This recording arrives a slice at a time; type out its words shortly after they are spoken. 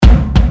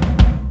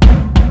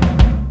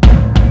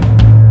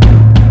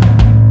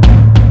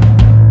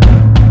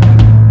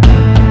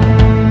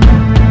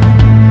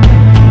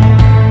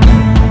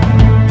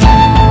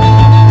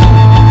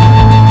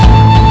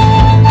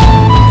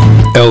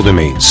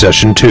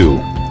Session 2,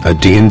 a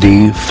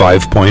D&D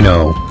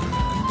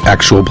 5.0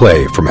 actual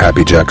play from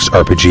Happy Jack's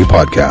RPG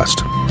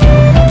podcast.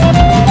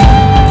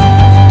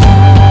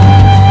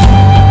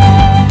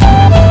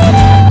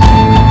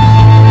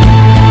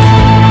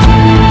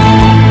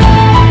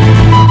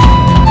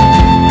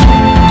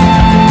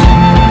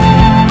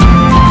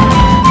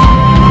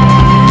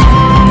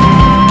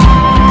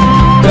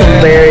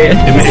 Hilarious.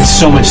 It's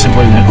so much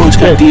simpler than that. Oh, it's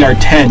got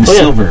DR10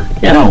 silver.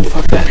 Yeah. No,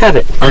 fuck that. Have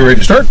it. Are we ready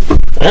to start?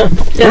 Yeah.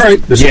 All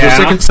right, this is the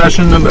second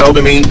session of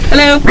Eldemy.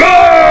 Hello.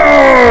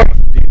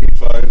 D&D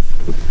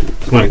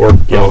 5. Might work.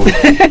 Oh,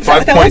 5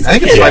 point, I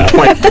think it's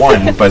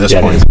 5.1 by this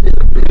point.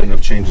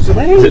 Enough changes in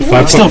it. Is it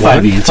 5? It's still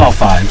 5e. It's all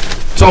 5.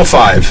 It's all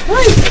 5.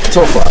 It's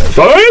all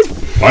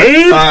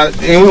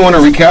 5. Anyone want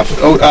to recap?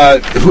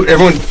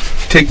 Everyone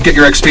get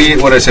your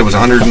XP. What did I say was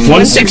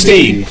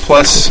 160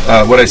 plus.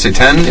 What did I say?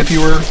 10 if you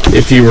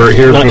were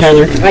here. Not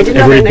Tyler. I did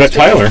not have an But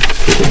extra. Tyler,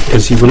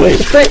 because you were late.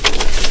 But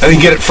I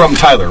think get it from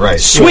Tyler, right?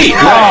 Sweet.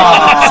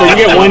 So you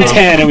get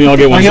 110, and we all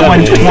get I get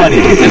 170.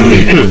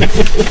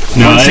 120.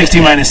 No,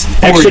 160 minus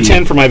 40. extra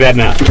 10 for my bad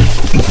math.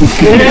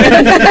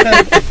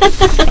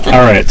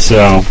 All right,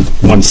 so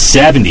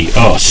 170.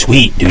 Oh,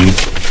 sweet, dude.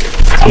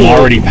 I'm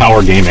already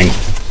power gaming.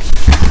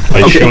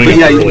 By showing but up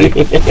yeah, early.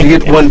 you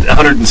get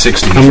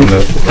 160 from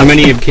the. How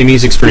many of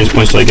Kimmy's experience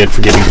points do I get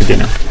for getting to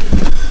dinner?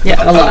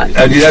 yeah, a lot.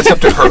 That's up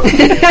to her.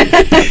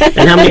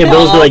 And how many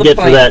bills do I get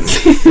for that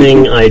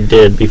thing I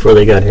did before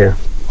they got here?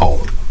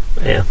 All.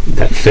 Yeah.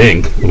 That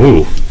thing.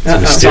 Ooh.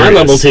 It's So I'm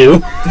level 2.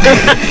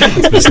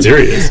 It's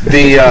mysterious.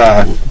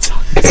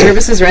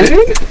 Services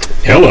rendering?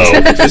 Hello.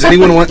 Does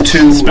anyone want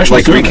to Special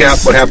service.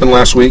 recap what happened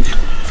last week?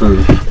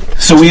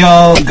 So we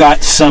all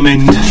got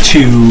summoned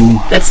to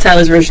That's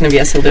Tyler's version of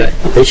yes, he'll do it.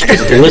 They should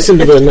just listen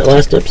to the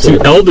last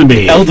episode.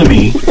 Eldemy.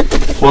 Eldemy.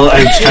 Well,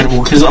 I was trying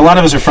to, because a lot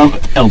of us are from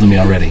Eldemy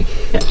already.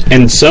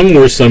 And some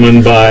were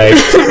summoned by...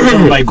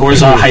 Summoned by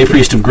Gorzah, High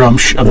Priest of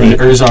Grumsh of the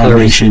Urzar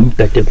Nation.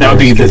 Respective That would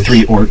be the masters.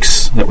 3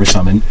 orcs that were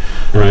summoned.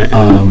 Right.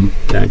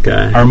 That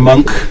guy. Our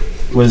monk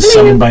was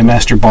summoned by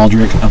Master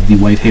Baldric of the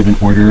Whitehaven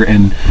Order,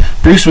 and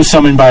Bruce was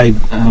summoned by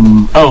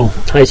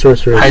High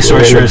Sorceress. High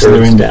Sorceress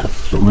Lorinda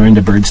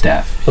Lorinda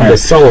Birdstaff. of the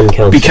Sullen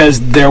Council.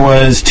 Because there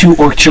was 2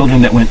 orc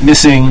children that went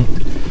missing,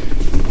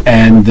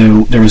 and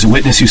there was a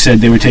witness who said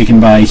they were taken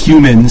by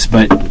humans,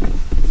 but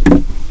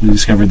we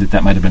discovered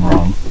that might have been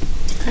wrong,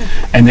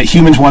 and that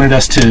humans wanted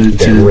us to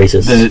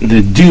racist.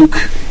 the Duke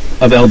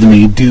of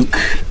Eldemy, Duke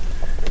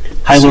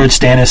High Lord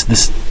Stannis the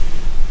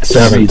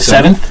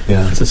seventh.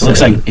 Yeah. It looks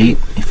like 8.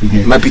 If we It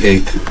get might be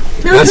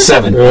 8th. No, That's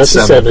 7. No, that's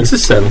a 7. It's a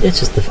 7. It's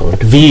just the font.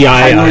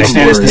 High Lord VII.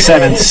 Stannis the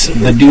Seventh,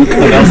 the Duke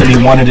of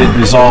Eldemy, wanted it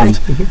resolved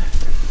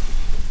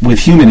with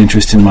human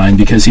interests in mind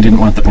because he didn't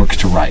want the orcs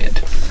to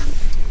riot.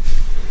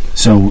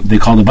 So they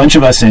called a bunch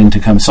of us in to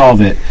come solve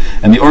it,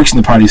 and the orcs in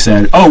the party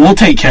said, "Oh, we'll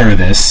take care of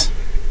this."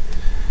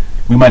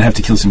 We might have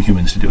to kill some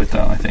humans to do it,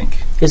 though, I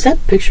think. Is that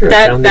picture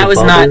That was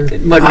not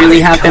what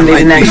really happened. They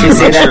didn't actually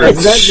say that.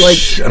 Is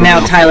that like... Now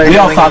Tyler. We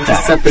all knowing thought this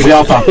that. supposition. We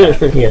all thought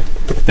that. Yeah.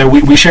 That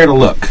we shared a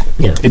look.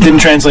 Yeah. It didn't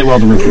translate well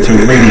to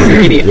radio,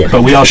 Radio. Yeah.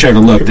 but we all shared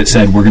a look that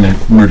said, we're going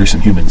to murder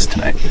some humans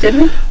tonight. Did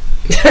we?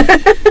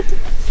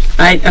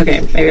 Okay,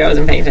 maybe I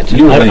wasn't paying attention.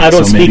 You were I late,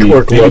 don't so speak maybe,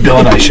 orc maybe look. Bill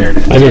and I shared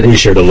it. I think we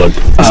shared a look.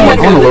 I want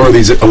to lower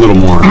these a little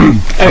more.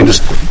 I'm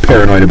just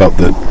paranoid about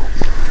the.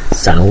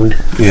 Sound.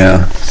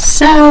 Yeah.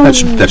 So That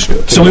should do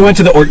it. So we went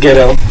to the Orc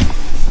Ghetto,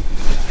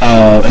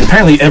 and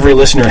apparently every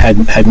listener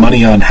had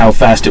money on how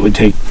fast it would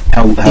take,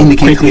 how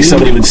quickly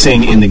somebody would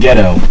sing in the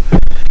ghetto.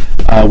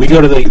 We go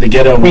to the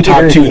ghetto, we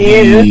talk to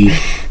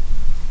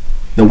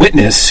the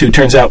witness, who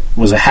turns out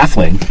was a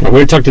halfling. We're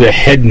going to talk to the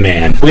head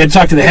man. We had to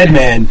talk to the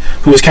headman,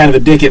 who was kind of a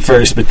dick at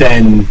first, but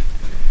then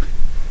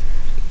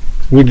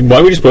We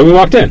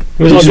walked in.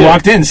 we just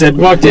walked in and said,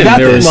 Walked "We in. got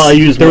There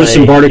this." was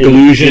some bardic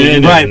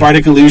illusion. Right,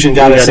 bardic illusion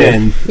got us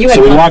in. You had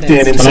So we walked in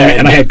confidence. and said,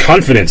 And I had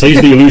confidence. I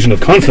used the illusion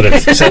of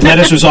confidence. said, "Let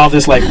us resolve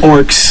this like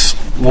orcs.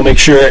 We'll make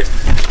sure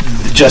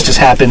justice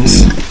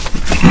happens."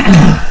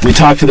 We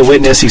talked to the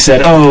witness. He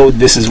said, "Oh,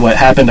 this is what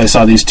happened. I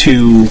saw these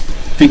 2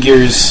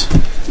 figures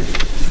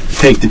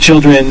take the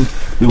children."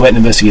 We went and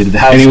investigated the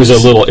house. And he was a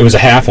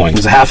halfling. It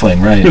was a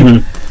halfling, right?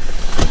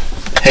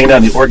 Hanging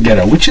out in the orc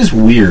ghetto, which is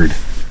weird.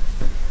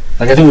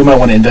 Like, I think we might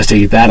want to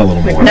investigate that a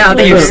little more. now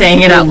that you're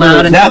saying it out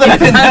loud, and Now that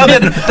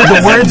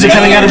the words are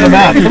coming out of my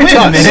mouth. Wait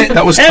a minute.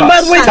 That was And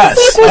by the way, Tuss.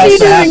 what was he Tuss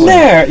the doing halfling.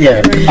 there?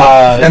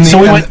 Yeah. And so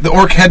we went. the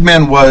orc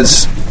headman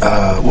was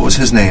what was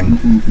his name?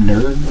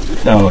 Nerd?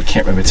 No, I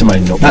can't remember. It's in my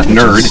notebook. Not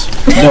nerd.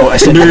 No, I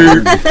said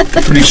nerd.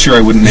 Pretty sure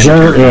I wouldn't name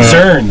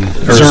Zern.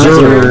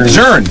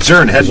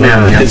 Zern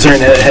headman. Yeah. Zern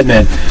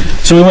headman.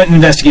 So we went and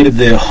investigated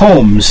the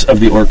homes of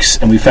the orcs,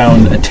 and we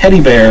found a teddy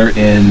bear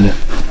in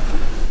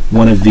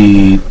one of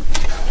the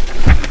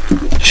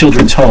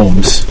children's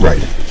homes,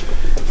 Right.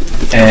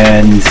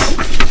 and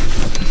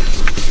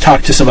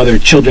talked to some other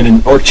children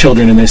and orc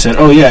children, and they said,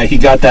 "Oh yeah, he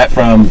got that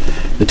from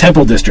the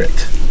Temple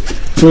District."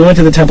 So we went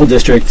to the Temple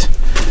District,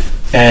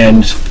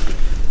 and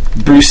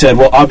Bruce said,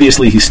 "Well,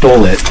 obviously he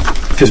stole it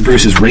because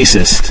Bruce is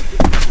racist."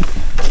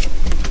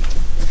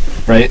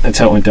 right? That's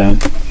how it went down.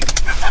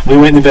 We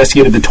went and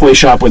investigated the toy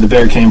shop where the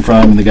bear came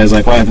from, and the guy's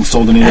like, well, I haven't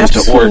sold any of those to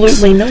orcs.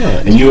 Absolutely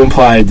not. And you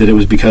implied that it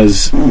was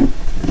because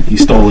he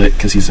stole it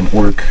because he's an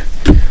orc.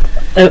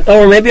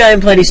 Or maybe I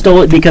implied he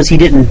stole it because he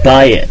didn't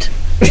buy it.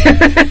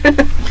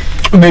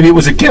 Maybe it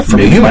was a gift from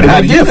a human.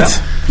 How do you know?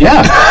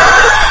 Yeah.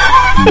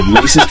 You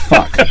racist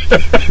fuck.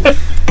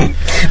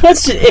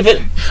 Let's just,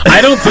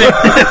 I don't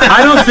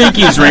think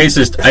he's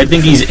racist. I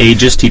think he's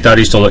ageist. He thought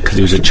he stole it because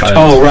he was a child.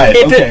 Oh, right.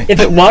 if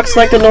it walks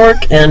like an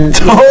orc and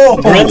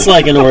grunts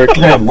like an orc. We're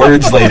going to have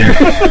words later.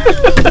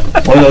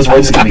 One of those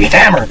words is going to be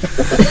hammer.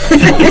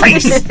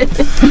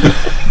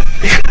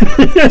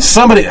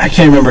 Somebody, I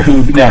can't remember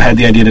who now had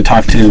the idea to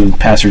talk to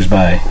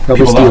passersby.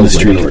 People on the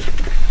street.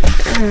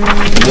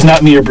 It was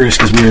not me or Bruce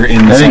because we were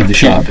inside the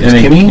shop. It was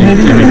Kimmy,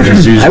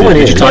 maybe? I went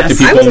in. Did you talk to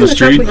people on the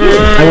street?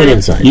 I went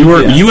inside. You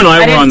and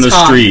I were on the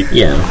talk. street.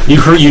 Yeah.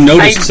 You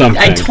noticed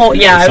something. I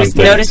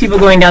noticed people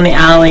going down the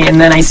alley, and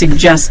then I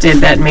suggested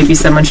that maybe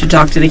someone should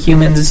talk to the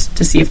humans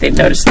to see if they'd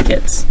noticed the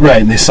kids.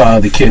 Right, and they saw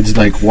the kids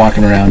like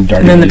walking around,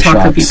 darting And then into the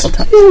taco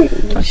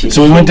shops. people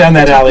So we went down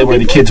that alley where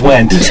the kids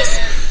went.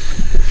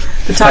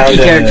 The talkie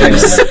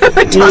characters.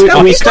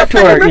 We stuck to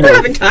our,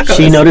 having tacos.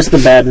 she noticed the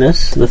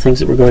badness, the things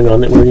that were going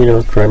on that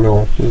were,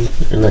 criminal,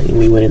 and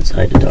we went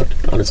inside to talk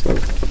to honest folk.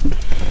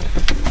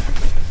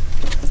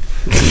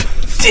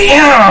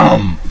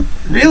 Damn!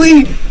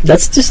 Really?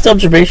 That's just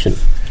observation.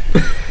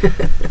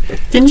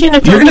 Didn't you know?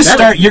 You're gonna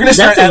start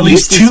that's a at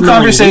least yeasty 2 smelling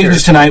conversations beer.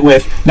 tonight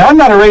with. Now I'm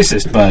not a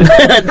racist, but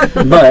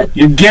But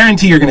you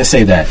guarantee you're gonna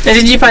say that.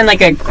 Did you find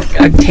like a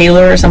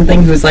tailor or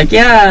something who was like,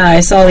 yeah, I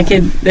saw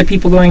the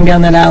people going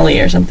down that alley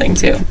or something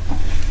too?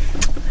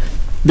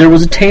 there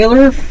was a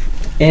tailor,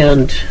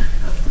 and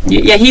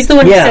Yeah, he's the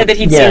one who said that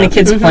he'd seen the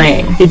kids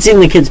playing. he'd seen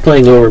the kids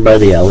playing over by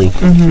the alley.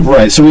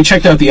 Right. So we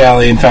checked out the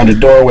alley and found a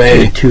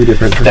doorway 2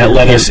 different that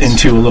led us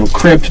hints. into a little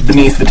crypt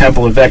beneath the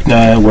Temple of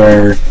Vecna,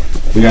 where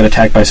we got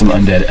attacked by some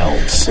undead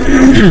elves.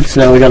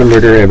 So now we got to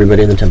murder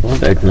everybody in the Temple of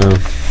Vecna.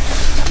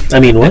 I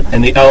mean, what?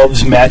 And the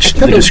elves matched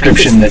the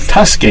description that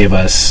Tuss gave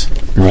us.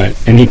 Right.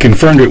 And he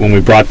confirmed it when we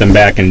brought them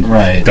back and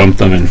Right. dumped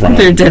them in front of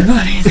They're him. dead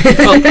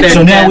bodies.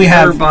 So now we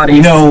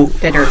know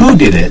That are- who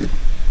did it.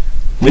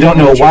 We don't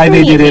know why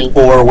they did it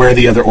or where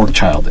the other orc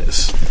child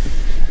is.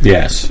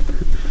 Yes.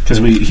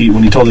 Because when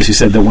he told us, he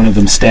said that one of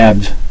them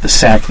stabbed the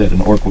sack that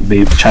an orc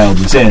child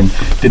was in.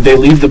 Did they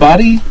leave the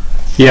body?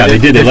 Yeah, they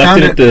did. They left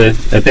found it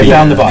at They the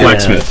found the body.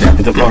 blacksmith.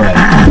 All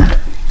right.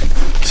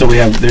 So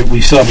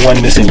we still have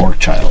one missing orc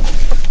child.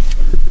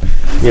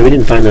 Yeah, we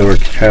didn't find the orc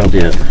child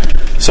yet.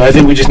 So I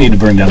think we just need to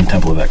burn down the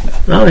Temple of Vecna.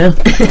 Oh,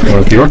 yeah. Or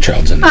if the orc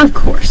child's in there. Of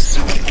course.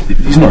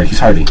 He's an orc. He's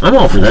hardy. I'm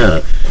all for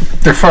that.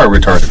 They're fire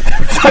retarded.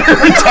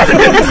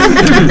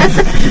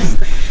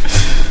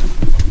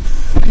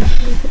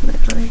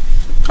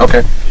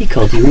 Okay. He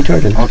called you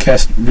retarded. I'll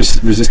cast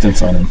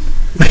resistance on him.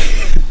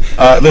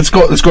 Let's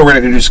go right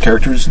and introduce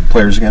characters and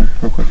players again,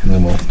 real quick, and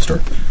then we'll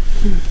start.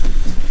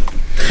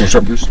 We'll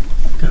start, Bruce.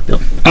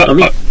 Bill.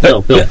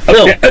 Bill.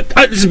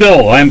 This is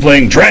Bill. I'm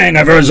playing Drang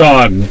of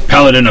Urzog,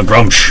 Paladin of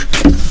Grumsh.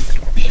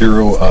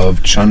 Hero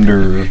of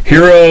Chunder.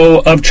 Hero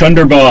of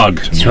Chunderbog.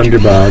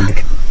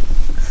 Chunderbog.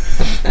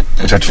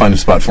 Which I have to find a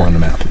spot for on the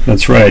map.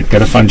 That's right.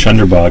 Gotta find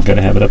Chunderbog.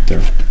 Gotta have it up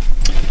there.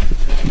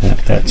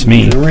 That's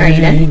me. Are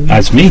you done?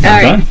 That's me. I'm All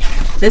right. done.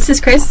 This is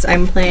Chris.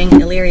 I'm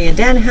playing Illyria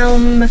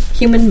Danhelm,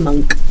 human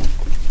monk.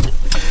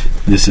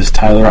 This is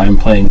Tyler. I'm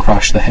playing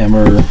Krosh the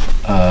Hammer,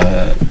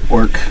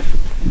 orc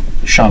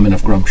shaman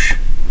of Grumsh.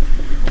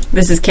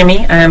 This is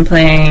Kimmy. I am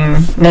playing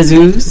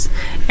Nazuz,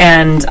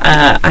 and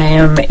I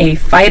am a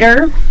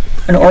fighter,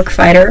 an orc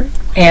fighter,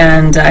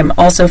 and I'm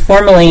also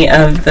formerly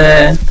of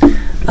the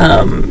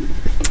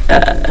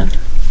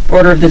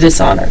Order of the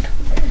Dishonored.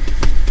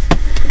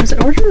 Was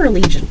it Order or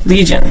Legion?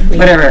 Legion,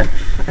 whatever.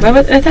 What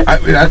was it?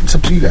 It's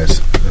up to you guys.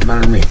 It doesn't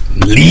matter to me.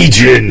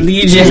 Legion.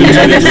 Legion.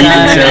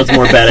 Sounds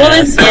more badass. Well,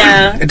 it's,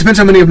 yeah. It depends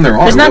how many of them there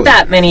are. There's not really.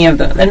 that many of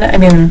them. I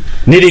mean,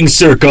 Knitting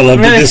circle of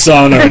the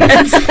Dishonored.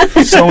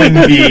 Sewing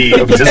bee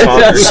of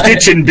dishonor.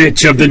 Stitch and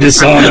bitch of the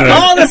Dishonored.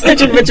 Oh, the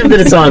Stitch and Bitch of the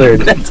Dishonored.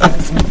 that's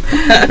awesome.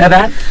 Now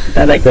that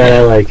I like. That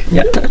I like.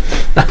 Yeah.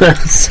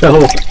 So,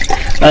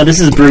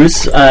 this is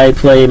Bruce. I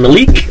play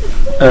Malik,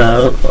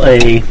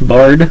 a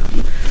bard.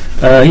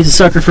 He's a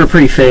sucker for a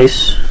pretty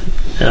face.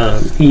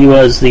 He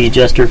was the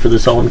jester for the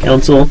Solemn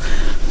Council.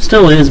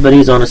 Still is, but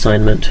he's on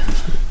assignment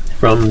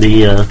from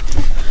the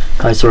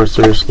High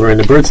Sorceress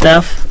Lorenda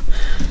Birdstaff.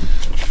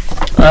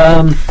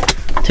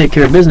 Take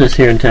care of business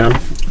here in town.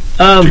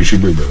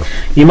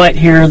 You might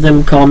hear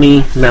them call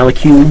me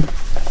Malaku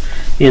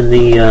in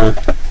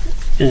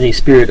the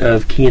spirit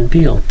of Key and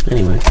Peele.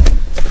 Anyway,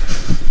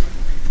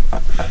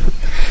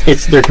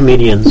 they're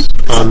comedians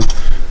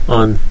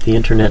on the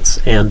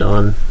internets and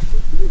on.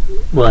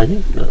 Well, I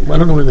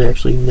don't know where they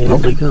actually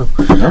natively go.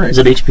 All right. Is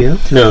it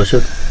HBO? No, so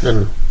I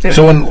don't know.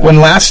 So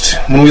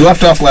when we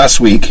left off last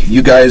week,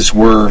 you guys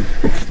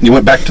you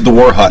went back to the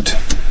war hut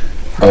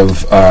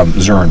of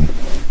Zurn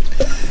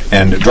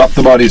and dropped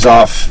the bodies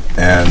off,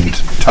 and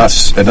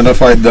Tuss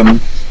identified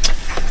them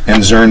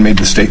And Zern made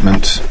the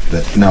statement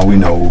that now we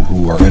know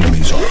who our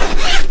enemies are.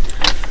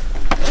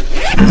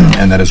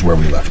 And that is where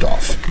we left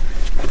off.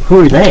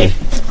 Who are they?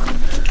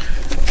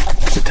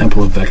 The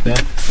Temple of Vecna.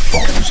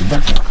 Followers of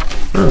Vecna.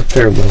 Oh,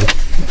 terrible.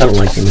 I don't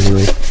like them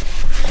anyway.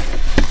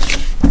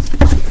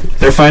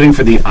 They're fighting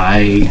for the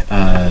eye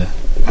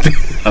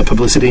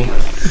publicity.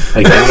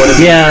 Like they want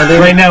to Yeah,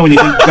 right now when you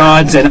think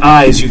gods and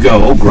eyes, you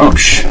go, oh,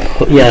 Grumsh.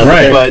 yeah,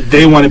 Right. But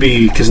they want to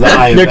be, because of the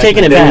eye. They're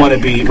taking it they back. want to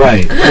be,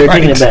 right. They're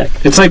taking it back.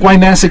 It's like why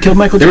NASA killed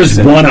Michael There was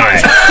Jackson. one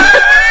eye.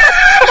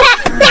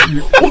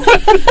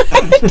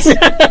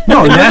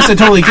 No, NASA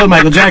totally killed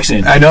Michael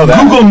Jackson. I know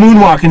that. Google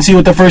moonwalk and see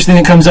what the first thing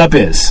that comes up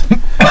is.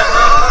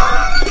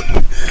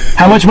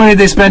 How much money did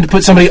they spend to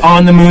put somebody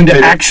on the moon to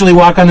actually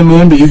walk on the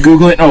moon? But you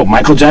Google it, oh,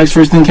 Michael Jackson's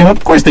first thing came up.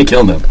 Of course, they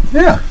killed him.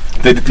 Yeah.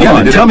 They did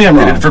on, tell me I'm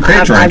they wrong. did it for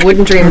I PageRank.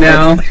 wouldn't dream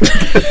now.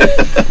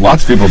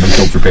 Lots of people have been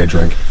killed for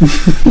PageRank.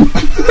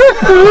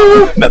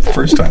 Not the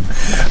first time.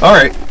 All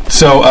right.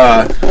 So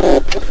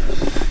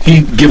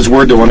he gives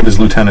word to one of his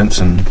lieutenants,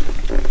 and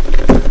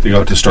they go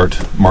out to start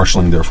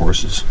marshaling their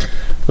forces.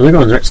 Well, they're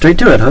going right straight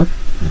to it, huh?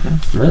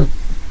 Mm-hmm. Well,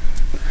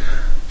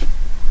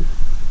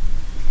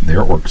 They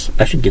are orcs.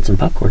 I should get some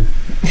popcorn.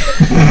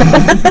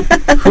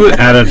 Who is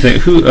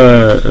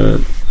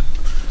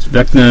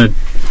Vecna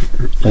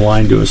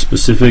aligned to a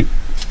specific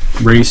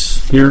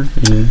race here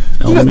in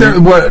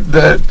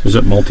Eldamir? Is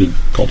it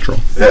multicultural?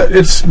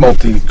 It's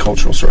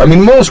multicultural. I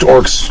mean, most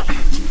orcs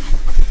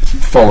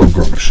follow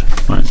Grumsh.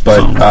 Right.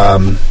 But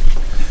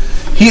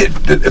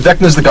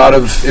Vecna's the god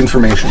of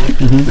information,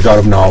 the god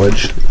of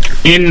knowledge.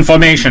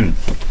 Information.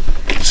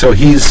 So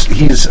he's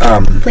Please.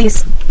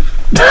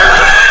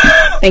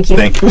 Thank you.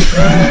 Thank you.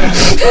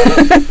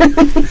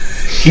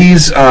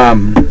 He's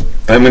I'm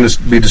going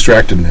to be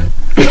distracted now.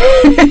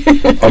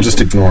 I'll just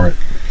ignore it.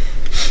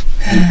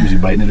 Is he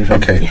biting it or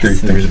something? Okay,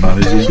 There's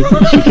bothers you.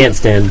 She can't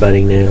stand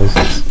biting nails.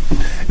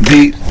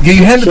 you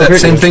handed She'll that hurt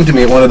same you. thing to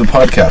me at one of the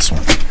podcasts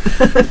once.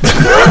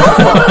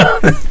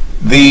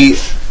 The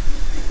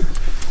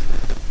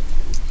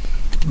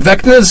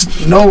Vecna's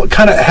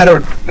kind of had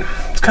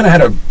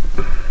a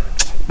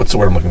what's the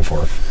word I'm looking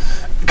for?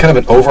 Kind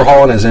of an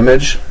overhaul in his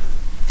image.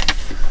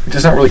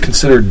 He's not really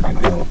considered,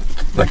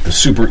 like the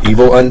super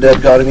evil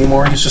undead god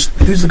anymore. He's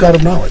the god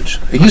of knowledge.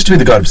 He used to be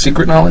the god of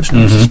secret knowledge.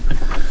 Now he's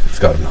the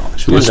god of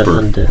knowledge.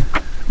 Whisper.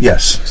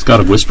 Yes. It's God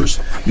of Whispers.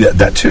 Yeah,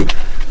 that too.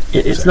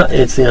 It's not.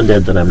 It's the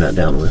undead that I'm not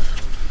down with.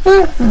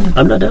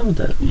 I'm not down with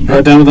that. You're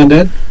not down with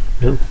undead?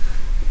 No.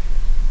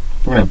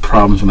 We're going to have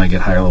problems when I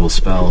get higher level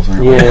spells,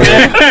 aren't we?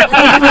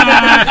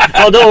 Yeah.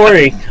 Oh, don't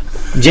worry.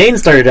 Jane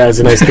started out as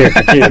a nice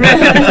character too.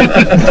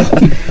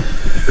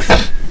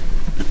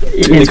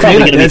 It's probably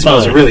going to be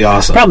spells fine. are really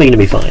awesome. Probably going to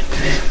be fine.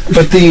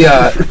 But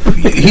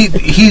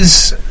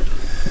he's.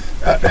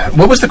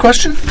 What was the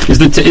question? Is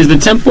the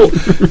temple?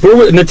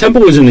 The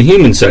temple was in the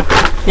human sector.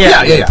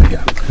 Yeah.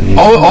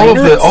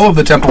 All of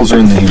the temples are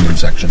in the human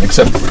section,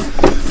 except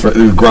for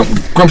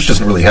Grumsh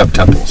doesn't really have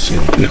temples.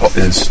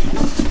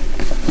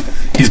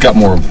 He's got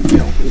more,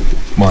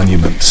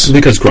 monuments.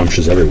 Because Grumsh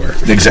is everywhere.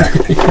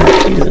 Exactly.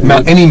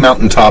 Any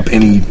mountaintop,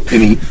 any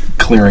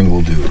clearing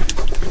will do.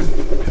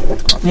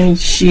 Any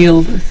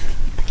shield with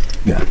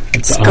Yeah.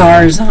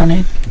 scars on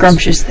it.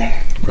 Grumsh is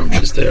there.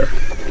 Grumsh is there.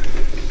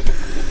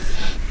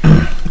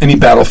 Any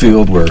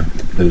battlefield where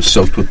it is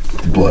soaked with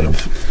the blood of.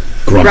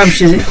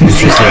 Grumsh is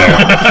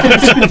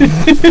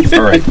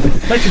All right.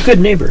 Like a good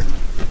neighbor.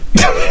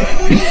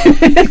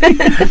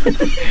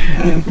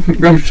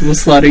 Grumsh will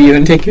slaughter you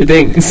and take your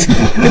things.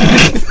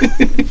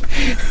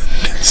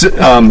 So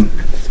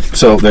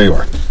there you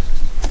are.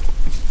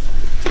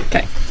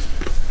 Okay.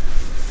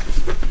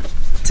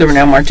 So we're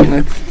now marching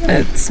with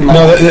a small.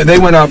 No, they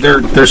went out.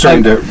 They're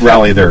starting to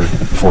rally their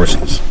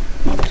forces.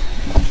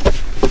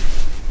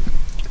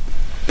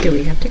 Do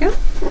we have to go?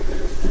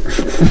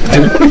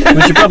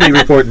 We should probably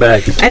report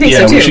back. I think Yeah,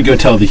 so too. we should go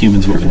tell the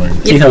humans what we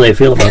learned. See how they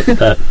feel about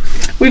that.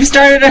 We've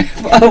started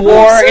a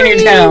war in your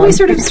town. We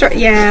sort of start.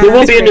 Yeah. There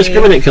won't be that's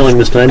indiscriminate killing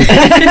this time.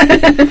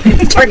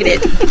 right.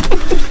 Targeted.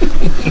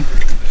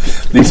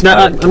 No,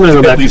 I'm going to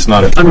go back. At least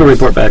not. I'm going to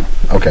report back.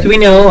 Okay. Do we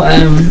know?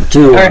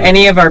 To Are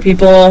any of our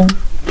people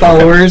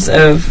followers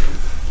of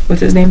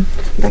what's his name?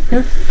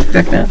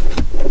 Vecna.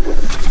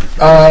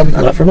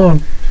 not for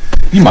long.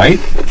 You might.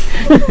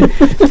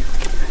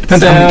 So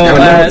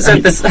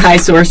this high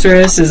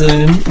sorceress is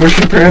a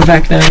worshiper of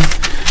Vecna.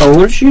 Oh,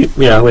 where's she?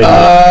 Yeah, wait.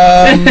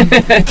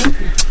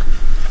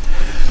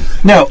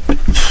 Now,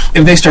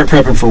 if they start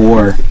prepping for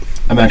war,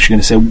 I'm actually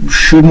going to say,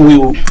 shouldn't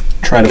we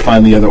try to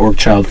find the other orc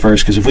child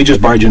first? Because if we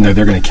just barge in there,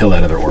 they're going to kill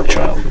that other orc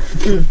child.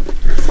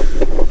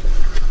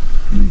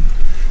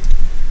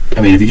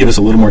 I mean, if you give us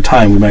a little more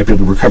time, we might be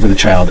able to recover the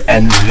child,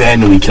 and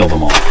then we kill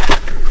them all.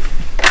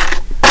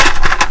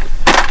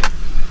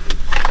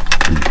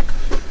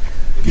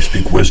 You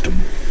speak wisdom.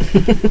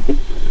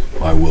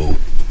 I will.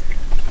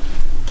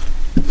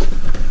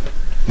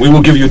 We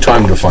will give you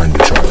time to find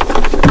the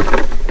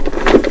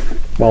child.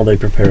 While they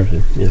prepare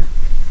him, yeah.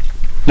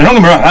 Now, don't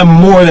get me wrong, I'm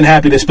more than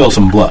happy to spill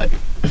some blood.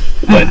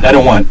 But I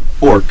don't want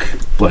orc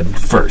blood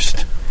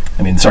first.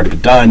 I mean, it's already been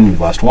done. We've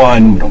lost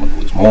one. We don't want to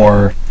lose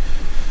more.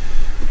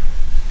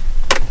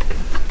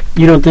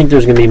 You don't think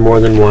there's going to be more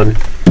than one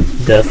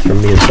death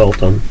from the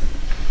assault on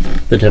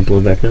the Temple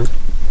of Vecna?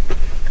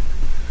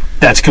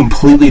 That's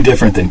completely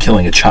different than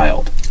killing a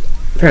child.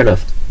 Fair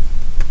enough.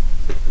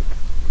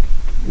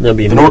 There'll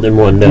be If an more orc than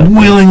one death.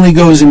 willingly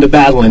goes into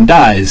battle and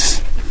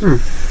dies,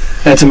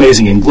 that's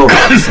amazing and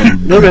glorious.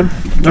 And Okay.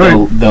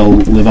 All right. they'll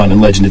live on in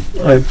legend.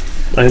 I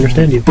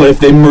understand you. But if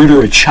they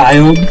murder a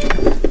child,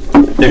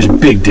 there's a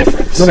big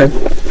difference. Okay.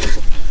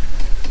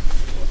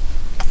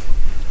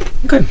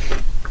 Okay.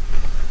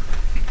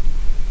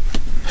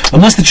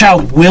 Unless the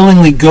child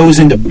willingly goes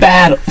into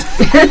battle.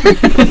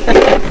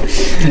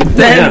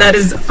 Then that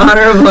is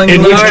honorable and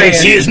In which glorious.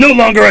 case, he is no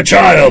longer a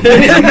child,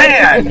 He's a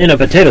man! In a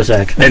potato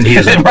sack. and he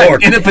is a Right,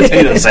 orc. in a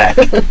potato sack.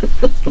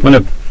 I'm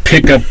gonna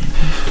pick up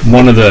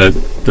one of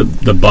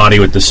the body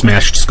with the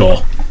smashed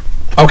skull.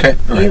 Okay.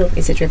 All right. Ew,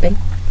 is it dripping?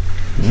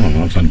 I don't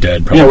know, it's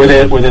undead. Probably.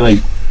 Yeah, were they like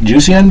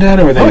juicy undead,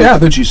 or were they? Oh yeah,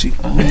 they're juicy.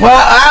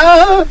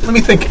 Well, let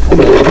me think.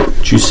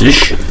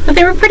 Juice-ish. But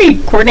they were pretty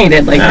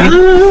coordinated. Like,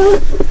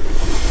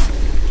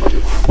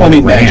 Well, I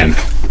mean, Man.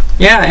 magic.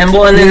 yeah, and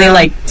then they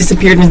like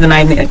disappeared into the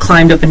night and they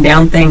climbed up and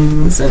down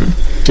things. And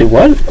Say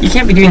what? you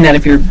can't be doing that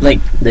if you're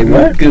like They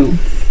what? goo.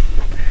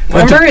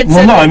 Remember, it Well,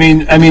 said no, I mean,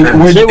 They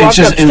it's walked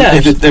just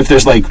upstairs. if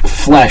there's like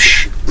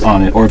flesh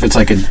on it, or if it's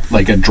like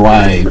a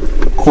dry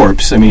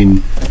corpse. I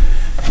mean,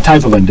 the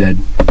type of undead.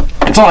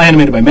 It's all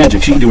animated by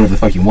magic. So you can do whatever the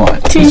fuck you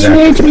want.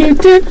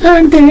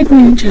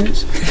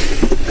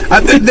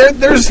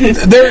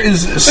 There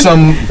is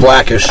some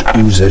blackish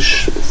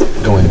ooze-ish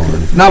going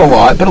on. Not a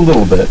lot, but a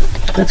little bit.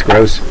 That's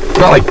gross.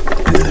 Not like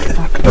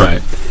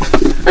Right.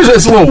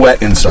 it's a little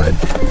wet inside.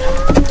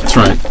 That's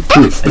right.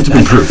 Proof. It's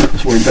been proof.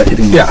 Just worried about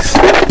hitting. Yeah.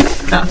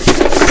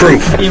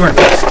 Proof. you weren't.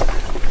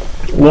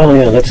 Well,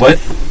 yeah, that's... What?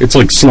 It's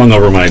like slung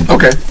over my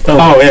Okay.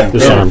 Oh yeah.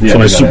 this yeah, arm. yeah, So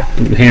my you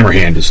gotta- hammer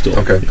hand is still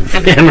Okay.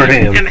 Hammer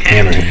ham.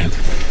 hammer hand.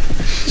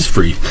 It's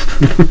free.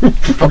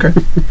 Okay.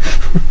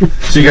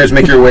 So you guys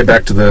make your way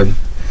back to the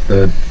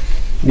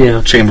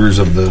Yeah. chambers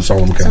of the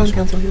Solemn Solemn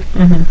Council. Council.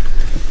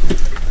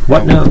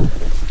 What now?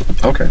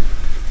 Okay.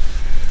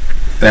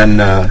 Then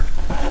the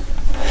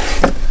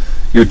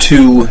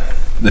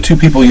two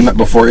people you met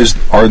before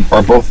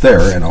are both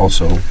there, and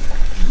also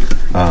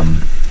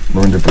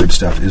Miranda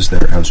Birdstaff is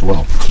there as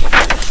well.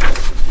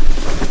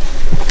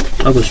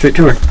 I'll go straight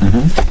to her.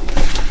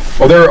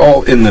 Well, they're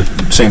all in the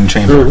same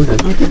chamber. Oh, okay.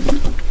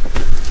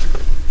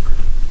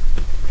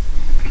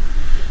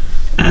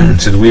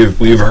 Said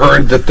we've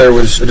heard that there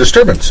was a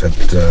disturbance at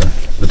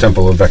the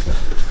Temple of Vecna.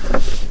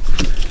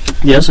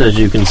 Yes, as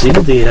you can see,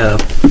 Dump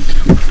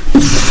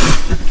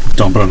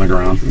it on the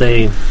ground.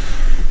 they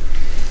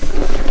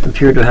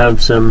appear to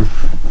have some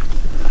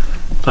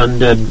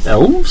undead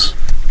elves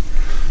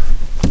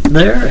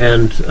there,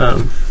 and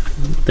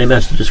they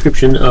match the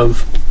description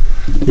of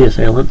the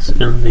assailants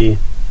in the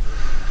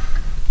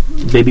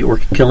baby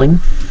orc killing.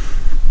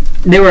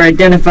 They were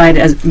identified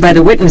as by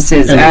the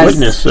witnesses And the as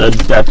witness said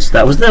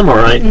that was them, all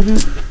right.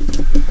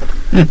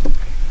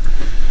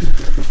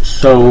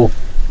 So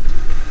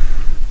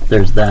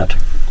there's that.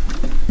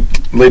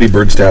 Lady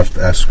Birdstaff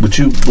asks, "Would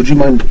you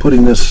mind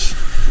putting this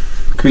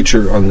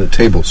creature on the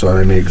table so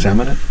I may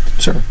examine it,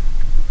 sir?"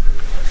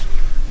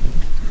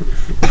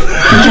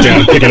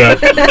 Down, pick it up.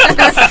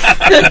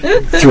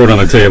 Throw it on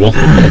the table.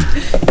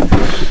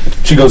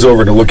 She goes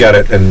over to look at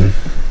it, and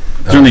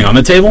Is there anything on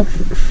the table?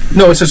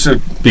 no, it's just a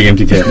Big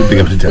empty table. big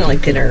empty Not table.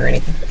 like dinner or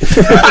anything.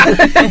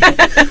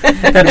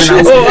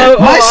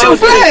 My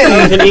souffle!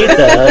 You can eat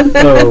that.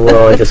 Oh,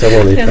 well, I guess I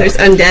won't eat Yeah, there's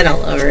that. undead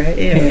all over it.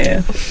 Ew.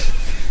 yeah.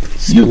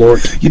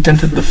 Splort. You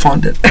dented the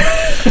fondant.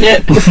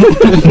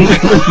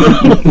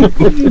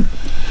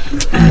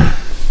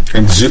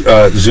 And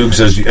Zug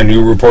says, "And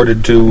you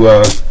reported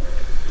to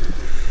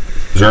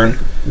Zern?"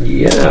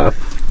 Yeah.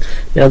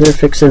 Yeah, they're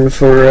fixing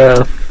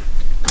for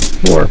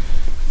war.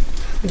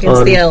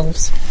 Against the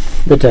elves.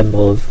 The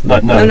temple of...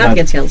 But No, not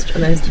against the elves.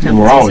 That is the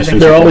temple. We're always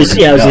Specific. They're always...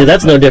 Yeah, Yeah. see,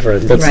 that's no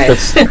different. That's, Right.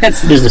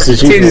 that's business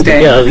as usual.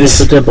 Tuesday. Yeah, it's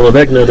the temple of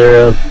Vecna.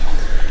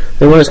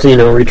 They want us to,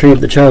 retrieve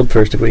the child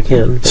first if we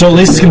can. So at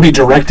least it's going to be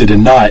directed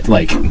and not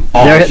like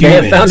all They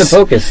humans. have found a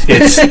focus.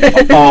 It's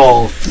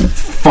all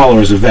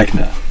followers of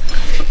Vecna.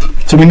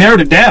 So we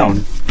narrowed it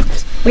down.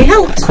 We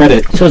helped.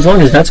 Credit. So as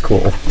long as that's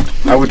cool.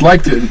 I would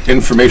like the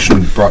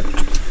information brought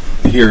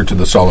here to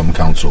the Solemn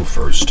Council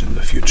first in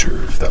the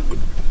future, if that would.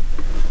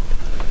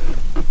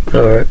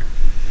 All right.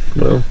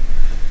 Well,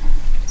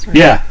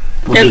 Yeah.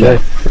 We'll do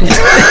that.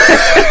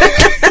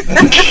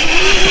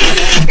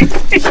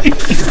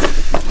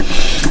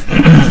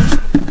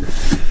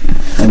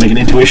 You make an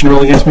intuition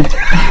roll against me?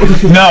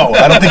 No,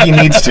 I don't think he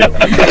needs to.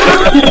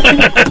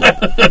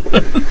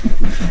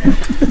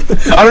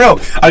 I don't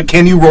know.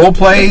 Can you role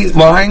play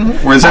lying?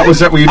 Or was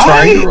that what you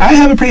trying? I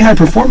have a pretty high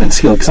performance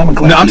skill because I'm a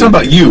gladiator. No, I'm talking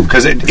about you.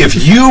 Because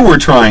if you were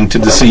trying to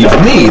deceive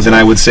me, then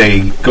I would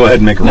say, go ahead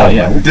and make a roll. No,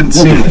 yeah, It didn't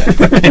seem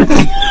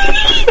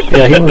that.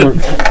 yeah, he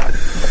wasn't...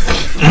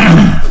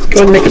 Go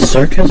ahead and make a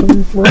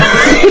sarcasm roll.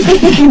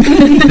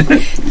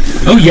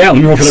 Oh yeah, let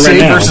me roll for the right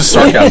Save now. versus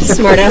sarcasm.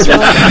 Smart ass roll.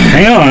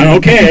 Hang on,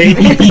 okay.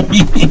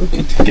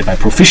 Get my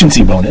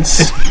proficiency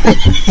bonus.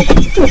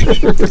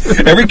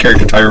 Every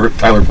character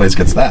Tyler plays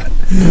gets that.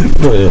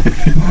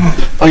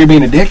 Oh, you're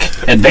being a dick?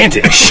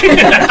 Advantage.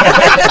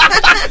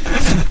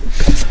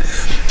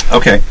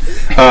 Okay.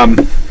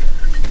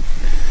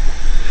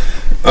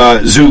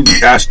 Zug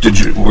asked,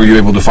 were you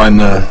able to find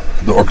the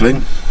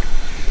Orkling?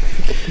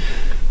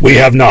 We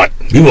have not.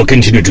 We will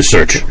continue to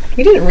search.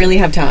 We didn't really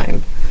have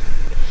time.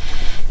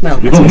 Well,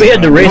 We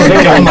had to race over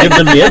and give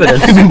them the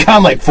evidence. We've been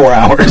gone like 4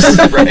 hours.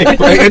 Right.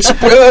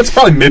 It's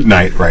probably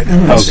midnight right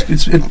now.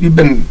 It's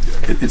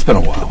been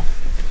a while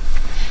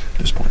at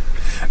this point.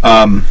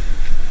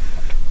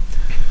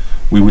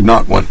 We would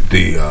not want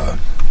the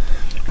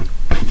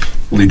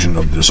Legion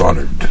of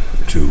Dishonored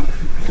to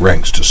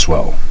ranks to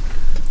swell.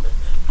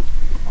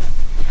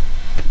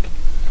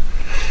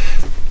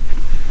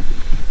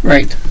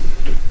 Right.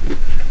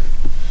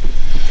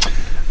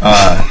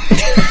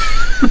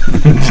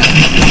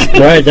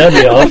 Right, that'd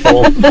be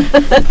awful.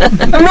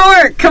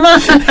 More! Come on!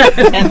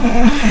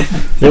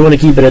 They want to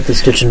keep it at the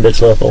Stitch and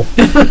Bits level.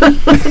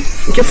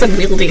 get some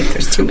wieldy if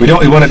there's too We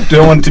many.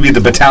 don't want it to be the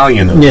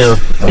battalion of, Yeah.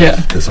 of Yeah.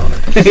 Dishonored.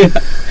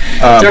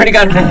 It's already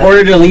gone from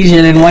Order to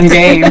Legion in one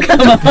game.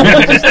 Come on.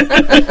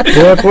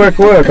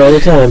 Work all the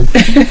time.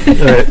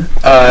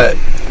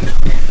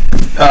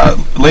 All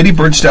right. Lady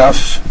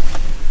Birdstaff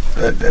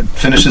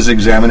finishes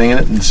examining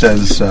it and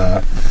says,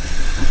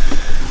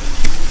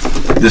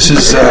 "This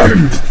is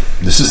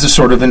the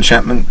sort of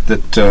enchantment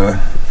that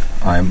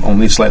I'm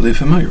only slightly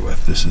familiar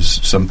with. This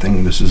is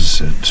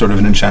sort of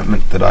an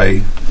enchantment that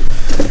I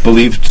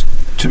believed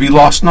to be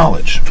lost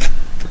knowledge.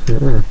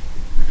 Well,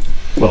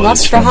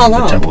 Lost it's for from how the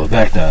long? Temple of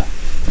Vecna.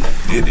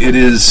 It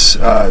is.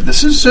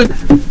 This is a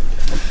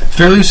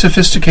fairly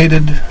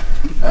sophisticated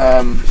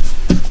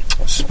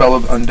spell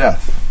of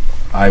undeath.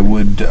 I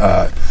would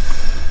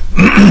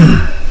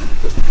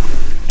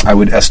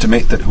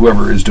estimate that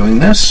whoever is doing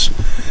this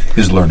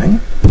is learning,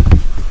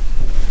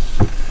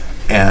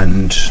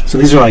 and So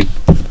these are like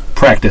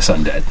practice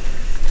undead.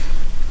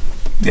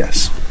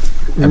 yes,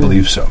 I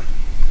believe so.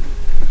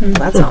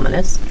 That's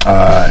ominous.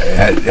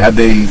 Had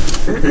they,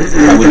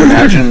 I would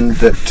imagine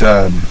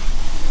that,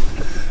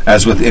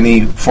 as with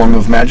any form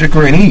of magic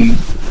or any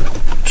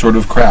sort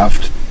of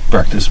craft,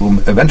 practice will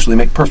eventually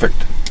make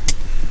perfect.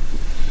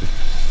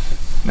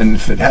 And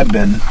if it had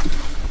been,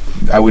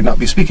 I would not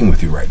be speaking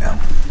with you right now.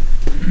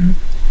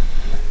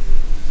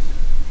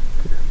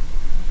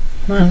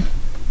 Well,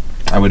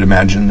 I would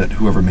imagine that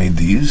whoever made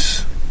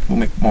these will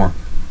make more,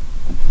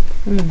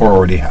 or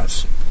already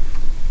has.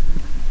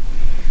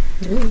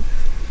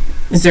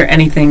 is there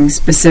anything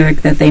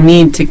specific that they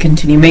need to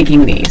continue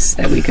making these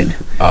that we could...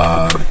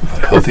 A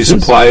healthy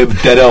supply of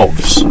dead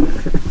elves.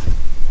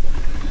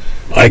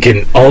 I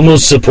can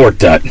almost support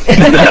that.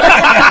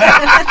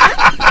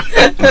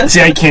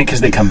 See, I can't because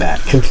they come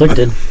back.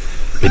 Conflicted.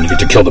 Then you get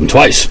to kill them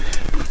twice.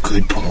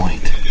 Good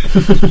point.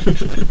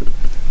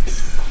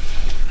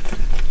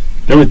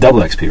 They're with double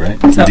XP, right?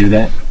 So- You do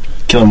that?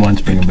 Kill them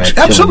once, bring them back.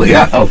 kill Absolutely, them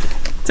yeah. again. Oh,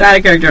 It's out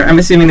of character. I'm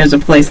assuming there's a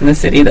place in the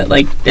city that,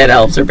 like, dead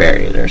elves are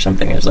buried or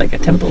something. There's, like, a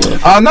temple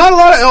of... Not a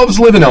lot of elves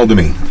live in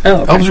Eldamy.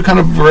 Oh, okay. Elves are kind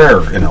of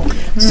rare in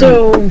Eldamy.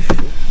 So,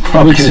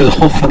 probably because there's a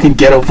whole fucking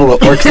ghetto full of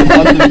orcs that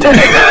want them dead.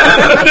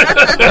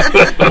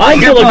 I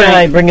kill a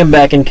guy, bring him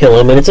back and kill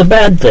him, and it's a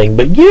bad thing.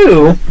 But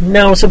you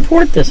now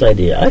support this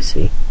idea. I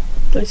see.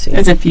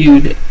 There's a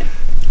feud.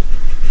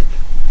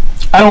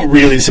 I don't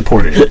really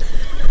support it.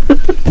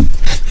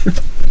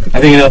 I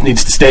think enough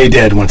needs to stay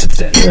dead once it's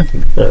dead.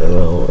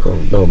 Well, I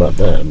don't know about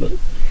that, but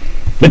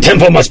The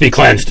temple must be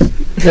cleansed.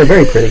 they're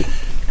very pretty.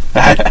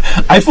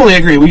 I fully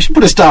agree. We should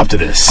put a stop to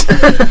this.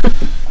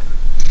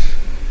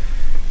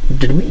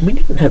 Did we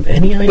didn't have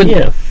any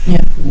idea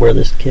where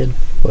this kid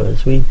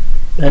was. We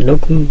had no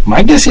clue.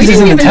 My guess We is he's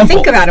didn't in the even temple.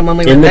 think about him when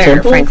we In were the there,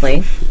 temple?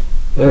 frankly.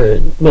 All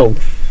right. Well,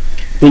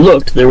 we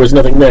looked. There was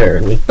nothing there,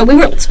 and But we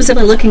weren't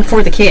specifically looking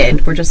for the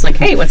kid. We're just like,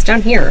 hey, what's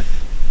down here?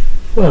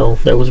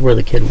 that was where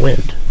the kid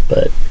went.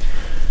 But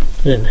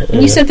didn't.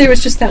 And you said there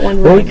was just that one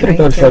room. well, we could have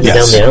gone right? further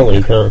Yes. down the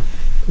alley, huh?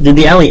 Did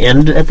the alley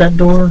end at that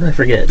door? I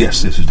forget.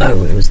 Yes, this is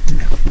Oh, it was.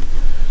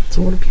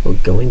 So what are people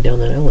going down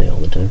that alley all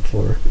the time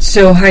for?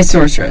 So, High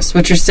Sorceress,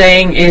 what you're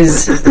saying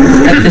is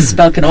that this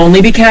spell can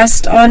only be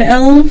cast on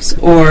elves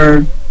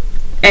or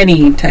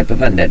any type of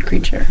undead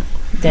creature?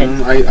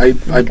 I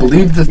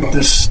believe that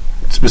this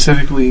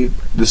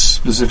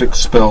specific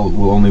spell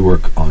will only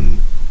work on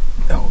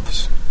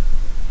elves.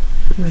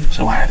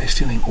 So why are they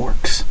stealing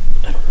orcs?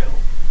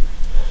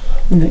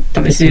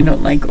 Obviously, you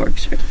don't like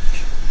orcs, right?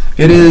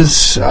 It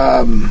is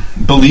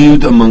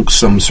believed amongst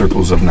some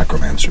circles of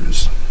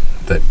necromancers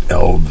that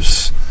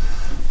elves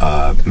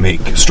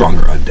make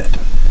stronger undead.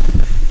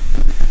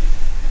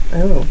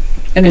 Oh.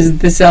 And is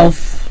this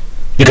elf...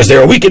 Because they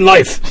are weak in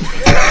life.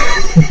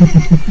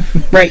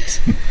 Right.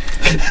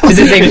 Is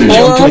this a full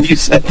elf? What you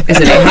said. Is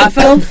it a half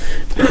elf?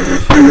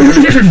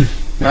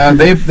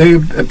 They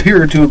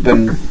appear to have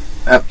been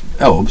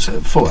elves,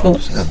 full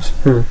elves.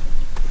 Hmm.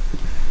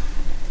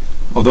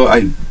 Although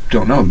I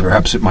don't know.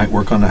 Perhaps it might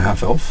work on a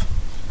half-elf.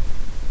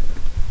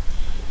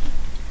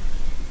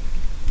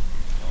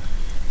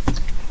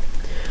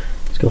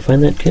 Let's go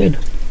find that kid.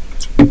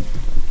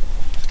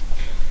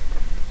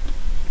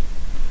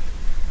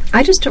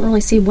 I just don't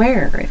really see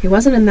where. If he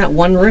wasn't in that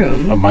one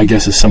room, My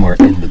guess is somewhere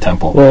in the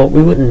temple. Well,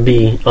 we wouldn't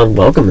be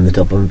unwelcome in the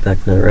Temple of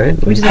Vecna,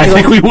 right? we just I have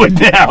to think we would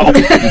now.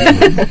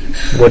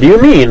 What do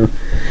you mean?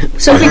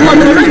 So if we go on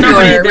the front door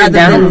they're rather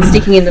down. than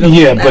sneaking into the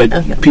Yeah, but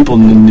Okay. people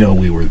know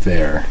we were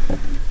there.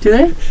 Do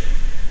they?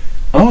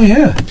 Oh,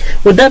 yeah.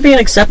 Would that be an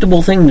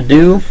acceptable thing to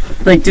do?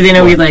 Like, do they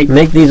know we like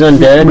Make these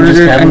undead? and just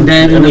murder have them,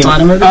 undead in the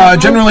bottom of the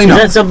temple? Generally, Is no.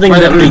 that something Or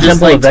that that we the just,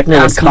 Temple of like, Vecna would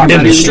ask talk about In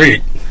the about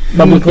street.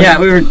 publicly? Yeah,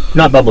 we were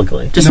Not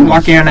publicly. just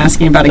walking around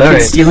asking about a kid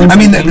Alright. stealing I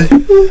mean, something.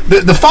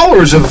 the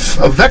followers of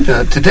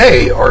Vecna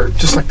today are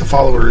just like the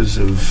followers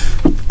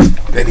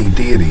of any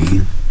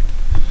deity.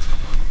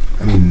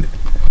 I mean,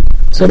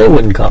 So they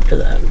wouldn't cop to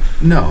that.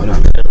 no.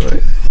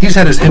 He's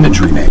had his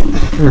image remade.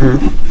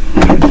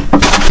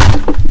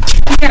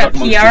 We got a amongst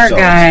PR yourselves.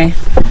 guy.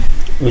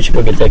 We should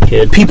go get that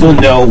kid. People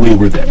know we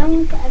were there.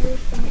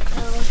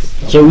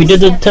 So we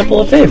did the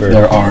temple a favor.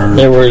 There are...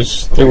 There were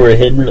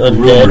hidden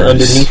undead Rumors.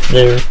 underneath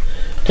their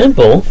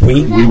temple.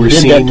 We were did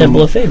seen- that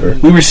temple a favor.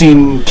 We were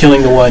seen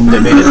killing the one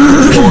that made it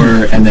to the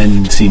door and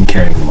then seen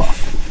carrying them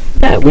off.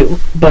 Yeah,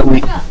 but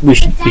we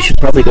should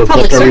probably go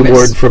Public collect our service.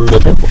 reward from the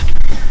temple.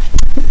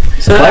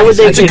 So Why would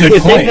they? That's a good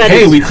if they point. had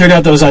Hey, his- we cleared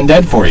out those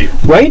undead for you.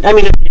 right? I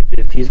mean,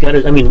 if he's got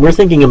it. I mean, we're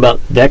thinking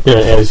about Vecna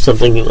as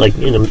something like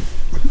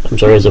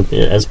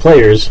as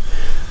players,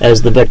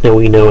 as the Vecna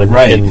we know, and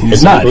Right. and He's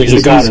as not. people- He's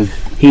the god of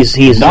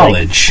he's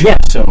knowledge. Like, yeah.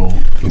 So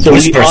So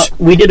whispers.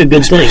 we did a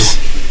good thing,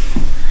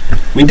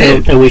 We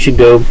did. and we should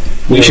go.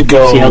 We should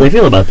go- see how they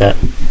feel about that,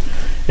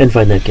 and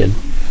find that kid,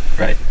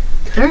 Right.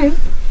 All right.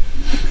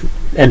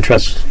 and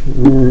trust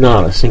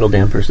not a single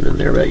damn person in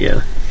there. But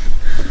yeah,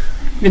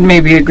 it may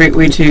be a great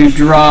way to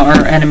draw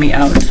our enemy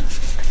out.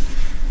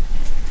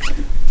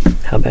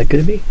 how bad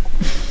could it be?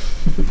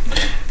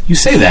 You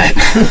say that.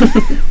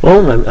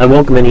 Well, I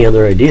welcome any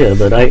other idea,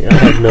 but I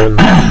have none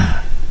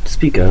to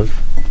speak of.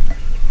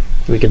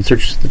 We can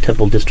search the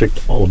temple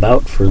district all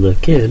about for the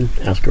kid,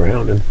 ask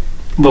around,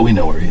 But we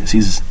know where he is.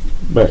 He's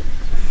but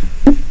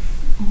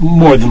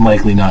more than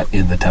likely not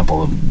in the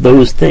temple of...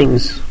 those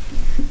things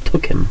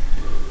took him.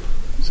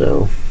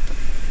 So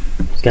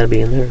he's got to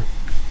be in there.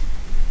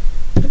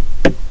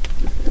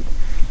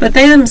 But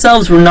they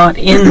themselves were not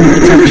in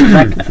the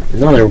Temple of Vecna.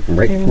 No, they're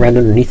right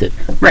underneath it.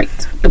 Right.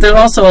 But there are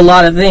also a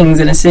lot of things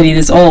in a city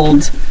this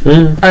old,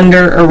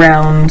 under,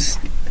 around,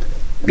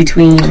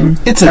 between.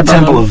 It's a above.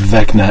 temple of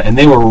Vecna, and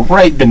they were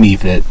right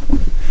beneath it.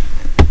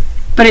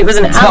 But it was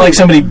an It's not alley. like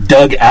somebody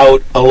dug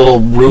out a little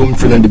room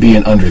for them to be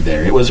in under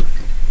there. It was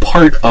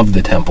part of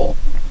the temple.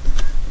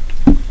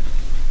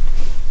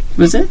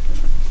 Was it?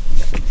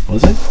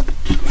 Was it?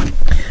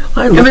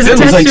 I It was It was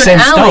attached like to same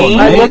an alley. stone,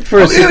 I right? looked for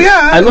a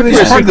yeah, I looked it for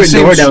a was part of the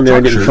secret door same down there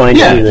and didn't structure. find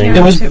Yeah, anything.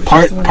 it was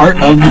part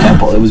of the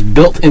temple. It was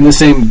built in the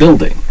same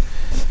building.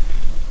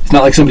 It's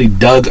not like somebody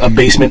dug a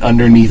basement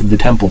underneath the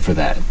temple for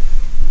that,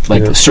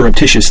 like Yeah.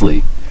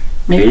 surreptitiously.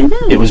 Maybe they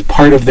did. It was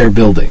part of their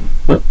building.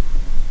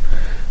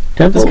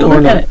 Temple Let's go or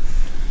look not? at it.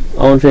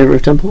 All in favor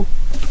of temple?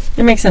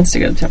 It makes sense to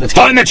go to temple.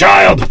 Find the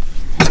child!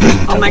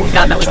 Oh my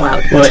god, that was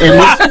loud. Well,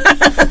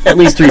 at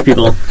least 3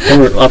 people.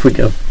 And off we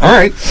go. All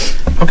right.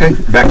 Okay.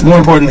 Back to More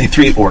importantly,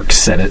 3 orcs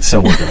said it,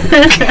 so we're going.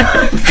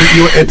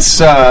 it's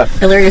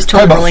Illyria's probably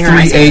totally about rolling her 3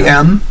 eyes.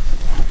 a.m.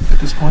 at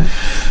this point.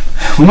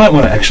 We might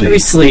want to actually We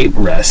sleep.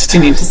 rest We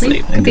need to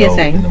sleep. and Could be a go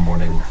thing. in the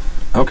morning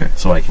Okay.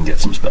 so I can get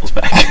some spells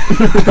back.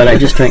 But I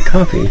just drank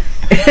coffee.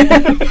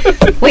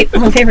 Wait,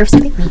 all in favor of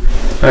sleeping?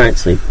 All right,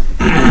 sleep.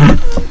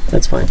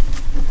 That's fine.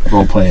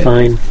 Role play it.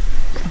 Fine.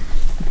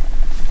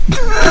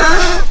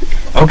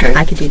 Okay.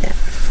 I could do that.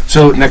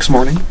 So next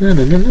morning, No,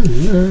 no, no, no,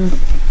 no.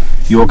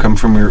 you will come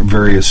from your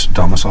various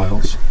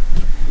domiciles.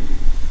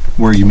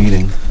 Where are you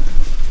meeting?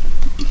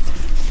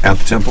 At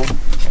the temple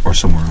or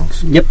somewhere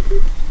else? Yep.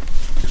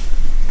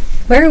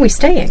 Where are we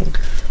staying?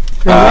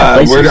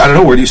 Places. I don't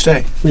know. Where do you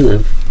stay? We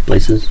live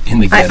places. In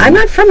the ghetto. I'm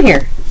not from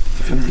here.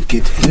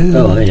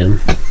 Oh, I am.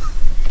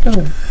 You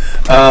can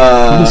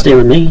Uh, stay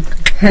with me.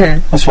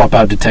 I'll swap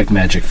out Detect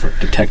Magic for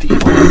Detect Evil.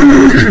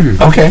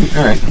 okay.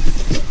 All right.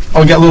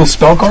 Oh, we got little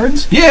spell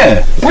cards?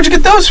 Yeah, Where'd you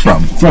get those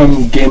from?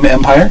 from Game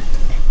Empire.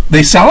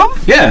 They sell them?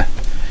 Yeah.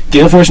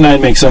 Gale Force 9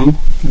 makes them.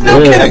 No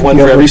Yeah. kidding. One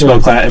for every spell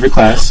class, every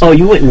class. Oh,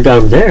 you went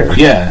down there.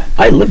 Yeah,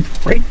 I live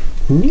right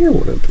near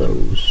one of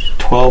those.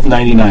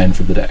 $12.99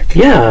 for the deck.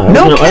 Yeah.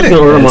 No I was kidding.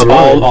 gonna order And them it's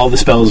online. all the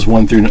spells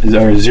 0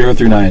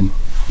 through 9.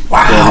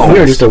 Wow. We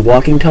are just a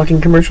walking,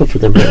 talking commercial for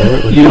them.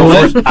 Aren't we? You know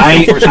what?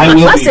 I will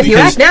Plus, be if you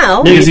because act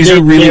now, because these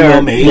are really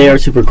well made. They are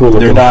super cool.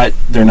 They're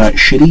looking. not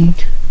shitty.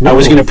 No. I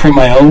was going to print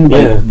my own,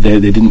 but Yeah. they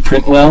didn't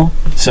print well,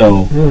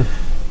 so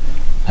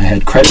I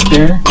had credit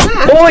there.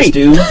 Oi! Just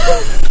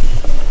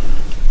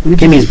do.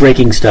 Kimmy's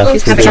breaking stuff.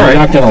 He's for having the Sorry, I'm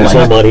not gonna lie.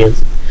 home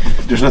audience.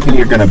 There's nothing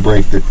you're going to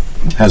break that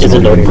hasn't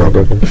Isn't already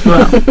already been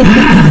broken.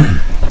 broken.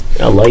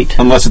 A light.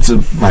 Unless it's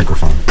a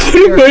microphone.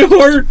 My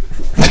heart.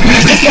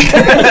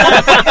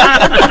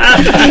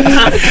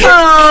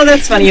 Oh,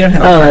 that's funny. You don't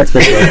have. Oh, that's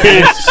been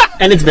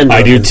and it's been.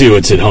 I do too.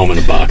 It's at home in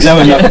a box. Now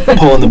end up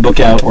pulling the book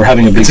out or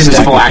having a big It's in his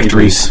stack of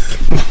phylacteries. papers.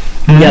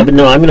 Yeah, but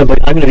no, I'm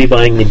gonna be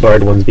buying the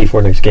Bard ones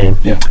before next game.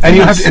 Yeah, And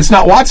you have it's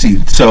not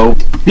WotC, so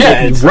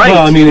yeah, it's, right.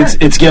 Well, I mean,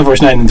 it's Gale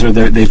Force 9, and so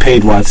they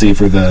paid WotC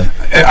for the.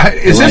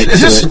 is Right this to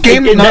is this it.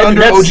 game not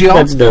under that's, OGL?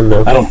 That's done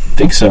though. I don't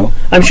think so.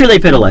 I'm sure they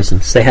paid a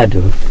license. They had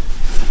to.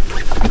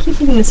 I keep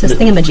thinking this is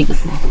thingamajig.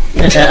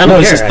 I don't No,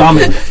 it's care.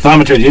 just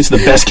Thaumaturgy. It's the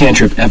best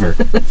cantrip ever.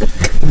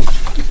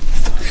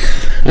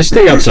 I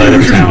stay outside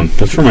of town.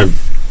 That's where my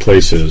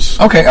place is.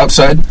 Okay,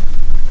 outside.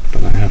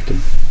 But I have to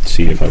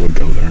see if I would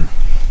go there.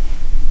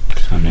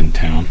 'Cause I'm in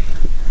town.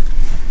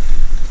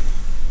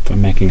 If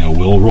I'm making a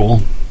will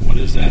roll, what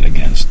is that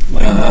against?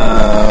 Like,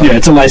 Yeah,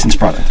 it's a licensed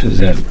product. is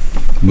that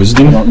I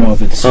wisdom? don't know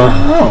if it's.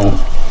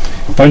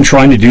 If I'm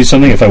trying to do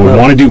something, if I would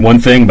want to do one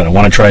thing, but I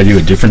want to try to do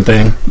a different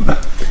thing,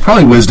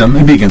 Probably wisdom.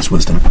 Maybe against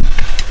wisdom.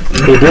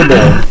 They did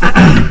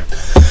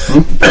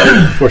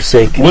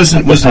forsake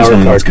Wisdom- the wisdom's power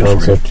only card what's good for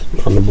you.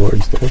 concept on the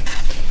boards. Though.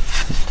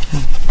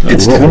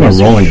 It's what am I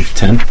rolling at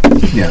 10?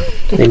 Yeah.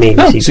 They may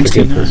Oh, receive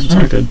 16. forgiveness. That's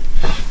not good.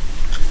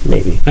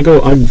 Maybe.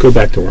 I'd go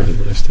back to where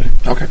I stay.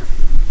 Okay.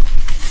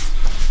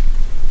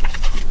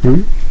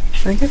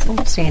 I guess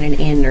I'll stay in an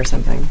inn or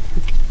something.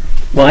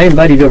 Well, I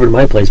invited you over to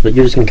my place, but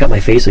you're just gonna cut my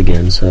face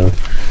again. So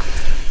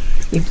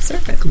You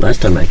deserve it.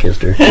 last time I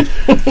kissed her,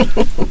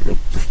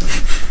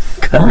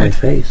 cut my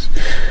face.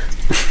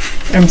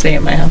 I'm staying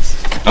at my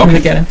house. I'm gonna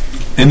get him.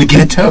 In the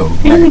ghetto.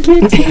 I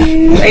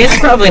guess it's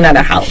probably not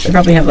a house. They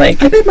probably have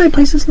like I bet my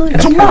place is nice.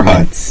 It's a war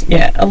hut.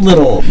 yeah, a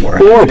little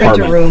more. Or Rent a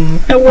apartment. room.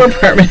 A war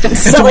apartment.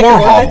 It's a war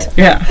hall.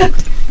 Yeah,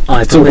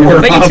 It's a war.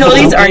 but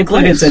utilities are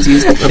included, so it's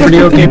used. I'm pretty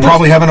okay. You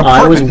probably have an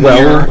I was apartment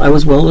well. near. I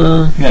was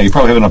well. Yeah, you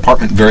probably have an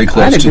apartment very I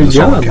close had a to good the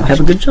Solon job. Council. Have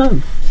a good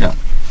job.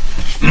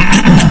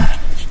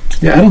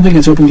 Yeah, I don't think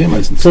it's open game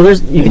license So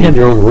you can have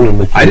your own room.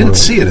 If you I didn't want.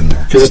 see it in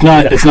there. because it's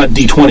not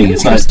D20.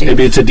 It's not.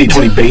 Maybe it's a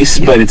D20 base,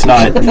 but it's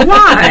not.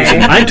 Why?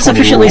 I'm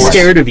sufficiently rules.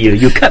 scared of you.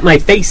 You cut my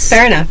face.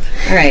 Fair enough.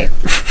 All right.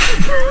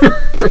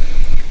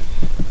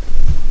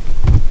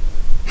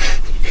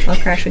 I'll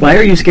crash with Why you.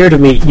 are you scared of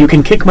me? You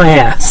can kick my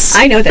ass.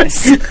 I know this.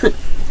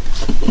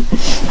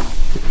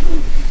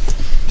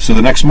 So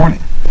the next morning,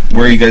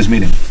 where are you guys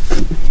meeting?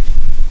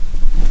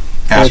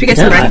 Should we get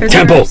some Yeah. breakfast?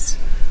 Temple. first?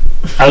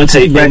 I would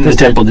say in the Breakfast.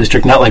 Temple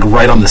District, not like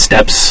right on the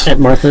steps. At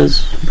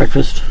Martha's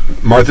breakfast.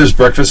 Martha's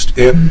Breakfast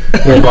Inn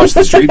across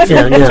the street from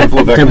Yeah, yeah. Temple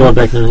of Temple of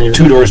Beckman. Beckman. Yeah.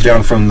 2 doors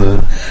down from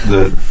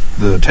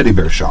the teddy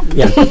bear shop.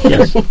 Yeah,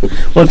 yes.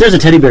 Well, if there's a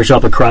teddy bear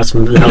shop across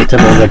from the Temple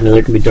of Beckman,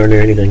 there can be darn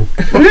near anything.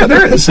 Oh, yeah,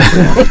 there is.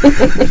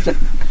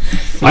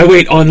 I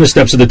wait on the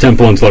steps of the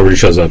temple until everybody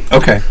shows up.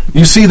 Okay.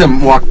 You see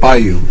them walk by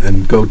you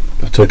and go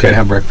That's okay. and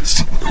have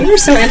breakfast. You're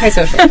so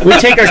antisocial. We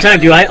take our time.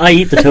 I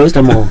eat the toast.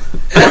 I'm all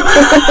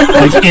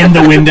Like in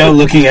the window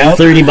looking out.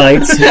 30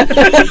 bites. There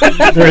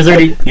are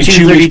 30. You chew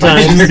chew 30 each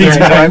bite times. 30 Right.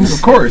 times.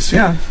 Of course,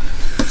 yeah.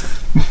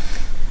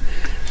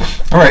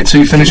 All right, so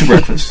you finish your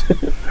breakfast.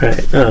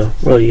 Right. Oh,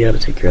 well, you got to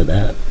take care of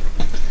that.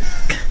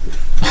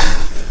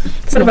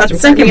 What about the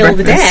It's second meal of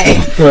the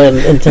breakfast? day. Well,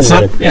 in 10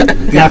 not-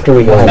 minutes. After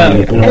we go home. Oh,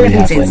 we eat.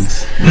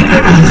 Everything's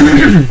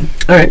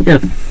All right, yeah.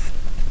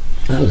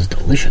 That was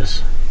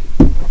delicious.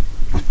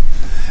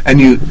 And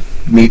you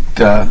meet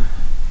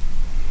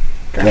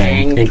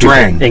Angry,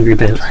 Drang. Angry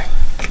Pants.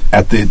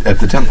 at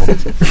the temple.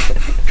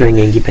 Drang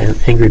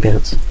Angry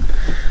Pants.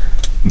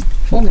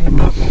 full name.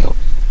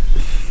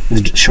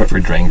 It's just short for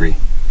Drangry.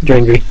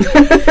 Drangry.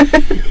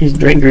 He's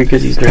drangry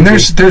because he's drangry.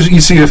 And there's you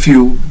see a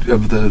few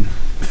of the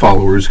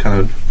followers kind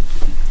of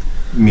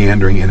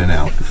meandering in and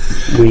out.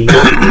 We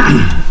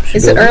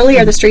Is it early?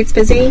 Are the streets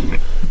busy?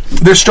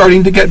 They're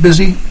starting to get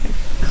busy.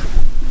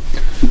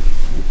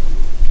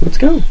 Let's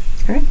go. All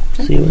right.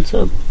 See what's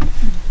up.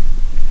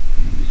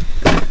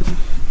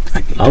 I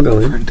need I'll to go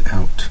in. print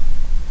out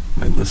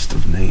my list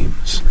of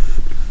names.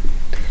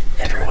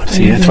 Everyone.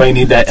 See, that's why you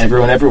need that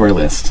everyone everywhere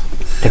list.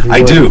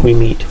 Everyone I do. We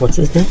meet. What's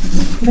his name?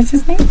 What's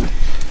his name?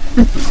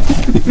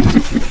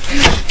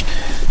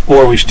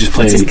 Or we should just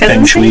play What's his Feng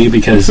cousin's Shui name?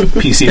 because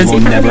PCs Does he will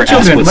have never any ask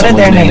children? what What are someone's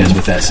their name names? is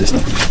with that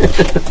system.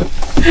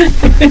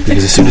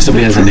 Because as soon as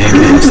somebody has a name,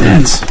 they have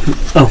stats.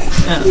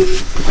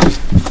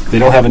 Oh. They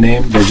don't have a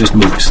name, they're just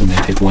mooks, and they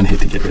take one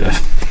hit to get rid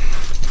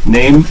of.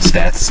 Name,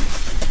 stats.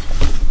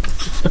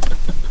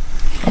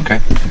 Okay.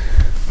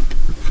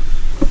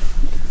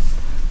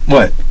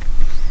 What?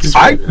 Just-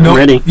 I I'm no.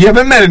 ready. You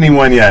haven't met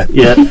anyone yet.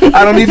 Yeah.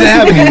 I don't need to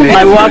have any names.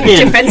 I walk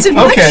in. Defensive.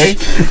 Okay.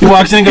 He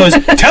walks in and goes,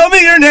 "Tell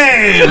me your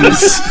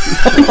names!"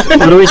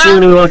 What do we see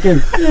when we walk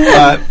in?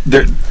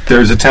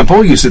 There's a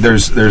temple. You said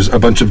there's a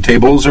bunch of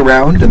tables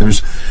around, and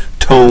there's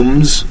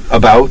tomes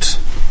about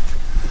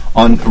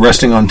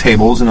resting on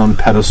tables and on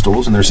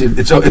pedestals, and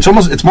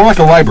it's more like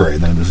a library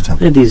than it is a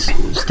temple. Are these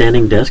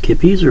standing desk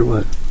hippies or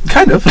what?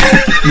 Kind of.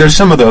 There's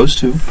some of those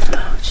too.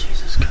 Oh,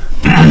 Jesus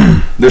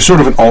God. There's sort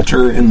of an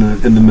altar in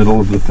the middle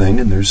of the thing,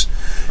 and there's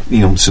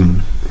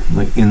some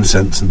like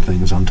incense and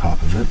things on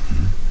top of it.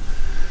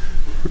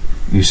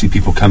 And you see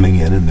people coming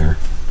in, and they're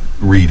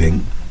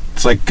reading.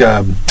 It's like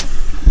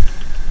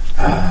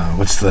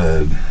what's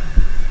the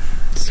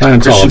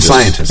Scientologist. Christian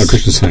Scientist? A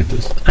Christian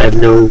Scientist. I have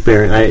no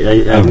bearing.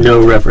 I have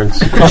no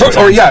reference.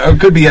 or it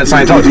could be a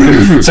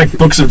Scientologist. It's like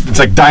books of. It's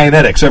like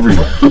Dianetics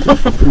everywhere.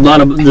 A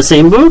lot of the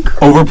same book.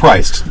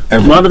 Overpriced. A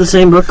lot of the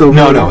same book. Over,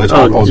 No, it's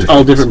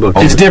all different books.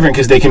 It's different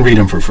because they can read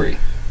them for free.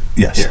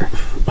 Yes. Here.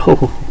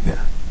 Oh,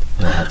 Yeah.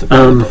 They don't have to buy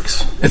the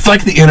books. It's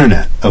like the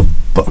internet of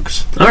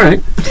books. all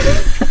right.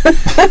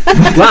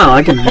 Wow,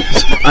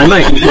 I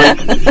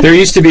might. There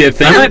used to be a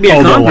thing I might be a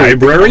called a convert.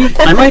 library.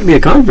 I might be a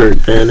convert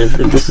then if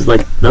this is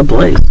like the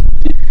place.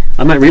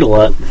 I might read a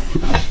lot.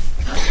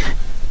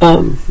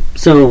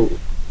 So,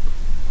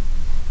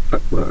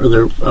 are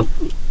there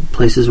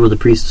places where the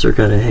priests are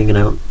kind of hanging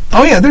out?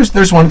 Oh yeah,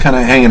 there's one kind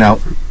of hanging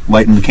out,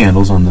 lighting the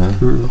candles on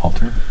the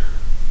altar.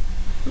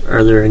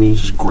 Are there any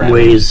grab it,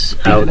 ways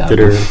beat out it out. that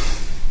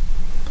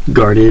are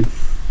guarded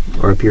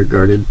or appear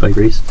guarded by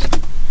priests?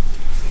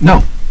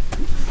 No.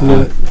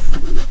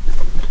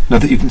 Not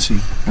that you can see.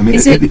 I mean,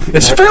 Is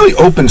it's fairly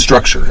open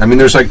structure. I mean,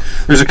 there's a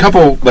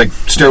couple like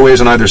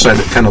stairways on either side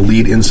that kind of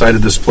lead inside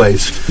of this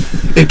place.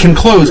 It can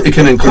enclose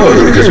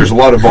because there's a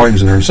lot of volumes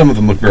in there, and some of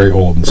them look very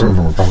old, and some of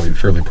them are probably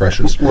fairly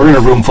precious. We're in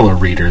a room full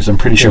of readers. I'm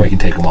pretty sure we can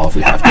take them all if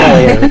we have to. Oh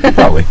yeah.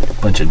 Probably.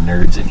 Bunch of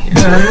nerds in here.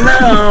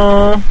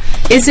 No.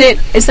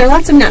 Is there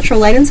lots of natural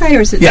light inside,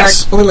 or is it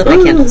Yes. dark, only lit by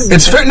candles?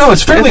 It's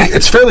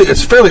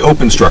fairly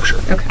open structure.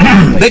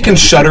 Okay. They can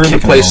shutter the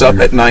place up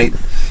at night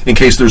in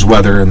case there's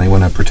weather and they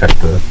want to protect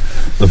the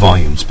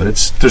volumes, but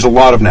there's a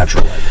lot of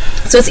natural light.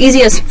 So it's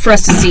easiest for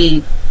us to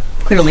see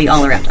clearly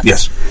all around us.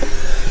 Yes.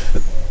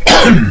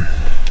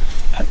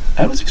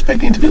 I was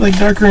expecting it to be like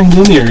darker and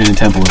gloomier in a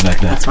temple back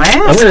then. That's why I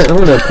I'm asked.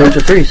 gonna approach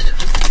a priest.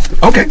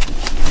 Okay.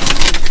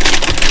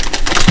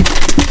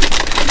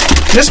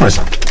 Yes, my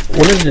son.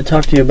 Wanted to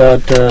talk to you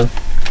about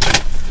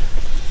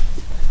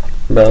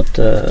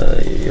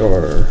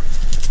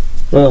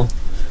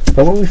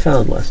what we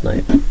found last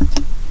night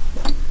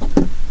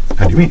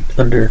How do you mean?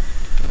 under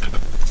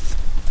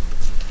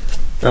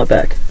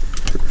Outback.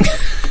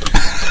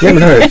 You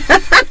haven't heard?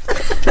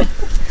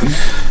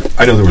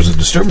 I know there was a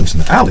disturbance in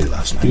the alley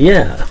last night.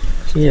 Yeah,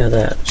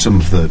 that.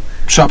 Some of the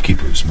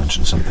shopkeepers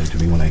mentioned something to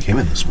me when I came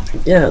in this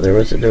morning. Yeah, there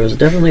was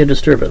definitely a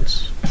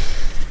disturbance.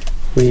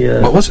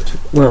 What was it?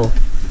 Well,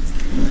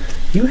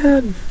 you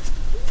had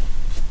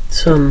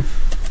some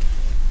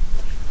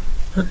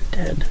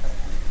undead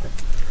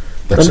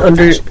That's not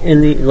under possible.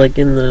 in the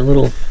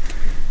little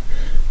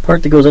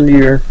part that goes under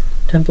your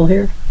temple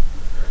here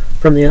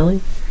from the alley.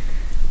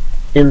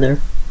 In there,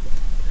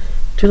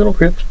 two little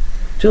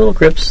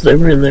crypts. They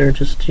were in there,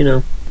 just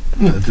Yeah,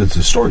 it's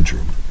a storage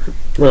room.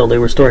 well, they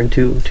were storing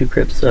two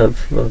crypts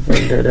of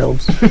undead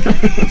elves.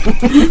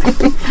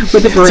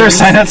 Is there a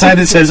sign outside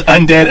that says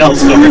undead elf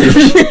storage?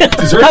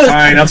 Is there a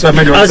sign outside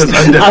my door that says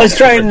undead? I was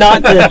trying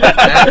not to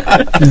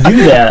do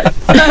that.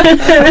 I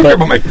care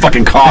about my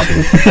fucking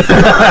coffee.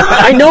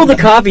 I know the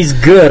coffee's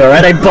good,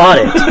 alright? I bought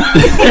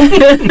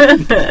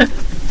it.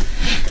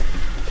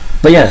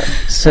 But yeah,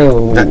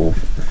 so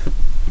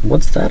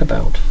what's that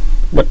about?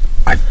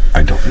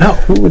 I don't know.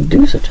 Who would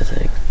do such a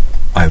thing?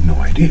 I have no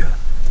idea.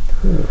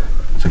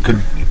 So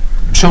could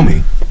show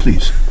me,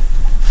 please.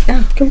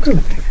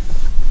 Come.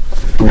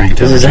 Right.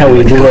 This is how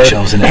we lure.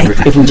 Bookshelves and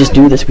everything. If we just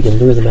do this, we can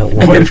lure them out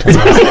one at a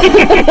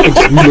time.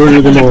 Just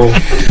murder them all.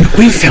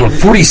 We found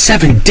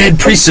 47 dead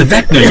priests of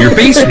Vecna in your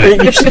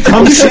basement. You should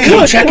Come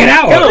check it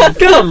out.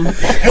 Come.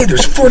 Hey,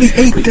 there's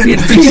 48 dead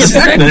priests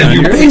of Vecna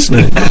in your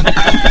basement.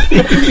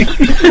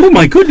 Oh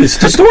my goodness,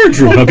 the storage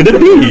room. How could it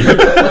be?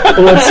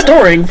 Well, it's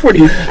storing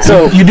 40.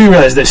 So you do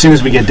realize that as soon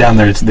as we get down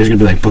there, there's going to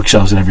be like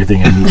bookshelves and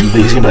everything, and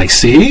he's going to be like,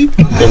 "See,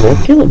 Then we'll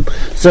kill him.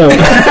 So, Do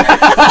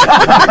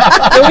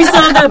we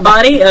still have that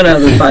body? Oh no,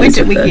 the body's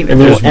We dead. keep and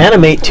then we'll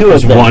animate two of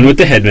There's them. one with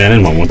the headband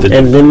and one with the...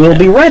 And then we'll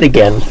be right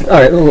again. All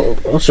right,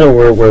 I'll show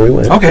where we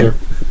went. Okay.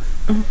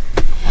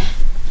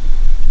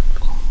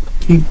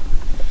 He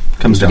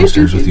comes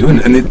downstairs with you, and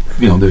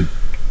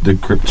the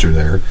crypts are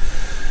there.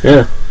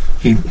 Yeah.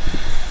 He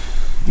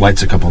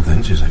lights a couple of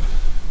things. He's like,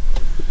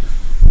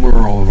 "Where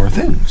are all of our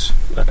things?"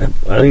 I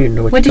don't even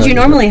know What did you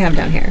normally have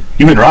down here?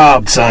 you've been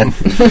robbed, son."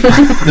 This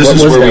What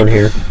is was where down we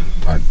here?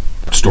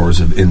 stores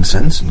of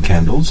incense and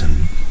candles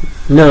and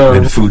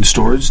No. food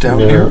stores down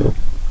No. here.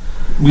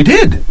 We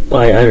did.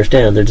 Well, I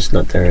understand. They're just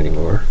not there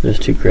anymore. There's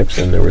two crypts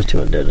and there was two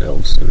undead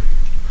elves. And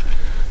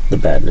the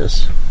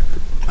badness.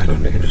 I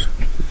don't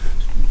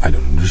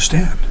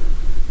understand.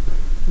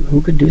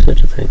 Who could do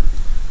such a thing?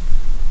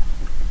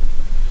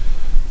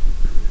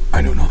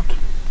 I know not.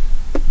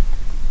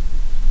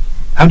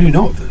 How do you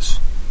know of this?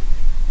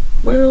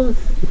 Well,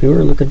 we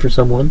were looking for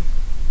someone.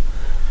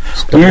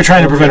 We were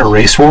trying to prevent a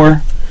race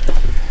war,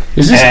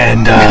 Is this...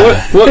 and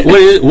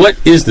What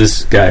is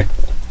this guy?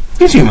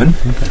 He's human.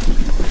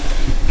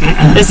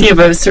 Is he of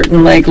a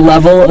certain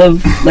level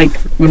of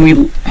when we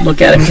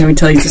look at him? Can we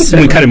tell he's just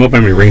We cut him up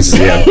and he rings his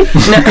head.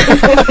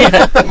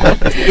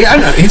 Yeah, I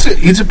know.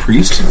 He's a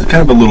priest. He's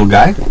kind of a little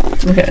guy.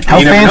 Okay. how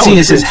You never fancy know.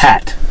 is his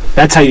hat?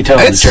 That's how you tell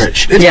in the It's-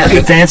 church. it's Yeah. pretty-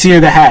 The fancier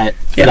the hat,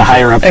 Yeah. the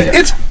higher up they are.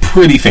 It's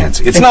pretty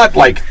fancy. It's not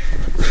like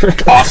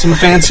awesome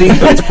fancy,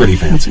 but it's pretty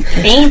fancy.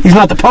 He's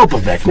not the Pope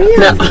of Vecna.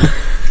 No.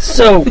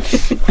 So,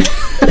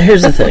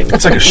 here's the thing.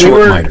 It's like a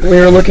short miter. We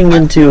were looking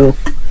into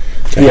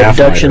the half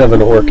abduction miter.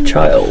 of an orc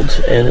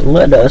child, and it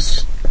led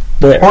us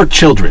there. Or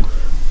children.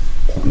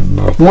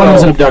 One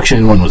was an abduction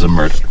and one was a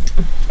murder.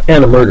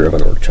 And a murder of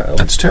an orc child.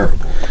 That's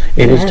terrible.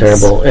 It is Yes.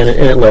 terrible, and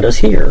it led us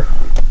here.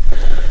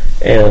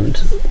 And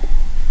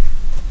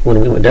when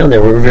we went down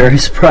there, we were very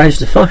surprised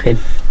to find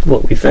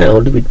what we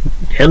found. We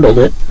handled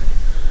it.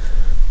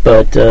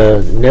 But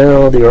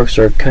now the orcs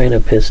are kind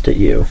of pissed at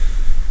you,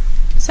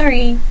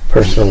 Sorry.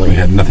 personally. We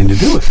had nothing to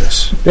do with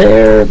this.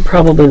 They're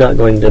probably not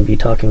going to be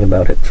talking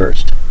about it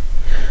first.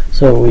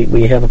 So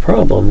we have a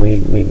problem.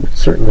 We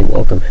certainly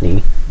welcome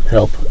any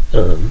help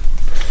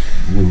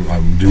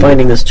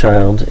finding this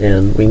child,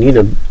 and we need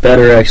a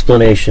better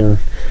explanation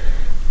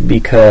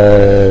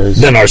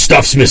because Then our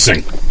stuff's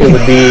missing. it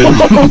would be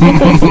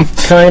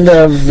kind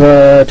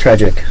of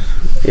tragic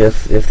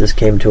if this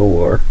came to a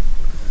war.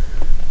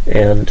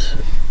 And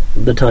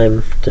the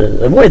time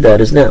to avoid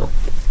that is now.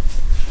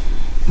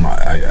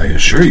 I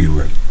assure you,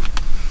 it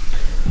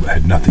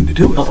had nothing to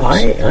do with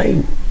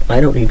this. I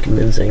don't need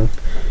convincing,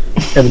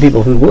 and the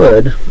people who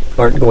would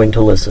aren't going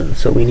to listen.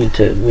 So we need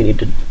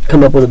to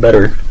come up with a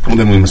better. Well,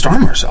 then we must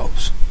arm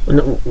ourselves.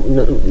 No.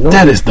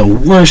 That is the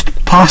worst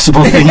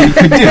possible thing you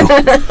could do.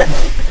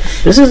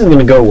 This isn't going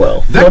to go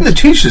well. Vecna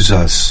teaches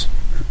us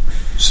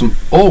some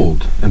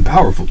old and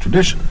powerful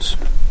traditions.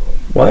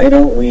 Why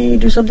don't we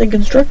do something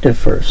constructive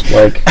first?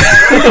 Like,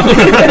 find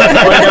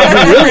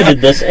out who really did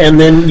this, and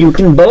then you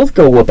can both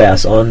go whoop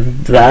ass on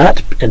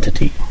that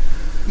entity.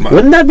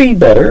 Wouldn't that be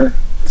better?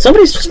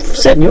 Somebody's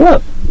setting you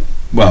up.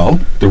 Well,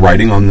 the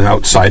writing on the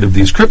outside of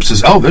these crypts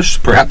is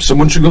Elvish. Perhaps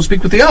someone should go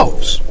speak with the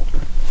elves.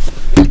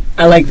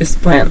 I like this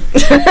plan.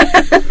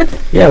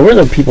 Yeah, we're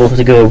the people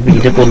to go be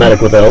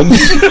diplomatic with elves.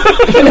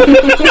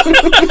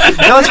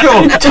 Now let's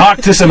go talk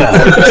to some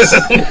elves.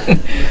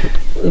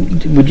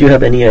 Would you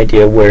have any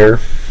idea where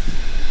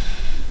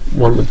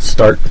one would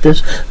start with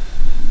this?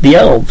 The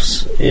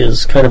elves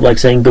is kind of like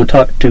saying go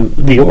talk to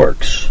the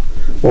orcs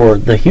or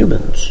the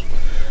humans.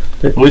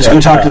 We'll just go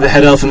talk to the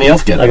head elf and the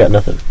elf I getter. got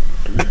nothing.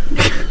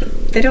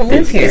 They don't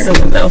live here.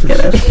 Isn't elf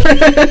getter?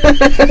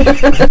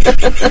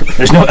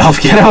 There's no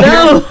elf get out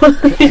No.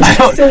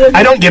 here.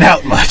 I don't get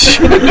out much.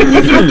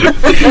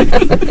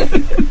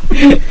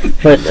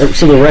 But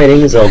so the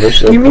writing is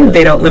elvish. You mean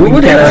they don't live Who in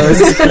would have ghettos?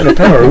 this kind of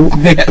power?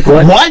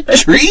 What? What?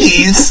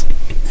 Trees?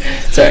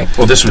 Sorry.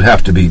 Well, this would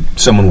have to be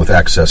someone with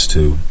access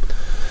to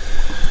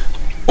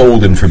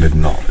old and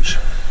forbidden knowledge.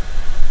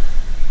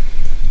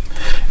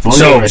 If only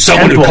there were So, a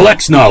someone who temple-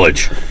 collects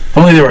knowledge. If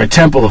only there were a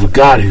temple of a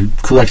god who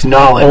collects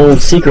knowledge.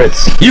 Old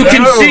secrets. You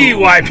can see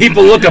why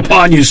people look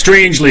upon you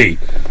strangely.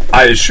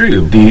 I assure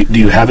you, Do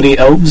you have any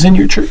elves in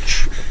your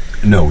church?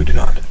 no, we do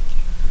not.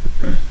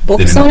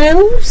 Books They on do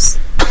elves?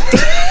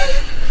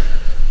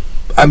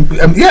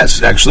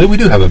 Yes, actually, we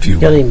do have a few.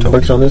 Got any tokens.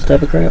 books on this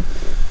type of crap?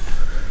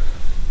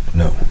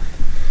 No.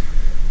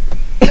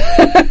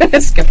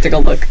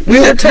 Skeptical look. We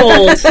were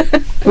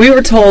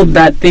told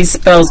that these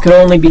spells could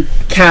only be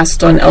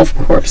cast on elf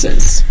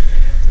corpses.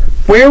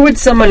 Where would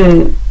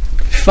someone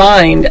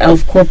find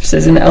elf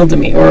corpses in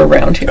Eldamy or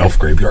around here? Elf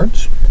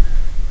graveyards?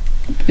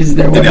 Is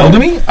there one? In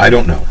Eldamy? I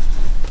don't know.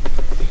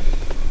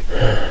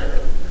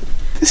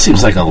 This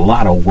seems like a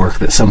lot of work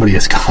that somebody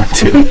has gone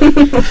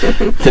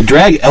to. To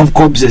drag elf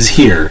corpses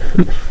here,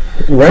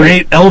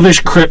 create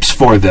elvish crypts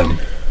for them,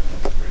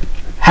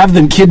 have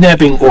them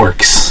kidnapping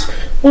orcs.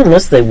 Well,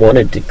 unless they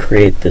wanted to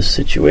create this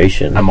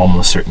situation. I'm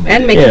almost certain.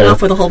 And they making Yeah.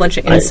 off with a whole bunch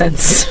of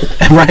incense.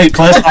 did. Right,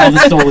 plus all the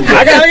stolen goods.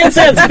 I got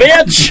incense,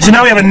 bitch! So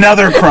now we have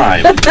another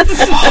crime.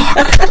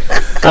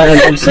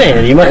 I'm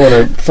saying you might want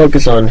to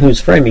focus on who's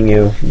framing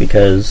you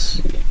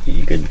because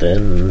you could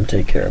then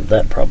take care of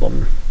that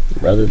problem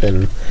rather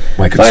than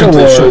I could Fight a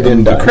simply war show them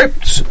and the die.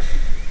 crypts.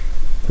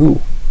 who.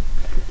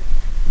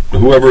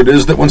 Whoever it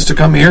is that wants to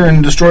come here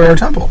and destroy our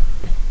temple.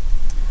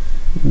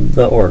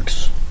 The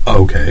orcs.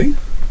 Okay.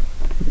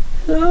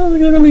 Oh, they're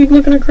going to be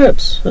looking at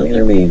crypts. I think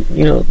they're going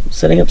to be,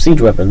 setting up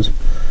siege weapons.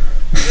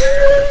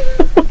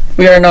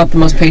 We are not the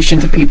most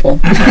patient of people.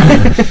 I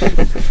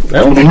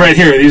don't And think. right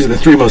here, these are the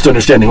three most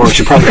understanding orcs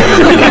you probably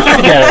ever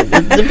meet. Yeah,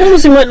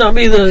 diplomacy might not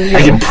be the.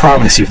 I can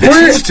promise you this.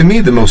 Since to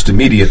me,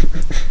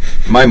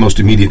 my most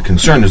immediate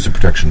concern is the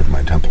protection of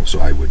my temple, so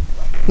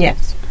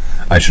Yes.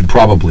 I should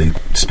probably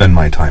spend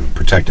my time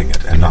protecting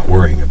it and not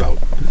worrying about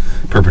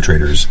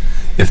perpetrators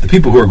if the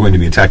people who are going to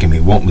be attacking me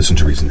won't listen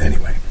to reason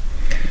anyway.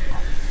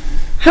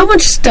 How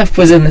much stuff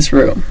was in this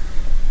room?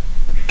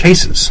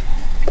 Cases.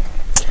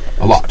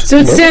 A lot. So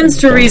it stands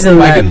to reason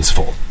that Wagons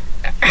full.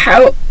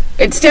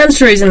 it stands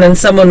to reason then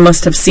someone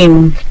must have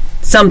seen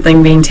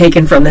something being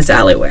taken from this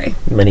alleyway.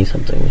 Many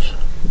somethings.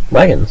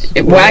 Wagons.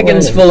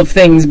 Wagons full of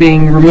things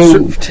being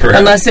removed. Perhaps.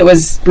 Unless it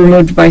was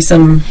removed by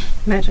some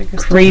Magic.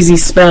 Is crazy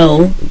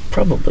spell.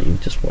 Probably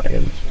just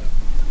wagons.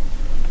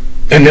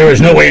 And there is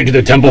no way into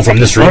the temple from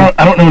this room.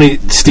 I don't know any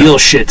steal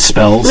shit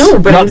spells. No,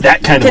 but not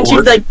that kind of can't you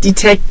orc.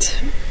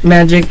 detect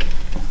magic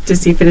to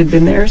see if it had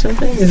been there or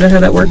something? Is that how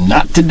that worked?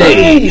 Not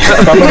today.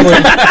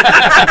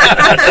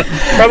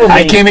 Probably.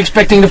 I came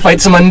expecting to fight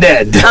some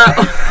undead.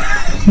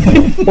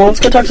 Well, let's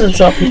go talk to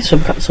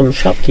some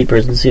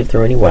shopkeepers and see if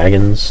there are any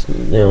wagons,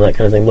 that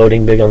kind of thing.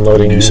 Loading, big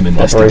unloading. Do some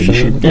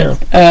operation. investigation.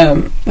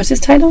 Yeah. What's his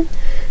title?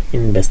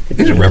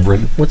 Investigation. He's a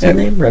reverend. What's his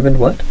name? Reverend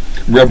what?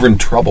 Reverend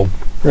Trouble.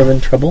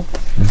 Reverend Trouble?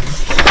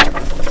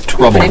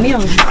 Trouble. Put me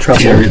on.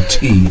 Trouble. Carried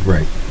T,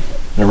 right.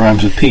 It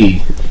rhymes with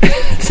P.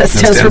 That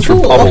stands for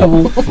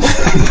pool.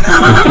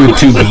 With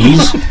two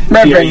B's.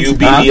 Reverend.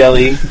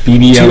 P-R-U-B-B-L-E.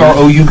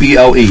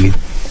 Trouble.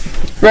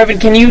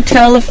 Reverend, can you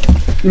tell if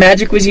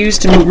magic was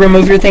used to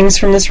remove your things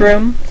from this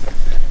room?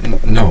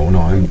 No,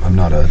 I'm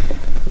not a...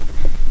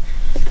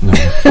 No.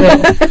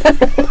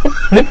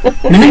 What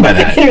do you mean by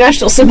that?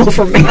 International symbol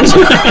for magic.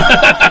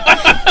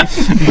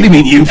 What do you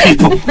mean, you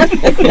people?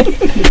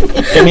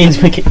 That means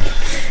we can...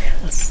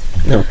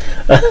 No.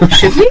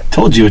 Should we?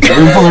 Told you, it's a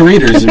room full of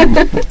readers.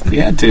 We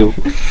had to.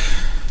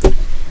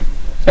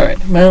 All right.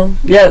 Well,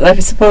 yeah, I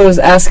suppose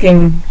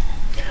asking...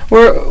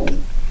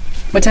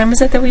 What time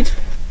was it that we...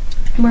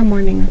 We're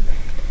morning.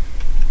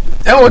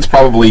 Oh, it's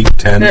probably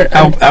 10. No,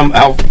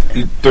 How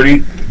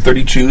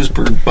 30 chews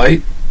per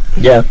bite?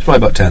 Yeah. It's probably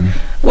about 10.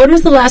 When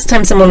was the last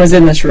time someone was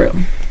in this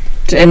room?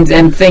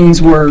 And things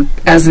were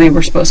as they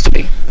were supposed to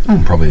be?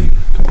 Probably a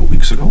couple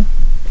weeks ago.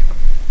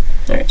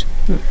 All right.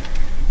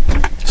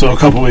 So a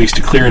couple weeks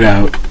to clear it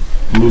out,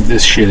 move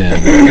this shit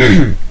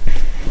in.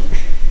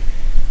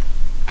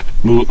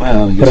 Put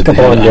a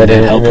couple undead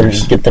in and then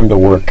get them to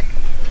work.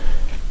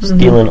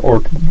 Stealing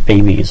orc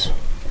babies.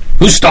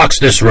 Who stocks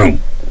this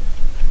room?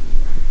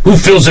 Who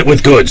fills it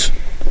with goods?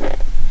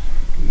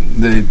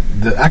 The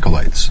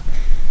acolytes.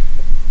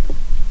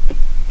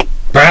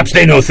 Perhaps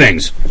they know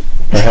things.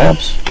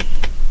 Perhaps.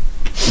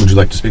 Would you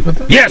like to speak with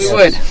them? Yes! You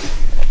would.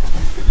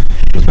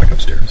 Goes back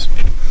upstairs.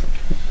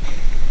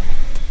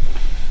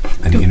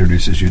 And he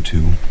introduces you to...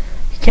 You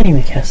can't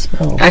even cast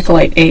spells.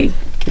 Acolyte A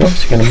You're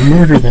also going to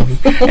murder them.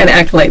 and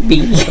Acolyte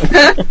B.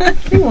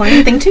 We want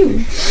anything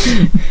too.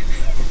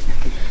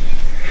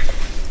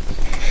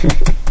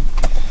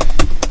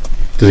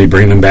 Does he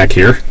bring them back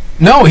here?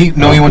 No, he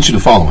wants you to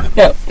follow him.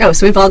 Oh,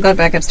 so we've all got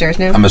back upstairs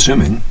now? I'm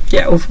assuming.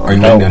 Yeah. Are you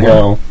going down here?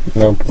 Well,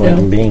 no point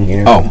in being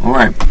here. Oh, all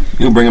right.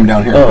 You'll bring him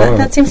down here.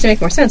 That seems to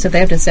make more sense if they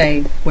have to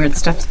say where the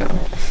stuff's going.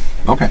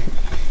 Okay.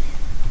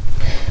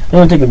 I'm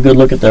going to take a good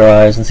look at their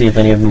eyes and see if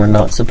any of them are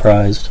not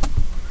surprised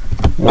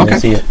when they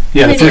see it.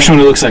 Yeah, the first one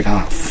who looks like,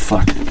 oh,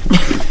 fuck.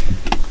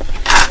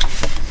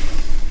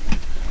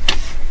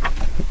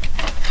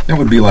 That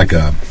would be like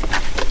a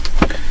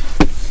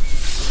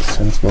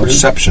Sense motive?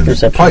 perception.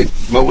 Perception. Probably,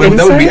 well,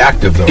 that would be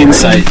active, though.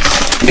 Insight.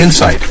 Right?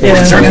 Insight. Yeah.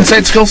 Is there an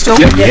insight skill still?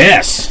 Yep.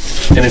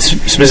 Yes! And it's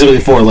specifically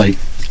for, like,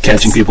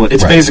 catching people.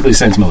 It's Right. basically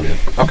sense motive.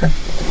 Okay.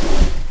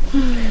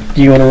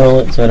 Do you want to roll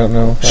it so I don't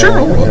know? Sure,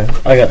 I'll roll it.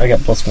 I got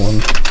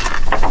 +1.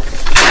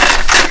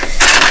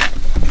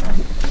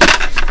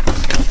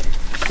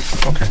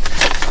 Okay.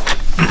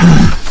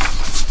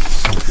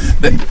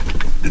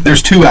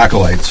 There's two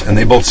acolytes, and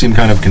they both seem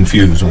kind of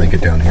confused when they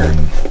get down here.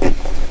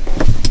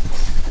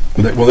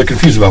 They're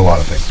confused about a lot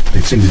of things.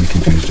 They seem to be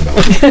confused about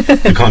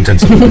the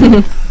contents of the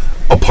room,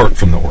 apart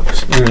from the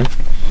orcs. Mm-hmm.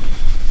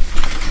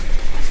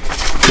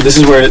 So this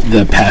is where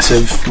the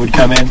passive would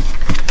come in.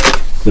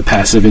 The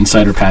passive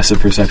insight or passive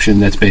perception.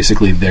 That's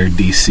basically their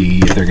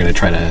DC if they're going to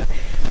try to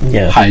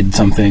hide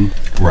something.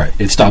 Right.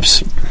 It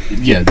stops.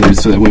 Yeah,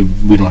 so that way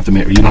we don't have to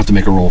make. You don't have to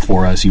make a roll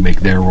for us. You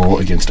make their roll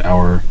against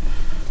our.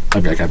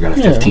 I've got a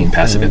 15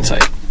 passive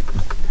insight.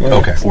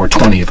 Okay. Or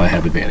 20 if I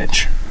have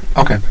advantage.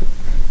 Okay.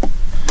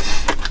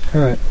 All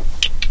right.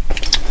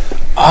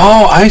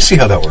 Oh, I see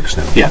how that works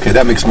now. Yeah. Okay,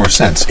 that makes more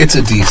sense. It's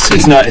a DC.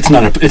 It's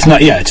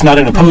not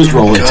an opposed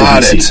roll. It's a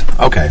Got DC. it.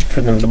 Okay.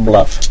 For them to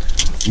bluff.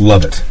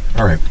 Love it.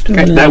 All right.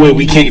 That way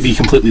we can't be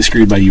completely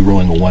screwed by you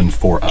rolling a 1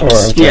 for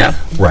us. Yeah.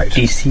 Right.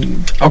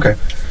 DC. Okay.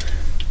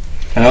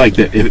 And I like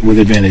that with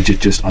advantage. It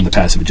just on the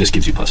passive. It just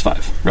gives you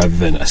 +5 rather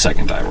than a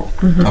second die roll.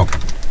 Mm-hmm. Okay.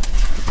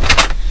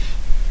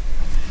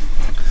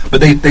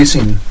 But they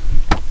seem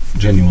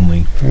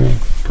genuinely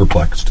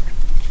perplexed.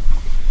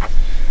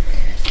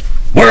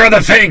 Where are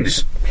the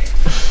things?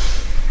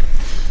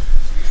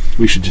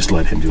 We should just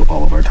let him do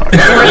all of our talking.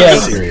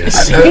 Yes.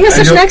 Serious. He has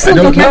such an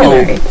excellent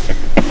vocabulary.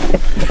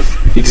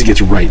 He just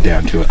gets right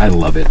down to it. I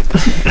love it.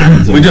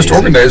 We just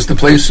organized the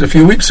place a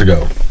few weeks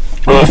ago.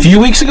 A few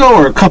weeks ago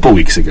or a couple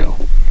weeks ago?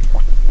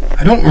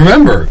 I don't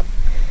remember.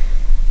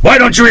 Why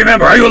don't you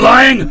remember? Are you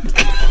lying?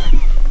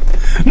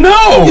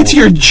 No! It's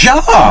your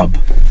job.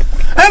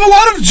 I have a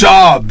lot of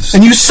jobs.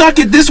 And you suck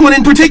at this one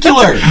in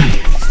particular.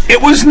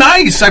 It was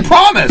nice, I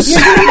promise.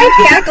 Make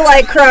the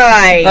acolyte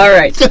cry. All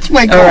right. That's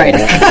my goal. All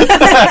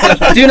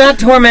right. Do not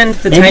torment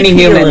the Maybe tiny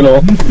pee a human.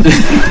 little.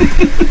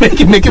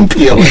 make him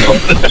peel.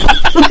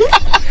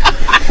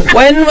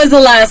 When was the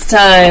last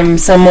time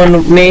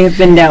someone may have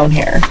been down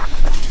here?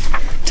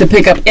 To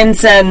pick up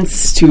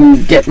incense, to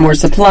get more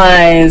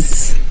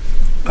supplies.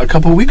 A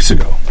couple weeks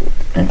ago.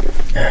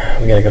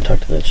 We gotta go talk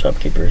to the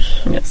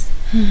shopkeepers. Yes.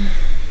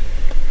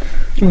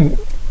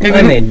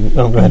 I made.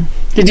 Oh, go ahead.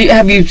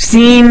 Have you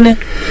seen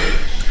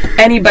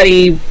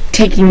anybody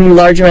taking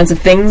large amounts of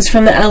things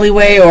from the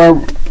alleyway,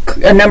 or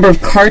a number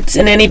of carts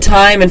in any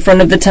time in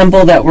front of the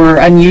temple that were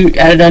at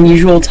an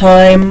unusual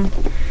time,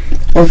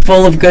 or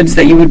full of goods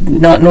that you would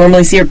not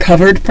normally see, or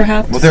covered,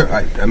 perhaps?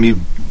 Well, I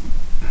mean,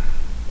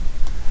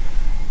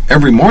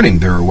 every morning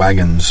there are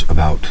wagons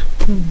about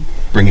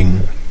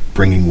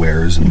bringing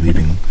wares and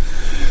leaving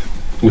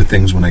with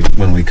things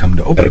when we come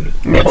to open.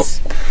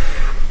 Yes.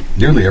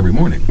 Nearly every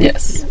morning.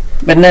 Yes.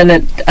 But then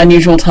at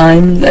unusual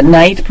times, at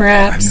night,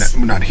 perhaps?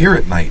 I'm not here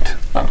at night.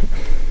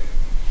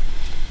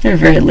 You're a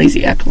very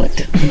lazy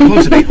acolyte. We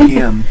close at 8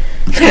 p.m.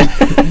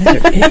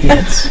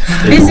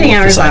 Visiting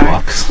hours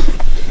are.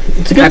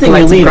 It's a good thing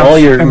you leave all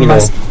your,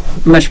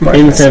 much more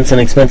incense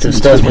and expensive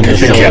stuff when You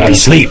you're cannot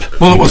sleep.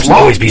 Well, it You was must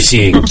locked. always be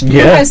seeing.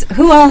 Yeah.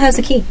 Who all has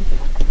a key?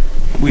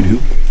 We do.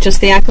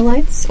 Just the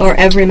acolytes, or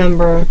every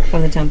member of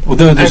the temple?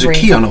 Well, there's a Every-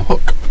 key on a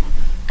hook.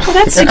 Well,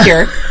 that's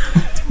secure.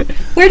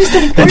 Where does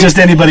that? That just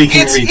anybody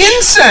can It's reach.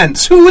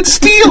 incense. Who would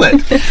steal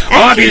it?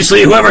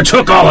 Obviously, whoever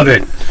took all of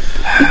it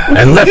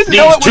and left didn't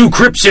know these it two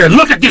crypts here.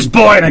 Look at this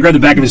boy! And I grab the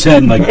back of his head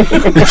and like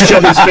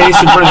shove his face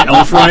in front of the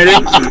elf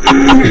riding.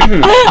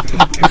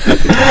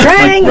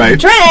 Drag, Right.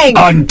 drag.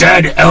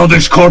 Undead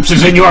elvish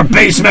corpses in your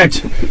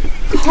basement.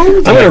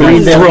 I'm going to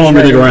read the Throw him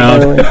to the Elvish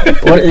ground. writing, by the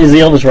way. What is the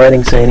Elvish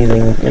writing say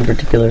anything in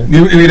particular?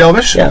 You read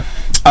Elvish? Yeah.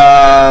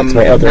 It's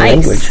my other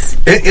language. Nice.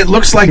 It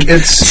looks like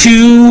it's...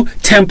 To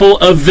Temple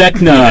of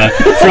Vecna.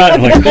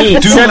 Front, like,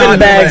 Eat Do 7 not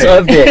bags delay.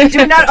 of dick.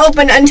 Do not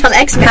open until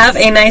Xmas. Have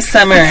a nice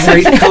summer.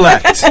 Freight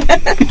collect.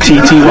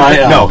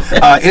 TTYL. No,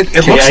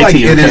 it looks like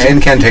KIT, it is okay.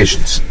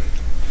 incantations.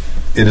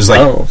 It is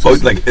like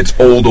like it's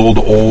old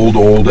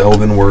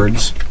elven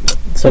words.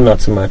 So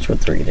not so much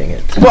with reading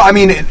it. Well, I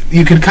mean,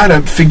 you can kind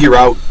of figure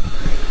out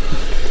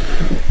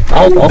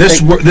I'll this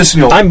take- word. This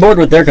I'm bored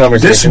with their this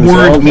conversation.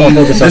 word so I'll means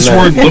focus on this that.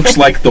 word looks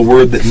like the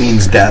word that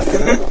means death,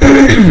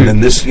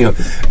 and this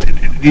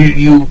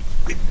you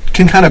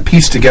can kind of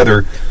piece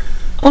together.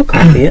 I'll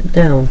copy it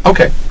down.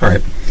 Okay, all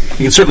right.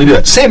 You can certainly do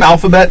that. Same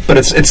alphabet, but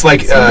it's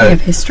like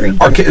of history.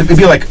 it'd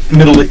be like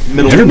middle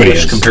Everybody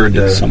English is. compared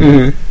to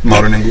Mm-hmm.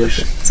 modern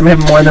English. Some have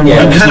more than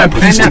Yeah. one. You kind of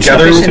piece I'm not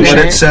together proficient what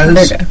in it it.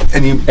 says, Okay.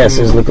 and you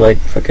S's look like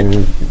fucking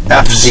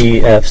F's.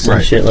 VFs and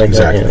Right, shit like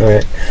exactly.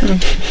 that.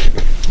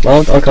 Yeah,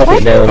 all right. I'll copy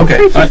it down.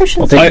 Okay.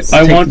 I'll take,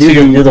 I want do,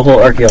 to- do the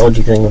whole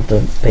archaeology thing with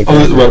the paper.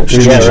 Oh, well,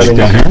 just running-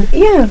 down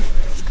here. Yeah.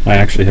 I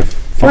actually have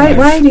Why? 5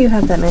 Why do you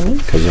have that many?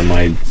 because of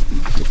my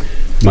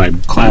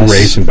Class.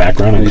 race and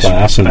background and Race,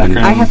 class and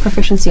background. I have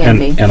proficiency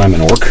and, envy. and I'm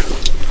an orc.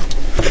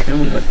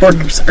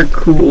 Orcs are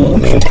cool.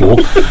 So cool.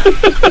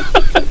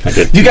 I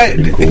get You guys,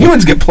 pretty cool.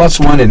 humans get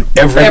 +1 in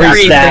every.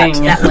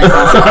 Everything. That was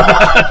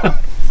awesome.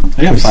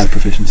 I have 5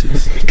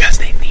 proficiencies. Because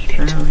they need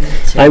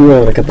it. I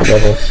rolled a couple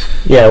levels.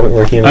 Yeah,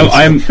 we're humans.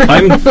 I'm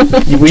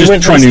we just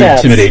went for trying to stats.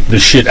 intimidate the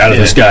shit out of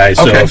this guy.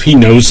 So Okay. if he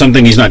knows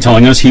something he's not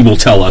telling us, he will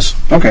tell us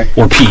Okay.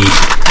 or pee.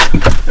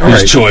 All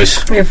His right.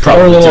 choice. Or a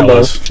Probably little tell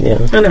us. both. Yeah.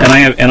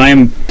 And I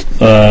am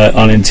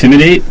on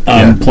intimidate.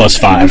 Yeah.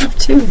 +5.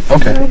 Two.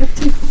 Okay.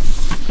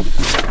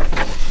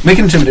 Make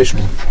an intimidation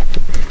roll.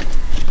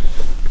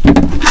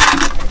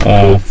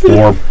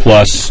 4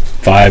 plus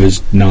 5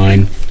 is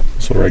 9.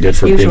 That's what I get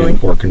for being Usually. an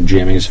orc and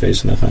jamming his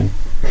face in the thing.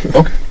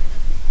 Okay.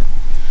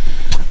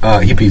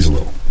 He pees a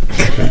little,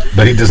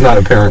 but he does not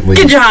apparently.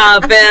 Good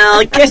job,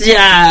 Bill. Good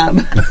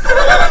job.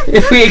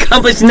 If we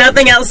accomplish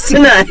nothing else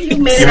tonight, You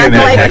made You it made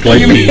that act heck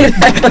like like me.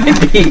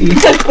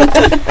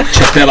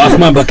 Check that off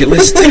my bucket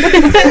list. Is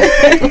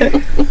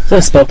that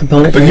a spell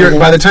component? But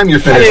by the time you're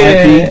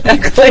finished,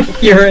 act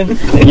like urine.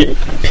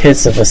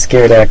 Piss of a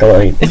scared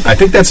acolyte. I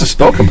think that's a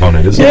spell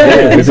component, isn't it?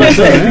 Yeah, that's what I'm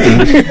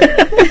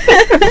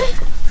saying.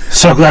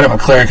 So glad I'm a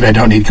cleric and I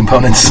don't need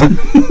components.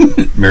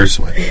 Mirror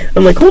sweat.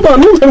 I'm like, hold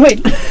on,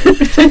 wait.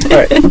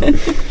 Alright.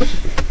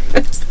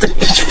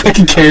 Just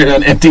fucking carry it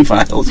on empty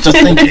files just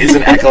in case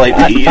an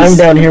acolyte pees. I'm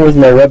down here with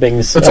my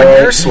rubbings. It's like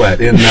mirror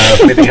sweat in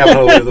Maybe Have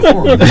No Way to the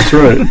Form. That's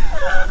right.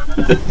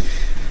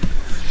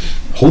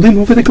 Hold him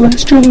over the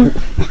glass jar.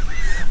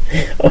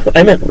 Oh,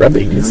 I meant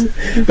rubbings.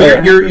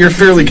 You're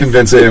fairly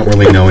convinced they don't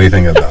really know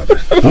anything about it.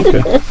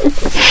 Okay.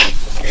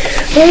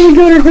 Oh my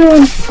god, her going.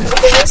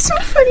 That's so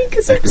funny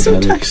because I'm so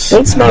tired.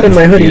 Don't snot in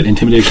my You get hoodie.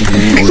 intimidation from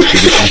me or to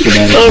get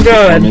acrobatic Oh,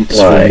 God. performance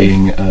Why? for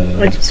being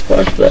I just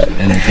watched that.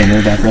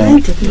 entertainer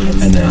background,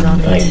 and then I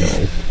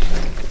know.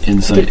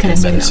 insight Can I and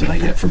say medicine that? I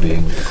get for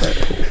being a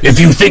cleric. If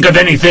you think of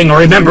anything or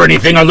remember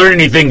anything or learn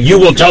anything, you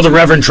will tell the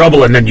Reverend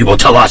Trouble and then you will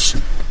tell us.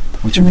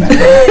 What's your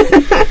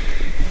background?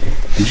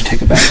 Did you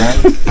take a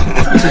background?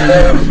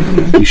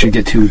 You should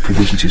get 2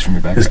 proficiencies from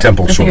your His background.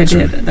 temple I think I shorts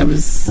did. are That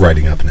was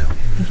riding up now.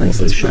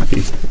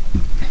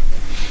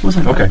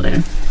 wasn't Okay.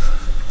 later.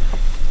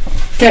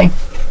 Okay.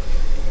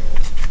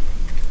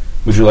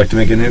 Would you like to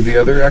make any of the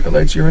other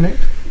acolytes urinate?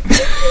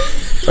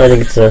 I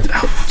think it's a.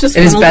 Just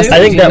It is one best will I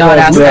do. think that not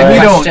was ask right. that We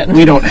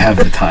question. don't have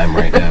the time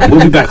right now.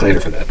 We'll be back later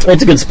for that.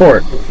 It's a good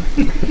sport.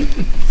 In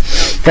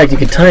fact, you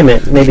could time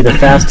it. Maybe the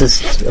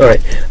fastest. All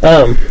right.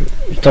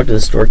 Talk to the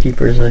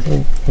storekeepers. I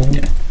think.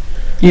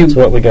 That's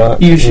what we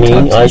got. You should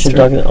talk to I the should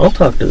talk. I'll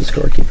talk to the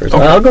storekeepers.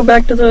 Okay. I'll go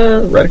back to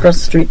the right across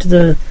the street to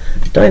the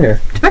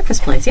diner. To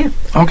breakfast place, yeah.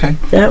 Okay.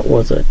 That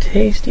was a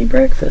tasty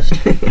breakfast.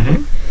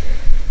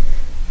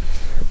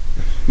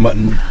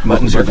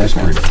 Mutton's our best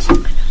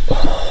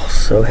burritos.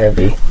 So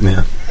heavy.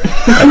 Yeah.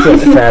 I feel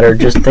fatter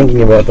just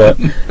thinking about that.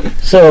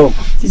 So,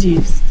 Did you?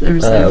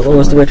 what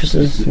was the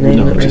waitress's name?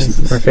 No, that was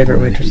just our favorite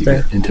waitress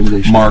there.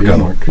 Intimidation.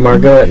 Margot.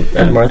 Margot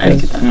at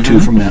Martha's. 2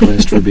 from that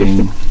list for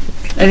being.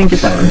 I didn't get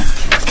that one.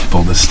 Keep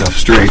all this stuff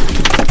straight.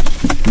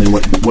 And then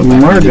what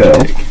background Margot.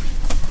 did you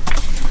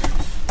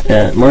take?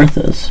 At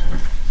Martha's.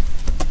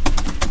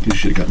 You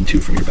should have gotten 2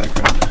 from your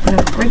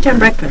background. Write down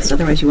breakfast,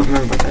 otherwise you won't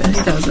remember what I it is.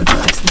 think that was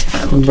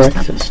athletics.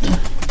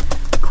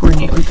 Breakfast.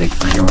 Coordinate with big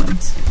fighter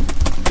ones.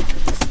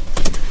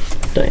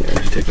 Diner.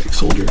 You take like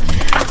soldier.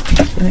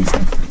 I think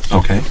so.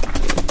 Okay.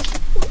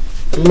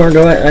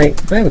 Margot, I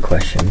have a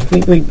question.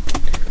 We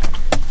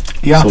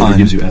Yeah, Soldier hon.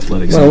 gives you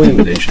athletics Well, and we-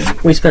 intimidation.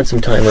 we spent some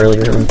time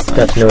earlier and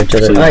got to know each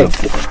other. So you I got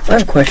 4.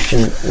 have a question.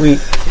 We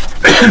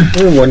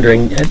were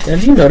wondering,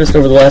 have you noticed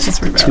over the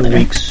last 2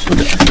 weeks,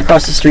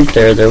 across the street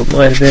there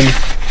might have been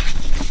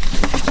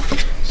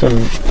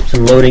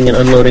some loading and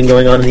unloading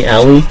going on in the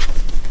alley?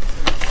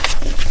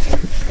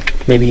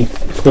 Maybe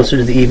closer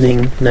to the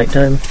evening,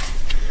 nighttime?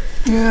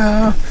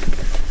 Yeah.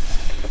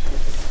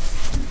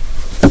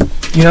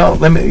 You know,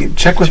 let me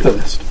check with the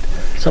list.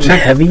 Something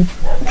Check- heavy?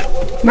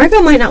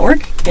 Margot might not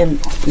work in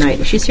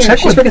night. She's here. Check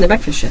She's with- working the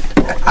breakfast shift.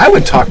 I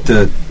would talk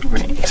to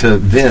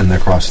Vin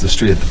across the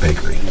street at the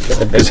bakery.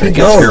 The Because he bakery?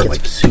 gets here it's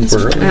like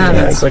super early. Ah,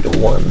 Yeah, it's like at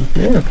 1.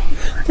 Yeah.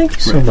 Thank you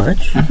so Right.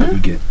 much. You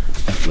get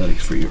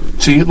athletics for your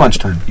see you at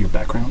lunchtime.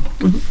 background.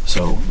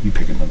 So you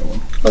pick another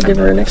one. I'll give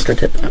her an extra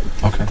tip.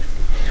 Okay.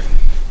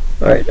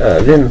 All right,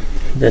 Vin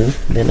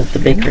at the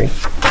bakery.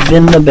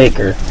 Vin the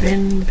baker.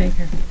 Vin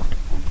Baker.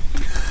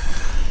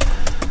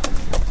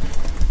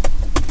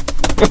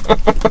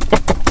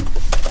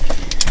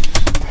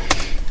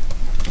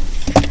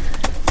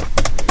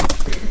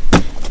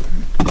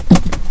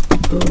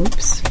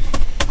 Oops.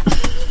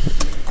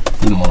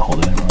 You don't want to hold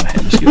it in my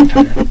hand. Just give it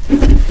to her.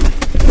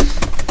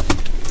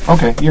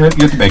 Okay, you're at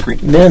the bakery.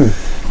 Vin,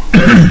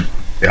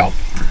 Yeah.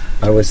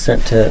 I was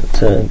sent to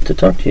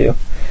talk to you.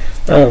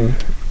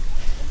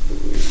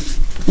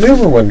 We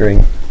were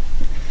wondering.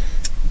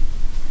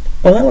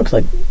 Well, that looks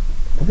like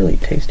really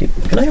tasty.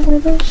 Can I have one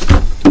of those?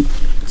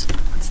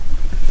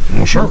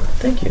 Well, sure.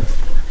 Thank you.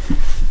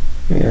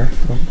 Here,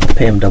 I'll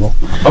pay him double.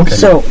 Okay.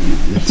 So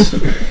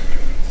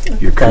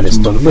Your that is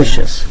charisma modifier,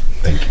 delicious.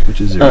 thank you.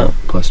 which is 0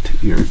 plus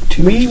 2. Your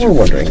 2. We were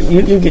wondering.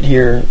 You get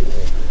here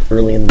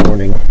early in the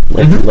morning,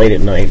 late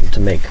at night to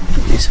make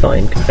these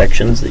fine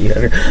confections that you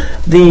have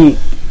here.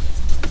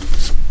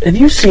 Have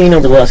you seen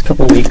over the last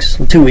couple of weeks,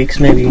 2 weeks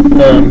maybe,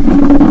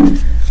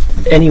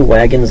 any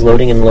wagons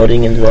loading and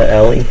unloading into that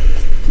alley?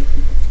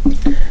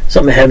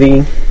 Something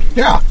heavy,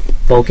 Yeah.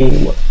 bulky.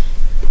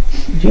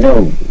 Do you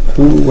know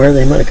where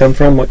they might have come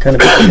from? What kind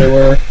of people they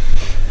were?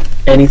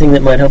 Anything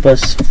that might help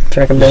us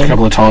track them There's a down?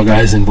 couple of tall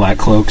guys in black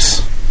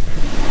cloaks.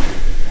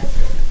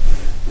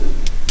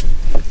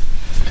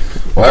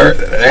 Well,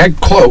 they had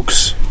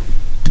cloaks.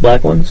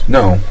 Black ones?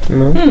 No.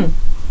 No. No,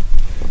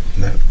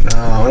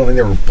 I don't think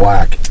they were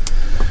black.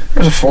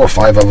 There's 4 or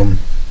 5 of them.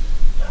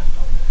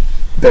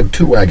 They had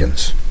 2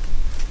 wagons.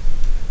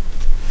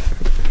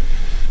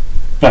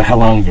 About how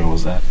long ago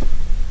was that?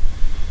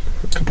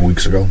 A couple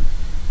weeks ago.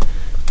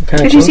 What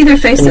kind of Did you see their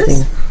cloaks? faces?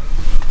 Anything,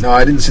 No,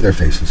 I didn't see their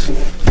faces.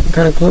 what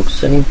kind of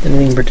cloaks?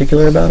 Anything in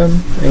particular about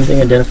them?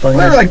 Anything identifying?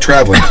 Well, they're like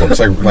traveling cloaks,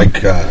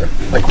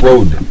 like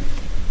road.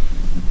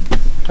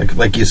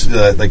 Like you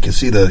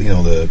see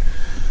the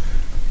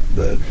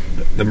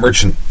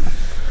merchant.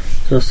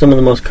 So some of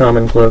the most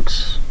common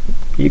cloaks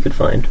you could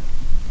find.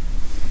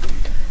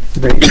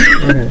 Great.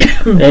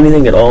 Okay.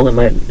 Anything at all that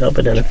might help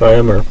identify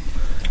them or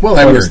Well,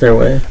 point us their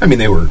way? I mean,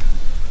 they were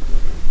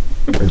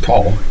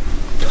tall,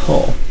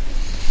 Tall.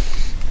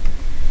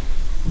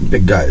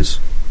 big guys.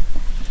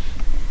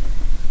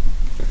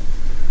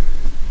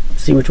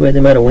 See which way they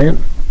might have went?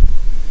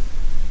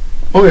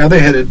 Oh yeah, they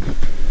headed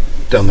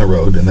down the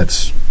road, and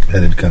that's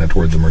headed kind of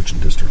toward the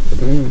merchant district,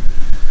 where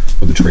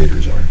the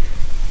traders are.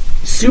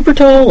 Super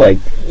tall, like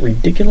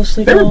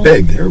ridiculously They tall? were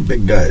big. They were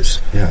big guys.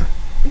 Yeah.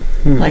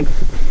 Like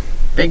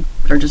big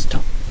or just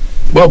tall?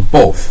 Well,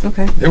 both.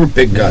 Okay. They were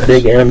big guys.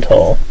 Big and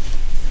tall.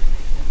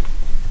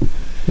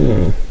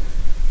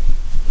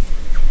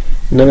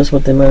 Notice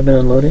what they might have been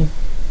unloading?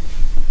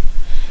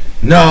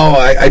 No,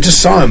 I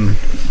just saw them.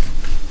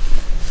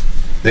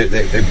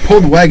 They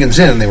pulled the wagons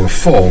in, and they were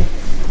full.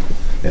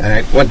 And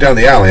I went down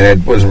the alley,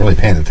 and I wasn't really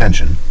paying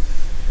attention.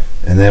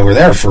 And they were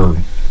there for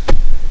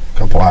a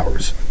couple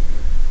hours.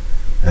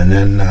 And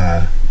then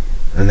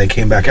they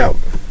came back out.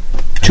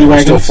 2 They were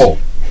wagons? still full.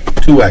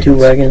 2 wagons. 2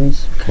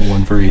 wagons.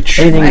 One for each.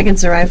 Anything?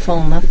 Wagons arrive full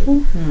and left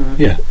full?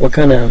 Yeah. What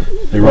kind of...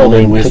 They rolled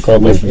in with took all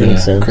the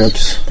incense.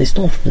 crypts, They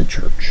stole from the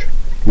church.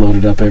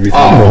 loaded up everything.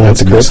 Oh, that's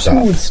the good Crips.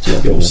 Who would stuff.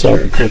 steal from the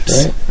Sorry, church,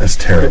 Crips. right? That's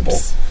terrible.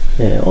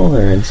 Yeah, all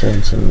their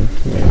incense and.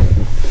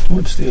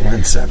 What'd steal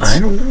incense? I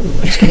don't know.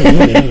 What's going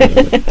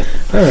on?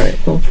 All right.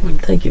 Well,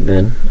 thank you,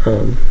 Ben.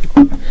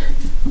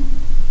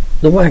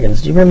 The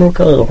wagons. Do you remember what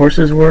color the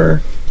horses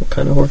were? What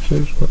kind of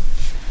horses? What?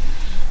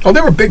 Oh,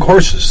 they were big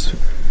horses.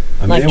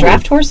 I mean, Like they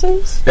draft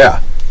horses?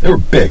 Yeah, they were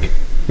big.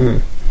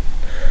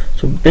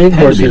 So big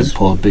Had to be to horses,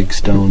 pull a big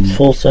stone.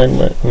 full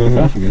segment.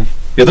 Mm-hmm.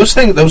 Yeah,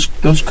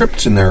 those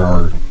crypts in there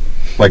are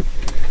like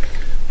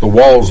the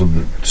walls of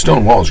the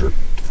stone walls are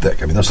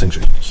thick. I mean, those things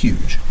are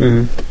huge.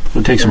 Mm-hmm.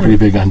 It takes some pretty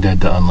big undead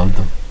to unload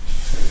them.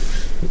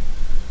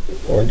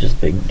 Or just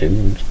big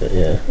dudes, but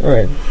yeah. All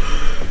right.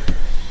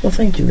 Well,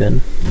 thank you, Ben.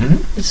 Mm-hmm.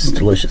 This is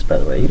delicious, by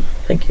the way.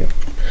 Thank you.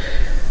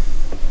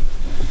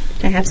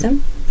 Can I have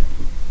some?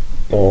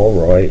 All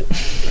right.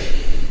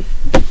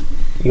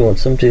 You want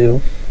some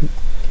too?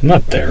 I'm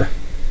not there.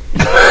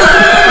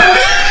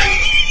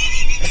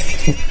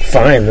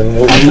 Fine, then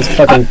we'll eat this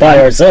fucking pie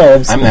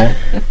ourselves. I'm there.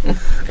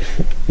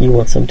 You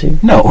want some too?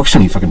 No, orcs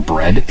don't eat fucking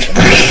bread.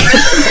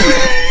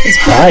 It's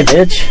pie,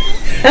 bitch.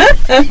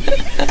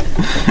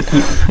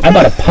 I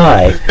bought a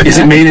pie. Is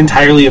it made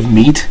entirely of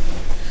meat?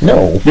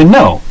 No. Then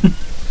no.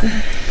 Do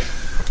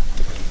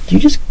you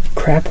just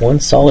crap one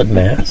solid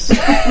mass?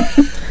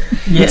 Get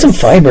Yes. some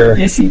fiber.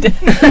 Yes, he did.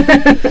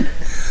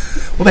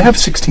 Well, they have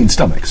 16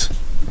 stomachs.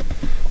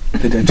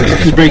 They It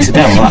just breaks it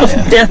down a lot.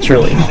 Yeah.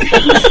 Naturally.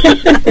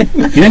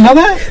 You didn't know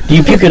that? Do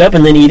you puke it up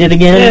and then eat it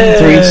again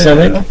through each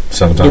stomach?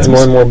 Sometimes. Gets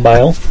more and more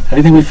bile. How do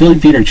you think we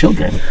feed our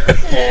children?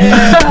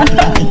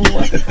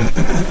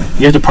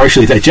 You have to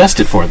partially digest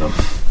it for them.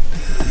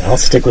 I'll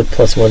stick with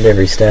 +1 to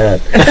every stat.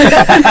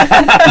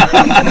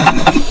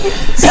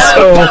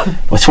 So,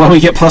 That's why we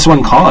get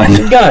 +1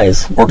 con.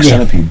 guys, Orc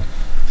centipede.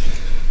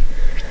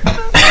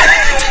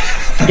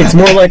 it's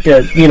more like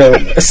a,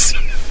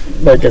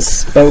 like a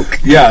spoke.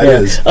 Yeah, it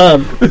is.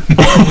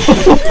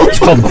 It's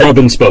called Grub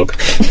and Spoke.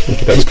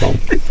 That's called.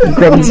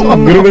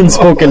 Grubben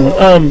spoken.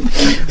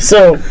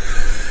 So,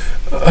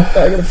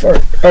 I gotta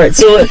fart. Alright,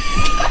 so,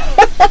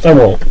 I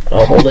won't.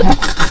 I'll hold it.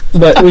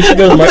 But we should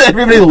go to the market.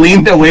 Everybody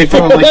leaned away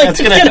from him like that's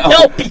going to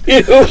help. you.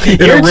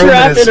 You're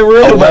trapped in a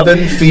room.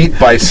 11 feet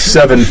by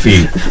 7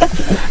 feet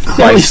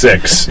by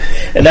 6.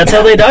 And that's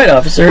how they died,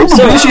 officer.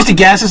 So Bruce used to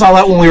gas us all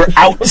out when we were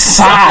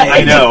outside.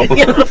 I know.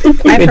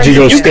 Did you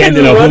go You stand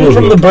in couldn't a run hula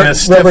from the hoop? burnt Yeah,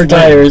 stiff rubber wind.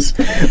 tires.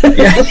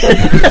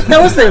 That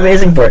was the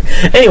amazing part.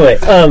 Anyway,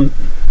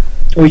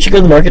 we should go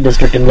to the market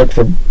district and look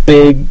for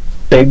big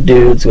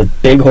dudes with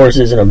big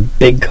horses and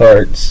big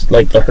carts,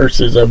 like the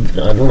hearses of,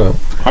 I don't know.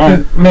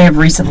 May have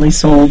recently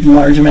sold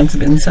large amounts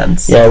of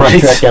incense. Yeah, we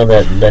should Right. track down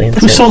that We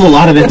incense. sold a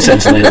lot of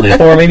incense lately.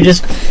 Or maybe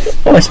just,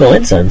 I smell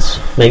incense.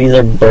 Maybe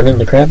they're burning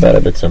the crap out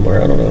of it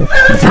somewhere. I don't know.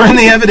 Burn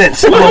the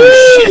evidence.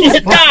 Oh,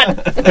 shit.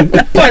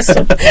 God! Bless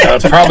them.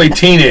 It's probably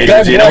teenagers.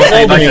 God You know what bless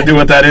they'd like Albany. to do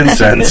with that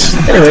incense.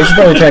 Anyway, we should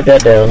probably track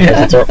that down, because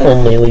Yeah. it's our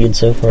only lead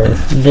so far.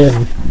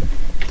 Vin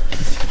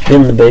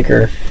the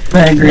baker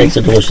I agree. makes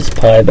a delicious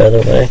pie, by the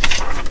way.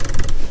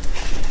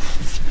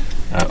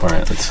 All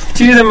right, let's.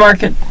 To the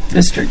market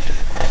district.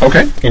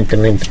 Okay.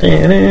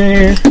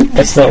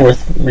 That's not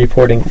worth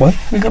reporting. What?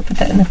 We go put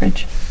that in the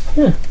fridge.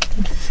 Yeah.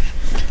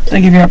 So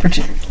I give you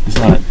opportunity. It's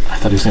not. I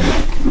thought he was going to.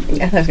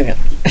 Yeah, I was gonna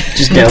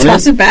Just down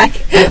toss it. it back.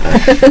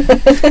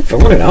 If I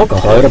wanted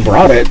alcohol, I'd have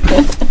brought it.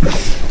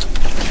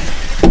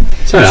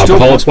 It's not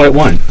alcohol, it's white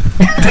wine.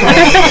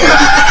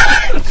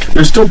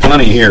 There's still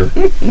plenty here.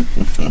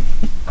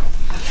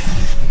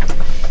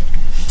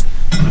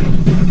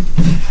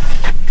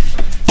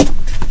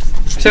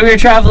 So we were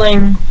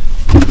traveling.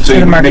 So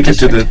you the market make it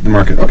to the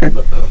market. Okay.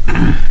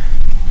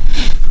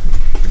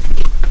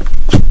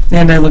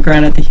 And I look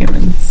around at the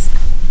humans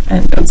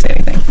and don't say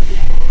anything.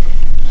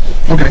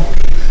 Okay.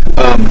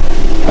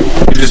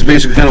 You just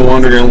basically kind of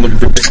wander around looking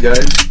for big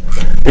guys.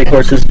 Big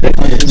horses, big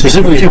horses.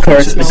 Specifically two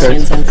carts, big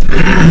carts.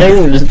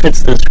 Everything just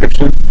fits the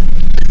description.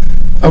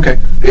 Okay.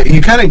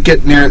 You kind of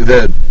get near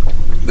the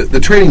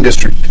trading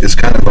district is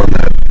kind of on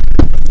that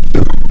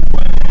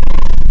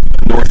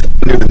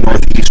near the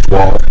northeast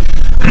wall,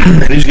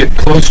 and as you get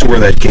close to where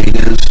that gate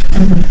is,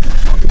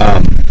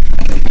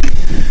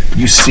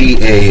 you see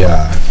a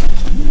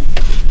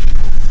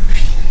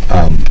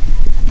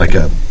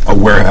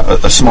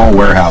warehouse, a small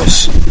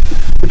warehouse,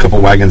 a couple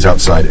wagons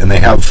outside, and they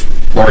have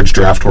large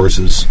draft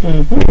horses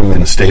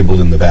and a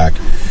stable in the back,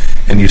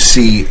 and you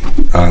see.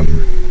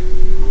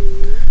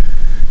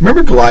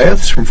 Remember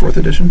Goliaths from 4th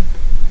edition?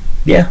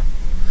 Yeah.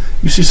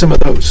 You see some of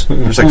those.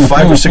 There's like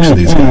 5 or 6 of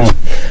these guys.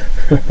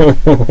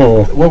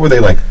 What were they,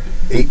 like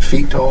 8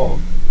 feet tall?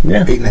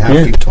 Yeah.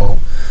 8.5 feet tall.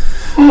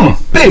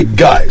 Big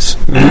guys.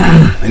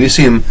 And you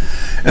see them,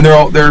 and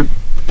they're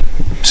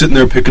sitting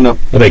there picking up.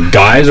 Are they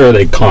guys or are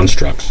they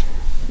constructs?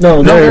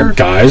 No, they're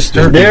Guys?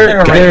 they're guys.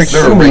 They're a race.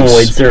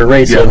 humanoids. They're a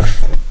race Yeah.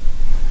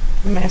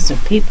 of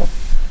Massive people.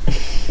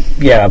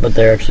 but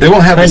they're actually They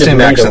won't have the kind of same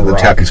made accent of that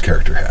rock. Tappy's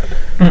character had.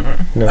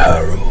 No.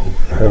 Arrow.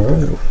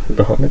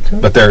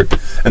 Bahamut. But they're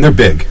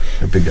big.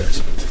 They're big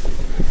guys.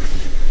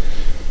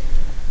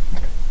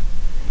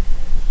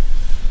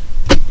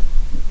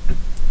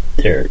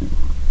 They're.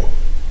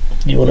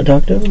 You want to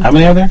talk to them? How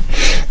many are there?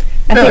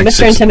 I think like Mr.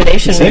 six.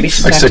 Intimidation maybe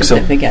should Like talk six to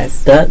of the big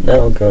guys.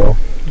 That'll go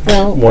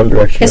Well, one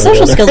direction. his or the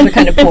social other. skills are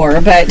kind of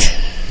poor, but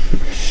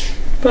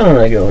Why don't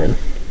I go in?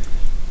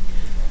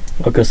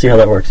 I'll go see how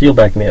that works. You'll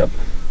back me up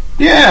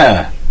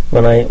Yeah.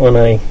 when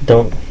I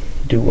don't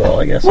do well,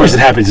 I guess. Worst that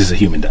happens is a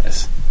human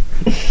dies.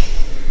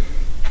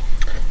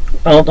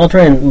 I'll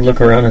try and look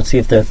around and see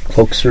if the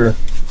cloaks are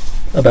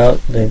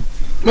about.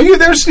 Well,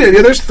 there's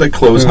the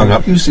clothes hung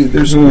up. You see,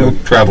 there's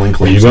traveling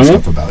clothes you and going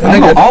stuff about it.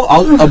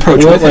 I'll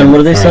approach with And him. what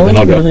are they All right, selling?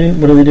 then I'll go.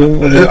 What are they doing?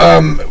 What are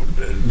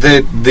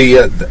they-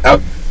 The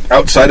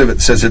outside of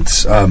it says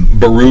it's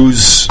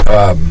Baru's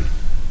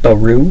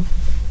Baru?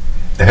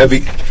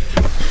 heavy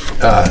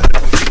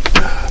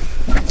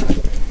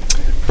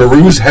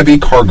Baru's heavy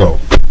cargo.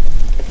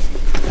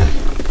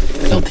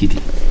 LTD.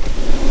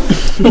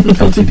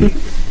 Ltd.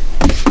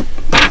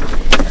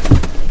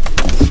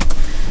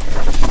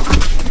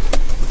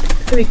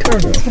 Heavy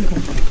cargo.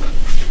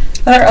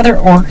 Are there other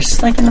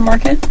orcs like in the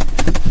market?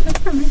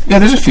 Yeah,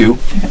 there's a few.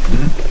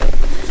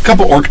 A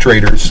couple orc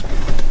traders.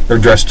 They're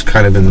dressed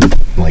kind of in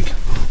like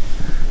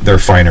their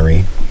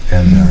finery,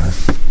 and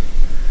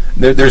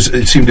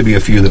it seemed to be a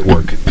few that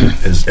work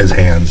as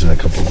hands in a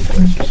couple of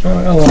places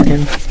I'll walk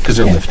in. because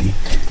they're lifty.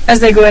 As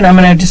they go in, I'm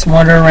going to just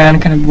wander around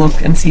and kind of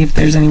look and see if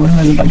there's anyone who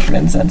has a bunch of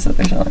incense that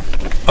they're selling.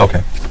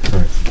 Okay. All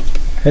right.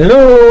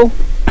 Hello,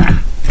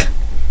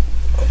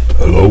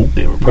 Hello.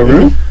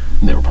 Baru.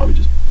 They were probably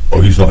just. Oh,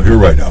 he's not here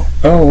right now.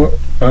 Oh,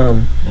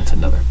 That's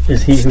another.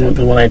 is he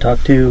the one I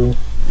talked to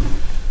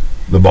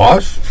The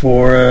boss,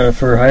 for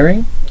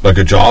hiring? like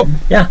a job.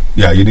 Yeah.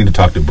 Yeah, you need to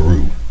talk to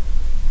Baru.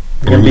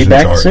 Gonna Baru's be in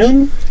back charge.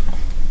 soon?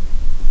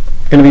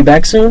 Gonna be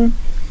back soon?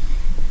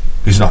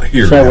 He's not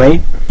here. Should I now.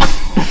 wait?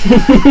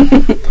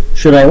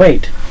 Should I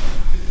wait?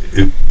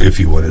 If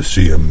you want to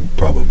see him,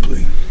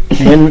 probably.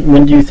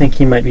 When do you think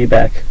he might be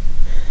back?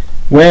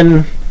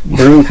 When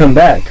Baru come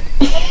back?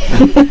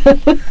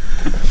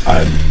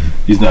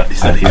 He's not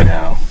here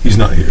now. He's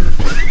not here.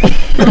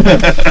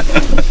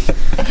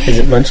 Is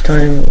it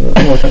lunchtime?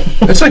 What time?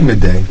 It's like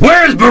midday.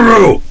 Where's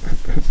Baru?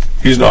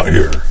 He's not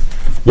here.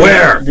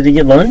 Where? Did he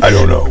get lunch? I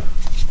don't know.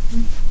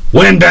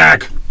 When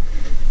back?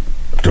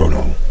 Don't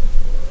know.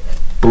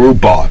 Baru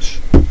boss.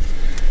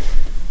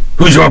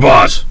 Who's your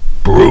boss?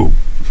 Baru.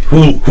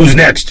 Who's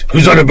next?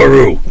 Who's under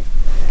Baru?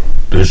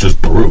 There's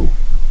just Baru.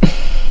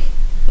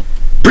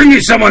 Bring me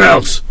someone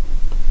else.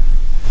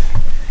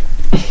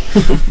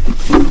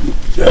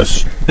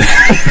 Yes.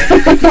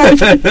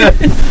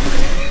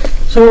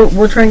 So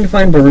we're trying to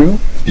find Baru.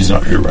 He's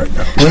not here right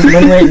now.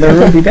 When might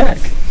Baru be back?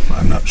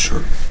 I'm not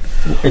sure.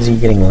 Is he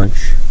getting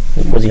lunch?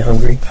 Was he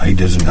hungry? He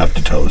doesn't have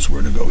to tell us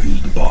where to go.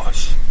 He's the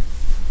boss.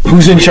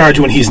 Who's in charge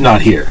when he's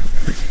not here?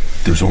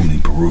 There's only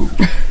Baru.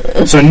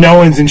 So no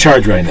one's in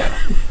charge right now.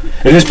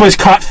 If this place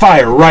caught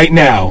fire right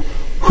now,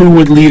 who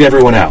would lead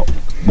everyone out?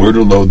 Where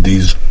to load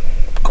these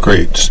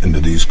crates into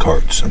these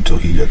carts until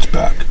he gets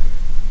back.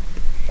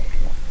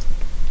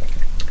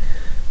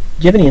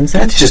 Do you have any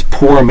incense? That's just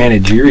poor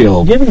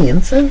managerial. Do you have any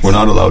incense? We're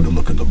not allowed to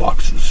look in the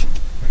boxes.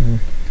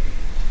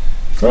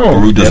 Oh,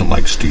 Baru doesn't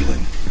like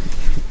stealing.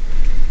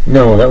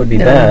 no, that would be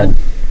No. bad.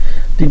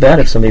 Be bad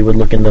if somebody would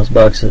look in those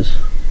boxes.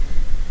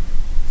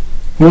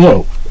 Well,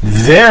 no,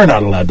 they're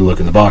not allowed to look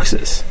in the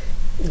boxes.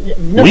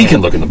 No. We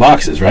can look in the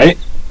boxes, right?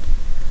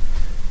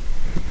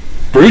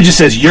 Baru just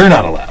says you're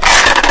not allowed.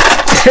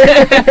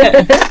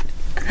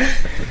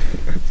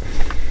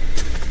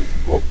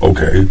 Well,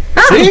 okay.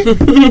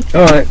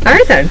 All right. all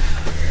right then.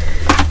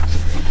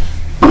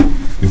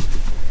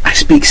 I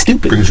speak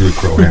stupid. Brings you a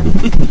crow hammer.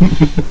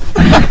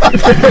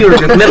 You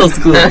were in middle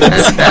school.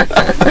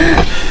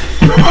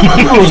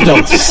 Rules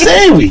don't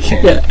say we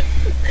can't. Yeah.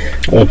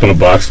 Open a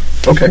box.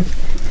 Okay.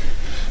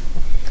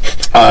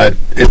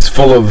 It's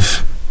full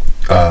of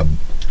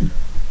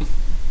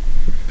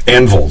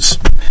anvils.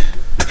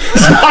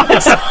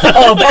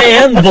 Of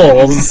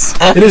anvils.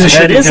 It is a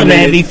shit That is company.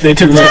 an Andy. They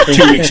took about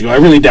 2 weeks ago. I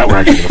really doubt we're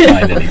actually going to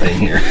find anything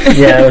here.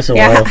 Yeah, it was a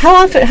Yeah.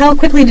 while. How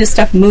quickly does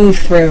stuff move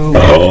through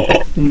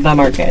the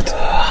market?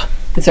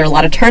 Is there a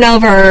lot of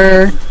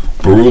turnover?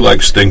 Baru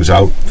likes things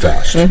out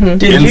fast.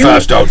 Did In you?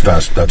 fast, out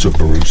fast. That's what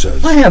Baru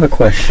says. I have a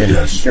question.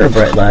 Yes. You're a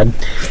bright lad.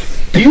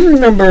 Do you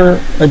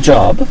remember a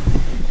job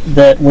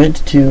that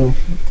went to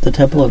the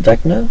Temple of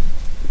Vecna?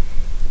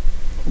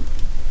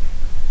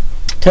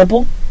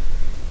 Temple?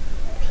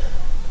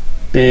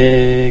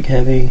 Big,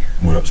 heavy.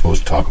 We're not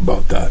supposed to talk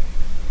about that.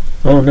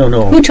 Oh, no.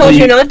 Who told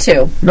you not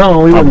to? No,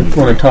 we wouldn't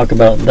want to talk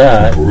about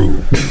that.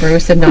 Baru.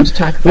 Bruce said not to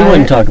talk We about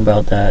wouldn't it. talk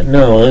about that.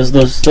 No,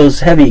 those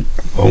heavy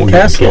I won't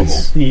get in trouble.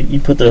 caskets. You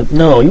put the...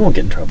 No, you won't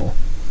get in trouble.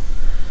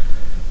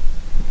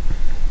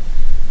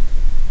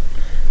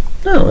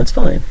 No, it's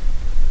fine.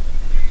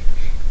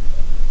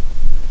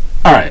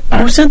 All right.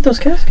 Who sent those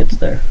caskets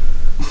there?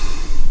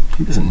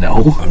 He doesn't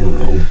know. I don't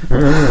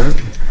know.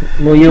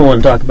 Well, you don't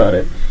want to talk about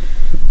it.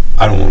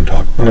 I don't want to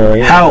talk about No,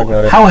 you don't talk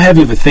about it. How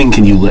heavy of a thing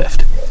can you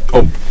lift? it.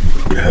 Oh,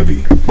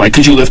 heavy. Like,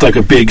 could you lift like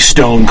a big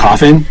stone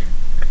coffin?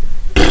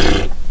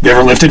 You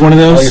ever lifted one of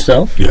All those?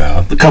 yourself?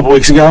 Yeah. A couple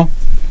weeks ago?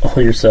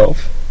 All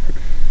yourself.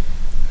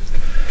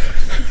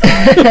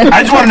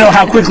 I just want to know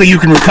how quickly you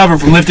can recover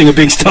from lifting a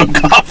big stone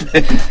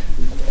coffin.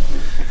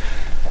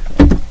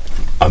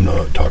 I'm not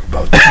going to talk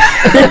about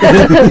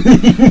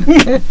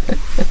that.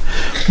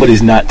 What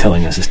he's not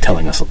telling us is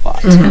telling us a lot.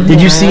 Mm-hmm.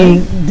 Did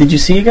you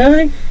see a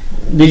guy?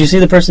 Did you see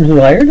the person who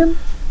hired him?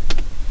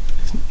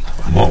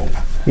 No.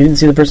 You didn't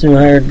see the person who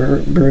hired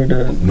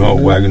Baruda? No,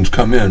 wagons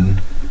come in.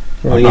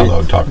 Well, I'm not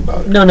allowed to talk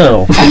about it.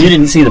 No. You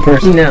didn't see the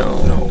person?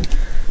 No. No.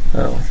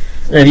 Oh.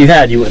 And if you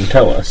had, you wouldn't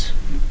tell us.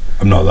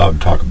 I'm not allowed to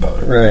talk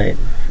about it. Right.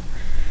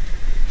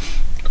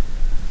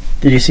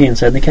 Did you see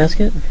inside the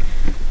casket?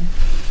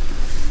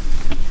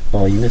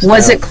 Oh, you missed out.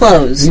 Was it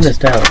closed? You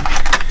missed out.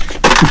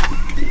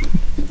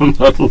 I'm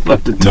not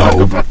allowed to talk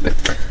about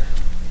it.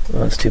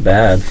 Well, that's too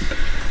bad.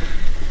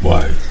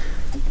 Why?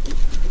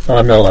 Oh,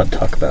 I'm not allowed to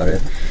talk about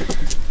it.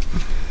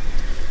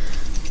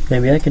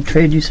 Maybe I could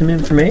trade you some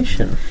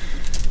information.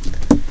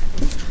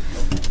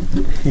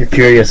 You're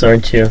curious,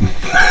 aren't you?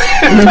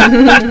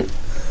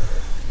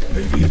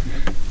 Maybe.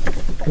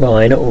 Well,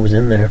 I know what was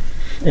in there,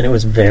 and it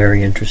was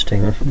very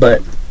interesting.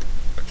 But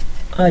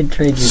I'd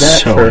trade you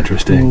that So for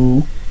interesting.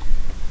 who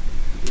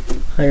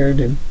hired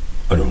him.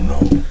 I don't know.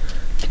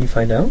 Can you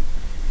find out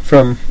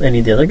from any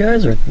of the other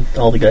guys, or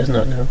all the guys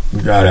not know?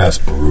 You gotta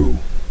ask Baru.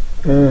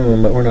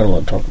 But we're not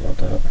allowed to talk about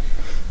that.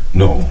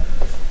 No.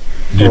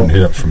 Didn't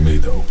hit up from me,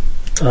 though.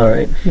 All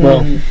right.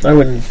 Well, I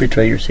wouldn't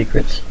betray your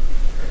secrets.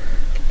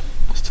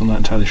 Still not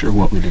entirely sure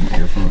what we didn't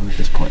hear from him at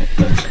this point.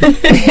 But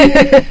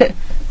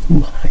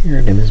Who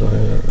hired him is what I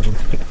don't know.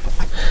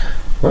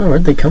 Well,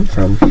 where'd they come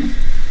from?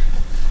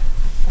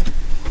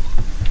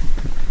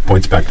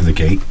 Points back to the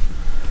gate.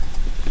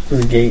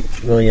 The gate.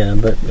 Well, yeah,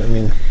 but I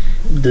mean,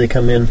 did they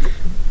come in?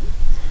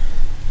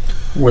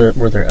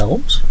 Were there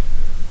elves?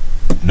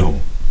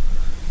 No.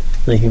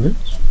 The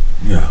humans?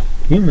 Yeah.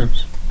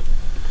 Humans.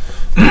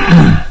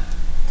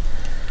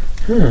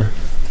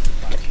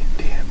 fucking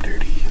damn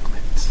dirty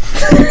humans.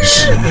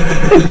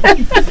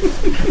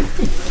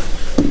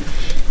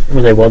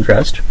 Were they well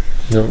dressed?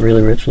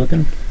 Really rich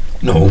looking?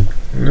 No.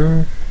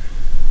 No.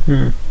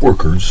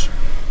 Workers.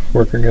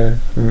 Worker guys.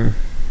 You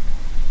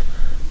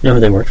know who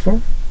they worked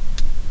for?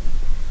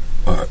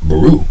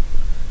 Baru.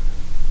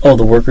 Oh,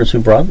 the workers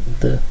who brought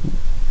the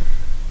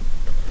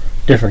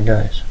different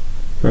guys.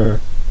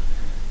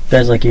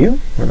 Guys like you?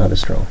 Or not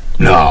as strong?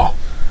 No.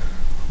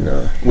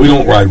 No. We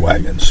don't ride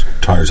wagons.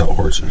 Tires out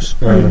horses.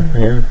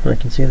 Yeah, I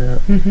can see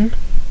that.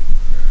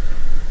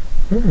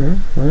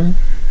 Mm-hmm. Well,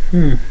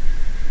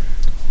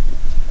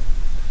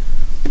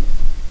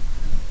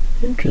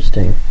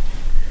 Interesting.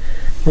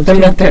 Well, I'm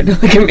not there to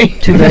look at me.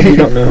 too bad you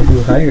don't know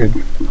who hired.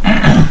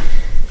 I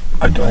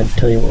don't. I'd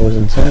tell you what was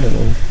inside of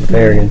them.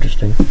 Very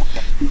interesting.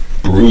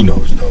 Baru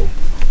knows, though.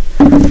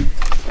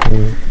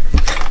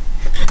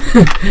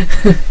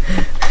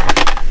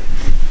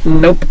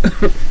 Nope.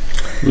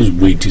 It was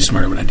way too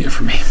smart of an idea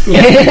for me.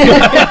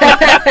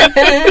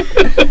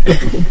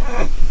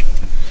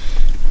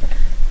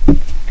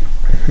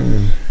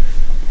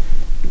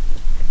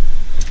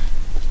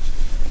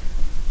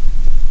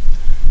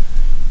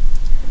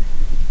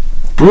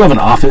 Do we have an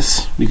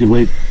office we could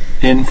wait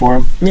in for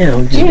him? Yeah,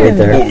 we'll just wait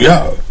there. Oh,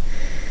 yeah.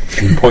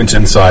 He points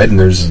inside, and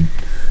there's a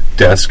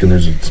desk, and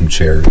there's some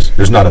chairs.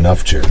 There's not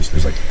enough chairs.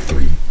 There's like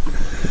 3.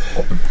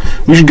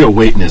 We should go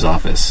wait in his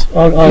office.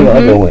 I'll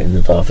go wait in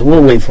his office.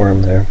 We'll wait for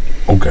him there.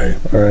 Okay.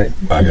 All right.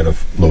 I gotta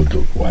load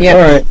the wagon. Yeah.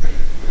 All right.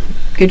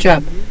 Good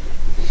job.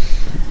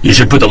 You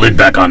should put the lid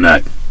back on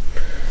that.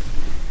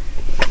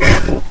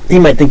 He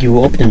might think you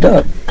opened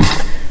up.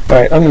 All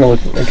right, I'm gonna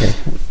look. Okay.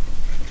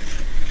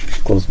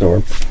 Close the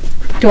door.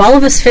 Do all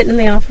of us fit in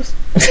the office?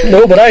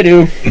 No, but I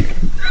do.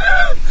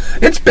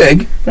 It's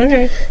big.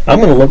 Okay. I'm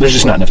gonna look. There's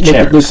just not enough look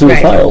chairs. through the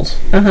Right. files.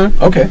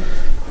 Okay.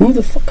 Who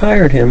the fuck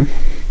hired him?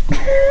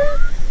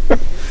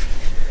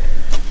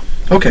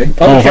 Okay.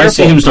 Oh, if I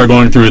see him start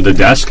going through the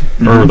desk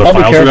or the I'll be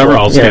files or whatever, careful.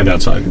 I'll stand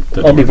outside.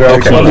 the I'll be door. very,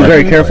 Okay. I'll be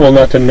very careful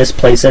not to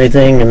misplace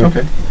anything. And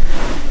Okay.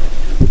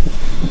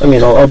 I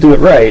mean, I'll do it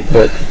right,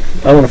 but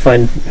I want to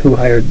find who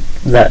hired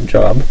that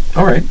job.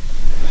 All right.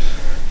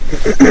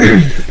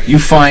 You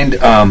find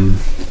a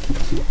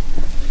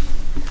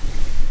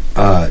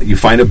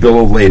bill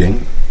of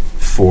lading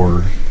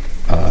for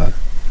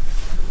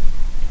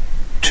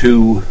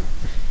 2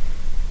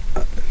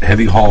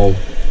 heavy haul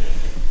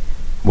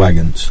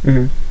wagons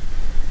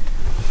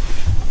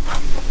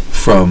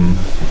from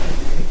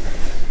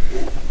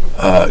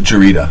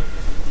Jarita.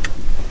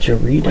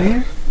 Jarita.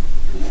 Where?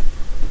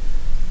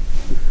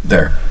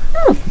 There.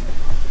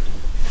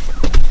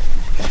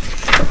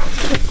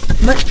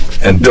 What?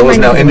 And Bill is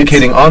Do I now know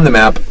indicating on the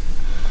map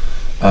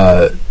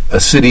a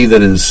city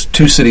that is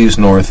 2 cities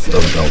north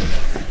of Belden.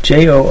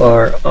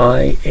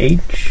 Jorih.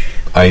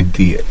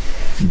 ID.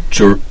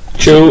 Jorinda.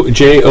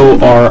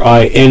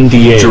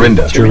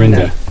 Jorinda.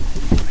 Jorinda.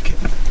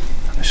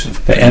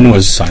 The N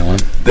was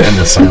silent. The end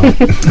is silent.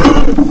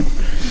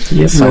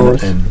 Yep, Silent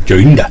north. N.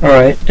 Jorinda. All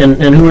right,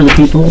 and who are the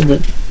people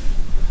that?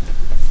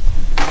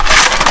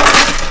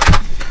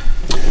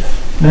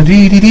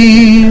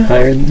 Na-dee-dee-dee.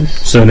 Hired this.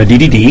 So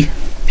Nadidi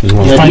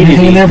Yeah, Find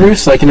anything in DDD. there,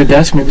 Bruce? Like in a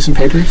desk, maybe some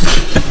papers?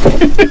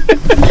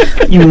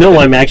 You know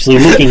I'm actually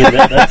looking at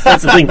that.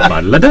 That's the thing.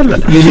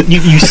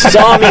 You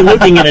saw me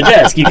looking at a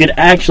desk. You could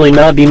actually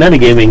not be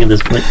metagaming at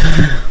this point.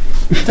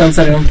 Don't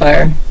set it on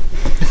fire.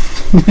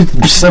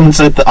 Someone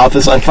set the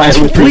office on fire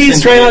with Bruce.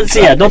 Please try not to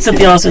see. Yeah, don't set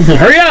the awesome.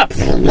 Hurry up!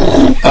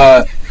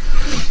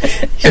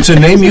 It's a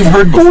name you've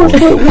heard before.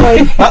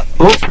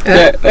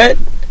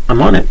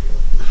 I'm on it.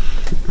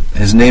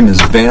 His name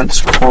is Vance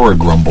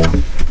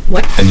Corrigrumble.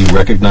 What? And you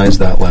recognize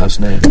that last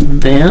name?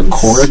 Vance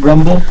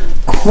Corrigrumble?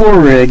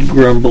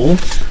 Corrigrumble.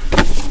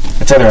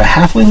 It's either a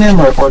halfling name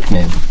or an orc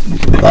name.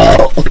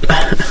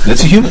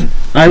 It's a human.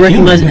 I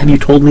recognize it. Have you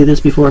told me this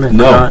before? And I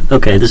No. forgot?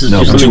 Okay, this is No,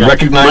 just but something you I-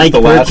 recognize Mike the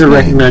last Bertha name.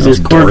 recognizes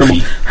Of Corrigrumble. Dorothy.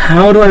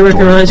 How do I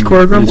recognize It's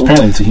Corrigrumble?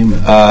 apparently it's a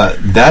human.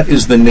 That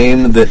is the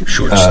name that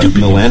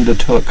Melanda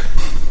took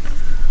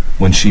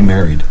when she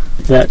married.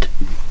 That.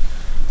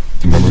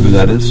 Do you remember who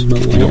that is? You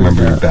don't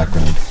remember your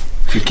background.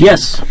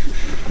 Yes.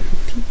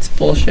 It's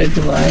bullshit.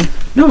 You lie.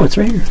 No, it's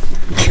right here.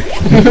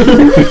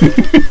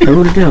 I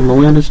wrote it down.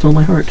 Melanda stole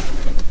my heart.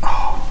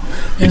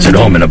 It's at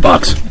home in a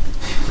box.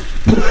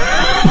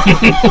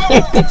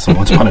 So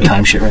once upon a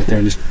time shit right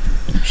there. Just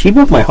She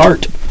broke my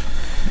heart.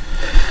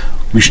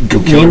 we should go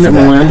kill Name her that for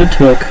that. Melanda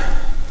took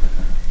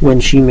when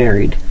she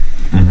married.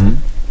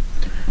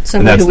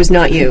 Someone who was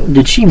not you.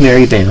 Did she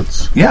marry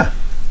Vance? Yeah.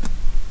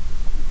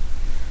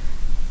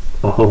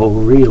 Oh,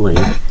 really?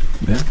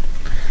 Yeah.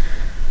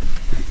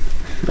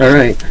 All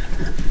right.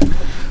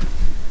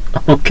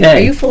 Are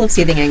Okay. you full of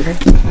seething anger?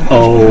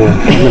 Oh,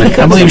 I'm gonna I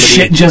cut believe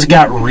somebody. shit just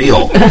got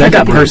real. That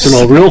got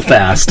personal real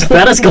fast.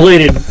 That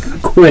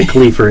escalated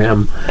quickly for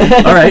him.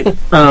 All right.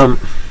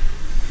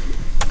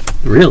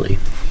 Really?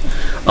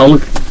 I'll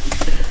look.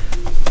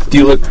 Do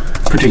you look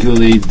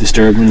particularly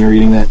disturbed when you're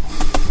reading that?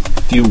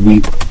 Do you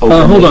weep?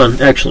 Hold on.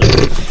 Actually,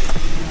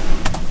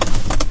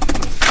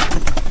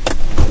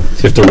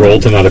 You have to roll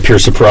to not appear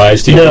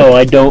surprised. Do you? no,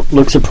 I don't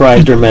look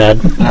surprised or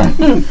mad.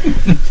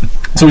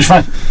 So it's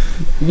fine.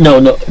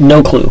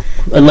 No clue.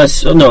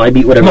 Unless I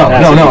beat whatever. No,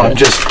 passes no, you I'm had.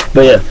 just.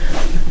 But yeah.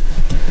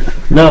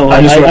 No,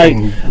 I'm just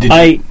wondering. Did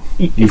I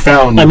you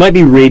found? I might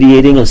be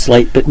radiating a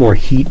slight bit more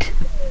heat.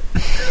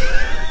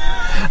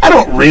 I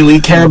don't really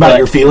care about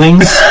your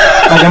feelings.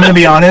 Like, I'm going to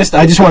be honest.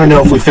 I just want to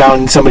know if we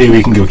found somebody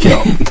we can go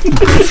kill.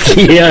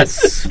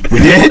 Yes. We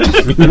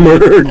did?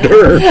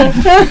 Murder.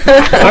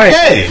 All right.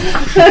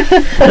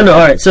 Hey! No, all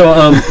right.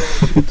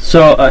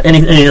 So,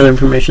 any other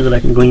information that I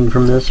can glean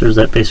from this, or is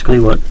that basically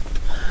what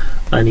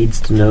I needs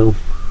to know?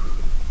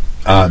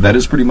 That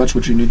is pretty much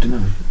what you need to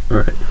know. All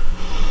right.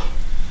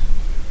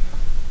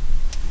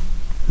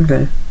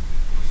 Okay.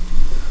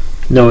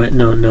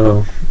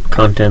 No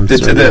contents.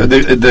 It's, or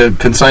the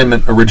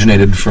consignment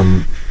originated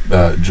from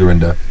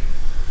Jorinda.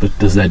 But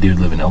does that dude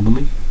live in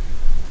Eldamy?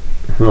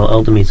 well,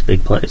 Eldamy's a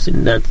big place,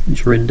 and that's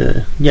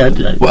Jorinda. Yeah.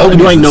 Well,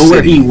 Do I Eldamy's know the where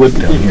city he would?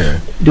 down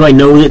here. Do I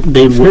know that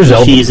they?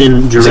 She's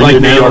in Jorinda like New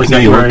now. York, Is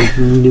that New where York.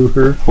 I knew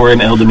her? Or in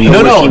Eldamy? No,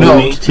 where no, she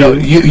no, moved no.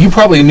 to? You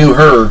probably knew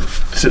her.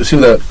 See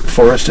where that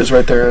forest is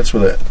right there? That's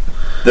where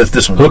that's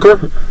this one.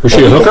 Hooker? Was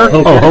she a hooker?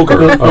 Oh,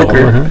 Hooker.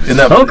 In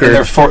that, Hooker. in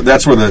their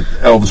that's where the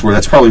elves were.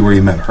 That's probably where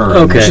you met her.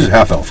 Okay. She's a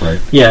half elf, right?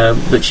 Yeah,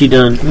 but she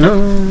done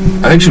no.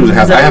 I think she was a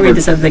half. Is I that have where we her.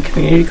 just at the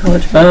community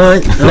college? I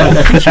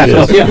think she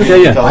was.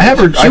 Yeah. I have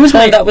her. She was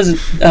my. That was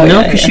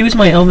No, because she was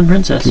my elven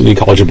princess. Community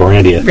College of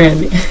Brandia.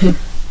 Brandy.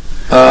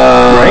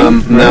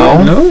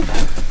 No. No.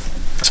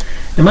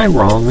 Am I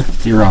wrong?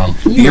 You're wrong.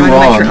 You're wanna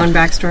make wrong. your own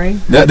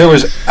backstory. There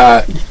was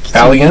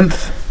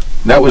Alianth.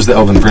 That was the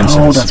elven princess.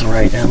 Oh, that's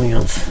right,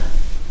 Alias.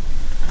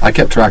 I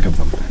kept track of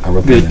them. I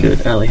wrote them Good, in.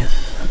 good, Alias.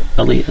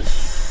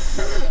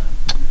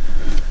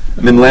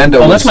 Minlando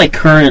Oh, was that's my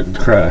current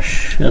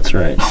crush. That's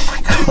right.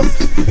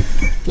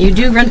 You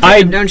do run through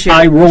I them, don't you?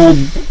 I rolled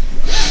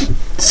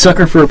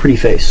sucker for a pretty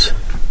face.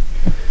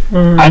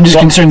 I'm just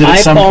concerned that I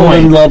at some fall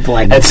in point, love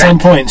like at that. some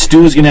point,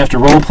 Stu is going to have to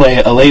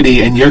roleplay a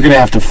lady, and you're going to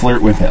have to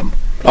flirt with him.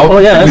 Oh,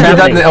 yeah, we that's did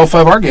that in happening. the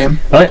L5R game.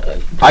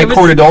 I was-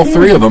 courted all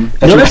three of them.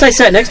 Notice I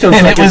sat next to him, so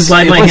And I it could was-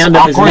 slide it my was hand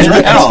up his awkward knee.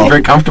 as hell. It's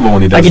very comfortable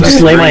when he does I could that. just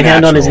It's lay very my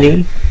hand on his natural.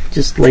 knee.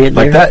 Just lay it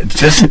Like there. that.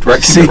 Just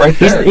right, sit right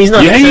there. He's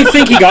not. Yeah, you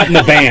think he got in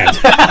the band?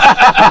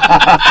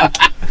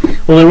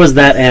 Well, there was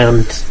that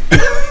and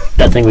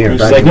that thing we were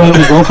She's talking like, no, about. it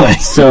was roleplay.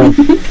 So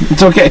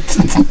It's okay.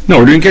 No,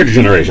 we're doing character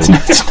generation.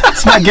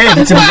 It's not game.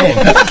 It's in a game.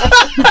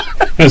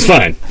 That's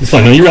fine. It's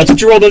fine. No, that's what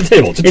you rolled on the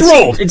table. It's what you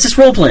rolled. it's just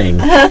role playing.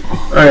 All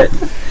right.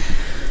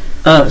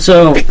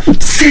 So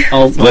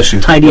I'll Bless you.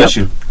 tidy Bless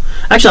up. you.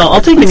 Actually,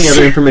 I'll take any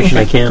other information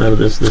I can out of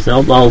this.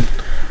 I'll.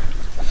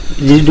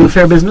 Did you do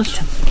fair business?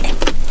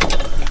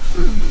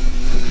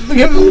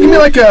 Give me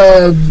like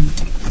a.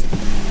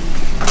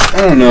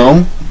 I don't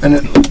know.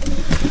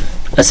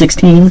 A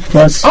 16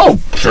 plus Oh,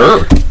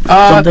 sure.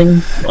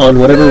 something on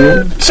whatever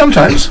roll?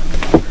 Sometimes.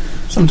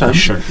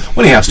 Sure.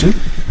 When he has to.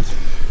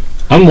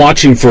 I'm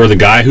watching for the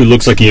guy who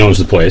looks like he owns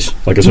the place.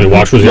 Like I said, he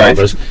watched with the Right.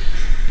 office.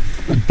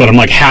 But I'm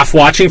like half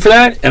watching for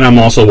that, and I'm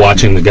also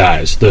watching the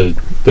guys, the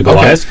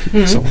Goliaths.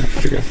 So I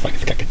figure if I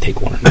think I could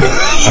take one or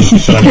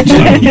not.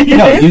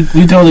 No,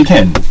 you totally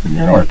can.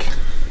 You're an orc.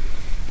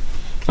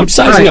 I'm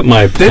sizing up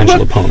my potential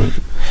look- opponent.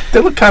 They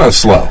look kind of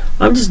slow.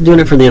 I'm just doing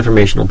it for the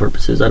informational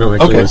purposes. I don't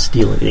actually Okay. want to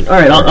steal anything. All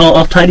right,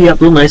 I'll tidy up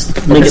real nice,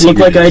 make it look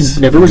like I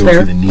never was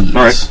there, The knees.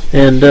 All right.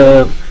 and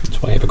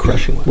That's why I have a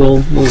crushing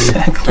weapon.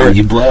 we'll Or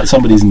you blow out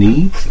somebody's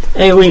knee.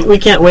 hey, we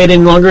can't wait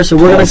any longer, so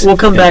we'll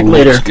come back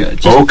later. Good.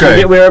 Just Okay.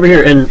 get way over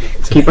here and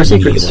keep our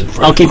secrets.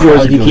 I'll keep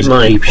yours if you keep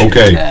mine.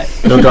 Okay.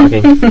 No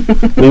talking.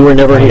 We were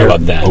never I don't know here.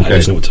 about that. Okay. I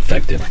just know it's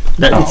effective.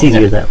 It's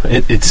easier that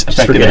way. It's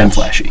effective forget and it.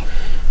 flashy.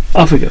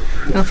 Off we go.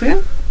 Off we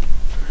go.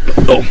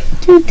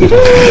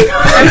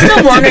 I'm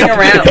still wandering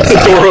around,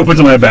 The door opens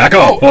on my back.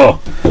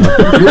 Oh.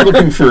 You were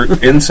looking for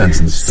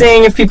incense and stuff.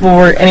 seeing if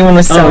anyone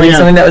was selling yeah.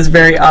 something that was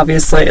very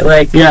obviously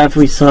like Yeah, if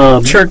we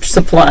saw church a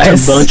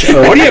supplies. bunch Why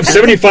of do you have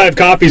 75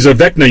 copies of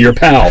Vecna, your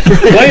pal?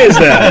 Why is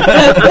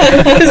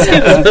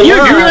that?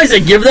 you realize I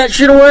give that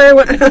shit away?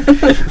 What?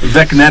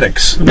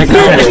 Vecnetics.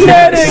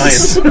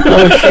 Genetics.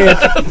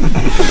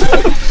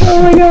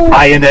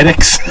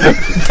 Ionetics.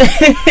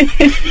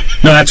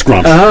 No, that's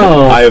Grump.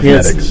 Oh, Eye of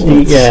yes,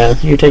 medics. yeah,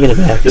 you're taking it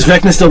back. Is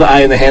Vecna still the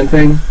eye in the hand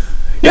thing?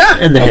 Yeah.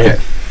 And the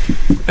head,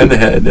 And the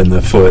head, and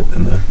the foot,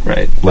 and the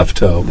Right. left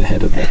toe. The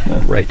head of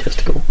Vecna. right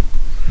testicle.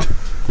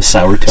 The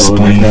sour toe of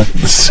Spleen.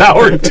 Vecna.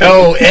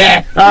 Sourdough.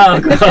 Oh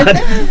god!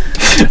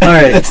 All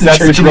right, That's the That's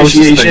the church grossest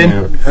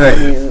initiation. thing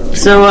ever.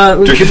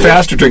 so Drink it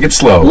fast or drink it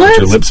slow. But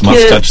your Let's lips must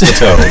get- touch the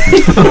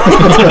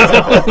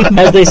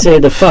toe. as they say,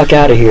 the fuck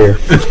out of here.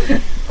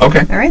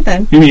 Okay. All right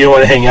then. You mean you don't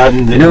want to hang out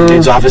in the No.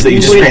 dude's office that you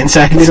just We-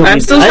 ransacked? we don't I'm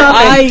need- still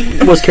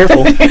shopping. I was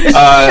careful.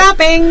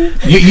 Shopping.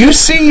 You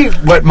see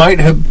what might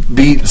have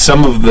been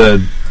some of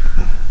the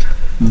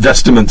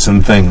vestments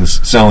and things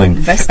selling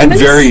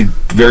Vestments? at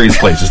various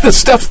places. The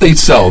stuff they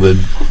sell,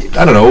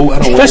 I don't know.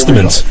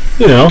 Vestments.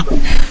 You know.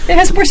 It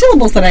has more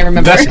syllables than I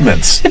remember.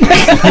 Vestments.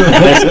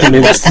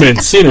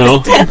 Vestments, you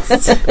know.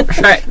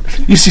 Right.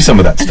 You see some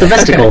of that stuff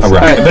vesticles.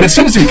 around, but it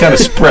seems to be kind of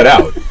spread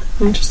out.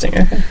 Interesting.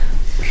 Okay.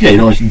 Yeah, you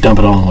don't want to dump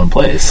it all in one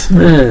place.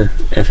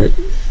 F it.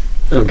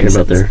 I don't care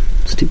about their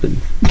stupid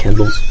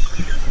candles.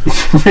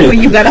 Oh,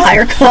 you got a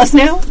higher class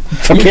now?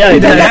 Fuck yeah, he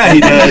does. Yeah, he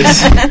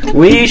does.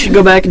 We should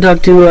go back and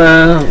talk to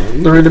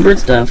Lorinda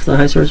Birdstaff, the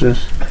High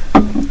Sorceress.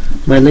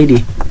 My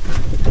lady.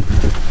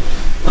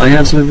 I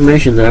have some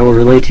information that I will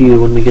relay to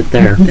you when we get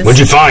there. What'd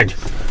you find?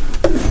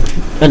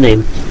 A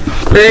name.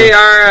 They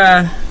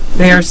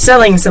are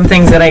selling some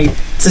things that I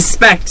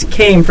suspect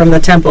came from the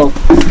temple,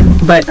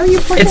 but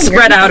it's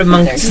spread out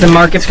amongst the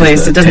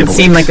marketplace. It doesn't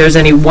seem like there's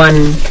any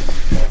one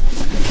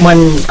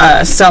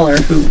seller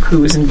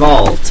who is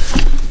involved.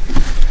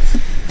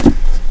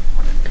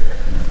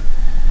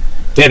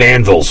 And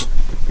anvils.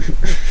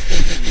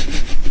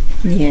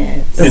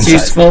 Yes. That's Inside.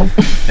 useful.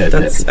 Yeah,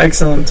 That's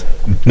excellent.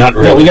 Not No,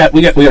 really.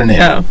 we got a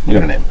name. Oh. We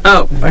got a name.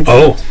 Oh. Okay.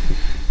 Oh.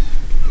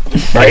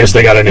 I guess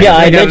they got a name. Yeah,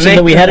 I got a mentioned name?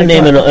 that we had a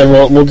name, and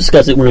we'll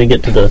discuss it when we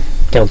get to the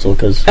council,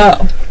 because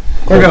Oh.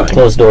 We're going.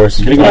 closed doors.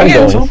 You're gonna go I'm to the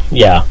going. council?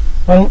 Yeah.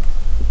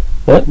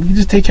 We can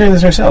just take care of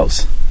this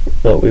ourselves.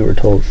 But we were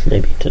told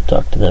maybe to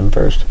talk to them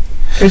first.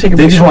 Can we take a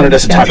They break? just wanted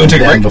us to talk to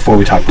Take a them break? before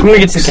we talk to When we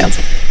them. get to the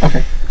council.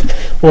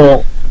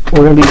 Well,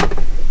 we're going to be...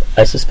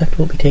 I suspect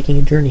we'll be taking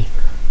a journey.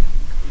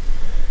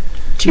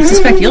 You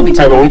suspect you'll be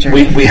All right, taking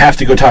well, we have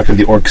to go talk to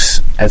the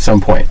orcs at some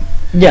point.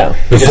 Yeah.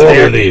 Before we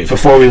They're- leave.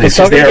 Before we leave. Let's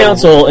talk to the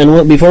council,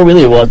 and before we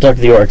leave, we'll talk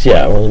to the orcs.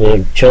 Yeah, we're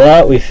going to chill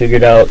out. We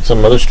figured out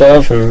some other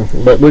stuff,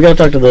 but we got to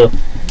talk to the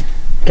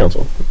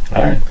council.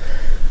 All right.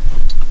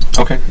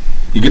 Okay.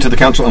 You get to the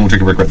council, and we'll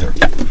take a break right there.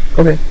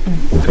 Okay.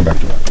 We'll come back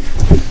to that.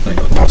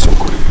 Not so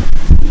quick.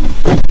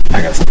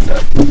 I got something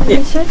done.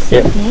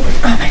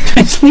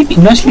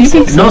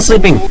 No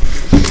sleeping.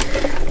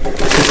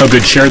 Oh,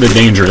 good. Share the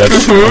danger.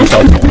 That's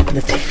helpful.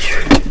 The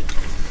danger.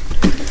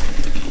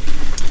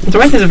 The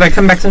wife is if I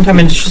come back sometime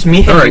and it's just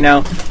me hanging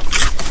out.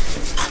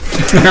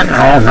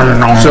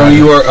 So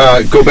you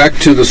are go back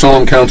to the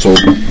solemn council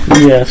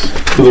Yes.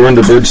 to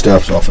Lorinda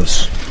Birdstaff's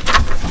office.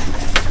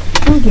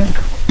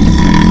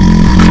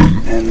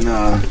 And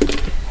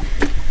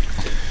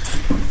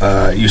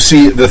you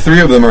see the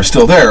three of them are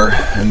still there,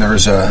 and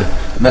there's a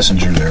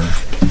messenger there.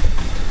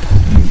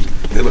 And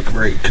they look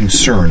very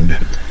concerned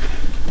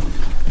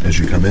as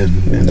you come in.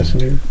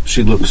 And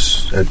she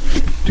looks at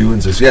you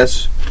and says,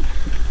 "Yes."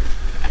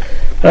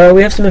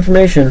 We have some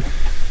information.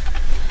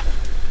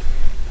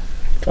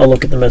 I'll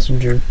look at the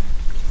messenger.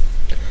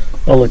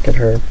 I'll look at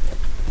her.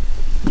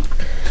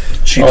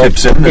 She I'll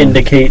tips in. And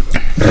indicate.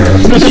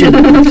 He should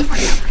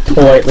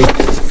politely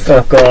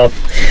fuck off.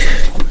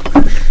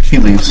 he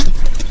leaves.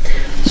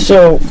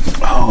 So,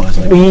 Oh, it's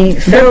like we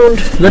found...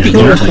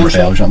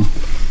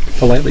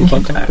 Politely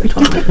fuck off.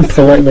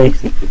 politely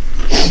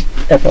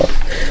F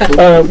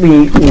off.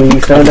 We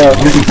found out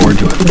Looking forward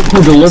to it.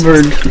 who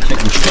delivered...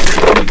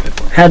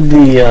 had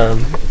the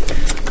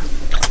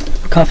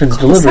coffins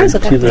delivered size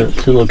of to that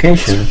the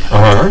location.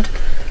 Uh-huh.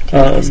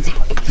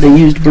 They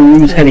used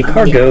Baru's heavy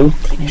cargo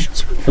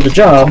for the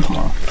job.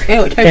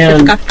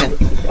 And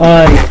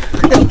I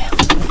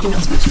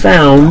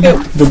found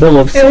the bill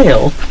of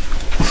sale.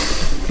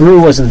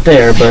 Baru wasn't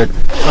there, but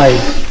I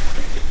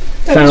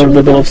found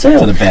the bill of sale.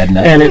 For the bad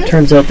nut. And it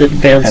turns out that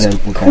Vance Kinda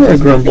what kind of-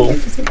 Cora-Grumble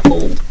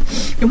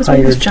It was one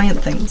of those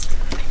giant things.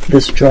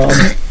 this job.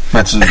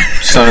 That's the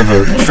son of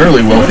a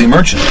fairly wealthy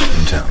merchant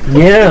in town.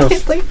 Yeah.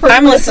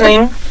 I'm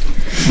listening.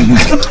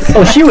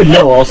 Oh, she would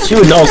know. She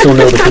would also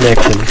know the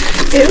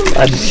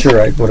connection. I'm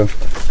sure I would have.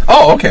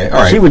 Oh, okay.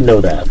 All right. She would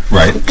know that.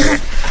 Right.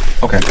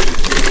 Okay.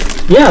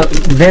 Yeah,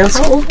 Vance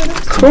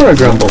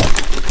Cora-Grumble.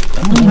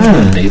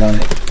 Date on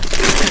it.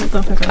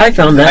 I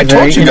found that I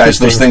very told you guys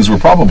those interesting. things were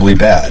probably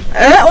bad.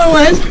 That one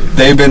was.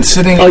 They've been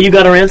sitting. Oh, you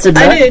got a rancid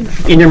nut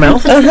in your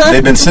mouth?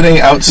 They've been sitting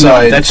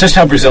outside That's just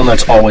how Brazil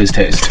nuts always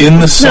taste. in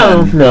the No,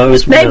 sun no, it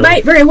was They no.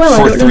 bite very well. I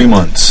for don't know. 3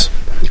 months.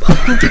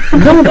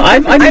 No,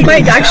 I've I eaten,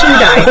 might actually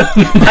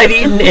die. I've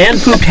eaten and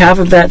pooped half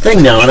of that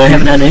thing now, and I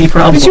haven't had any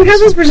problems. Did you have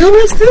those Brazil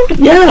nuts too?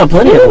 Yeah,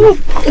 plenty of them.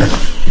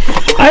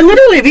 I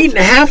literally have eaten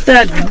half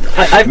that.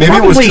 I've Maybe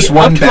it was probably just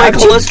one upped my bag.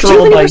 Do you have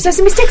cholesterol any by more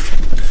sesame sticks?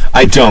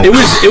 I don't.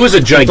 It was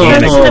a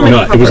gigantic Oh.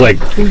 nut. It was like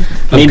a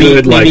maybe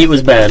good like maybe it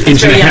was bad.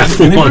 inch and a half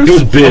long. It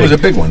was It big. was a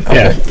big one. Okay.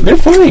 Yeah. They're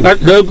fine.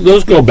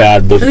 Those go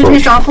bad with Do they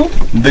taste awful?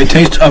 The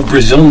taste of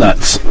Brazil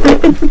nuts.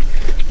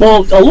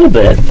 Well, a little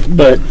bit,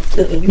 but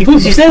you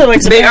say that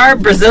like They are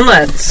Brazil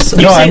nuts.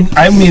 You No, say-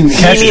 I mean the means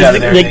cashews out of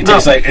there. the- They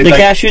taste like the like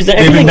cashews, They've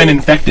everything- been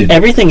infected.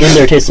 everything in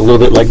there tastes a little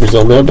bit like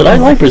Brazil nut, but I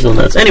like Brazil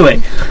nuts.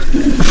 Anyway,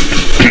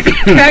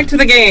 Back to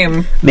the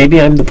game. maybe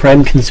I'm the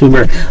prime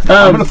consumer.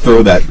 I'm going to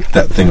throw that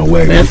thing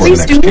away before the please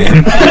next do.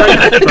 game.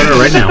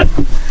 right now.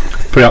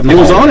 Put it out in the It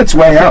was hall. on its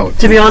way out.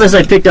 To be honest,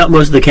 I picked out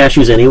most of the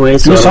cashews anyway,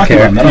 so I don't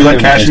care. about them. You like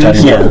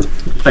cashews? Yeah,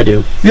 I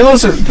do. You know,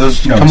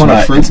 those No, come it's on a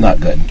not. fruit. It's not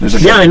good. There's a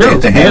Yeah, I know.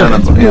 The hand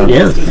on them. Yeah.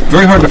 Yeah,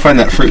 Very hard to find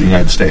that fruit in the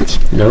United States.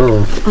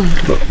 no.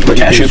 But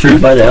Cashew you fruit?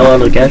 can buy the hell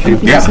out of the cashew.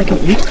 Yeah.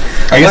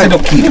 I guess I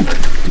don't keep them.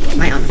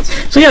 My almonds.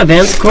 So yeah,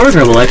 Vance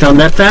Cora-Grumble, I found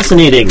that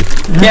fascinating.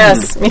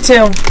 Yes, me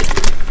too.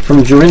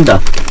 From Jorinda.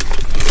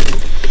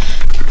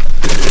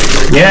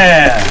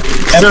 Yeah.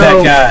 F So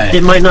that guy.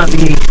 it might not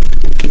be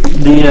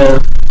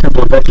the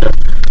Temple of Vecna.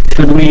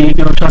 Should we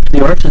go talk to the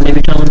orcs and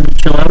maybe tell them to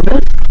chill out a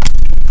bit?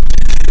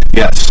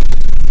 Yes.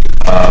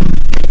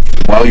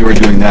 While you were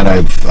doing that,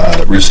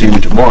 I've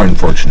received more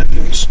unfortunate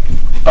news.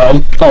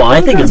 Oh,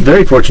 I think it's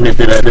very fortunate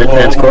that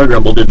Vance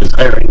Cora-Grumble did this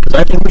hiring, because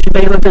I think we should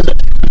pay him a visit.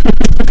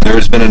 There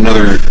has been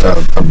another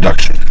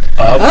abduction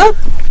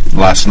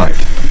last night.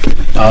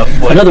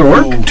 What, Another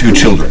orc? 2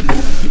 children.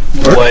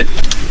 What?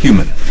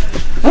 Human.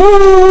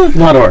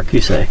 Not orc, you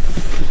say.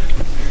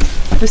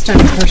 This time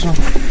it's personal.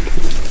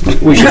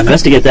 We should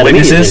investigate that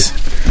Witnesses?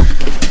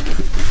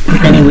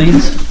 immediately. Any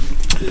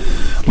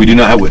leads? We do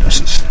not have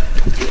witnesses.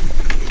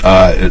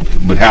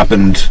 What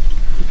happened...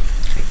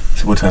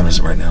 So what time is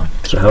it right now?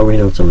 So how do we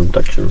know it's an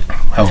abduction?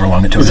 However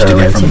long it took Is us to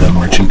that get from ransom? the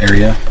merchant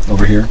area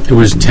over here. It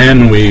was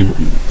 10 when we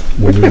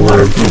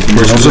were...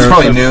 So it's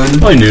probably noon.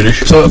 Probably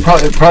noonish. So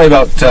probably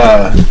about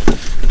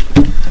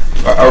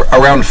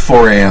around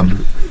 4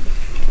 a.m.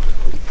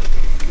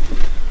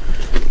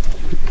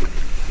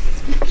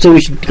 So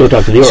we should go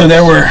talk to the orcs. So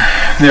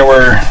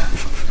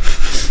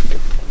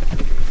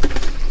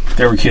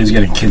there were kids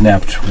getting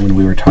kidnapped when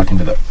we were talking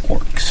to the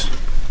orcs.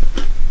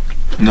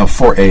 No,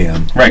 4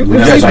 a.m. Right. You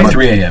That guys was like went-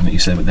 3 a.m. that you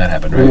said that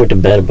happened, We right? went to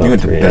bed You about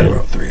went to 3 bed a.m.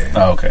 about 3 a.m.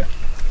 Oh, okay.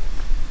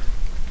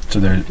 So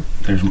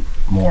there's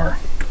more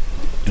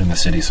in the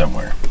city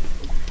somewhere.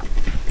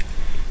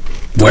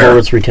 Or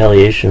it's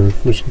retaliation.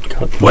 We should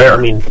Where? I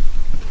mean...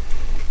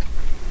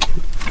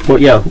 Well,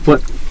 yeah,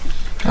 what...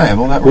 I have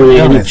all that Were written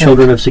there down, I any think.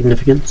 children of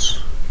significance?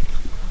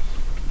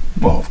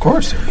 Well, of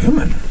course, they're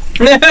human.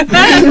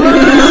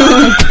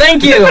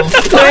 Thank you.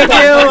 Thank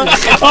you.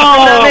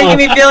 Not making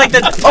me feel like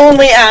the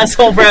only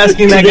asshole for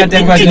asking that goddamn To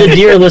the question.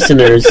 dear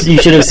listeners, you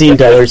should have seen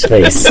Tyler's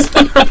face.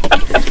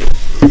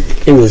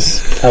 It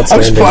was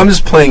outstanding. I'm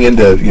just playing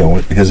into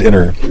his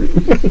inner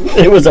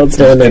It was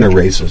outstanding.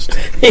 racist.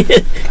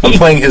 I'm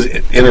playing his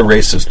inner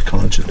racist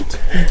conscience.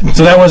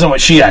 So that wasn't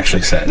what she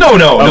actually said. No,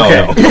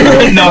 Okay.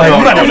 no.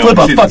 I'm about to flip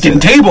a She fucking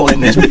didn't say table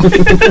in this.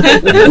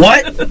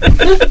 What?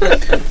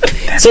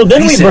 So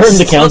then we Racist. burned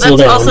the Well, council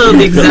that's down. also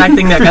the exact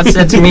thing that got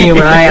said to me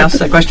when I asked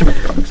that question.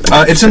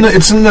 It's in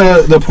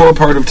the poor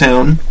part of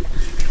town.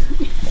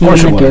 Of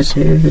course it was.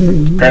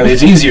 Apparently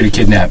it's easier to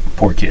kidnap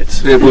poor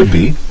kids. It would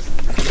be.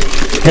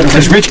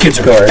 Because rich kids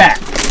are fat.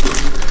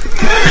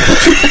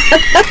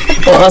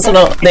 Well, also,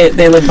 no,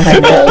 they live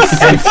behind walls.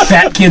 And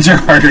fat kids are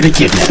harder to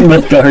kidnap.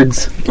 With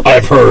guards.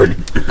 I've heard.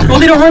 Well,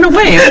 they don't run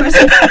away.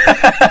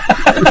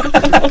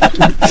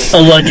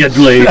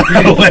 Allegedly.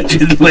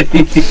 Allegedly.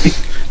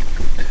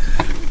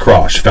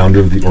 Krosh, founder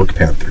of the Orc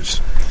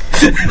Panthers.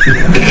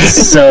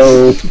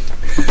 So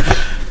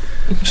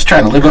Just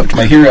trying to live up to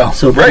my hero.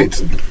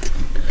 Right.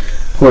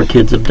 poor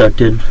kids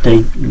abducted.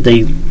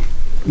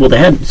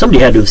 Somebody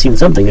had to have seen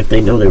something if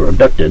they know they were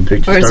abducted. They Or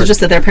is it aren't- just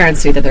that their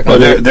parents see that they're Well,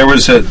 gone? there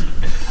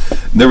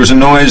was a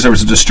noise, there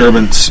was a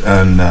disturbance,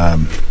 and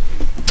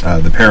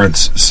the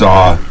parents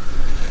saw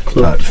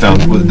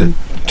found the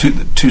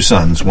two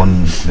sons.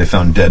 One they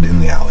found dead in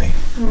the alley.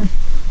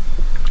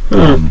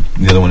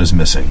 The other one is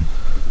missing.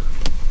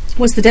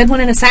 Was the dead one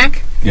in a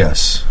sack?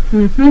 Yes.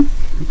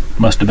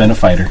 Must have been a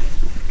fighter.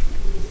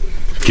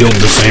 killed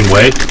the same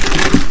way?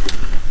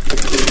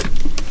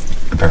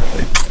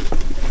 Apparently.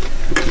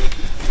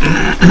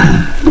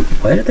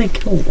 Why did they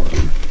kill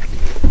one?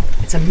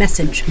 It's a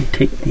message. And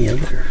take the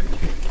other.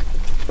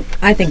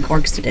 I think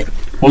orcs did it.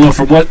 Well, no,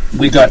 from what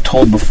we got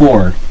told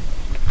before,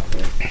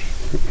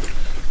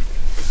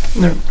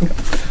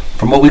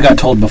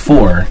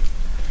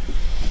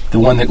 the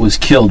one that was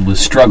killed was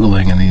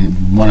struggling,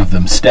 and one of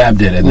them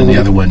stabbed it, and then the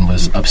other one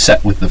was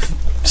upset with the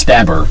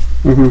stabber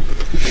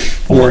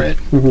for it.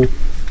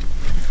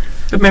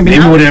 But maybe Maybe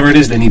not. whatever it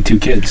is, they need 2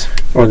 kids.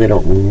 Or they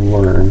don't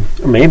learn.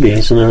 Or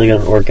maybe, so now they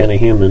got an orc and a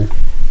human.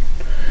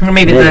 Or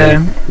maybe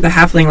Yeah. the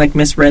halfling like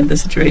misread the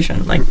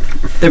situation. Like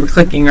they were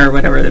clicking or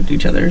whatever at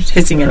each other,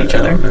 hissing at each I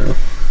other. don't know.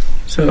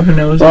 So who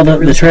knows? Well, what the they're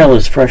really trail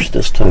is fresh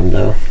this time,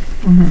 though.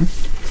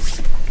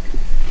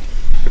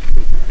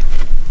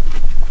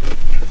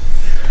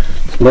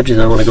 As much as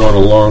I want to go on a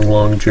long,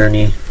 long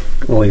journey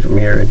away from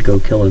here and go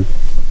kill an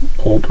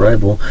old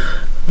rival,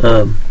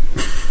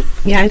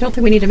 Yeah, I don't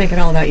think we need to make it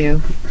all about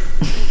you.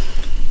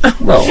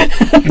 well,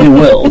 we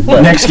will.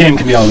 But Next game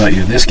can be all about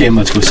you. This game,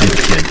 let's go save the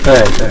kid. all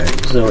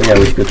right. So yeah,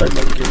 we should go talk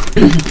about the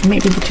kid.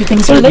 Maybe the two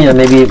things are But yeah,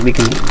 linked. maybe we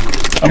can.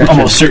 I'm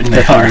almost certain they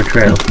check on are. the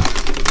trail.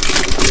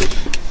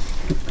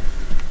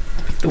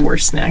 The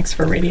worst snacks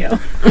for radio.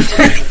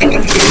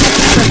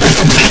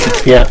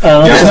 Yeah.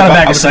 It's not a bag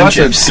I of was sun about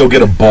to chips. go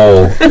get a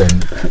bowl.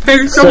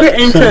 And So get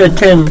into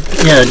 10.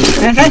 Yeah.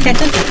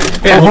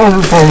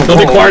 It'll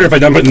be quieter if I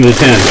dump it in the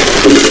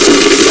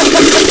 10.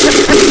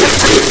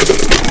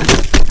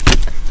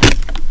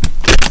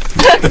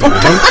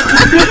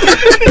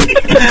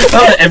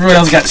 Oh, everyone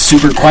else got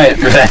super quiet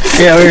for that.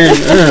 Yeah, we're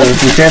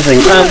dancing.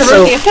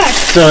 So The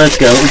effect. let's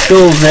go. Let's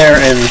go over there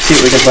and see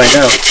what we can find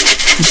out.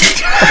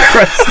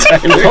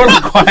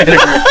 Totally quieter.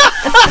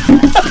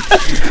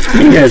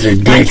 You guys are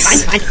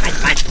dicks.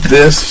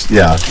 this,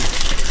 yeah.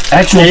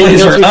 Actual Anything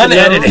plays else are we should know?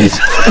 unedited.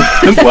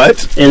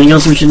 What? Anything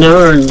else we should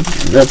know, or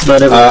that's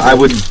about it? I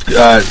would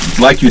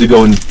like you to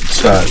go and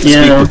speak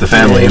Yeah. with the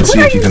family and What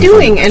see are if you you can.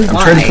 doing find, and I'm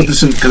trying to why? put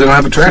this in because I don't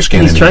have a trash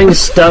can. He's anymore. trying to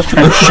stuff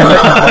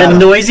the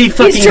noisy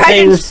fucking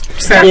trying to things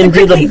stuff it into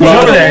the quickly. He's over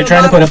bottle. there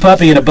trying to put a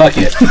puppy in a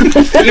bucket.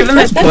 Give them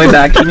this boy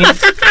back. You need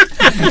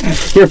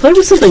Here, play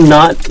with something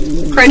not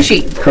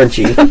Crunchy.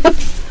 crunchy.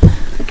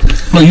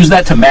 We'll use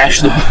that to mash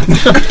the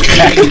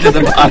back into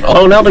the bottle.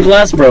 Oh, now the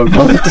glass broke.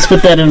 I'll have to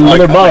split that in I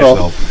another cut bottle.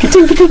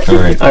 myself. All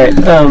All right. right.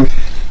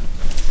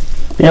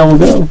 Yeah, we'll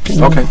go.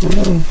 Okay.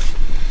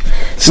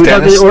 Should we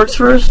talk to the Stannis, orcs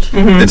first?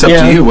 it's up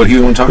Yeah. to you. What do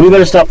you want to talk We about?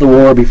 better stop the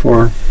war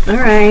before. All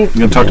right. You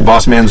going to talk to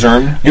Boss Man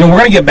Zern? You know, we're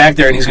going to get back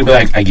there and he's going to be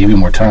like, I gave you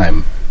more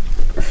time.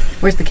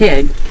 Where's the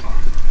kid?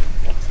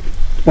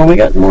 Well, we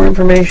got more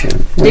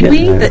information. We're Did we?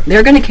 getting there.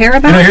 They're going to care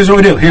about You know, it? here's what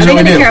we do. Here's Are they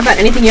what we going to care do. about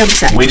anything you have to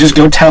say? We just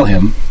go tell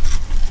him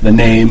the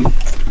name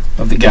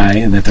of the guy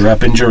and that they're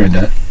up in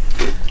Jorinda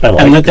I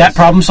like and let this. that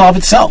problem solve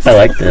itself. I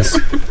like this.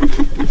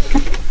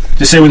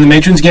 Just say when the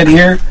matrons get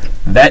here,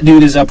 that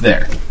dude is up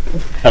there. I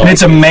And like,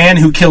 it's a man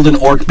who killed an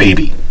orc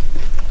baby.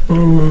 I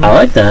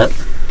like that.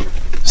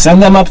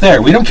 Send them up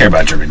there. We don't care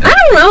about Jorinda. I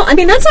don't know. I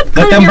mean, that's up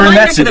kind them of near burn my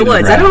that neck of city the to the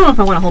woods. I don't ground. know if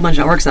I want a whole bunch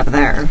of orcs up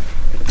there.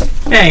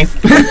 hey.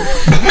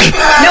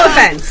 No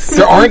offense.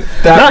 There aren't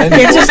that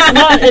many. It's just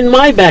not in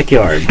my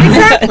backyard.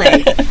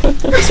 Exactly.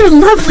 Orcs are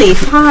lovely,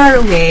 far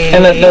away.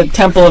 And the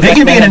temple of They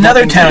can be in Ekman-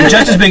 another town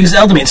just as big as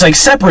Eldamy. It's like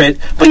separate,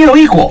 but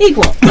equal.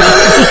 Equal. Do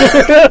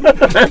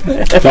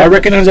I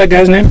recognize that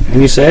guy's name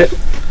when you say it? Is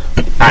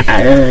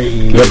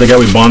that the guy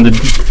we bonded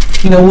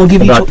You know, we'll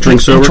give about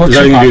drinks over? Is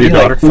that how you do your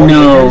daughter?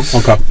 No.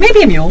 Okay.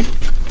 Maybe a mule.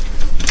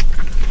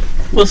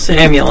 We'll say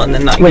Samuel and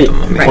then not Wait. give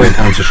him a mule. 20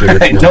 pounds of sugar.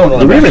 Hey, no one will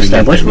Did we ever ever forget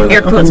establish that. what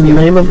Air quotes the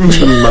name of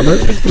the mother?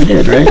 We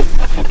did, right?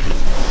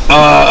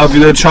 Of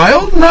the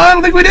child? No, I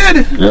don't think we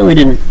did. No, we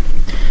didn't.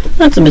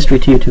 That's a mystery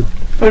to you, too.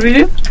 What do we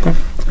do?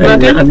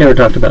 I've never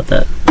talked about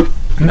that.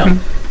 No.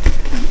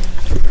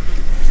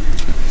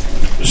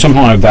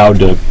 Somehow I vowed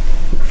to.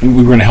 We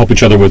were going to help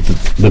each other with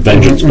the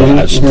vengeance, but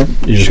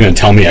you're just going to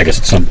tell me, I guess,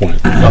 at some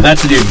point. Well,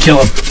 that's the dude. Kill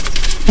him.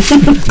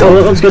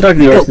 Let's go talk to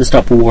the orcs and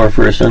stop the war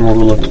first, and we'll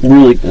look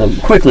really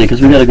quickly, because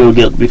we got to go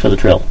get before the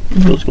trail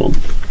goes cold.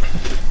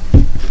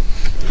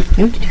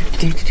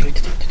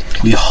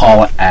 We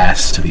haul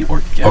ass to the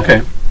orc.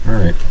 Okay. All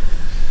right.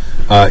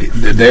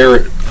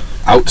 They're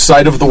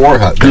outside of the war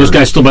hut. Are those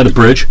guys still by the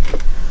bridge?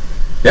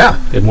 Yeah.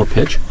 They have more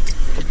pitch?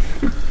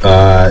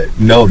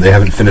 No, they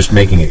haven't finished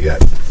making it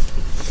yet.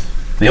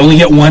 They only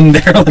get one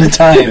barrel at a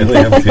time.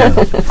 They have, yeah.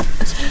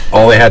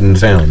 All they had in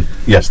town.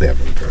 Yes, they have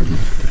one turn.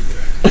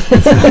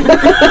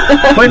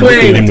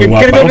 Quickly! They move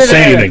up. I don't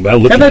say anything, but I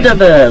look at them.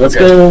 Let's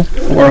go to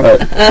the war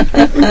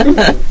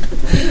hut.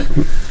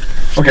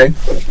 Okay.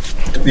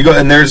 You go,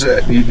 and there's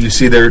you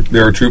see there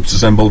are troops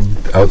assembled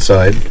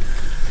outside,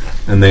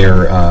 and they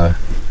are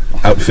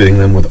outfitting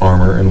them with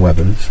armor and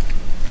weapons.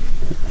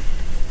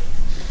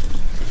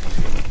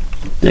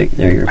 They're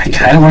your I people.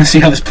 kind of want to see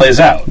how this plays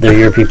out. They're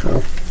your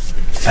people.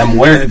 I'm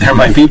aware that they're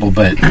my people,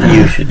 but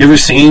You should. you ever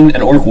seen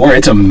an orc war?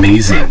 It's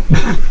amazing.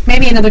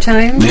 Maybe another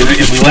time.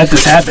 If we let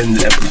this happen,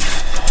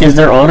 Is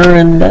there honor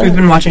in that? We've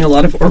been watching a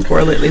lot of Orc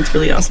War lately. It's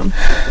really awesome.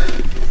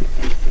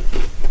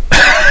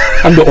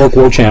 I'm the Orc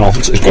War channel.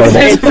 It's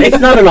incredible. It's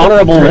not an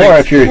honorable war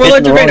if you're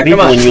hitting the wrong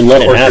people and you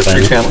let it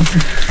happen.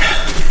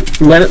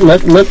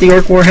 Let the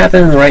Orc War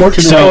happen and right to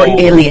the So,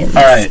 aliens.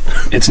 all right,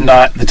 it's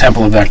not the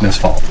Temple of Vecna's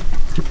fault.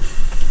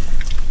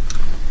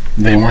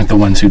 They weren't the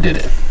ones who did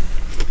it.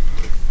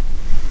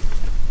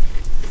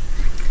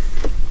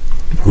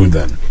 Who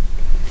then?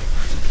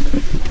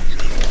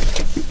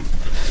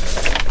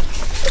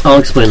 I'll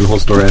explain the whole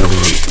story. I don't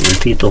want to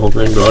repeat the whole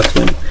thing, but I'll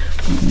explain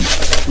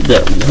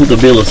who the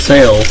bill of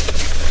sale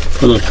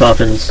for those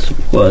coffins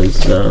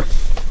was. I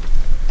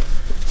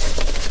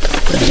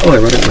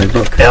wrote it in my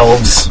book.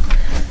 Elves.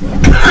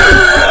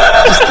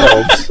 Just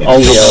elves. All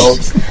the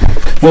elves.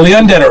 Well, the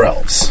undead are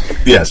elves.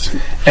 Yes.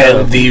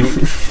 And the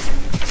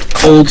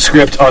old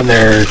script on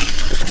their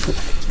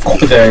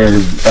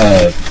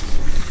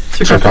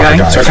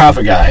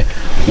sarcophagi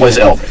was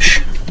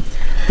elvish.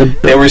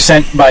 They were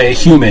sent by a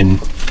human.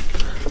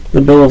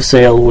 The bill of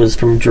sale was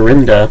from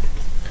Jorinda.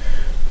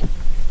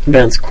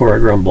 Vance Cora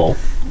Grumble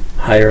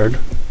hired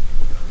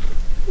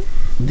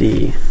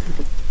the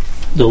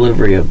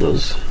delivery of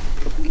those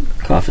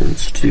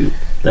coffins to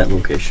that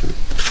location.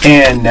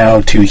 And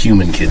now 2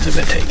 human kids have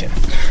been taken.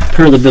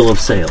 Per the bill of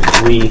sale,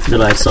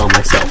 that I saw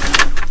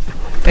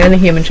myself. And a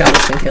human child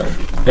has been killed.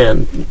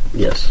 And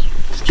yes,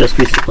 just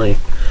recently,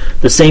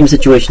 the same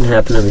situation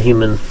happened in the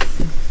human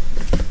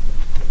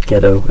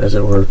ghetto, as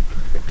it were.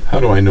 How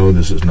do I know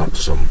this is not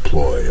some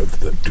ploy of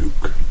the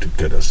Duke to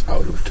get us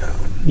out of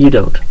town? You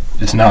don't.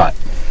 It's not.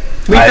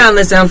 We found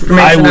this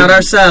information out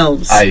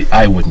ourselves.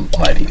 I wouldn't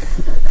lie to you.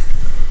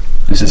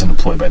 This isn't a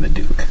ploy by the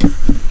Duke.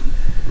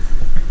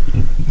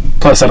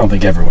 Plus, I don't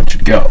think everyone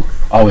should go.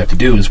 All we have to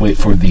do is wait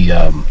for the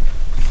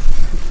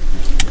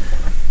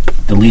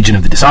Legion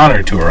of the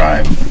Dishonored to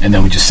arrive, and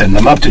then we just send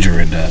them up to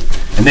Jorinda,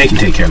 and they can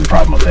take care of the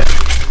problem up there.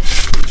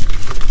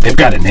 They've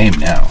got a name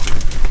now.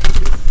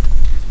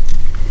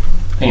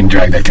 They can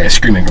drag that guy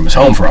screaming from his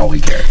home for all we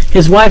care.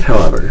 His wife,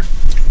 however,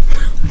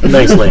 a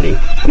nice lady.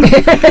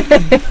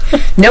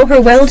 Know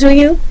her well, do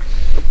you?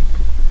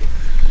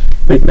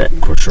 We've met.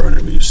 Of course, our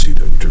enemies see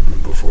them driven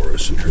before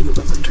us and hear the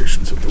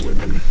lamentations of the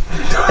women.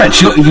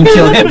 Right, you can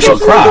kill him, she'll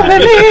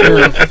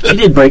cry. She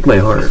did break my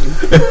heart.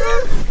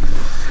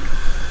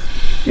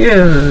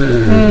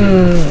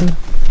 Yeah.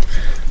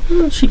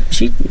 Well, she,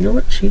 you know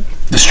what?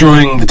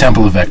 Destroying the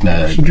Temple of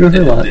Vecna. She drew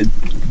her lot. It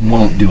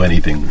won't do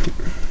anything.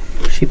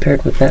 She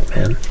paired with that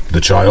man.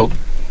 The child?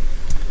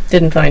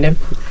 Didn't find him.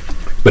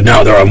 But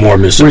now there are more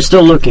missing. We're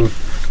still looking.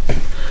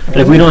 And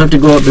if we don't have to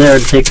go up there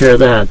and take care of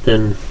that,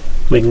 then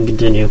we can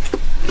continue.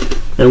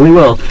 And we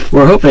will.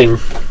 We're hoping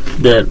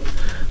that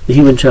the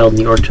human child and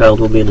the orc child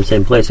will be in the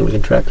same place and we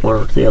can track one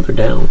or the other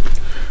down,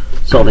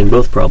 solving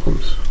both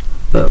problems.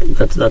 But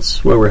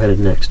that's where we're headed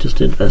next, just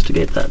to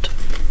investigate that.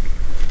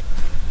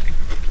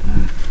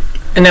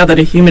 And now that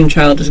a human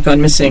child has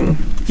gone missing,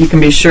 you can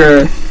be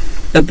sure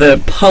that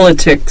the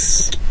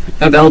politics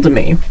of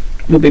Eldamy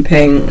will be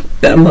paying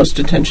the most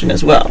attention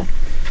as well.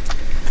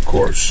 Of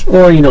course.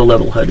 Or,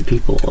 level-headed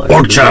people.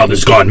 Orc child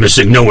has gone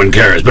missing, no one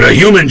cares. But a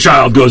human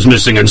child goes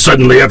missing and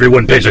suddenly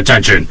everyone pays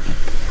attention.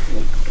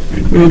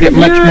 We will get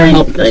much more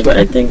help.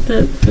 I think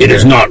that... It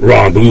is not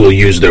wrong, but we will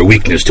use their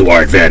weakness to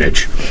our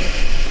advantage.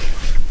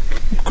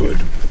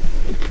 Good.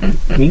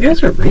 You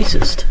guys are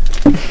racist.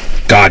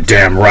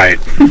 Goddamn right.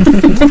 We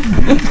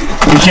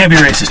can't be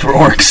racist, we're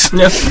orcs.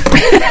 No.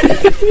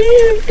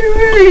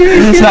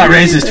 It's not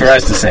racist for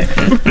us to say.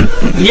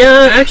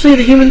 Yeah, actually,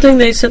 the human thing,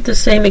 they sent the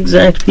same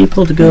exact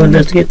people to go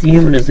investigate the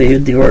human as they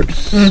did the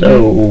orcs. Mm-hmm.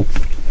 So,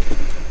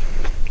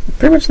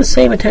 pretty much the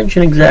same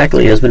attention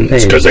exactly has been paid.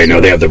 It's because they know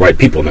they have the right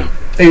people now.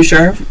 Are you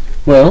sure?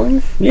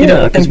 Well,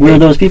 yeah, because we're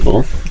those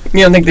people.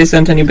 You don't think they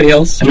sent anybody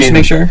else? Just to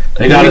make sure?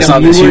 They got us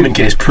on this human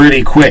case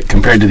pretty quick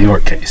compared to the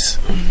orc case.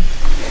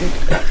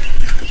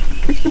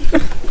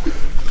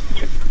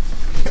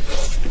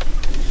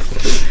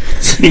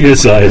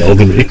 CSI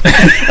Eldamy.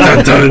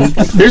 Dun, dun.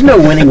 There's no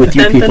winning with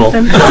you people.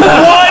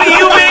 What do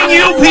you mean,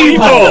 you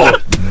people?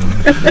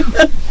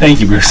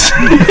 Thank you, Bruce.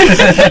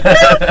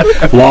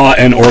 Law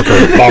and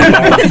Orca.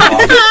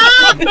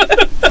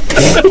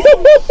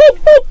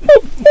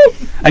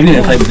 I can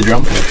even play with the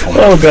drum.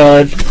 Oh,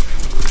 God.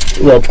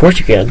 Well, of course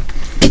you can.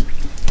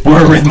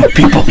 We're rhythmic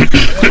people.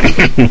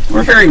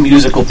 We're very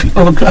musical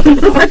people.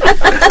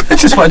 I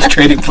just watched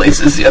Trading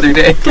Places the other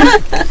day.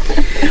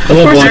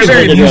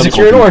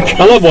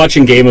 I love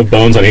watching Game of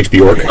Bones on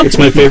HBO. It's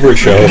my favorite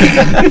show.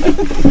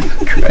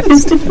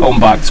 Christ.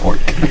 Homebox orc.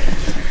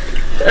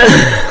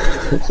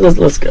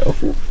 Let's go.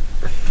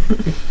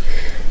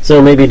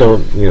 So maybe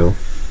don't,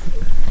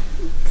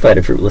 fight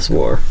a fruitless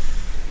war.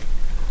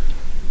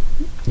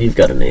 You've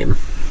got a name.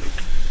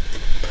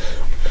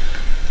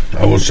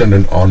 I will send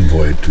an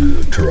envoy to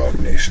the Turok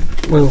Nation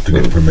to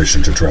get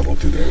permission to travel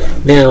through their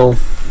land. Now,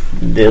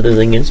 the other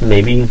thing is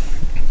maybe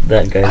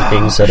that guy's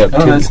being set up too.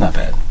 Oh, that's not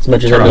bad. As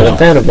much as I'm not a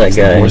fan of that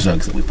guy. War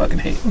Zugs that we fucking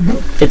hate.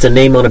 It's a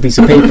name on a piece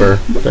of paper.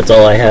 That's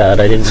all I had.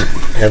 I didn't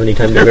have any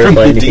time to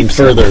verify anything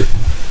further.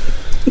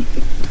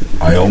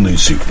 I only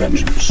seek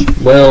vengeance.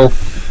 Well,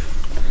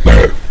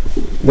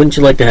 wouldn't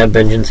you like to have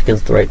vengeance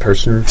against the right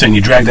person? So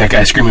you drag that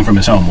guy screaming from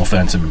his home, we'll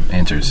find some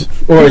answers.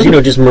 Or is,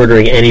 just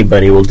murdering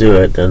anybody will do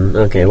it, then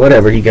okay,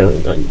 whatever, you go.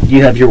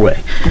 You have your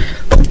way.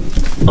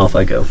 Off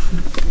I go.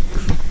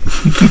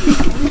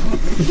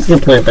 Just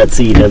gonna plant that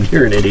seed of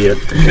you're an idiot.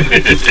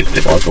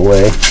 Walk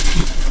away.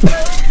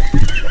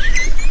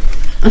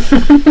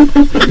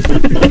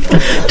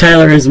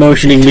 Tyler is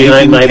motioning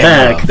behind my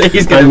back.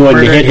 I'm going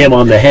to hit him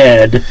on the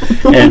head,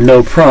 and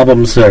no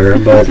problem, sir,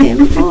 but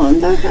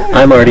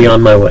I'm already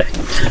on my way.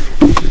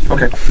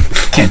 Okay.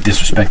 Can't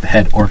disrespect the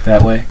head orc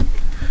that way.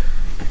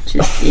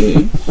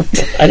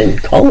 I didn't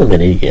call him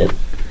an idiot.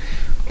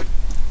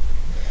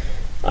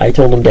 I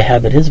told him to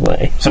have it his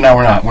way. So now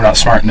we're not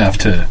smart enough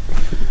to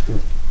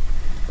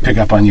pick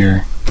up on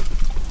your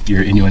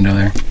innuendo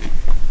there.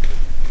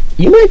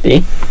 You might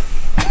be.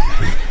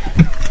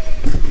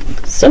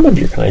 Some of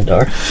your kind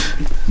are.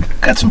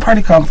 Got some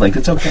party conflict,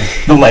 it's okay.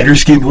 The lighter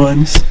skinned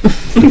ones.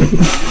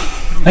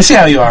 I see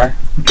how you are.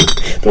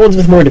 The ones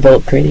with more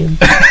developed cranium.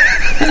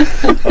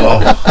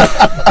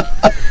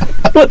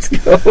 Let's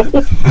go.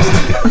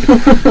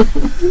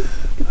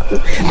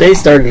 They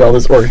started all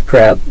this orc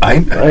crap. I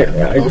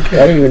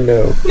don't even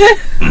know.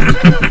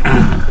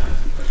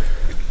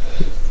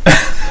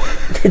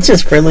 It's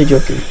just friendly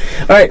joking.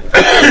 All right,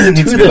 It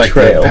needs to be the like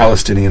trail. the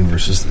Palestinian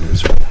versus the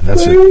Israel.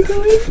 That's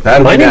it.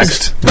 That'll be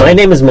next. My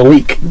name is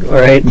Malik. All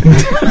right.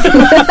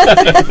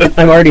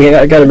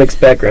 I got a mixed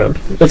background.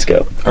 Let's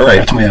go. All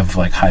right. We have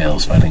like high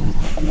elves fighting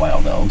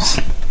wild elves.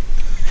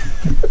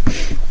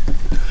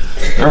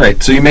 All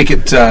right. So you make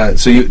it.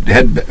 So you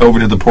head over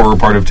to the poorer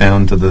part of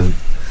town, to the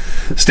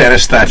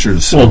Stannis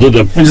Thatchers. Well,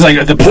 It's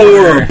like the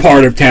poorer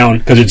part of town,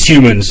 because it's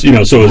humans,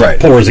 so as Right.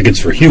 poor as it gets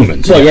for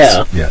humans. Well,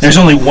 yeah. Yes. There's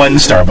only one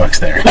Starbucks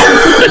there.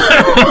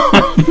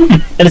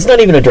 And it's not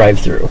even a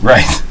drive-through.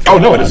 Right. Oh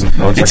no, it isn't.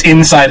 No, It's like,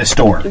 inside a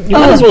store. You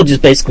might as well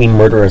just basically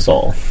murder us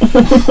all.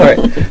 All right.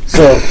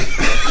 So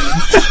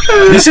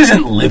This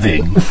isn't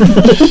living.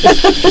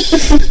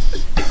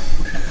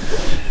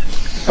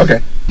 okay.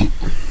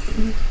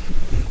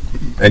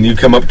 And you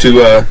come up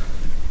to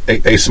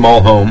a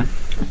small home.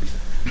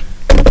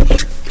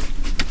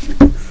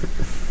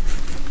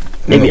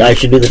 maybe I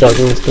should do the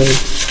talking this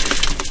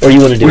time, or you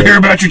want to do We're it? here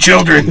about your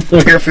children.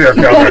 We're here for your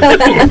children.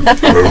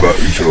 What about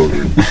your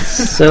children?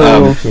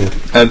 So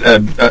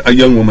A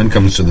young woman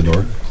comes to the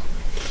door.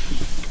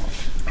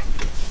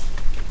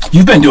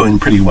 You've been doing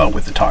pretty well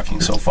with the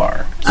talking so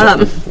far.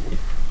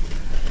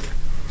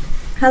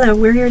 Hello,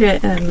 we're here to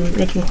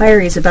make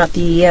inquiries about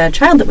the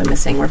child that went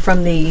missing. We're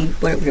from the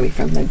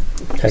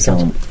High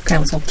Council.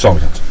 Council.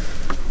 Solomon Council.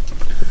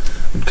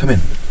 Come in.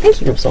 Thank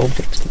you.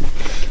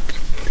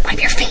 Wipe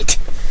your feet.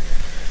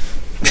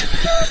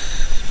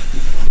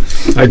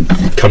 I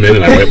come in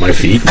and I wipe my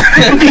feet.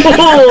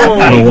 I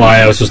don't know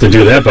why I was supposed to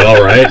do that, but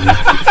all right.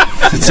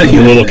 I'm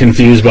a little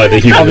confused by the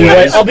human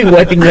ways. I'll be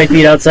wiping my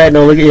feet outside, and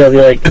I'll look at you. I'll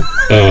be like,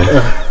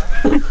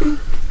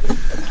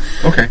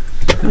 Okay.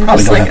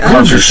 Just like,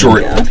 Cars are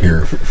short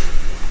here.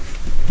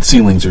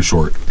 Ceilings are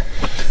short.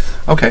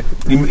 Okay.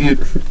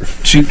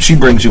 She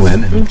brings you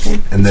in,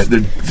 and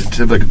they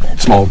have like a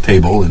small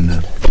table in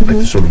like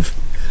the sort of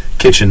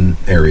kitchen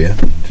area.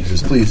 She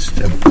says, "Please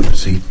have a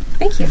seat."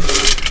 Thank you.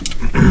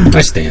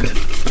 I stand.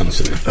 I don't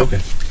sit there. Okay.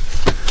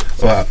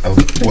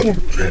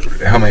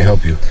 How may I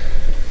help you?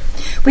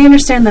 We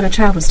understand that a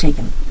child was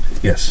taken.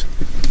 Yes.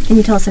 Can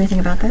you tell us anything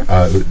about that?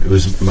 It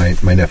was my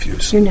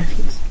nephews. Your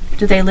nephews.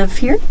 Do they live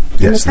here in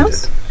Yes, this they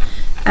house?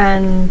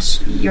 And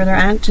you're their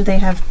aunt. Do they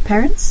have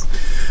parents?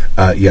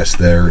 Yes,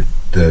 their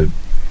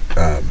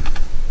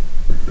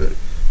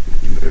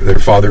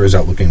father is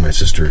out looking. My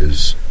sister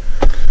is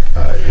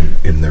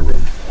in their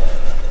room.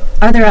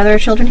 Are there other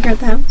children here at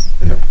the house?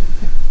 No,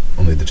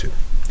 only the two.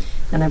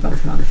 And they're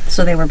both gone.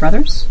 So they were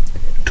brothers?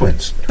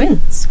 Twins.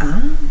 Twins.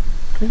 Ah,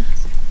 twins.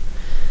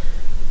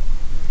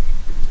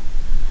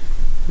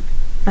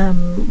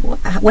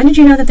 When did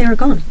you know that they were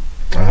gone?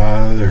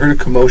 I heard a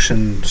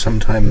commotion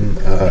sometime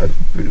a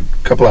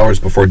couple hours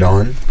before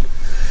dawn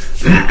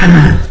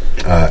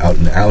out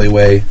in the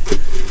alleyway,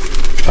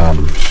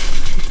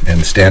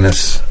 and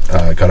Stannis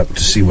got up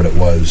to see what it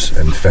was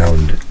and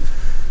found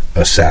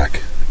a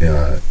sack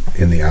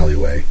in the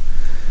alleyway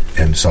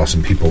and saw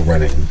some people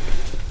running,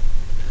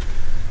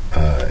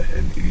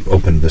 and he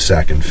opened the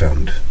sack and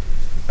found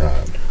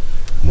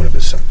one of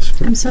his sons.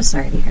 I'm so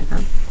sorry to hear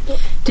that.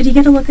 Did he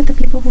get a look at the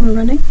people who were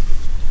running?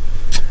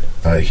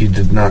 He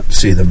did not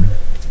see them,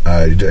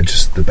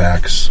 just the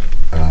backs.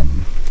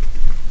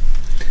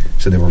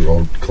 So they were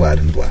all clad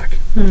in black.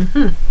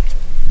 Mm-hmm.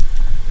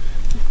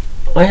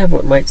 I have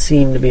what might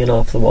seem to be an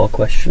off-the-wall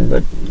question,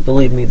 but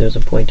believe me, there's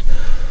a point.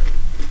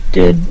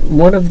 Did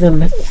one of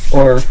them have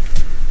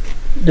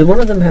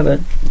a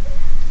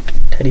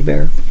teddy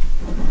bear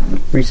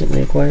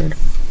recently acquired?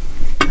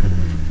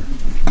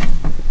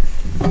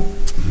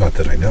 Not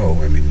that I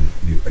know. I mean,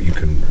 you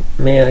can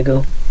May I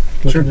go?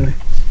 certainly.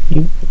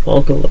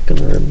 I'll go look in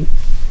the room.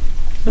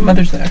 The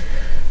mother's there.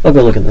 I'll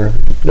go look in the room.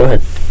 Go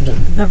ahead.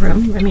 The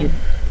room? I mean,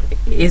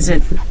 Is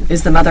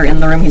the mother in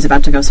the room he's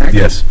about to go search?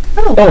 Yes.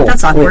 Oh,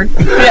 that's awkward.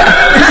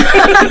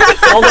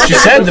 She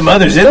said the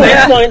mother's in there.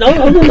 That's fine.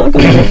 I'll knock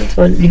on it. It's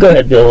fine. You go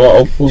ahead,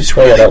 Bill. We'll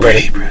try that out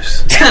later.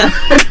 Bruce.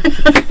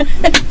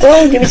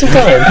 Well, give me some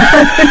time.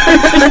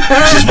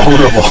 She's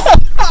vulnerable.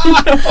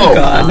 Oh,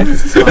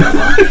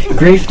 God.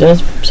 Grief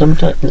does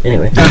sometimes.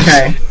 Anyway,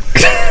 Okay.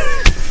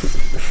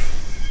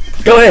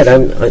 go ahead.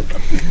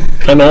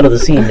 I'm out of the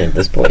scene at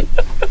this point.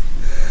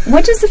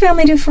 What does the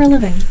family do for a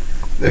living?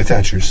 They're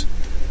Thatchers.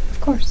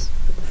 Of course.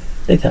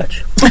 They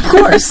touch. Of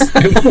course.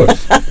 Of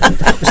course. Of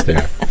course they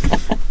are.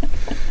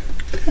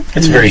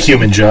 It's a very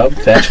human job,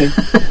 thatching.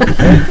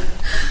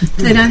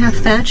 Do they not have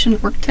thatch in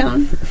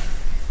Worktown?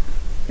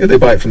 Yeah, they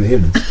buy it from the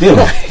humans. Yeah,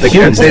 the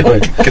humans. They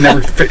can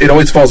never. It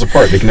always falls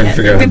apart. They can never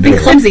figure out how to With do big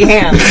it. clumsy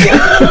hands.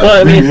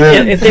 Well, I mean,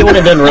 if they would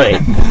have done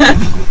right.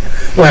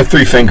 We'll have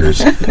 3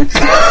 fingers.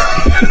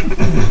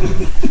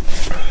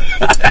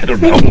 I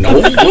don't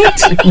know.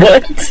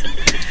 What?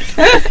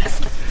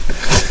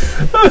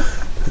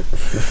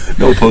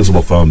 No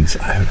opposable thumbs.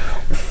 I don't know.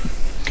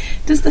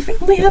 Does the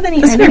family have any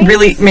This would enemies?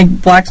 really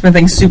make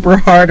blacksmithing super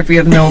hard if you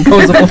have no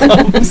opposable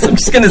thumbs. I'm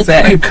just going to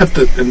say. You cut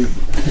the and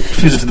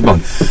fuse it to the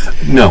bone.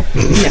 No.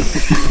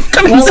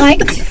 Well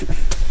liked?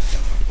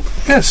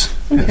 Yes.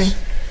 Yes.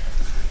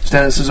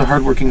 Stannis is a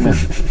hardworking man.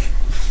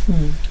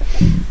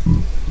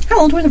 How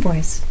old were the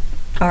boys?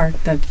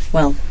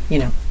 Well, you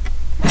know.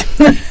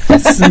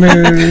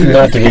 Smooth.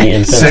 Not to be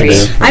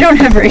insensitive. I don't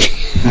have very...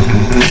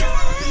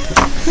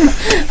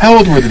 How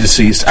old were the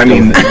deceased? I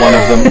mean, one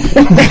of them.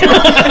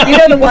 You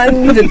know the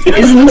one that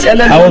isn't... And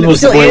then How old that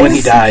was the still boy when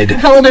is? he died?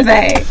 How old are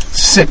they?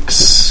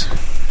 6.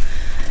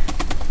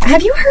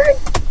 Have you heard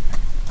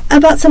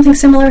about something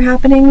similar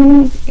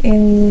happening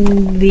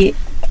in the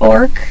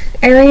Orc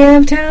area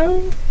of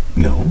town?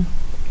 No.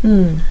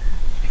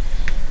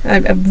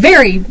 A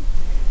very,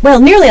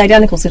 nearly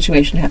identical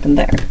situation happened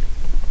there.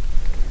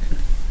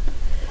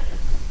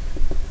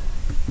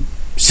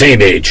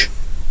 Same age.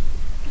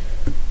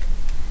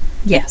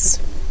 Yes.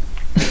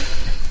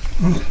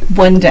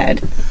 One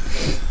dead.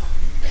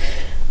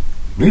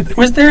 Really?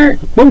 Was there...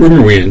 What room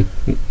are we in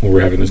when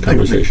we're having this Like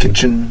the conversation?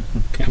 kitchen.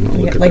 Okay, I'm gonna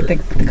look at Like their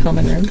the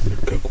common room.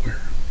 cookware.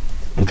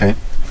 Okay.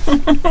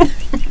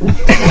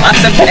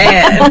 Lots of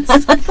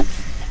beds.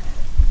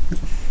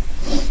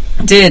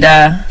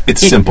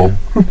 It's simple.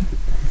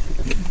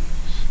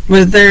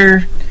 Was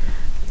there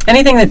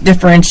anything that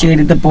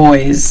differentiated the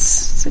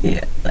boys?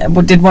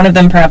 Did one of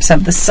them perhaps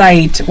have the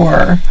sight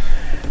or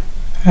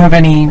have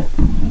any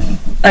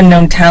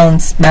unknown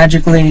talents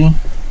magically?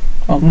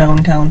 Well,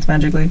 known talents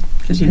magically,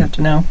 because you'd have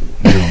to know.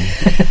 No.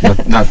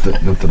 Not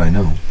that I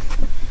know.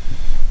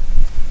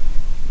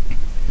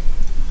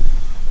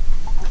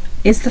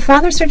 Is the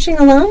father searching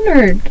alone,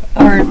 or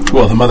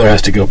Well, the mother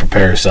has to go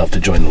prepare herself to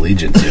join the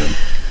Legion soon.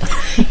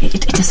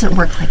 it doesn't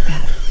work like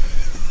that?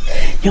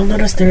 You'll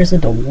notice there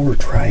isn't a war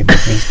tribe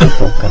of these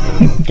people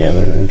coming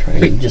together and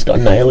trying to just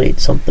annihilate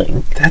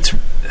something. That's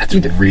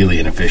really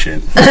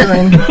inefficient.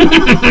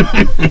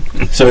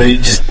 So you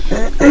just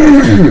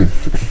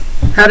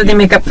How do they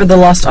make up for the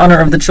lost honor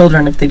of the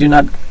children if they do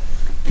not?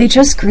 They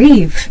just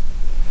grieve.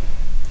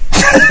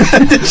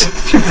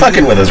 you're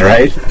fucking with us,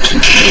 right?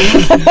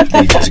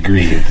 They just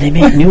grieve. They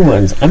make new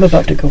ones. I'm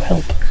about to go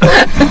help.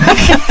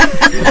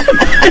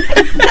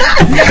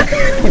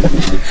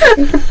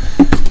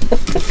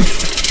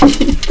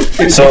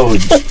 So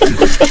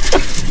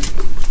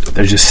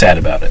they're just sad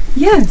about it.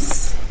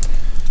 Yes.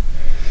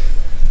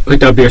 Like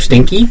that beer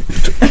stinky?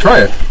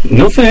 Try it.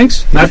 No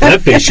thanks. Not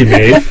that face you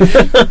made.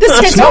 This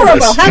tastes Smell horrible.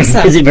 this. Have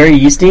some. Is it very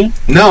yeasty?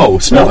 No,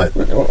 smell it.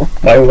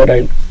 Why would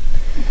I?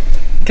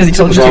 Because he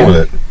told What's you wrong to.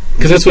 with it?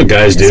 Because that's what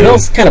guys It do.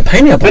 smells kind of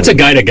pineapple. That's a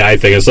guy-to-guy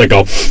thing. It's like,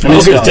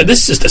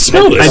 this is the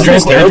smell of this. I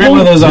drank It's one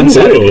of those on Ooh.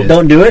 Saturday.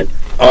 Don't do it.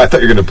 Oh, I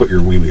thought you were going to put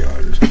your wee-wee on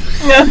it.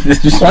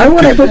 Why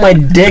would I put my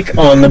dick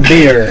on the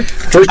beer?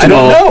 First I of don't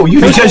all, know. You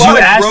Because you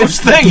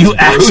asked if you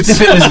asked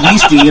if it was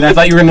yeasty, and I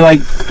thought you were gonna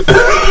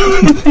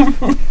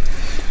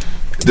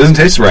It doesn't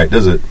taste right,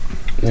 does it?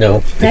 No.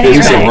 That It is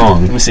tastes right.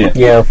 wrong. Let me see it.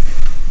 Yeah.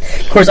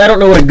 Of course, I don't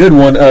know what a good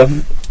one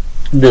of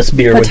this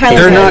beer But would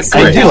Tyler taste They're like. not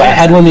I great. do. I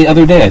had one the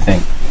other day, I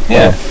think.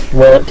 Yeah.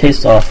 Well, it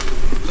tastes off.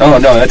 Oh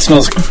no, that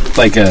smells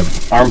like a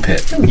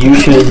armpit. You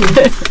should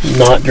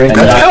not drink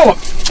that.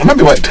 That might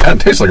be what it kind of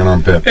tastes like an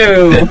armpit.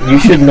 You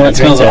should not It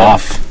smells drink that.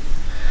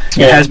 off.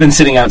 Yeah. It has been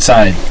sitting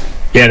outside.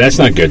 yeah, that's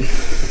not good.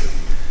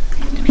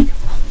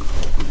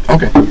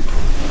 Okay.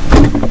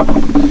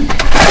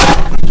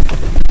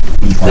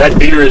 That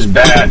beer is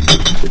bad.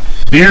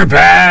 Beer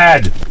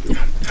bad.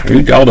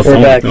 You got all the We're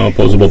phone back. with no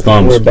opposable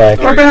thumbs. We're back.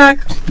 We're back.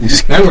 You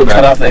just Now we're cut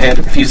back. off the hand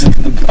and fuse it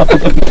to the bottom.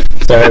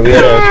 Sorry, we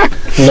had a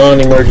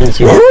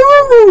non-emergency.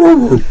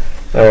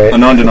 Alright, A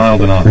non-denial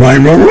denial.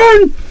 Run, run,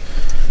 run!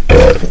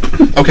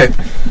 Okay.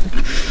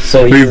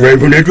 so you ready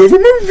for next movie?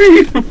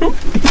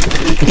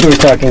 were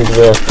talking to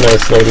the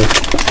nice lady.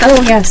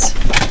 Oh, yes.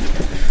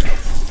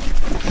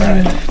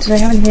 Did I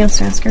have anything else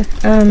to ask her?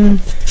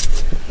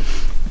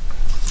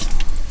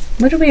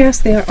 What did we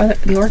ask the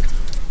orc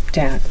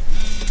dad?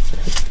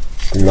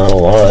 Not a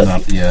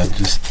lot. Yeah,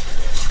 just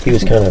He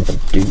was kind of a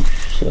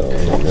douche, so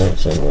not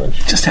so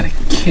much. Just had a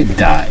kid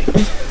die.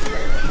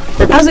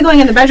 How's it going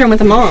in the bedroom with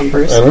the mom,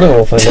 Bruce? I don't know.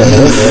 We'll find out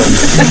later.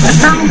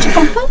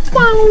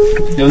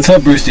 Yeah, let's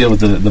have Bruce deal with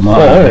the mom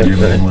Oh, all right,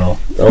 bedroom, and right.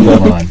 we'll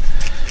move on.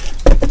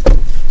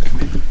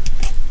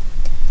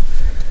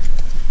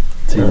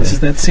 See, this is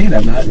that scene.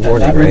 I'm not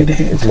ready right? to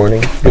hit. Good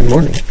morning. Good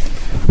morning.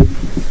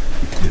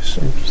 Yes.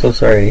 I'm so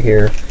sorry to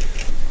hear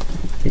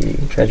the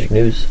tragic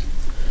news.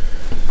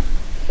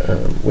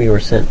 We were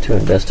sent to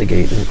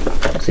investigate and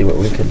see what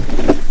we could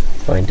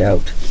find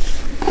out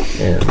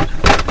and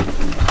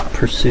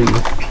pursue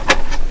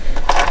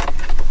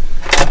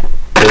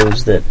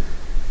those that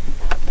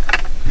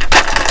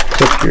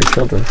took your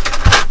children.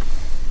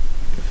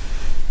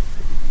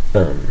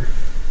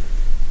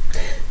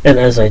 And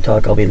as I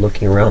talk, I'll be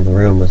looking around the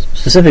room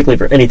specifically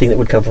for anything that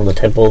would come from the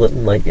temple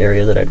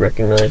area that I'd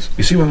recognize.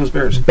 You see one of those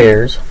bears?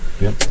 Bears.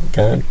 Yep.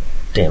 God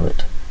damn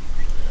it.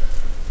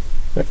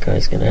 That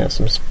guy's gonna have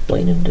some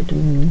explaining to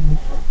do.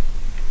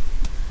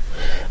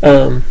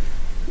 I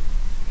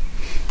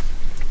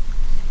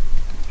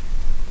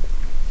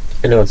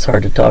know it's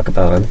hard to talk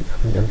about,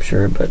 I'm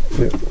sure, but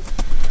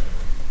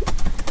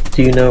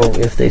do you know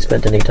if they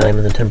spent any time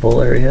in the temple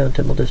area,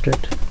 temple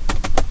district?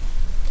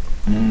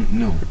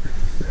 No.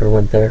 Or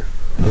went there?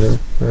 No.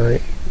 All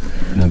right.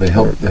 No, they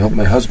help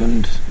my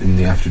husband in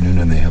the afternoon,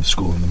 and they have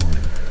school in the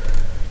morning.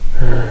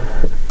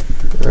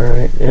 All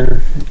right.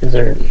 And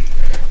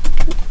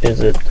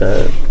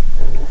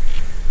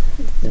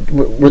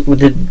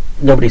did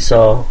nobody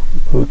saw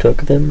who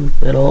took them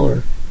at all,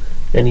 or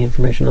any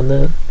information on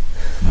that?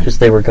 Just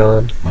they were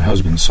gone. My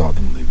husband saw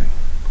them leaving.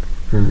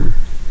 And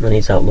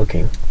he's out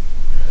looking.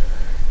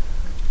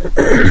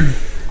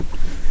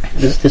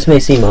 This may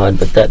seem odd,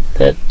 but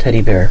that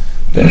teddy bear,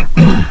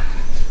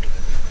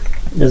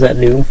 is that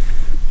new?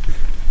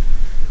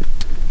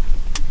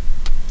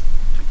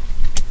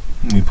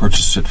 We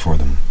purchased it for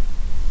them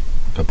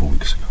a couple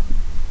weeks ago.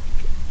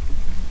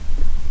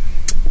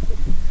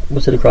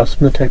 Was it across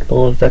from the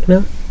Temple of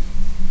Vecna?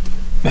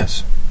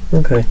 Yes.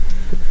 Okay.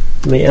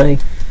 May I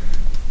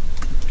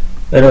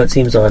know it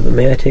seems odd, but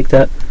may I take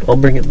that? I'll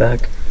bring it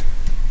back.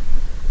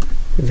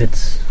 If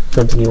it's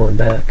something you want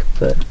back,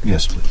 but...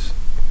 Yes, please.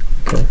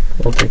 Okay,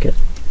 I'll take it.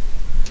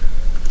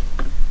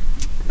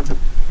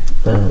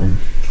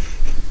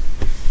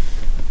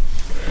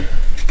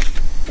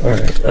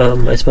 Alright,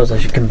 I suppose I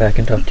should come back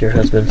and talk to your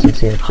husband since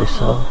he actually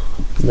saw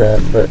that,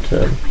 but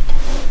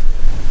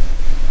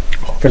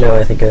for now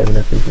I think I have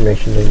enough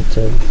information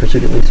to pursue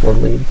at least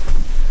one lead.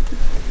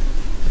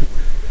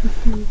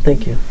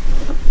 Thank you.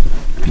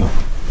 No.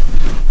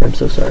 I'm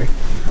so sorry.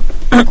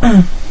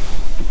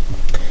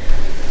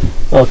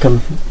 I'll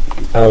come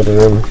out of the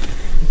room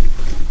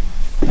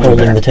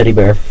holding the teddy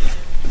bear.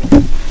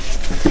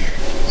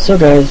 So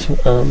guys,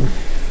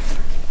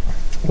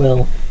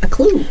 well, A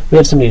clue. we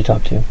have somebody to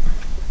talk to.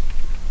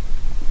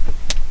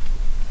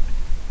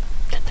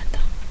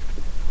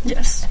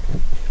 Yes.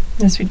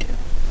 Yes, we do.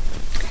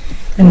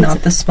 And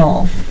not the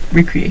small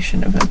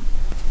recreation of a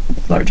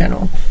large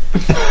animal.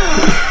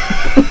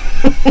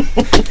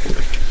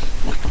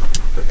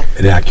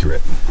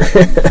 Inaccurate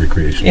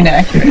recreation.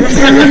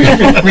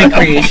 Inaccurate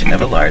recreation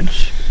of a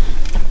large.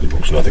 It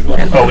looks nothing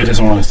like Oh, he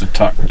doesn't want us to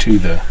talk to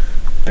the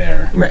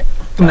bear. Right.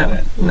 Got No.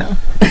 it. No.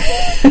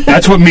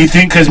 That's what me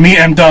think, because me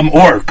am dumb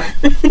orc.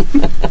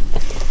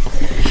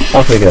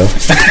 Off we go.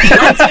 Let's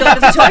go to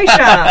the toy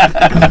shop.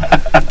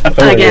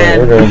 Again.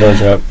 We're going to the toy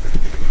shop.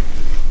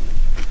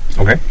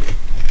 Okay.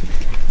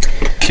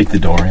 Kick the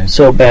door in.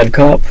 So bad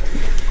cop,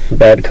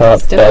 bad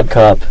cop, Still. bad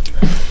cop,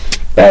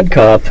 bad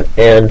cop,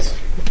 and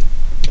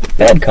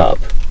bad cop.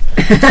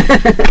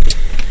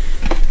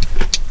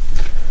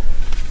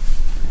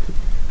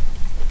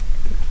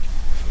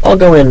 I'll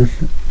go in.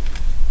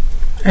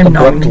 I'm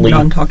Abruptly.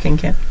 non-talking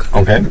cat.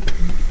 Okay.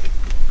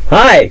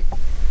 Hi.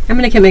 I'm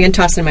going to come in and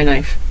toss in my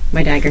knife,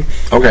 my dagger.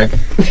 Okay.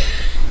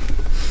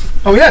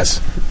 Oh,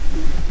 yes.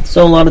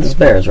 So a lot of this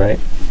bears, right?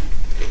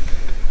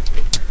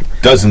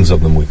 Dozens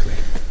of them weekly.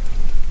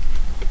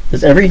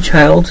 Does every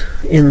child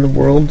in the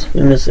world,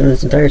 in this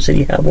entire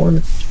city, have one?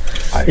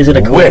 Is it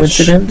a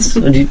wish. coincidence?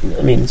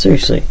 I mean,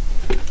 seriously.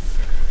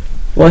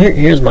 Well,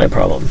 here's my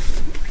problem.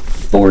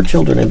 4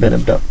 children have been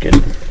abducted.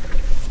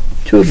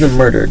 2 of them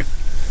murdered.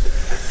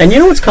 And you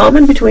know what's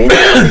common between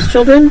these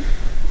children?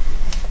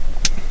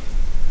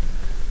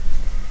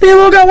 They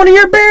all got one of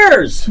your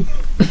bears!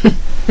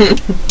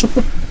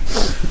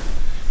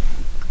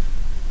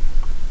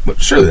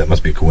 But surely that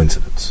must be a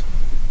coincidence.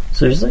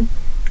 Seriously?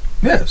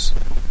 Yes.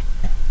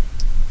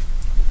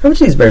 How much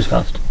do these bears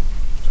cost?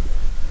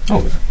 Oh,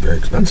 very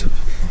expensive.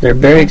 They're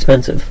very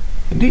expensive.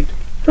 Indeed.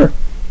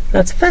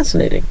 That's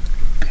fascinating.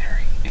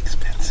 Very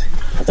expensive.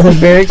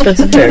 Very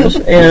expensive bears,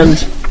 and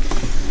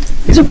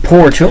these are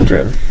poor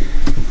children.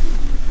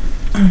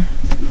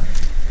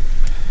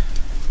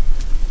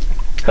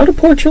 How do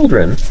poor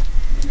children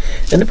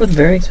end up with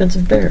very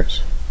expensive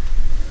bears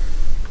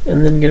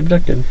and then get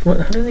abducted? How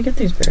do they get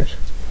these bears?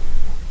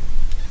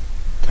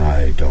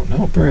 I don't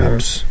know.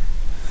 Perhaps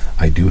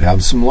I do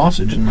have some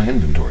lossage in my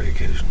inventory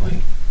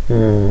occasionally.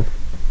 You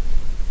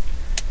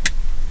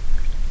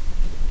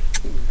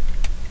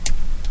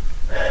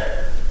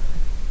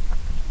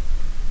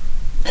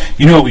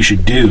know what we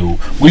should do?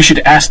 We should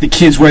ask the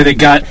kids where they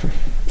got...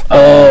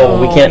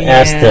 Oh, we can't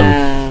ask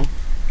them.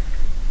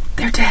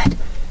 They're dead.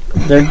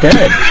 They're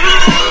dead.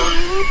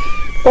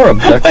 Or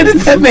abducted. Why did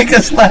that make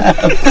us laugh?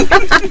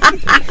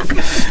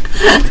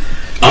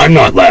 I'm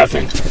not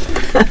laughing.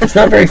 It's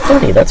not very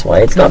funny, that's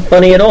why. It's not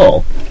funny at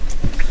all.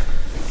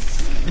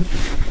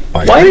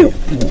 Why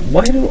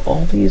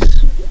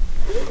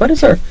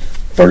does our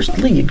first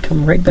lead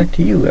come right back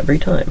to you every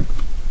time?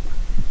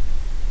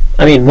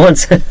 I mean,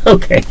 once,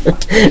 okay.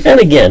 and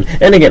again.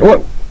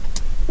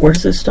 Where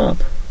does this stop?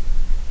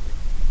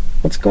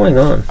 What's going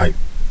on?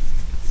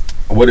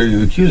 What are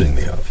you accusing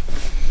me of?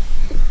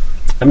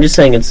 I'm just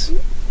saying it's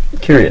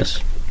curious.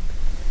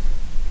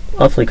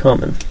 Awfully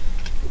common.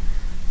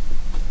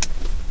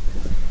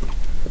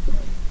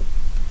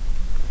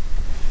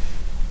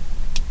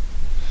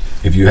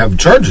 If you have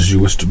charges you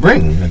wish to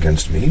bring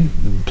against me,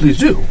 please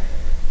do.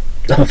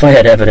 If I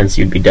had evidence,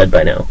 you'd be dead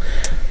by now.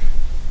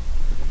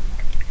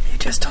 You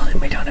just told him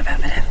we don't have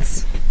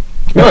evidence.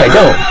 No, I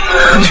don't.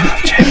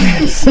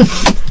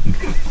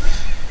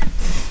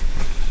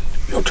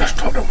 You just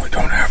told him we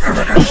don't have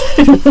evidence.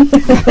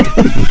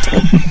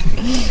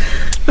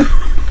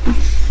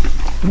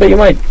 But you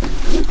might,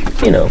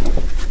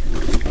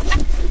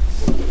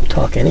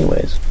 talk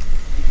anyways.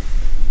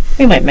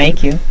 We might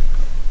make you.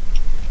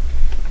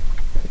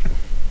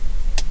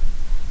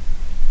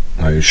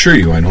 I assure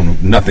you, I don't know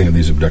nothing of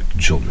these abducted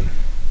children.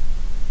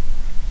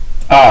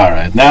 All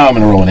right, now I'm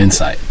going to roll an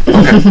insight.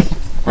 Okay.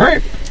 All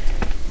right.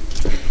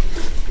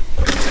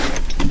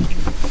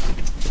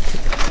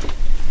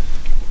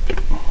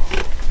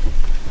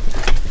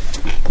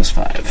 Plus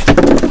 5.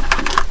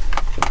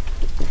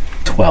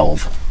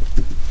 12.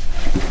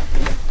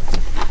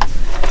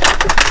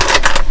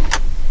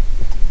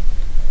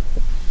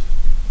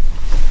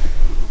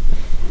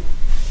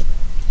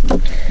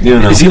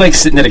 Is he like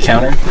sitting at a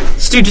counter?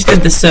 Stu just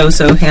did the so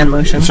hand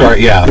motion.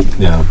 Sorry, yeah.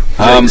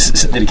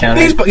 Sitting at a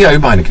counter? He's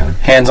behind the counter.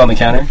 Hands on the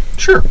counter?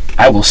 Sure.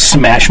 I will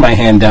smash my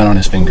hand down on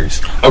his fingers.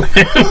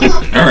 Okay.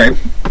 All right.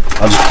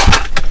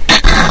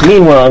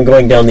 Meanwhile, I'm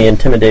going down the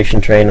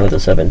intimidation train with a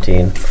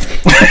 17.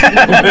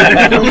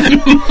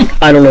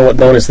 I don't know what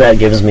bonus that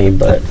gives me,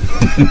 but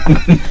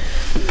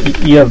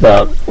you have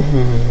about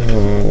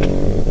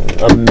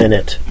a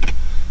minute.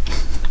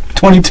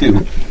 22.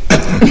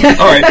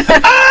 All right.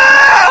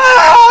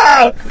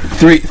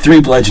 Three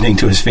bludgeoning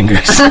to his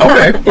fingers.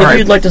 Okay. If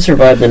you'd like to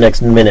survive the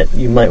next minute,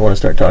 you might want to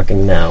start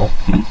talking now.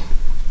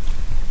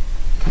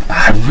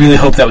 I really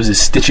hope that was his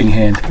stitching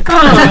hand.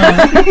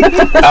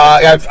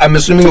 I'm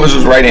assuming it was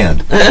his right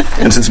hand.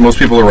 And since most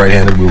people are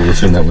right-handed, we will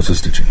assume that was his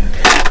stitching hand.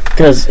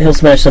 Because he'll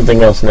smash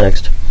something else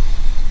next.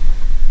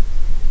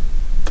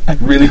 I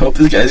really hope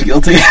this guy's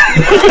guilty. He's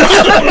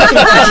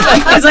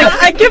like,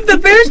 I give the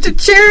bears to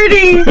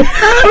charity for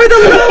the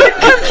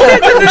low-income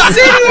kids in the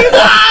city.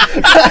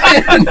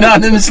 I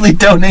anonymously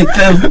donate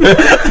them.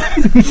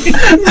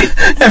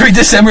 Every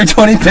December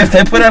 25th,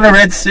 I put on a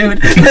red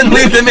suit and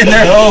leave them in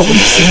their homes.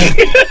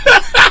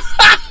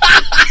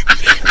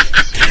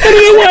 I don't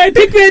know why I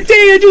picked that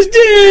day, I just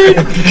did.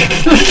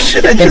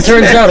 It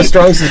turns out a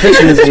strong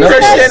suspicion is enough.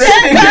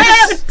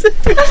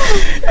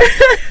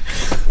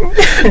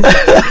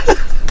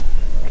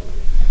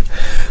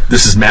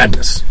 This is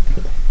madness.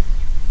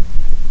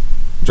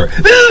 Sorry.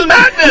 This is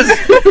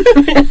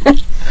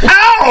madness!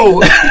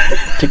 Ow!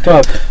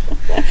 TikTok.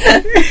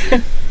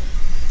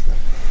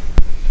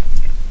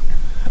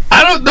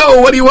 I don't know.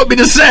 What do you want me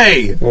to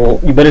say? Well,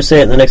 you better say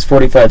it in the next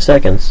 45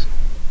 seconds.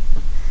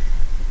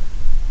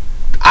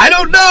 I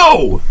don't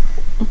know.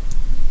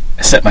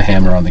 I set my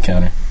hammer on the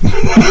counter.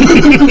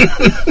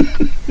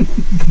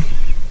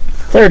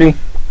 30.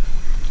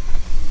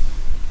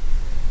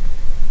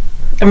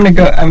 I'm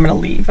gonna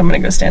leave. I'm gonna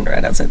go stand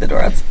right outside the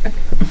door outside.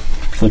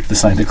 Flip the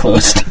sign to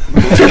closed.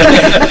 No,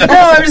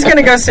 I'm just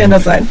gonna go stand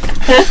outside.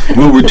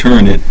 We'll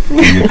return it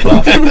in your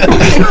clock.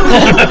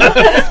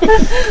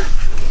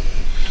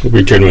 We'll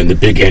return when the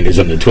big hand is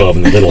on the 12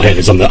 and the little hand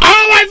is on the...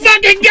 Oh my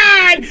fucking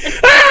god!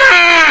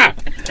 Ah!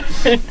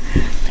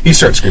 He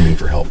starts screaming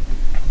for help.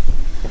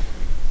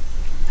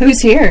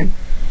 Who's here?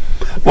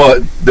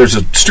 Well, there's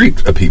a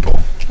street of people.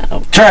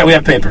 Try it, we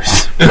have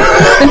papers.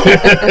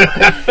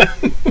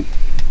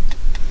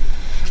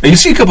 And you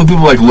see a couple of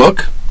people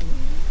look.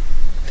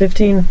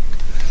 15.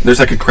 There's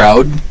a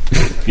crowd.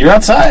 You're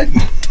outside.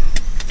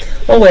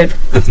 I'll wave.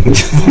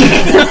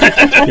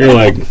 You're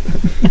like...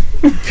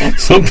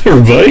 Something,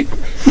 everybody?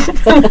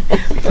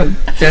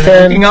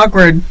 Looking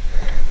awkward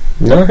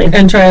 9.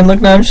 and try and look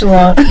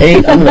nonchalant.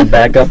 8. I'm going to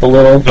back up a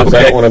little because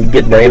I don't want to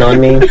get brain on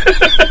me.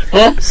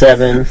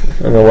 7. I'm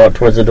going to walk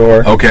towards the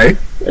door. Okay.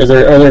 Is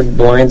there other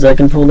blinds I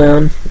can pull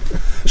down?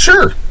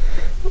 Sure.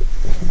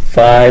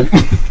 5.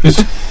 This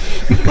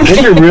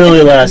is your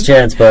really last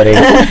chance, buddy.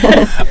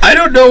 I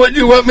don't know what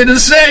you want me to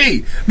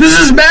say. This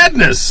is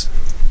madness.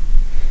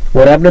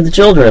 What happened to the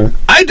children?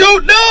 I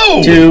don't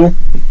know. 2.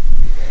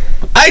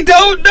 I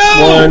don't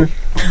know. 1.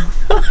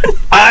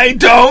 I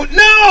don't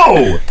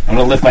know. I'm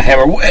gonna lift my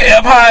hammer way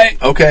up high.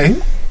 Okay.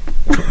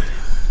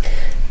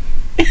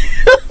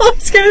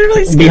 It's getting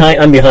really scary.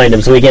 I'm behind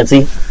him, so he can't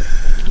see.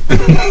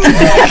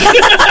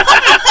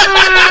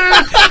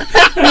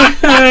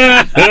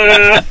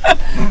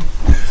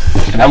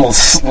 And I'm gonna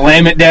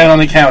slam it down on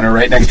the counter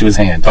right next to his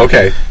hand.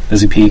 Okay.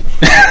 Does he pee?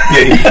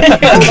 Yeah.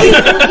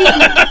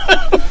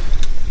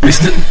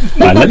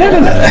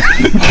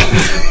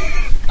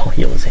 I'll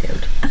heal his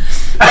hand.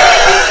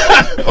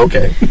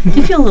 Okay.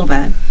 You feel a little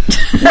bad.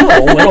 No,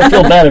 I don't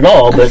feel bad at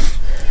all, but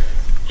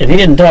if he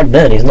didn't talk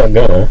then, he's not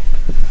gonna.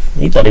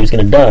 He thought he was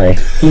gonna die.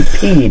 He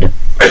peed.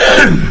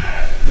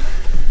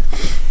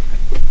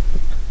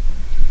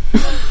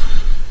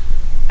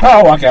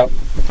 I'll walk out.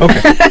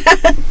 Okay.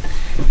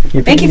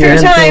 Thank you for your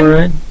hand time. all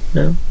right?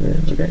 No? Yeah,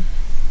 it's okay.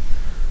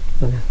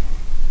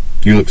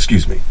 You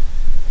excuse me.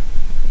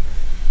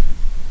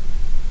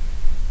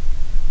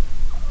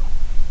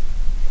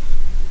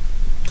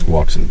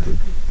 Walks into the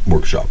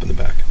workshop in the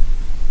back.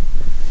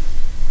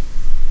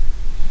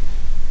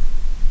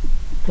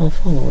 I'll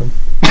follow him.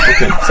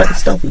 Okay. Second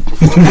stealthy.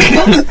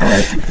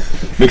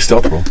 Make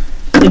stealth roll.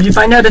 Did you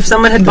find out if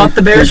someone had bought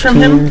the bears from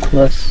him? 13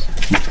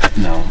 plus.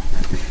 No.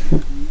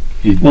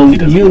 He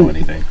doesn't know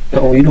anything.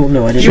 Oh, you don't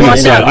know. I didn't. You know want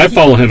anything. to- I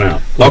follow him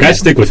out. Like, Okay. I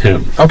stick with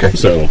him. Okay.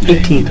 So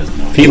 18. Doesn't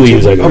know. if he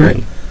leaves, I go.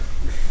 Okay.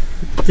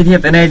 Did he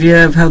have an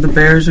idea of how the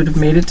bears would have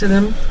made it to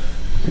them?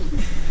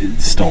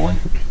 It's stolen.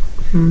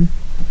 And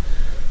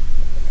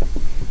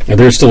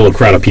there's still a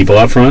crowd of people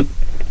out front.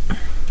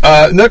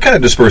 They're kind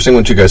of dispersing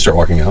once you guys start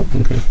walking out.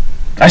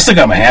 I still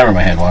got my hammer in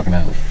my hand walking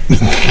out.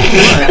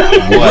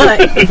 What?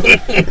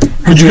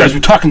 Heard you guys were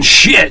talking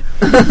shit.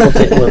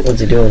 What's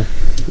he doing?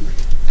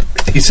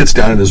 He sits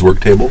down at his work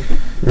table,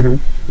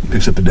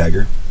 picks up a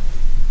dagger.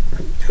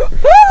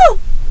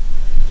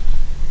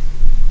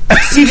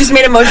 So you just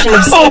made a motion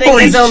of slitting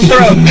his own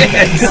throat.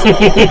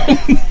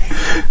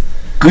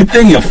 Good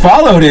thing you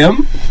followed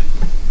him.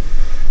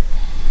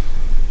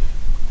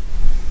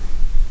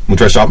 We'll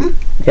try to stop him?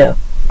 Yeah.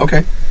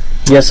 Okay.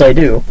 Yes, I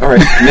do. All right.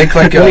 Make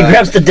like When he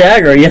grabs the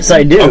dagger, yes,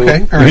 I do.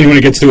 Okay. All right. When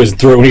he gets to his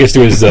throat, You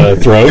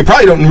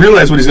probably don't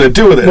realize what he's going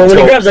to do with it. Well, when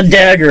he until- grabs a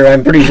dagger,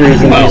 I'm pretty sure he's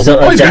going to use a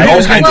he's gonna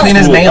dagger. go and clean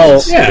his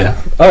nails. Yeah.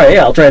 All right,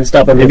 yeah, I'll try and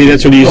stop him. Maybe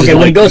that's what he uses. Okay,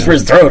 when he like, goes for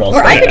his throat, I'll Or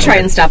stop I him. could try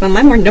and stop him.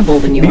 I'm more nimble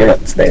than you You're are. not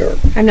there.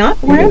 I'm not?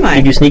 Where am I?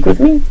 Did you sneak with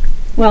me?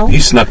 Well, He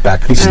snuck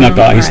back. He snuck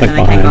out. He alright, snuck then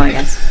I can't go, I behind.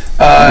 guess.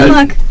 Uh, Good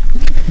luck.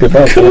 Good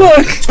luck. Good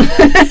luck.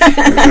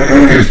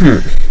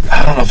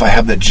 I don't know if I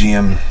have the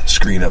GM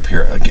screen up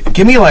here.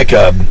 Give me like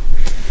a...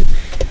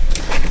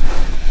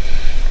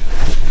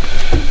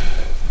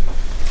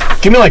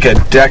 Give me like a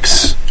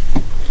dex...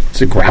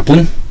 Is it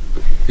grappling?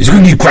 Is it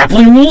going to be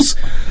grappling rules?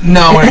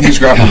 No, I don't use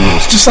grappling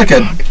rules. Just like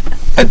a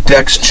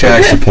dex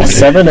check.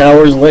 7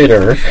 hours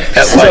later.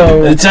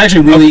 So, It's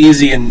actually really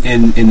easy in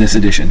this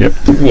edition. Yep.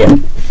 yeah.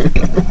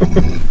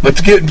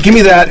 But give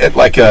me that at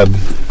like a...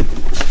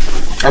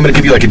 I'm going to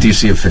give you like a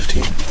DC of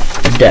 15.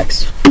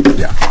 Dex.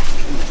 Yeah.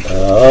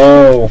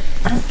 Oh.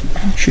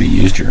 Should have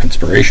used your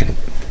inspiration.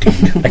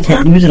 I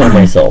can't use it on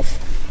myself.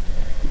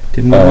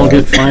 Didn't we all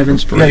get 5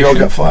 inspiration? Yeah, you all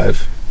got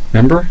 5.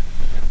 Remember?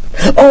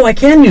 Oh, I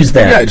can use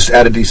that. Yeah, just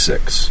add a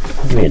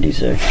D6. Give me a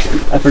D6.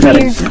 I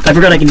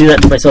forgot I can do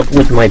that to myself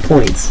with my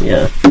points.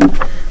 Yeah.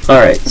 All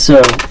right.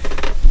 So,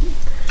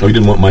 Oh, you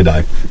didn't want my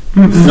die.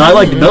 no, I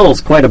liked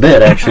Bill's quite a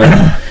bit actually.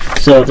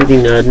 So,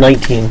 thinking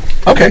 19.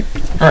 Okay.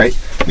 All right.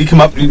 You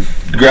come up, you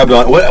grab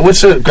on.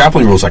 What's the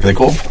grappling rules like? Are they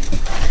cool?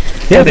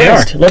 Yeah, they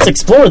are. Let's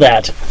explore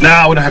that.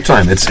 No, we don't have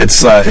time. It's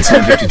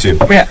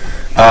 9:52. Yeah.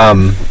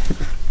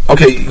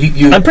 Okay,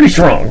 you I'm pretty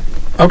strong.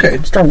 okay.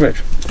 Strong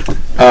bitch.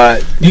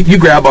 You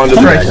grab onto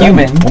the For a bag,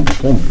 human.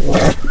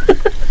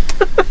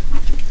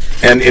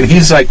 and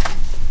he's like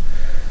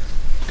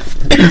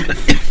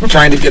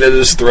trying to get at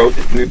his throat.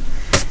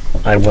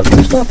 I wasn't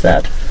to stop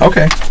that.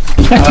 Okay.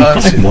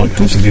 Let's see.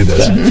 Let's do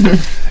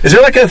this. Is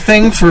there like a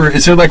thing for?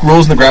 Is there like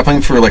rules in the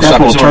grappling for like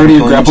Grapple. stopping someone Tardy from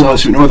killing grapple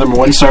themselves? must be no than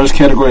 1 star's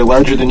category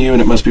larger than you,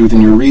 and it must be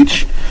within your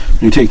reach.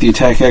 When you take the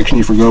attack action,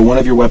 you forgo one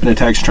of your weapon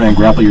attacks to try and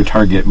grapple your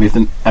target. Make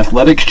an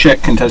athletics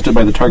check contested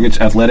by the target's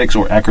athletics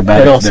or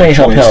acrobatics. And I'll their say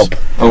help, choice. help.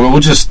 Oh, well,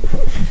 we'll just.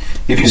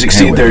 If you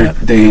succeed, with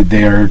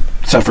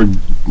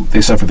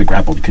they suffer the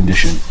grappled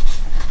condition.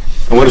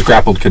 And what does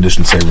grappled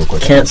condition say, real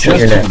quick? Can't say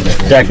your neck.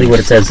 Exactly what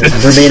it says.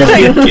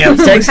 Verbatim. You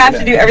Text. have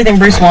to do everything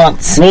Bruce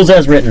wants. Rules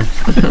as written.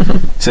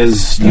 It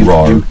says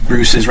Wrong.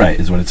 Bruce is right,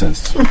 is what it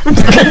says.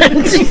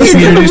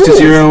 Be reduced to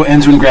 0,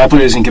 ends when grappler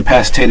is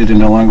incapacitated and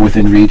no longer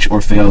within reach or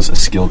fails a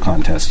skill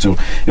contest. So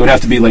it would have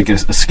to be like a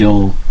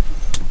skill,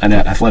 an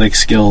athletic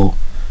skill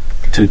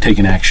to take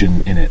an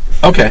action in it.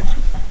 Okay.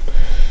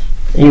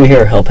 You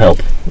hear help, help.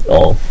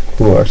 All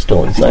who are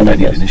still I think we inside, I might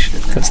need guess.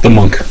 initiative. That's the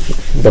monk.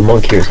 The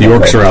monk here's The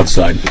help, orcs help. are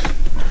outside.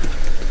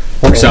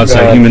 Orcs outside,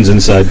 God. humans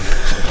inside.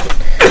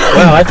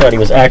 Wow, I thought he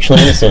was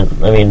actually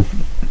innocent. I mean,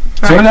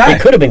 So did I.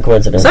 it could have been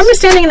coincidence. So I'm just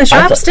standing in the I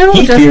shop thought still.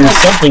 He Just fears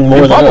something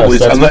more than Probably.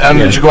 us. That's,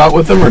 Did you go out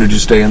with them, or did you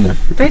stay in there?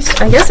 I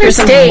guess I There's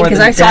something stayed more because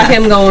than I saw death.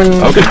 him going.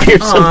 Okay.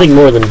 fears something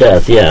more than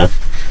death. Yeah.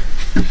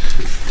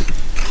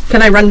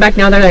 Can I run back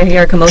now that I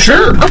hear a commotion?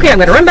 Sure. Okay, I'm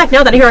going to run back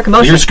now that I hear a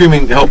commotion. You're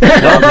screaming, help.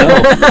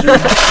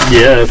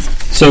 Yes.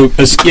 So,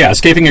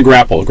 escaping a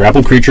grapple. A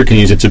grappled creature can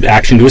use its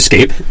action to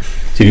escape.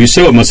 To do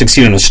so, it must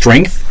succeed on a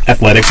strength,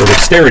 athletics, or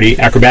dexterity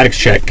acrobatics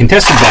check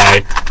contested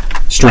by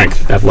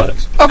strength,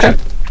 athletics. Okay.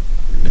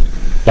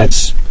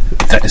 That's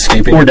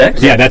escaping. Or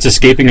dex? Yeah, that's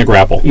escaping a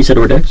grapple. You said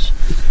or dex?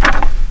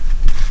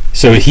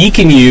 So he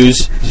can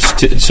use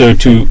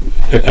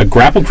a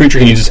grappled creature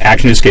can use its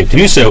action to escape. To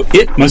do so,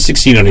 it must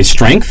succeed on a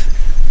strength,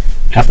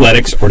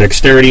 athletics, or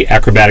dexterity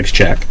acrobatics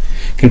check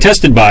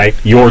contested by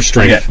your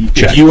strength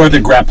check. If you are the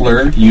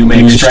grappler, you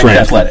make Use strength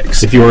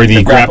athletics. If you are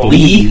the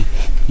grapplee,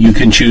 you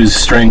can choose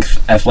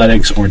strength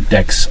athletics or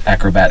dex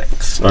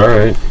acrobatics. All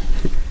right.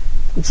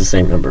 It's the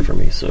same number for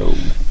me, so...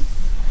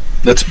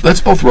 Let's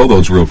both roll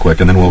those real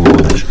quick, and then we'll roll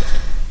initiative.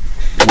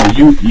 Well,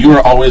 you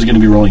are always going to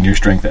be rolling your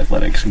strength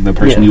athletics. The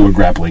person you are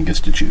grappling gets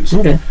to choose.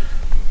 Okay.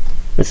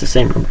 It's the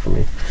same number for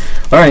me.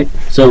 All right,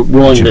 so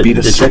rolling You beat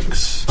a the check.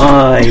 6.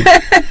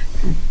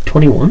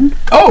 21?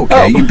 Oh,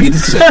 okay. You beat a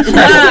 6.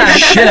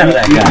 Shit out of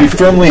that guy. You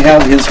firmly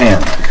held his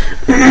hand.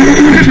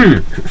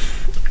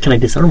 Can I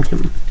disarm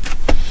him?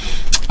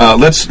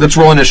 Let's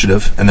roll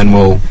initiative, and then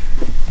we'll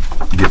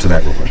get to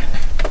that real quick.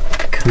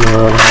 Come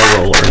on,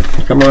 high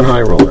roller. Come on,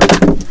 high roller.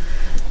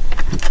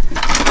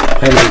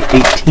 I have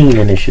an 18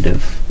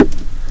 initiative.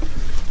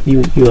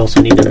 You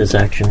also need this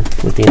action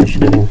with the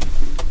initiative.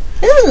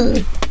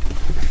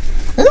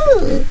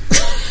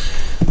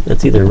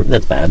 That's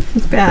bad.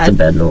 It's bad. That's a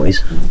bad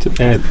noise. it's a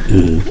bad.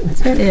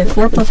 Is that it?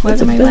 4 plus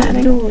what am I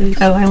adding?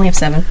 Oh, I only have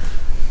 7.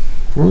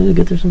 Well, you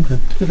get there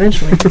sometime.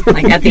 Eventually.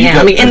 Like at the end.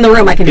 I mean, in the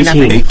room I can do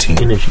nothing.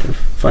 18. Initiative.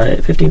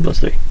 15 plus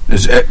 3.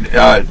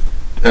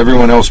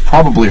 Everyone else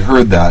probably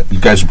heard that. You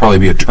guys would probably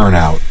be a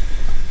turnout.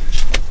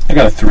 I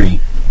got a 3.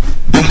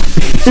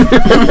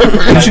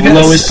 My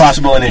lowest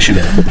possible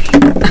initiative.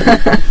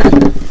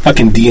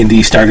 Fucking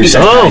D&D starter set.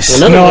 Nice.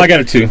 No, I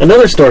got a 2.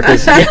 Another stork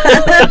is...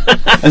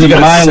 That's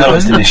my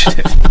lowest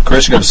initiative.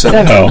 Chris, you got a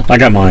 7. Oh, I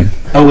got mine.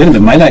 Oh, wait a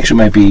minute. Mine actually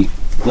might be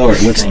lower.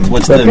 What's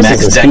the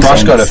max dex?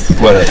 Cross got a,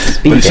 what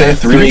did you say,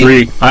 3?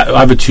 3. I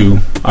have a 2.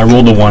 I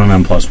rolled a 1 and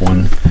I'm plus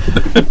 1.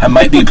 I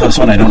might be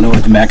 +1. I don't know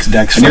what the max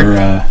dex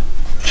for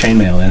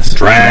chainmail is.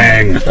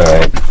 Drang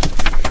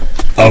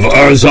of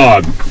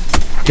Urzog.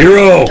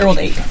 Hero. I rolled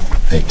 8.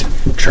 8.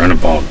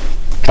 Chernabog.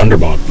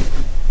 Thunderbog.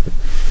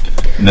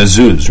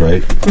 Nazuz,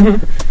 right?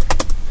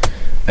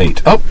 Mm-hmm.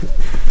 8. Oh.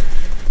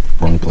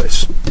 Wrong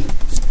place.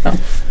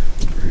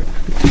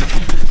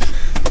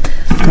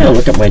 I'm going to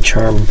look at my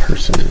charm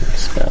person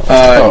spell.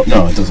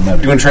 No, it doesn't matter.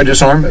 Do you want to try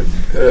disarm?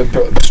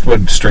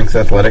 What, strength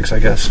athletics, I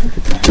guess?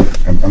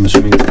 I'm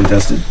assuming it's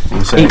contested.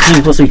 We'll say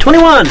 18 plus 3.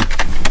 21!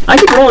 I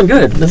keep rolling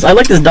good. I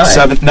like this die.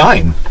 7,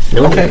 9.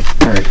 No. Okay.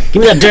 All right.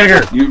 Give me that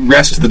dagger. You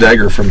wrest the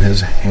dagger from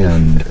his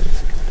hand.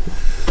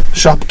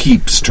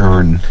 Shopkeep's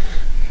turn.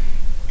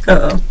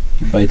 Uh-oh.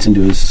 He bites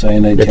into his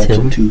cyanide That's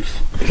capsule him.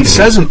 tooth. He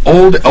says an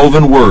old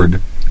elven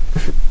word.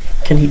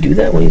 Can he do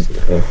that when he's...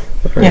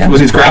 Yeah. When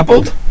he's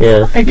grappled?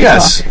 Yeah.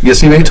 Yes. Yes,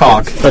 he may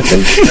talk. Punch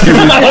him.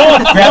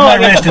 Grab my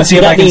wrist and see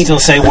if I can still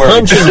say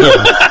words. Punching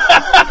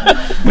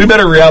him. We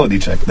better reality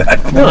check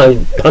that. No,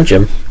 I punch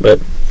him, but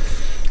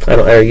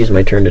I use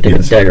my turn to take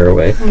the dagger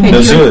away.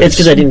 Nazuz. It's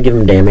because I didn't give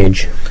him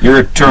damage.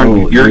 Your turn.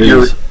 Oh,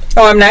 You're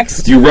Oh, I'm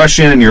next. you rush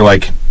in and you're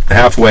like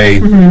halfway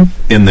in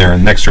there,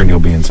 and next turn you'll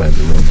be inside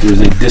the room. There's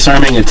a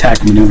disarming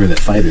attack maneuver that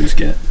fighters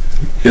get.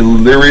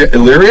 Illyria,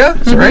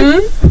 is that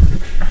right?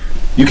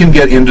 You can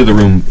get into the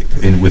room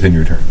within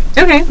your turn,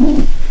 Okay.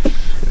 and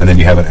then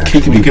you have an action.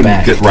 Kick him You can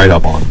back. get right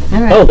up on him.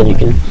 All right. Oh, then you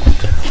can...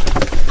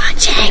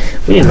 Punching.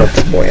 We didn't help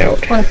this boy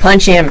out. I want to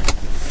punch him.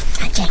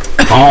 Punching.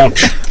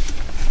 Punch.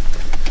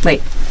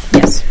 Wait.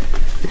 Yes.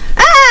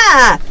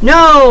 Ah!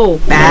 No!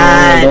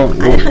 Bad. don't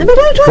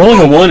roll.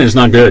 Rolling a 1 is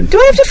not good. Do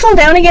I have to fall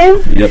down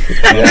again? Yep.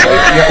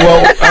 Yeah,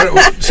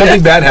 well,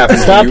 something bad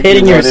happens. Stop You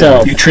hitting run in.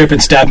 yourself. You trip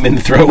and stab him in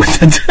the throat with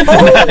it.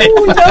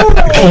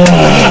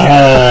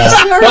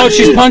 Oh,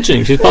 she's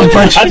punching. She's punching.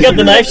 I've got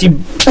the knife.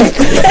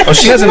 Oh,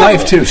 she has a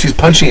knife too. She's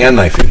punchy and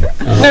knifey.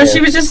 No,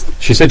 she was just.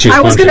 She said she was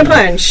I was punching. going to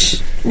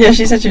punch. Yeah,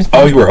 she said she was.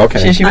 Oh, you were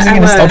okay. She wasn't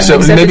going to Oh,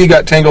 stop. so maybe you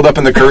got tangled up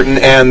in the curtain,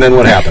 and then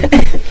what happened?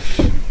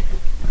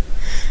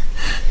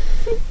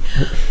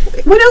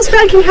 What else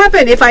bad can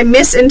happen if I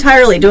miss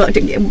entirely?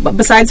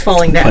 Besides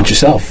falling down? Punch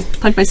yourself.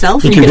 Punch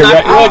myself? You can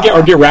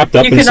get wrapped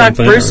up You in cannot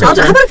something. burst or- How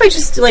about if I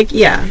just,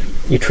 yeah.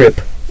 You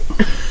trip.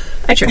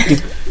 I trip. You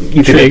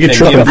Yeah, trip. you get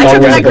tripped and I fall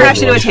trip and I around.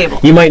 crash into a table.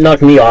 You might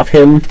knock me off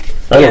him.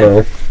 I don't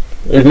know.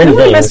 There's I many don't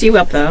want to mess things. you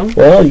up, though.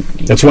 Well,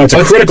 That's why it's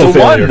a critical it's a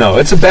failure. 1, no.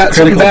 It's a bad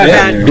critical bad.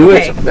 failure. do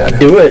Okay. it. Bad.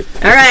 Do it.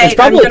 All right. It's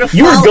probably I'm going to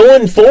you were fall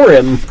going for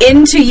him.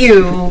 into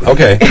you.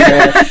 Okay.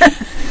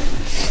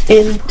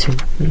 Into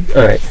me.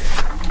 All right.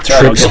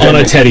 Trips on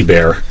a teddy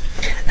bear.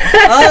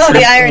 Oh,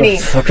 the irony.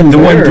 Fucking The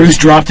one bear. Bruce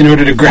dropped in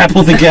order to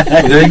grapple the guy.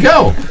 There you go.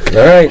 All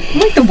right. I'm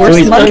like the So worst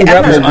he's monk It's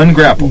ever.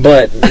 ungrappled,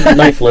 But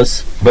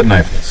knifeless. but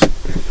knifeless.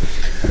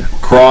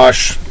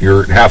 Crosh,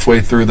 you're halfway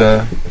through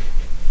the...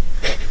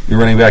 You're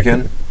running back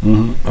in?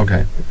 Mm-hmm.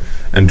 Okay.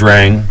 And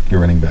Drang, you're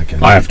running back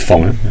in. I have to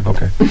follow him.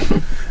 Okay.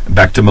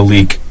 Back to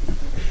Malik.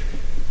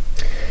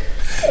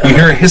 You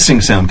hear a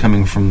hissing sound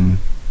coming from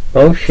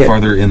Oh shit!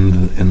 farther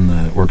in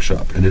the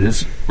workshop, and it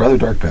is rather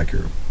dark back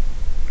here.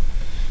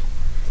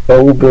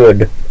 Oh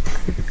good.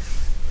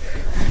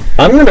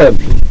 I'm gonna.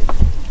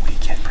 We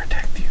can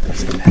protect you.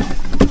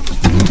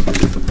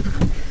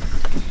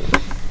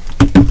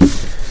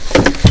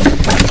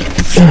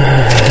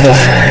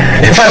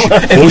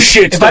 Oh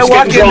shit! If I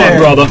walk in there,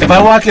 brother. if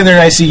I walk in there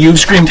and I see you've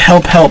screamed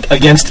 "help, help"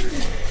 against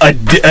a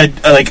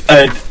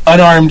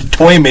unarmed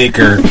toy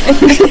maker,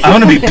 I'm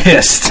gonna be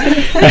pissed.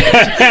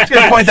 I'm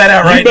gonna point that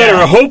out right You better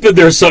now. hope that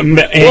there's something.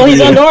 Well, he's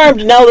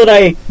unarmed now that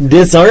I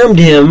disarmed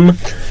him.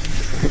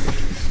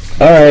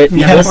 All right.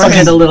 Yeah, let's or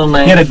had a little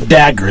knife. He had a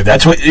dagger.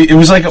 That's what it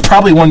was like.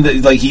 Probably one that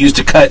like he used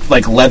to cut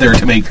like leather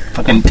to make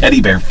fucking teddy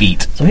bear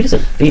feet. So he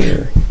doesn't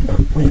fear.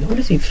 Wait, what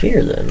does he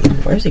fear then?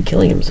 Why is he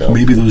killing himself?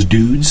 Maybe those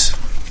dudes,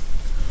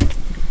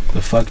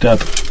 the fucked up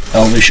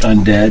elvish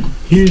undead.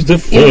 He's the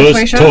In the toy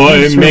first shop?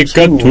 toy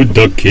maker to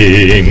the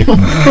king.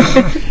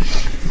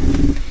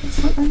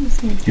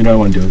 You know what I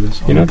want to do with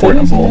this? You know I'm gonna pour it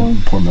in a bowl.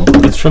 Pour milk.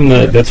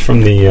 That's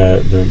from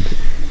the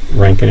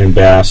Rankin and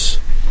Bass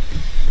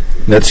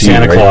That's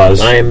Santa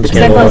Claus. I am the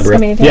Santa Claus candelabra.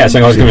 coming to Yeah, town.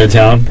 Santa Claus coming to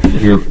town,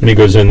 and he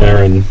goes in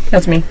there and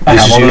That's me. I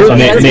have all those. and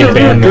they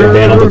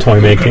ban all the toy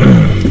making.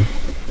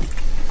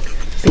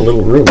 The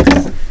little room.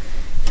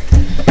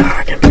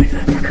 I can't believe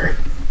that fucker.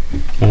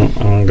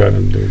 I don't got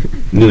him, dude.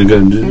 Really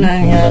good. No,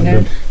 yeah,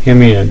 dude. Hand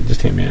me a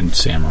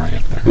samurai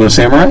up there. You want a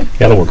samurai? Yeah,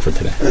 that'll work for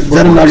today. Is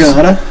that a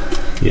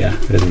Nagahara? Yeah,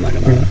 it isn't like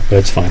a but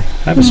it's fine.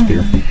 I have a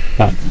spear.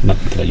 Not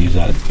that I use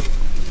that.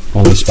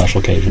 Only special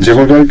occasions. Is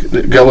everyone got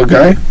a yellow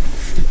guy?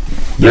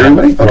 Yeah,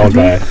 Everybody? we're all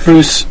Okay. guy.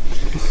 Bruce,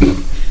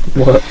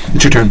 What?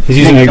 It's your turn. He's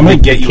using I'm a gonna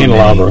get you a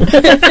candelabra.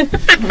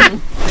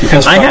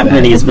 because I fuck have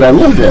that. minis, but I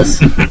love this.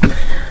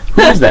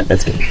 Who is that?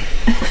 That's me.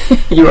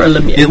 You are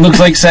Lemire. It looks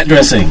like set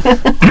dressing.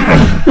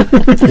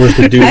 Where's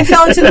the dude? I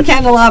fell into the Oh,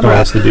 candelabra.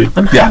 that's the dude.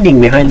 I'm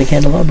hiding behind the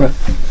candelabra.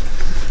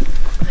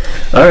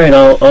 All right,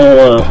 I'll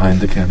Behind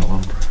the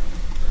candelabra.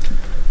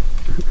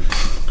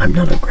 I'm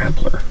not a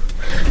grappler.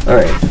 All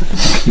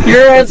right,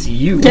 You're a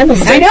you.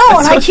 candlestick. I know,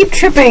 and I keep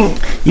tripping.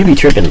 You be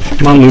tripping.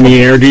 Come on,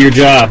 Lumiere, do your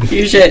job.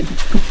 You should.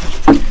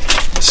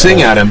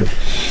 Sing at him.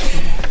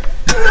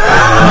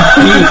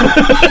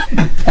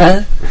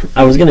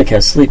 I was gonna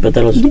cast sleep, but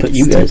that'll just put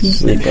you guys to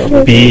sleep.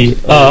 Be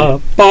a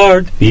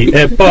bard, be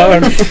a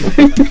bard.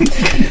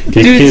 Kick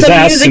Do his some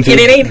ass music into and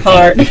it ain't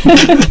hard.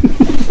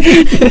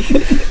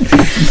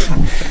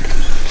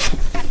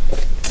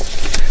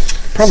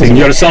 Sing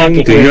your song,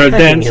 do your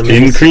attacking dance, him.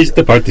 increase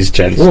the party's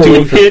chance We'll to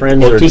wait for hit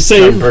friends or or to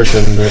some save.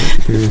 person.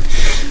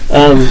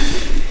 But,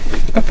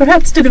 Or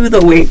perhaps to do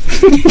the weight.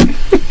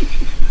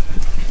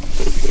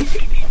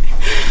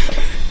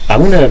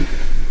 I'm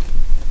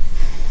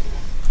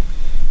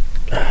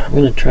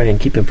gonna try and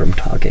keep him from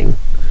talking.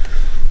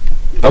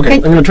 Okay.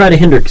 I'm gonna try to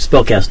hinder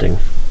spellcasting.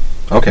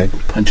 Okay.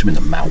 Punch him in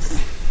the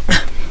mouth.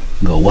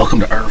 Go, welcome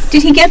to Earth.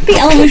 Did he get the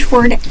Elvish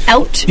word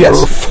out?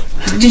 Yes.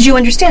 Did you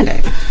understand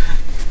it?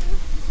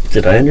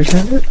 Did I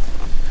understand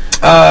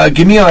it?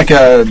 Give me like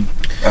a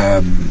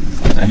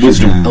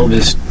wisdom.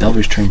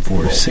 Elvish term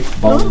for sick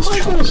balls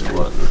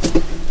chocolate.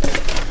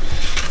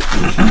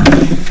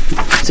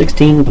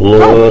 16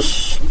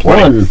 plus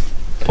 1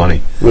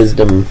 20.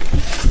 wisdom.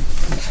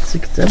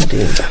 17.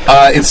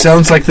 It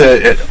sounds like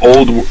the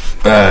old,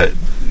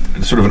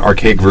 sort of an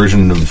archaic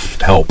version of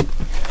help.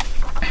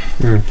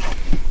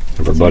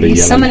 Everybody He's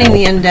yelling summoning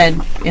help. the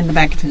undead in the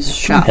back of his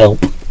shop. Help.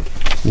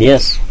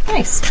 Yes.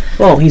 Nice.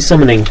 Well, he's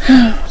summoning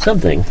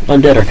something.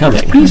 Undead are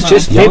coming. He's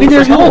just Maybe yelling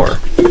there's for help. more.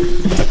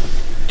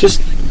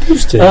 Just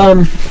boost it.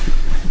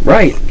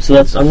 Right. So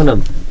that's. I'm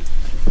gonna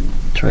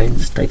try and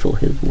stifle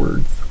his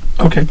words.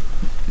 Okay.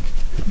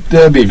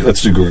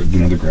 Let's do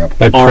another grab.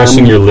 By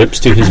pressing your lips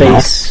to his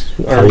mouth. Face.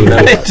 Arm,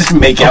 Just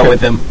make out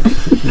with him.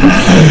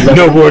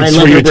 No words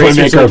for your toy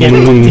maker.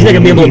 He's not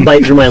gonna be able to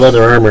bite through my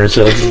leather armor.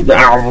 So.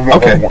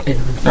 Okay.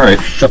 All right.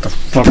 Shut the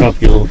fuck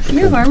up, you little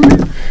You have armor?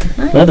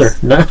 Nice. leather.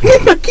 No.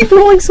 I keep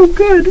rolling so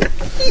good.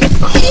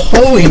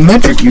 Holy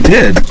metric, you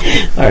did.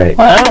 All right.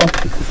 Wow.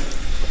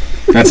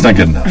 That's not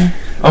good enough. Okay.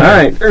 All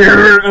right.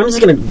 I'm just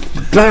gonna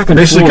back and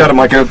Basically forth. got him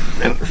like a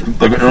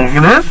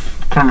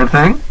kind of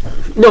thing.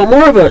 No,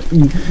 more of a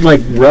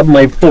like rub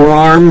my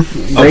forearm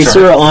bracer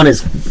sorry. on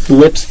his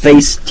lips,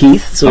 face,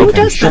 teeth. So he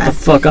can does shut that? the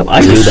fuck up. I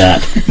do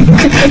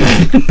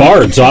that.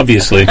 Bards,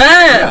 obviously.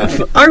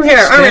 Arm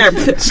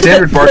hair.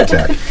 Standard bard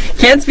attack.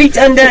 Can't speak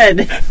to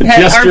undead. Had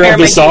arm Gesture hair of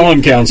the make-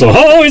 solemn council.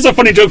 Oh, here's a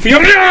funny joke for you.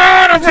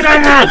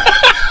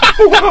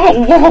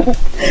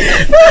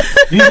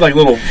 You need like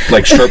little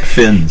like sharp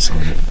fins.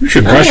 You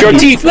should brush your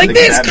teeth like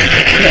this.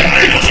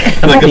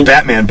 Like a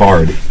Batman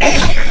bard.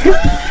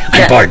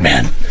 I'm Bard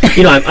Man.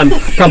 You know, I'm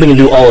probably gonna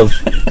do all of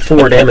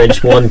 4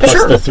 damage, 1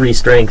 plus the 3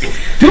 strength.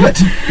 Do it.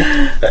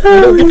 I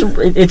don't get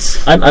to,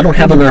 it's I don't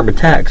have an arm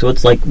attack, so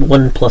it's like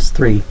 1 plus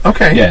 3.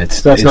 Okay. Yeah,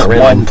 it's That's not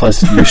random. 1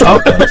 plus your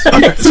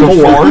strength.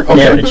 So 4. Okay.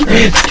 Damage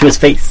to his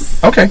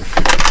face. Okay.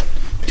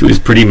 To his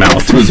pretty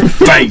mouth. To his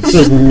face. It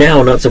was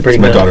now not so pretty.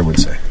 My mouth. daughter would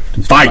say.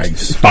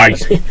 Face.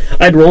 Face.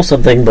 I'd roll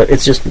something, but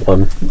it's just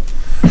one.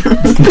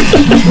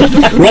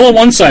 Roll a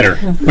one-sider.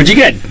 What'd you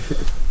get?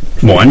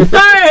 1.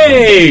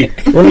 Hey!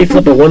 When you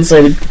flip a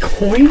one-sided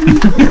coin?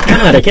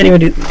 God, I can't even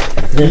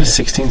do...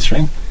 16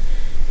 strength.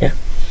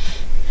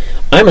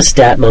 I'm a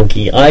stat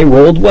monkey. I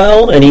rolled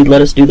well, and he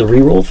let us do the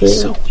reroll thing.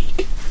 So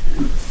weak.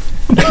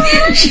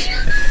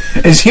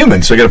 He's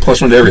human, so you got a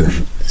 +1 to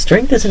everything.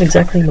 Strength isn't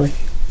exactly my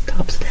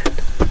top stat.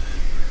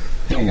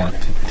 There you go.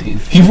 15.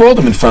 He rolled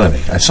them in front of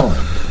me. I saw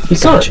him. He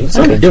saw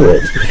me do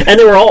it. And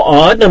they were all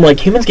odd, and I'm like,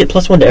 humans get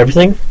 +1 to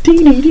everything?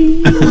 Ding, ding,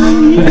 ding.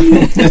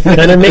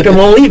 Kind of make them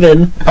all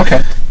even.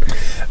 Okay.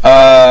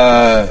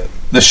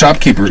 The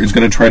shopkeeper is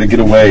going to try to get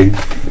away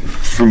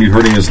from you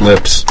hurting his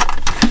lips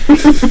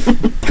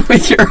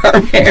With your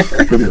arm hair.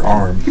 with your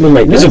arm.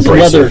 It's a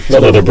bracelet. It's a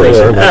leather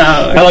bracelet.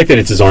 Oh. I like that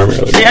it's his arm.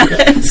 Really. Yeah.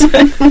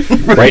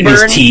 Right in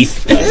his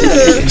teeth.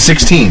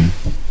 16.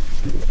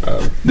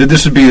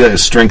 This would be a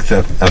strength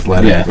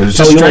athletic. Yeah. It's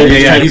Oh, just you strength.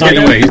 want- Yeah, he's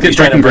getting away. He's getting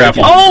straight and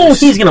grapple. Oh,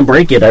 he's going to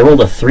break it. I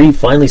rolled a 3,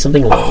 finally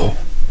something low.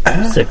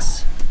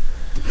 6.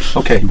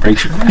 Okay.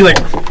 Breaks your He like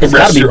It's got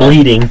rests to be your arm.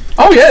 bleeding.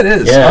 Oh yeah, it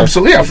is. Yeah.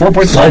 Absolutely. Yeah, 4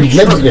 points. Sneak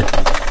Yeah,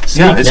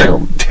 it's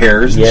down. like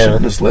tears and Yeah. shit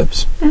in his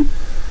lips.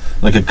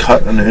 Like a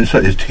cut on the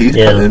inside, his teeth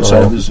Yeah, cut the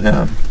inside oh. of his.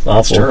 Yeah, Awful.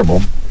 it's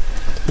terrible.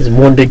 There's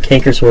one big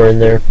canker sore in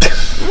there.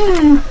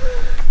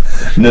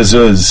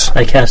 Nazuz.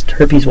 I cast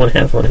herpes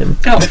 1/2 on him.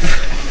 Oh.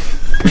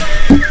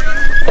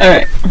 All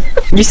right.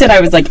 You said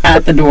I was like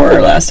at the door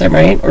last time,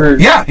 right? Or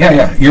Yeah.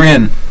 You're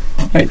in.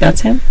 right,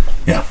 that's him.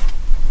 Yeah.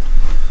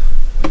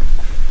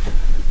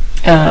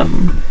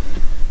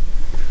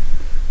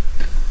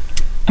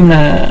 I'm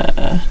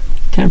gonna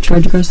kind of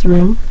charge across the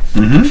room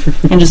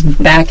and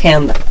just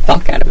backhand the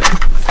fuck out of him.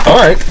 All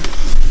right.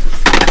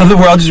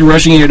 We're all just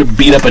rushing here to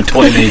beat up a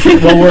toy maker.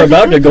 Well, we're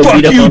about to go Fuck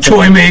beat up you, on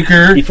toy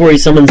maker. before he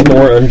summons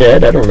more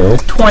undead. I don't know.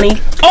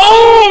 20.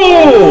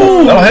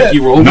 Oh! That'll hit.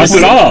 You roll. Not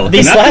at all.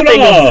 They Not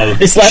slapping at all. him.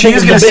 They slapping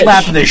She's him gonna the bitch.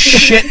 slap the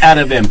shit out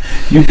of him.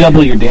 You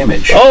double your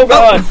damage. Oh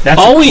god.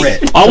 That's All a we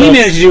crit.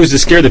 managed to do was to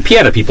scare the pee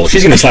out of people.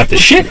 She's going to slap the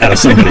shit out of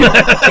somebody.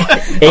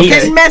 8.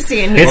 Getting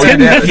messy in here. It's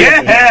getting messy.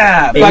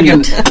 Yeah, 8.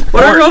 fucking.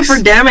 What do I roll works.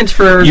 for damage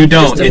for? You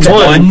don't. just a It's bit?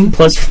 1.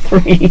 plus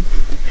 3.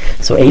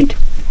 So 8.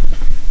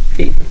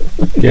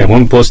 Yeah,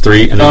 1 plus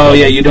 3. And then Oh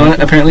yeah, you don't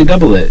apparently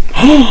double it.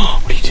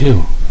 What do you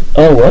do?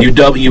 Oh what? You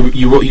double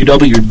you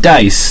double your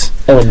dice,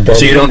 Oh, and then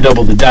so you don't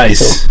double the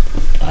dice.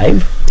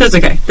 5. That's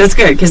okay. That's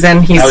good because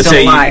then he's I would still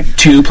say alive.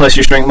 2 plus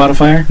your strength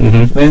modifier.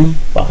 Mm-hmm. Then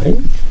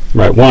 5.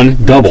 Right,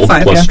 1 double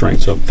 5, plus yeah.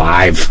 strength, so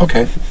 5.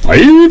 Okay.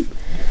 5?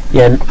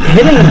 Yeah, and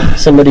hitting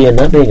somebody and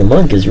not being a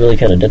monk is really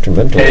kind of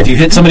detrimental. if you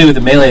hit somebody with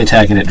a melee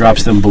attack and it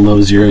drops them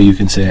below 0, you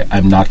can say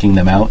I'm knocking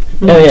them out.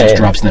 Oh, It yeah, just yeah.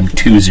 drops them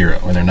to 0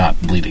 when they're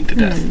not bleeding to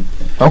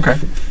death. Okay.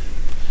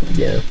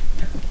 Yeah.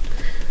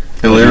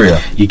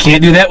 Illyria. You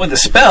can't do that with a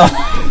spell.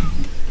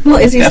 Well,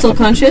 is he still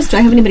conscious? Do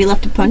I have anybody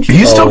left to punch?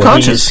 He's still Oh,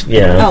 conscious.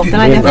 Yeah. Oh, then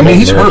I never. I mean,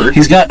 he's hurt.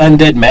 He's got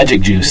undead magic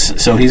juice,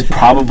 so he's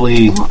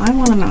probably. Well, I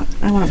want to not.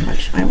 I want to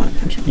punch. I want to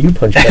punch him. You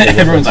punch better than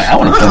Everyone's him. like, I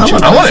want to punch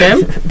him. I want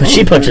him. But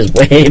she punches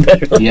way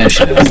better. Yeah,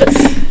 she does.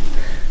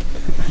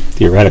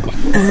 Theoretically.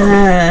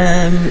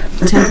 10. No,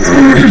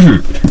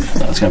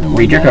 it's gotta be more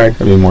Read than your that. card.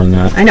 Maybe more than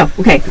that. I know.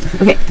 Okay.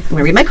 Okay. I'm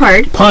gonna read my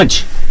card.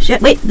 Punch.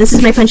 Shit. Wait. This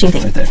is my punching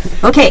thing. Right there.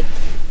 Okay.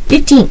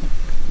 15.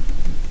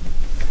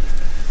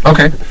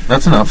 Okay,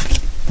 that's enough.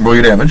 Roll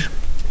your damage.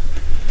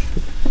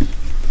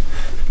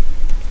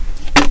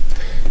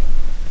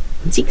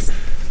 6.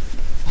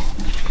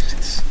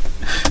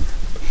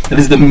 That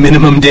is the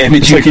minimum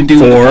damage you can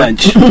do with a 4,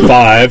 punch.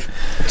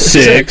 5,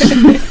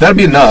 6. That'd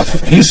be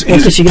enough. He's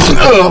Because she gets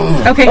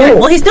Okay. Good.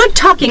 Well, he's not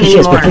talking she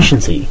has anymore.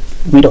 proficiency.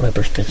 We don't have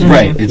proficiency.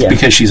 Right, it's Yeah.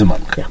 because she's a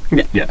monk.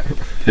 Yeah. Yeah.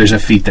 There's a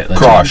feat that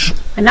lets Crosh.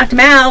 I knocked him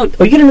out.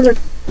 Oh, you get another.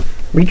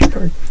 Read your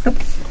card.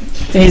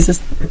 He's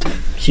just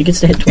She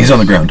gets to hit twice. He's on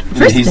the ground.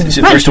 He's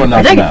the first one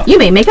knocked him out. You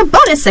may make a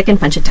bonus second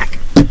punch attack.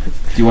 Do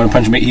you want to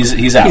punch him?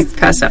 He's out. he's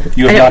passed out.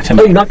 You have I know. knocked him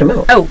Oh, out. you knocked him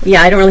out. Oh,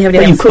 yeah. I don't really have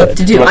anything Well, you else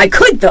could. to do. I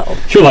could though.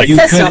 You're like, You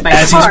Says so could, by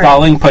as he's card.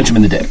 falling, punch him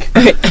in the dick.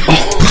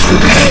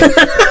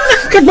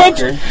 Good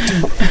punch.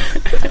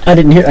 I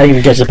didn't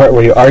even catch the part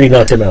where you already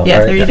knocked him out. Yeah,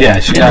 All there you right. go. Yeah,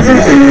 she knocked him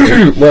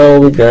out.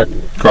 Well, we've got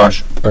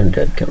Crosh.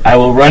 undead coming. I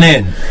will run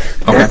in.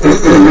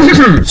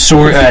 Okay.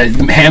 Sword,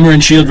 hammer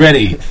and shield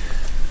ready.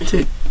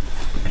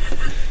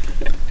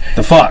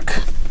 The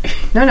fuck?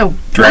 No.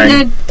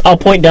 Drang. I'll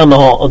point down the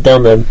hall,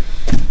 down the.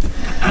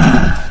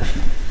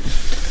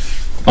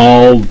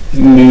 I'll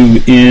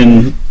move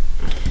in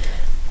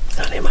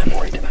Not him. I'm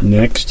worried about.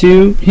 next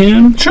to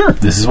him. Sure.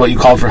 This is what you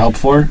called for help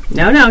for?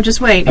 No. Just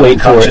wait.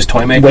 Wait for Unconscious it.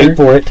 toy maker? Wait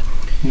for it.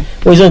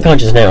 Well, he's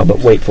unconscious now, but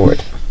wait for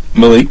it.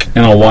 Malik.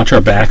 And I'll watch our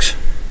backs.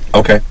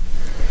 Okay.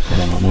 I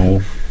don't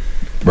know.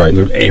 Right.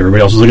 Hey,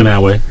 everybody else is looking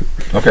that way.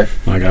 Okay.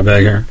 I got back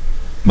here.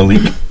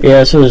 Malik.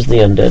 Yeah, so is the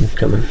undead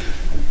coming.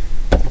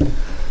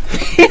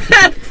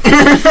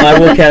 I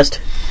will cast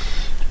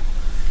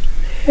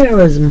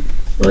heroism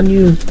on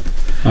you.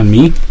 On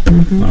me?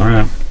 All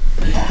right.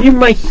 You're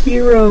my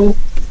hero.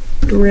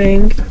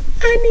 Ring.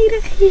 I need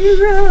a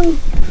hero.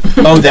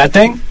 Oh, that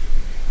thing?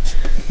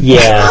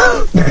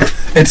 Yeah.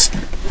 It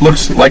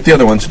looks like the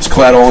other ones. It's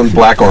clad all in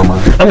black armor.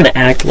 I'm going to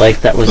act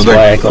like that was So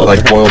why I called like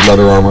it. boiled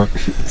leather armor.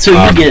 So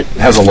you get...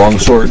 Has a long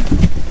sword.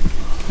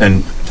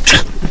 And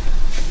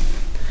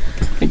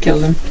It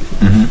kills him.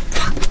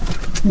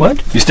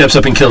 What? He steps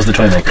up and kills the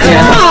Toymaker.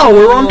 Oh,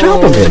 we're on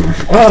top of him.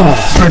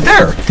 right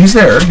there. He's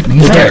there.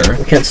 He's there.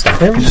 We can't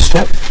stop him. You just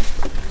step.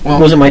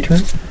 Was it my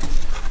turn?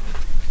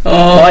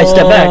 Oh, I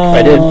stepped back.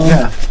 I did.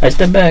 Yeah. I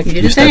stepped back.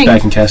 You step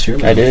back and cast your...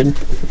 I did.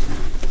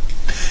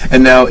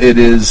 And now it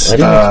is I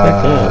didn't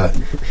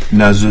expect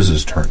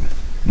Nazuzu's turn.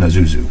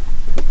 Nazuzu.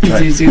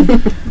 Zuzu.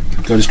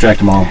 Go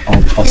distract him all.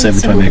 I'll save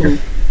the Toymaker.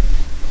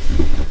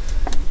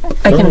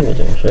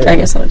 I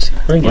guess I'll just.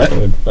 I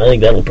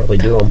think that'll probably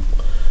do him.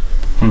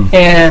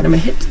 And I'm gonna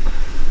hit.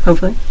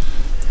 Hopefully.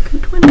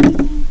 Good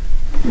 20.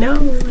 No.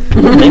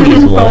 Maybe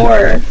he's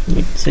alive. 4.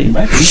 We can see.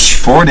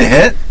 4 to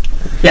hit?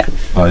 Yeah.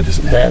 Oh, it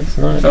doesn't hit. That's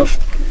not.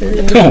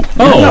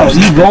 No,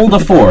 you rolled a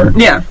 4.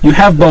 Yeah. You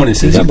have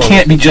bonuses. You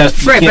can't be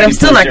just... Right, but I'm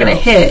still not gonna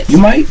hit. You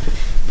might.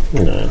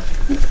 No.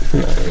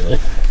 Not really.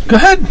 Go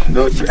ahead.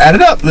 Add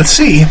it up. Let's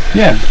see.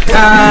 Yeah.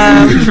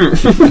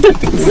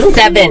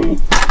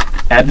 7.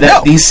 Add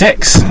that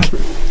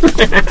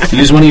D6.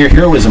 Use one of your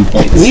heroism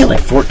points. We had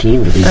like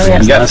 14 of these. Oh, yeah.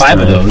 things You got last 5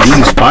 of time. those.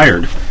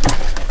 Inspired.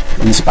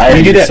 Inspired Can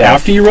you do that yourself.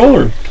 after you roll,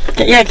 or?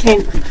 Yeah, can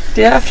you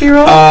do that after you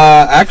roll?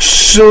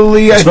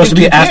 Actually, It's I supposed to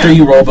think be you after can.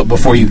 you roll, but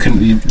before you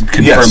confirm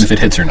Yes. if it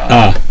hits or not.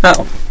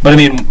 Oh. But I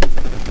mean,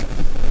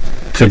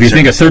 So if you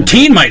think a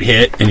 13 might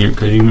hit, and you're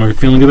because you're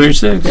feeling good about your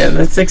 6. Yeah,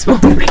 that's 6 more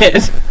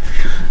hit.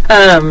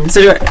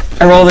 So do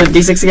I roll the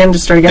d6 again?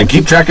 Just start again? And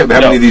keep track of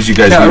how many of these you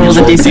guys No, need. roll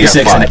the You got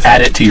D6 D6 and 5.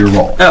 add it to your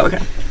roll. Oh, okay.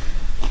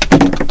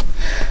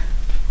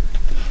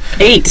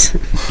 8.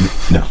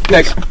 No.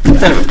 Okay.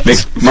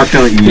 Mark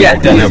down that you Yeah.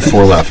 you have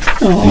 4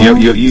 left.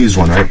 And you used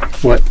one, right?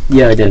 What?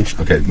 Yeah, I did.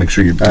 Okay, make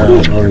sure you...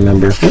 I'll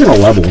remember. We're gonna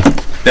level.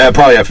 Yeah,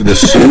 probably after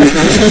this.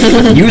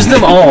 Use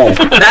them all.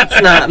 That's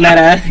not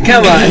meta.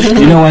 Come on.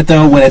 You know what,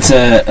 though? When it's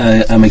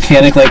a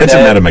mechanic like It's a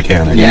that... meta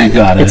mechanic. Yeah, you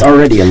got it. It's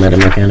already a meta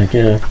mechanic,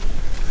 yeah.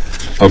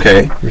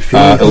 Okay.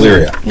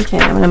 Illyria. Okay,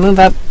 I'm gonna move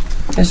up.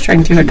 I was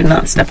trying too hard to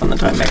not step on the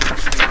time back.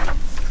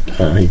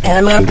 And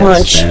I'm gonna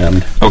punch.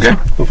 Stabbed. Okay.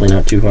 Hopefully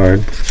not too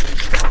hard.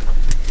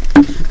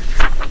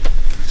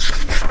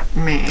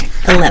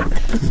 11.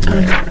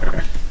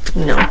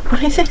 No.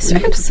 Why is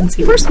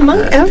it worst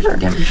monk ever?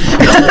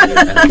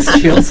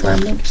 Shield slam.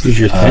 Use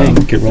your thing.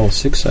 You could roll a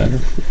 6-sider.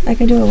 I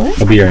could do a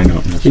what? I'll be right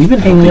now. You've been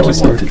hanging out I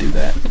with want to do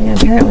that. Yeah,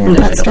 apparently I'm No,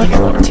 I not don't think I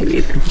struggling. want to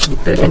either.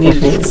 But if I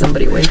needed to hit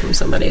somebody away from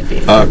somebody, it'd be.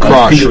 You can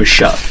Crosh. do a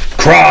shove.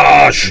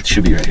 Crosh! It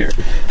should be right here.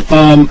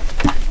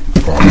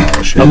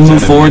 Crosh. I'll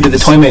move forward to the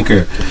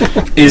Toymaker.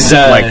 Is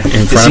Like, in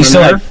is front he of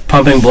still him like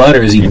pumping blood,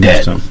 or is he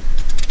dead? So.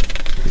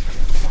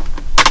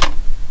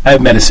 I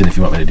have medicine if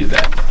you want me to do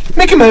that.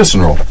 Make a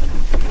medicine roll.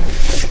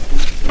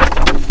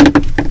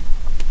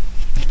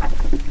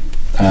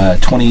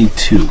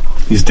 22.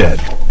 He's dead.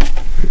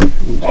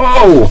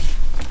 Oh!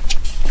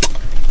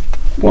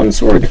 One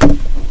sword.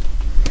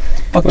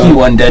 Fuck you,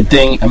 undead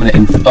thing. I'm gonna.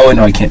 Oh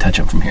no, I can't touch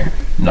him from here.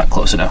 I'm not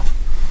close enough.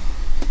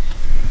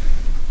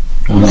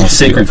 I'm gonna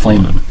sacred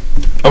flame him.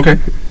 Okay.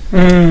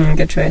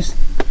 Good choice.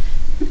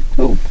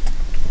 Oh,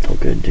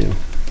 good too.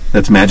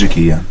 That's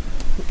magic-y, yeah.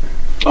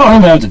 Oh, I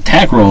don't have to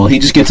attack roll. He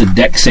just gets a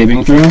deck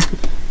saving throw.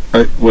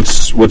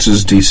 What's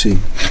his DC?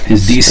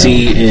 His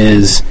DC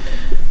is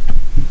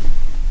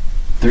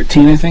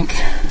 13, I think.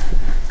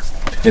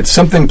 It's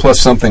something plus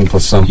something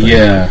plus something.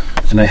 Yeah,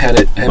 and I had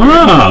it.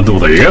 Well,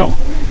 there you go.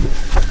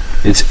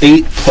 It's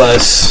 8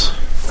 plus.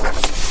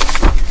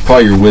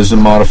 Probably your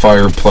wisdom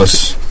modifier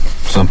plus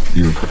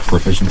your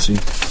proficiency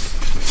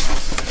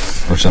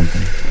or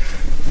something.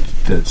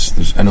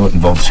 I know it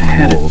involves some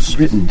rules.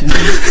 Written down.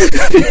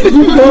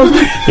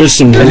 There's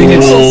some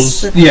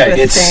rules. Yeah,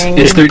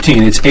 it's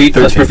 13. It's 8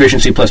 plus 13.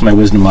 proficiency plus my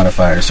wisdom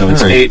modifier. So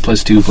it's All right. 8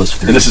 plus 2 plus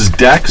 3. And this is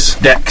Dex?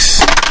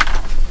 Dex.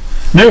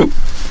 No.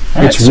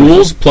 All It's right, so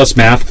rules plus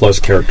math plus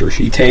character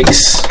He sheet.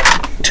 takes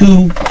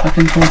 2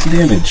 fucking points of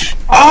damage.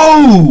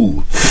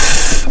 Oh!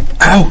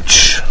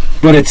 Ouch!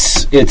 But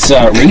it's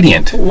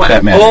radiant. If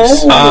that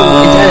matters. It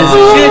does.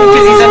 Good,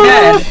 because he's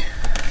undead.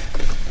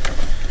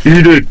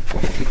 Eat it.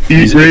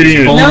 Eat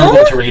radiant. Vulnerable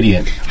No? to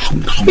radiant.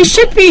 He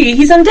should be.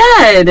 He's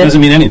undead.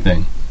 Doesn't mean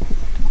anything.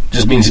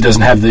 Just means he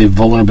doesn't have the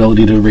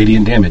vulnerability to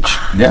radiant damage.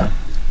 Yeah.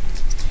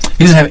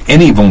 He doesn't have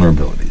any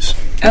vulnerabilities.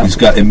 Oh. He's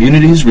got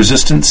immunities,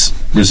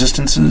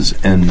 resistances,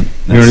 and... You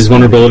know what his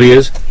vulnerability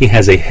is? He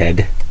has a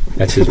head.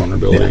 That's his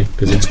vulnerability,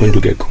 because it's going to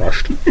get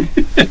crushed.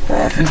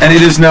 And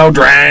it is now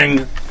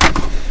Drang.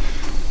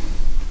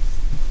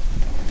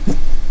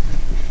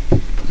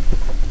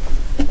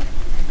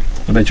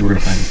 I bet you we're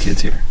going to find the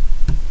kids here.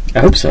 I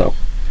hope so.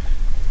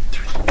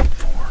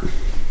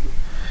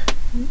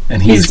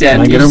 And He's dead.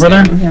 Can I get over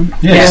there?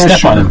 Yeah,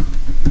 step on him.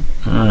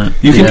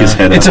 You kick his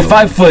head It's a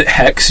out. 5-foot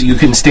hex. You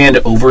can stand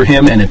over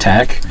him and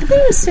attack. I think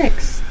it was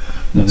 6.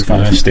 Another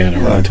I 5. stand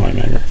over the time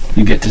anchor.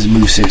 You get to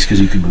move 6 because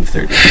you can move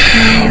 30.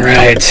 All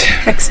right.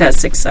 Hex has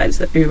 6 sides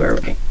that you are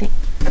right.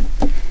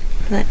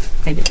 But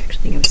I did actually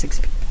think it was 6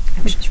 feet.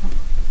 I was just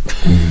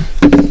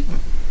wrong.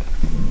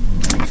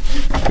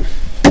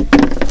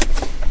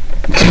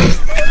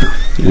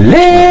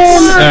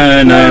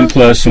 9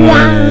 plus 1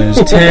 is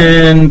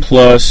 10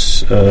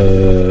 plus. You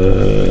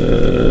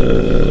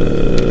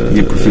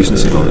have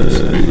proficiency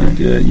bonus.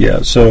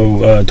 Yeah,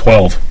 so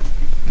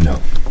 12. No.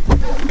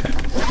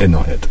 Okay. And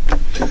no hit.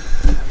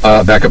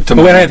 Back up to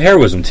But wait, I have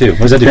heroism too. What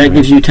does that do? That for me?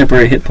 gives you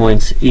temporary hit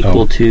points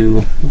equal Oh.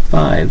 to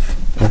 5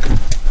 Okay.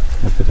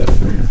 I'll put that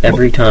over here.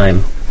 every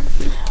time.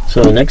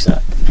 So next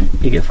up,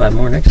 you get 5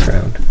 more next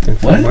round, and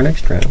 5 What? more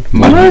next round.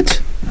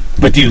 What?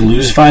 But do you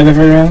lose 5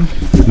 every round?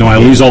 No, I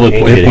lose all the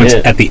You hit get points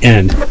hit. at the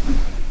end.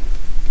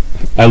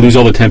 I lose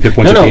all the temp hit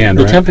points No, at no, the end,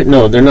 the right? temp.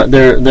 No, they're not.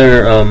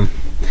 They're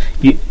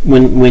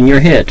when you're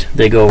hit,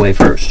 they go away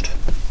first,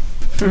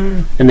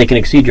 and they can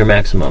exceed your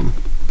maximum.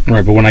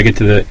 Right, but when I get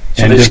to the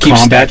So end they of just keep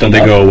combat, don't they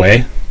stacking go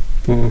away?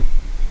 Mm.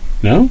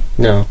 No?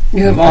 No,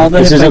 You have all the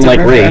this hit isn't points like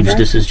forever? rage.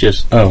 This is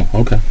just Oh,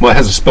 okay. Well, it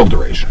has a spell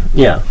duration.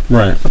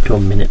 Right. up to a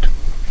minute.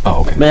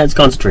 Oh, okay. Man, it's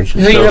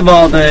concentration. So you So have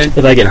all the.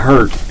 if I get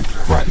hurt,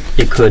 Right.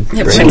 it could.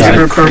 Hit break points out.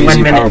 ever for 1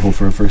 Crazy minute. powerful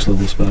for a first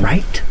level spell.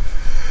 Right.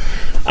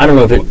 I don't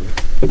know if it.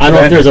 I don't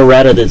know if there's a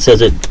rata that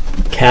says it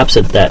caps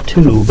at that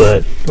too,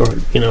 but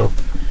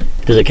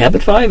does it cap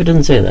at 5? It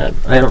doesn't say that.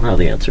 I don't know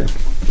the answer.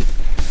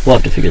 We'll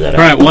have to figure that out.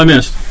 All right, well, I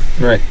missed.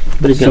 Right.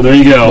 But he's So got there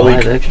you go.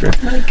 5 extra.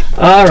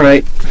 All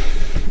right.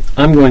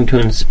 I'm going to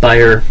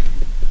inspire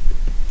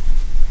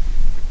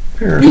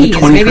her. Please,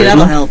 20 maybe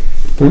that'll charisma? help.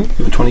 You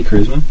have a 20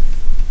 charisma?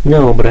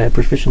 No, but I have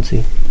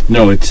proficiency.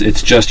 No, it's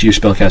just your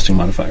spellcasting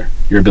modifier,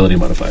 your ability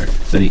modifier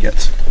that he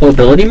gets. Oh,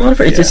 ability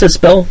modifier? It's just a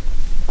spell.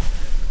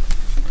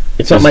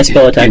 It's not my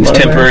spell attack Gains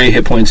modifier. temporary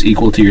hit points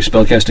equal to your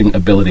spellcasting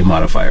ability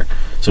modifier.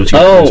 So it's your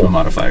charisma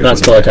modifier. is not what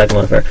spell it's at. attack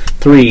modifier.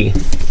 3.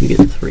 You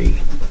get 3.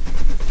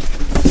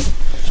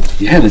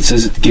 Yeah, and it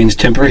says it gains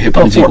temporary hit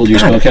points 4. equal to your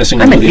God, spellcasting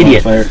I'm an ability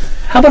idiot. modifier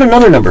How about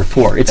another number?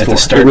 4. It's at 4.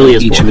 the start It really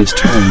of is each 4. of its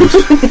turns.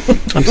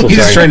 I'm so He's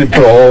just sorry. trying to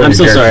put all in I'm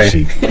so your sorry.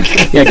 character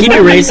sheet. Yeah, keep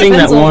erasing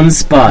that one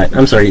spot.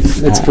 I'm sorry.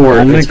 It's 4. I'll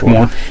It's make 4.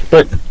 more.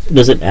 But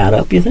does it add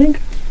up, you think?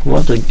 We'll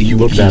have to You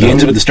look he that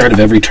gains up. it at the start of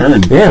every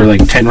turn Yeah. for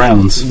like 10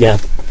 rounds. Yeah.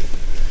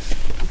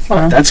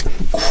 That's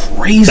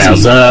crazy.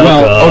 Thousand.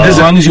 Well, as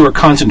long as you are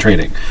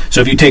concentrating. So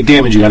if you take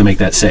damage, you got to make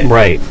that save.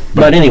 Right.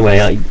 But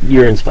anyway,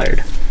 you're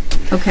inspired.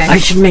 Okay. I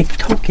should make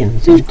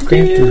tokens and give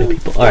them to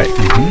people. All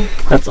right.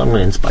 That's I'm going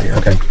to inspire.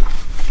 Okay.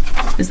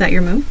 Is that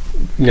your move?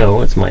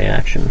 No, it's my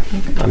action.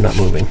 I'm not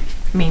moving.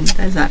 I mean, is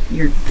that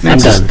your I'm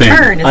That's his done. thing.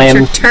 turn? Is I it am-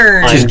 your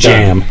turn? I'm His done.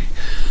 jam.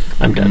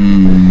 I'm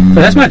done.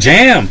 But that's my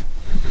jam.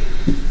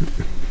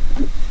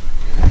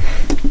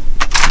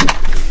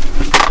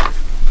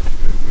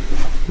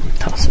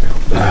 Toss it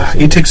out.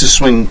 He takes a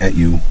swing at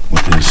you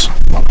with his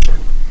longsword.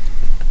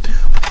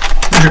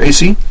 What's your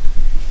AC?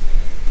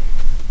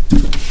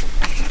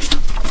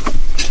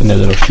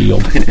 Another little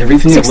shield. And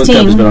everything I've looked up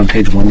has 16. been on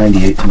page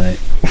 198 tonight.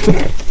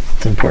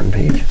 It's an important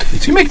page.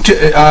 If you make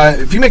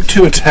if you make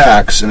 2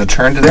 attacks in a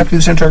turn, do they have to be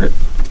the same target?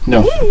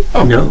 No.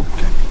 No.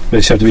 They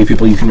just have to be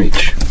people you can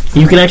reach.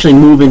 You can actually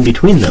move in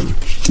between them,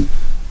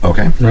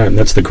 Okay. Right, and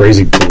that's the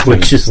crazy thing.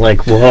 which is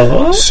like,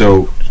 whoa.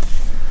 So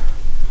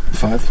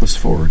 5 plus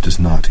 4 does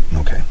not.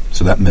 Okay.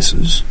 So that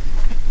misses.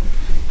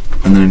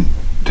 And then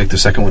take the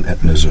second one at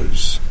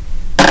Nazuz.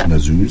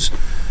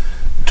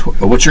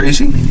 What's your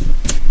AC?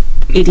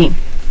 18.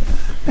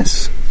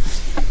 Yes.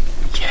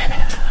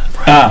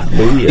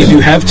 If you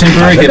have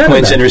temporary hit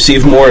points and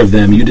receive more of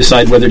them, you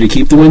decide whether to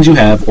keep the ones you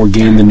have or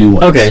gain the new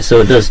ones. Okay,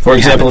 so it does. For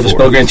example, if a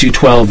spell grants you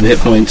 12 hit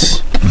points,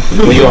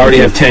 when you already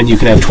have 10, you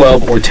can have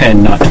 12 or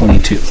 10, not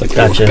 22. It's like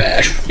Gotcha.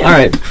 All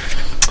right.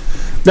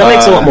 That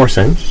makes a lot more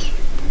sense.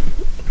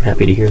 I'm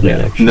happy to hear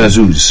that, actually.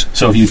 Nazuz.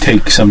 So if you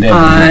take some damage,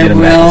 you I get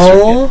them back.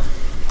 will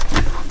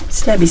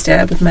stabby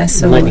stab with my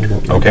sword. Lightning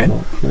bolt. Okay.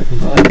 Lightning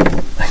bolt.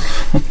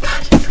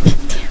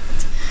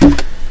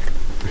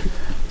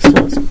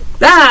 So it's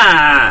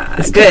Ah,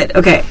 good.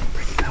 Okay,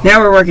 now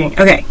we're working.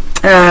 Okay,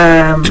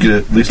 Did you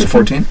get at least a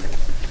 14?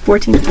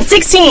 14,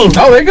 16.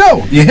 Oh, there you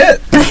go. You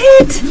hit. A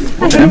hit.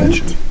 What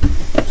damage?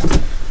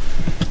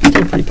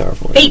 still pretty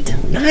powerful. 8.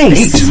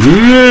 Nice.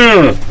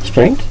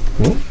 Strength?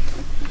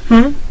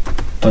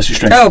 Plus your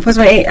strength. Oh, plus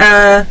my 8.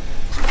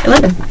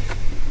 11.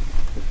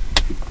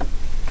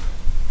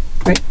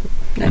 Right.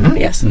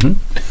 Yes.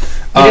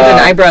 Mm-hmm. I did an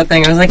eyebrow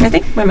thing. I was like, I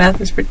think my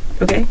math is pretty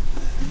okay.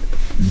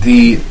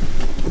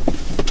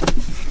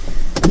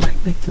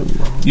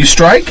 You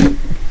strike,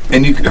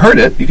 and you heard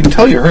it. You can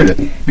tell you heard it.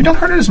 You don't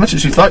heard it as much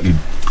as you thought you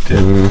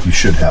did. You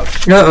should have.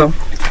 Uh-oh.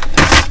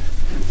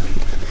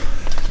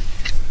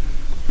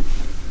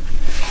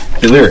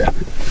 Illyria.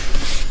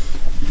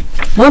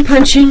 More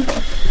punching. More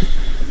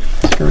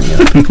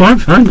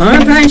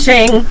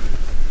punching.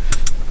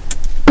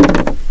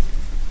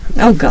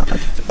 Oh, God.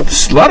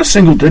 It's a lot of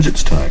single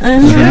digits tonight.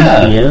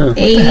 Yeah.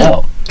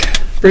 8.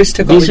 Bruce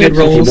took all the D6 good if you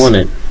rolls. want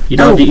it.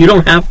 You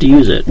don't have to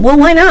use it. Well,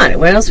 why not?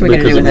 What else are we going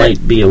to Because do it with it?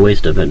 might be a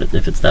waste of it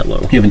if it's that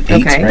low. You have an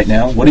 8 Okay. right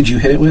now. What did you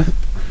hit it with?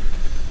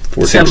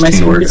 16. My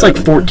sword. It's like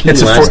 14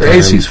 It's last time.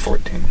 AC's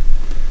 14.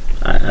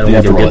 I don't You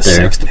have think to you'll roll a get there.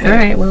 6 to hit. All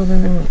right, well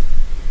then.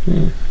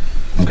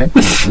 Okay.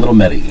 A little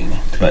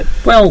metagaming, but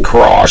Well,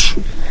 Cross.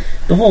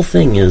 the whole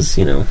thing is,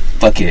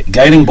 fuck it.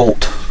 Guiding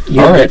bolt. you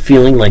have Alright. that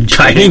feeling like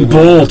Guiding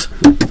bolt.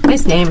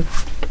 Nice name.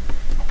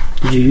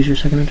 Did you use your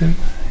second attack?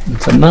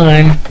 It's a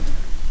 9.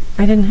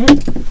 I didn't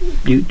hit.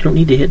 You don't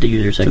need to hit to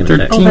use your second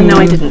attack. Oh, then no,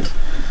 I didn't.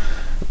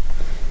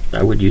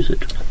 I would use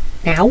it.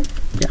 Now?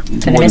 Yeah.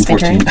 Did I More miss than my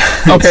turn?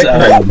 14.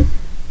 Okay,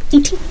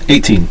 It's,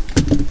 18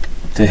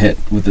 to hit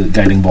with the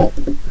guiding bolt.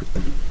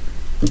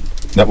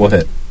 That will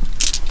hit.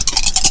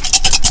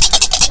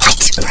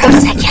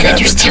 I can't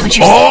understand what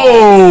you're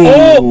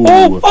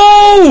Oh!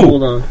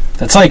 Hold on.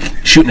 That's like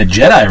shooting a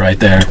Jedi right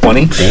there.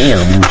 20.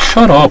 Damn.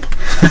 Shut up.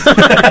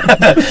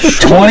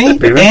 20,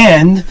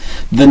 and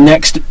the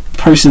next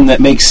person that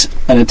makes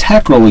an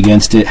attack roll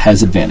against it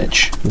has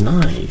advantage.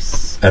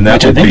 Nice. And that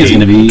Which I would think be is going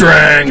to be...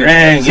 Drang.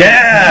 Drang,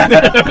 yeah!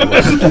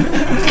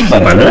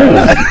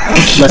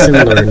 Lesson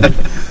learned.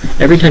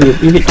 Every time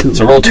you get 2.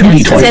 So roll 2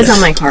 It d20s. says on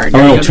my card.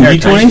 Oh, 2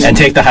 d20s? And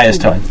take the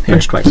highest one. Here.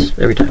 Punch twice.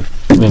 Every time.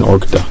 And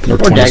orc or Or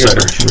 20 dagger sided.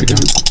 punch. Here we go.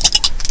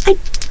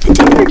 The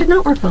dagger did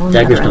not work well in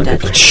Dagger's that not round,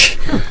 good.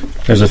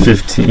 There's a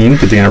 15.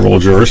 Good thing I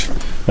rolled yours.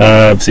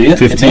 See it?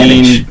 15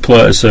 Advantage.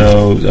 plus,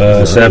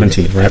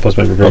 17, right? Plus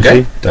my proficiency.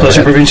 Okay. Plus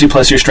your proficiency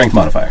plus your strength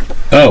modifier.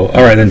 Oh,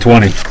 alright, then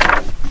 20.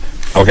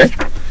 Okay.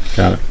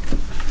 Got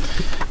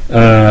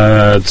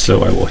it.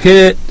 So I will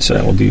hit. So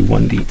that will do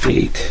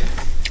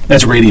 1d8.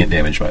 That's radiant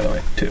damage, by the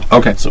way, too.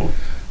 Okay. So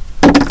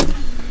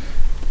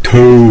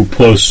 2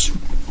 plus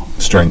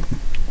Strength.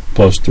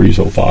 3,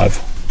 so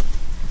 5.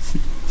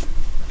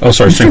 Oh,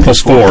 sorry, strength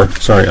plus 4.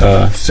 Sorry,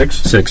 6.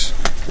 6.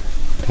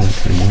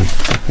 21.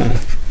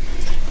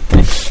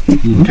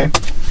 Okay.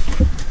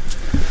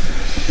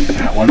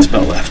 got one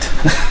spell left.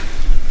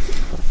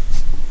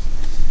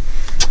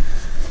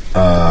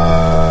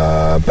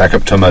 Back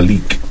up to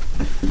Malik.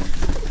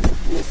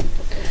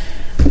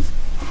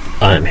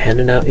 I'm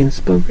handing out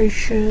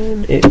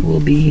inspiration. It will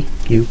be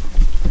you.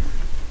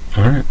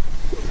 Alright.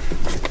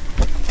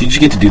 Did you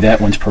get to do that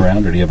once per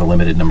round, or do you have a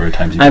limited number of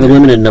times you I have a can do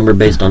limited number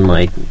based on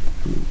my it?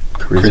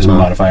 charisma. Charisma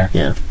modifier?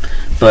 Yeah.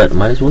 But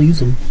might as well use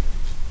them.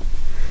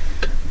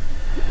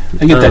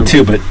 I get that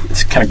too, but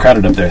it's kind of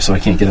crowded up there, so I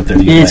can't get up there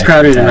to use It's my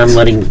crowded, and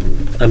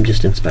attacks. I'm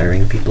just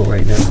inspiring people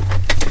right now.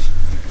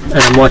 And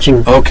I'm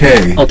watching.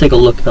 Okay. I'll take a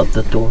look out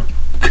the door.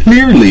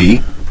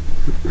 Clearly,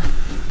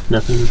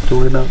 Nothing to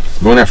worry about.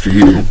 going after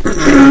you.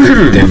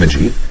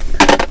 Damagey.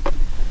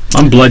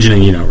 I'm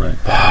bludgeoning, right?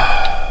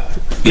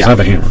 Yeah. I have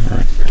a hammer,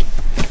 right?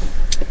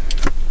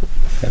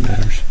 That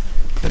matters.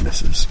 That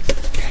misses.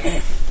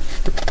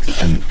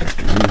 And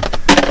after you.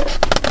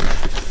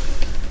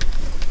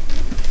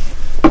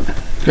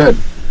 Good.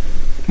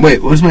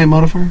 Wait, what was my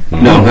modifier?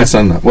 No, that's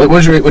not enough.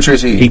 What's your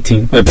AC?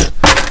 18.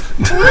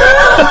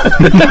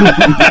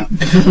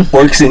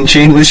 Orcs in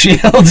chain with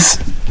shields.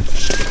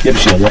 You have a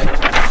shield, right?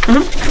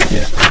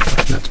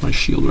 That's my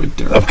shield right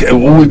there. Okay,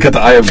 well, we've got the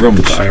Eye of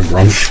Grumsh. I have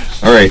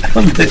Rumsh. All right.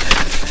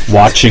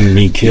 Watching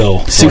me kill.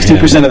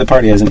 60% of the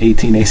party has an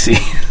 18 AC.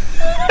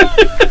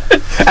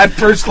 At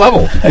first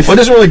level. Well, it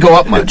doesn't really go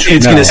up much.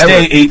 It's No. going to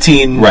stay Ever.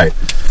 18 Right.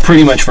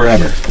 pretty much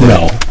forever.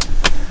 No.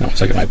 No,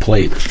 it's like at my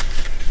plate.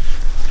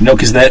 No,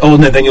 because that. Oh,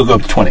 no, then you'll go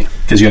up to 20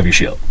 because you have your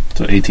shield.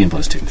 So 18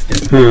 plus 2.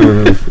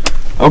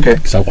 Okay.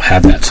 Because I will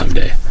have that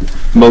someday.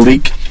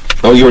 Malik.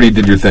 Oh, you already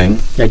did your thing.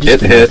 Yeah, just It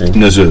did hit my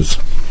thing. Nazuz.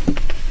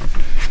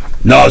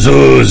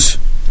 Nazus!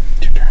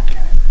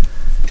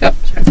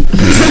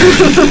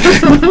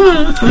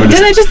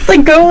 Did I just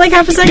go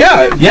half a second?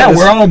 Yeah, Yeah,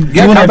 we're all doing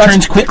our combat's-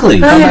 turns quickly.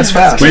 Combat's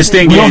fast.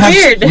 Wasting We don't games.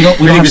 have. Weird.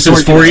 We don't have this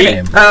is sword 4E?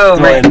 game. Oh,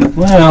 right.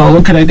 Well,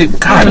 what could I do?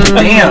 God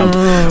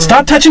damn!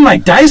 Stop touching my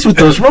dice with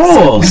those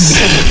rolls.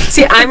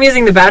 See, I'm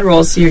using the bad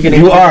rolls, so you're getting.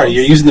 You good are. rolls.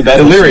 You're using the bad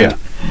Illyria.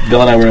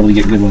 Bill and I were able to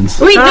get good ones.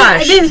 Wait,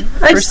 Gosh.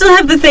 I still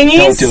have the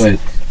thingies. Don't do it.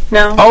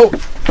 No. Oh.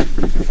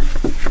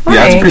 Why?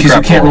 Yeah, it's a pretty Because you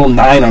crap can't roll. roll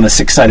 9 on a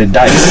 6-sided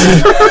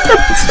dice.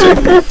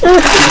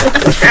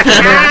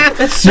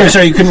 No,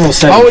 sorry, you couldn't roll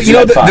 7. Oh, because you know,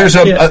 had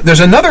 5. there's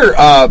another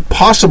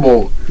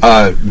possible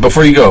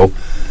before you go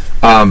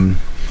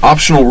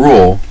optional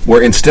rule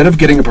where instead of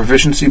getting a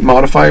proficiency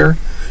modifier,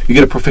 you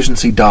get a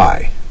proficiency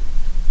die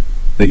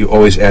that you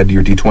always add to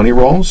your d20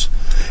 rolls,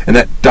 and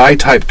that die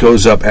type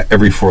goes up at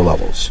every 4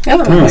 levels. Oh,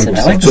 that's I interesting.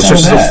 like So the it sound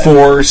starts of as a that.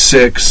 4,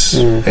 6,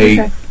 8,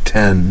 Okay.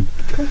 10.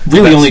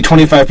 Really, only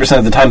 25%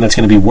 of the time that's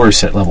going to be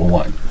worse at level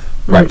 1.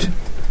 Right.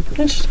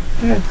 Interesting.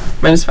 Okay.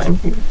 Mine is fine.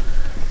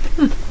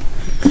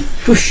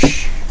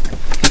 Whoosh.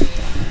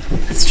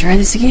 Let's try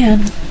this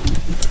again.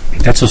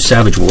 That's so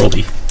savage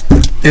worldy.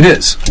 It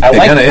is. I It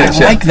like, kind of I is.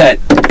 Yeah. like that,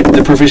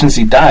 the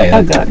proficiency die.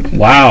 Oh, God.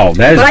 Wow,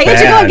 that is But I get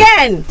to go bad.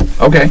 again.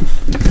 Okay.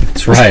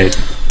 That's right.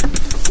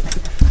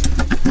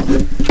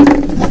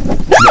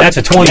 That's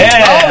a 20.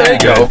 Yeah. Oh, there you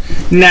go.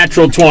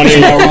 Natural 20.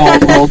 Now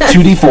roll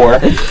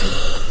 2d4.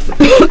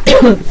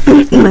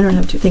 I don't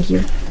have to. Thank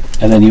you.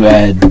 And then you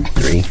add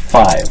 3.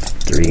 5.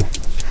 3.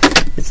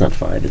 It's not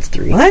 5, it's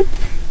 3. What?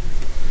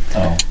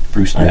 Oh,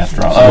 Bruce math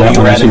wrong. Oh, you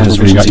were adding you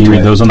proficiency to read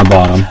it. those on the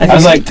bottom. I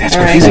was like, that's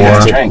confusing. Four.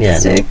 That's strength. Yeah.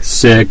 6.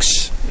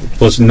 6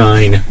 plus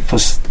 9.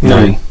 Plus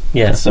 9. 3.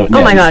 Yeah. So,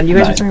 Oh my god, you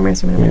guys 9. are talking about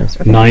something else.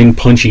 Okay. 9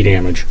 punchy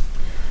damage.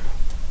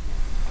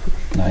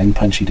 9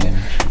 punchy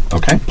damage.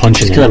 Okay.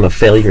 Punching It's because I'm a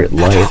failure at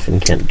life and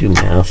can't do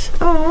math.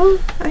 Oh,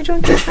 I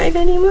don't get 5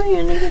 anymore.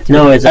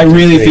 No, it's I up to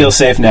really 3. feel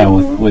safe now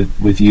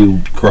with you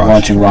Crush.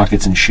 launching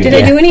rockets and shit. Did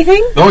I do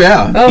anything? Oh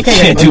yeah. You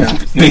Okay. can't do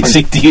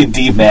basic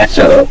D&D math.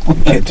 Shut up.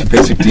 Can't do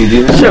basic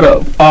D&D. Shut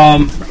up.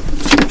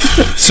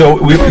 So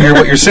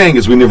what you're saying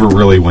is we never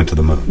really went to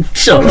the moon.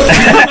 Shut up.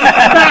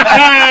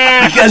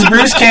 Because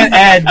Bruce can't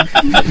add.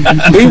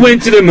 We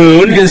went to the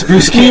moon. Because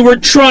Bruce We can't. were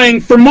trying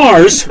for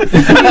Mars. We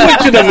went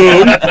to the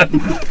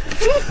moon.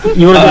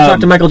 You want to go talk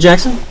to Michael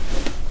Jackson?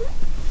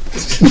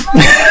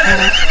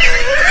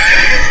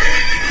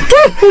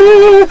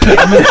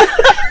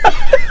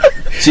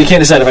 So you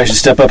can't decide if I should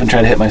step up and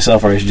try to hit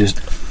myself, or I should just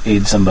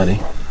aid somebody.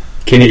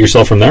 Can you hit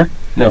yourself from there?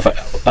 No, if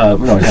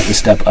no, I'd have to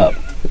step up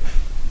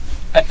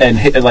and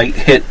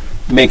hit,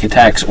 make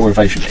attacks, or if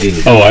I should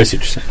aid. Oh, I see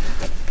what you're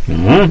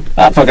saying.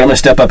 Ah, fuck it, I'm gonna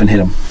step up and hit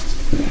him.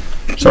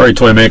 Sorry,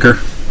 toy maker.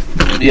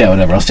 Yeah,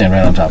 whatever. I'll stand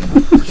right on top of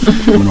him.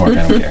 I'm an orc.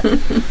 I don't care.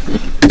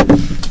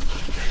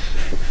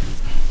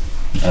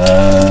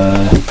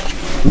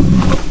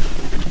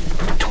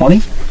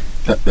 20?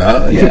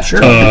 Yeah, sure.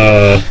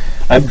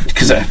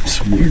 Because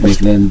it's weird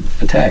making an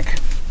attack.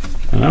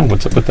 Oh,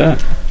 what's up with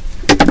that?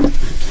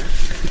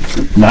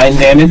 9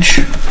 damage,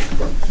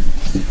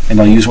 and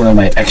I'll use one of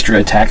my extra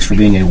attacks for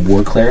being a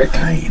war cleric.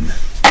 9.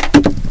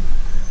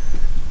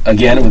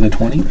 Again with a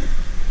 20.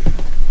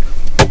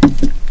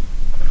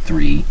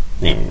 3.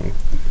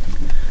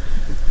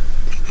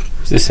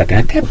 Is this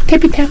second?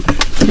 Tappy tap.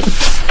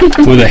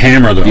 With a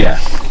hammer, though. Yeah.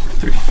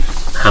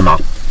 Hammer.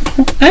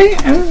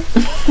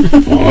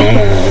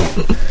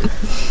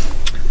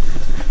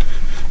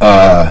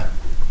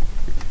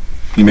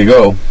 You may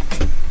go.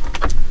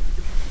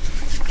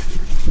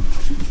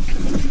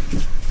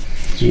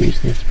 Use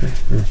this.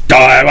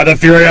 Die by the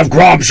fury of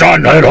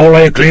Gromshan, that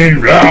holy clean.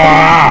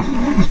 Oh,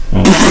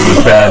 it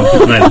was bad.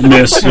 I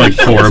missed like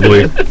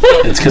horribly.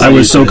 It's 'cause I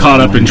was so used caught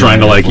it up in trying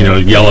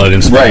to yell at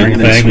inspiring Right.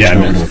 They thing. switched Yeah, I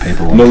over to missed. a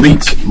paper one. Malik.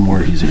 It's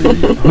more easier to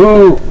read.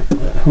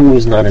 Who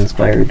is not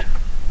inspired?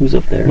 Who's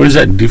up there? What does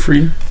that do for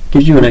you?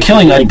 Gives you an extra.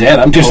 Killing undead,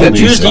 I'm Just totally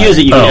that Choose to use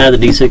it, you can Oh. add the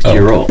d6 to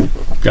your roll.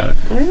 Got it.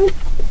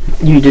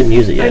 You didn't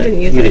use it yet. I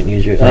didn't use you it. didn't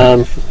use your.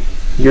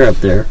 You're up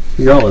there.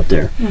 You're all up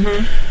there.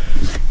 Mm-hmm.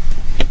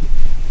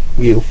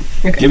 You.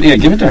 Give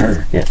it to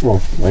her. Yeah.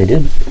 Well, I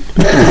did.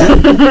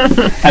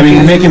 I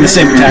mean, making the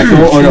same attack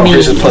roll. Oh no,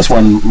 hers is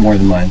 +1 more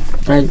than mine.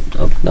 Now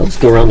let's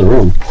go around the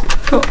room.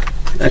 Cool.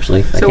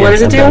 Actually, So what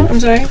does it do? I'm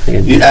sorry.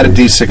 You add a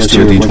D6 What's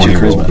to a your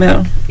D20 roll. charisma?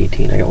 No.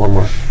 18. I got one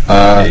more.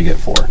 Yeah, you get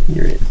 4.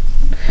 You're it.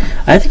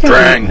 I think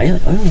Drang. I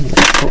only like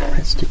 4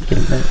 rest to get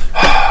him back.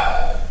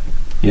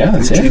 Yeah,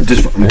 that's it.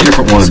 Different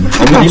one. I'm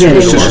not Maybe I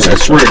didn't superstitious. I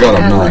swear to God,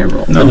 I'm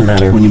not. Doesn't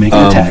matter. When you make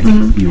an attack,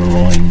 you are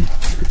rolling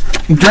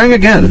Drang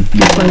again.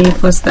 20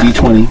 plus that.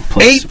 D20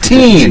 plus 18.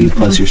 proficiency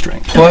plus your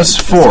strength. Plus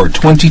 4,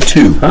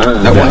 22.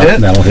 That will hit?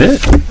 That'll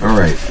hit. All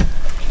right.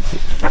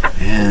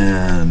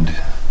 And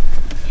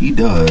he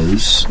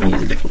does. I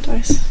use a different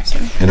dice.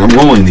 Sorry. And I'm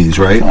rolling these,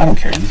 right? I don't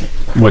care.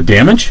 What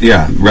damage?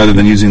 Yeah, rather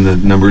than using the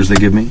numbers they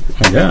give me.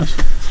 I guess.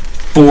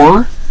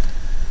 4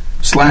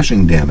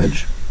 slashing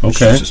damage.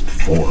 Okay. It's just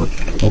 4.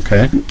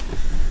 Okay.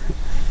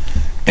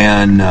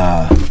 And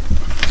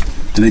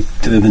Do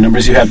the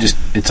numbers you have just,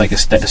 it's like a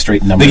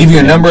straight number? they give you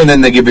a number and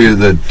then they give you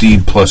the D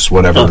plus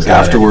whatever Oh, got it.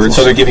 afterwards.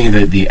 So they're giving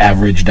you the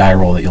average die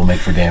roll that you'll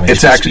make for damage.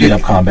 It's to actually speed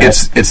up combat.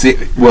 It's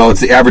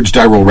the average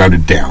die roll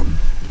rounded down.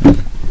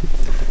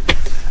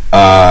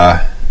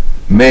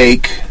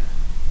 Make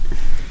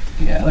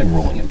yeah, I like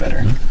rolling it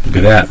better. Look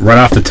at that. Right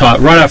off the top.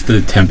 Right off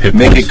the temp hit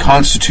make a points.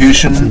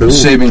 Constitution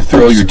saving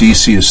throw. Your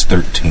DC is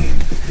 13.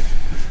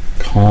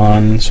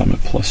 Con, so I'm at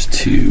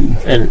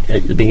 +2. And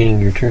at the beginning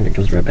of your turn, it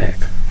goes right back.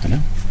 I know.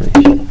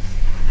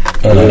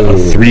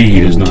 Right. 3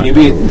 is not. Can you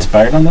be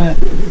inspired on that?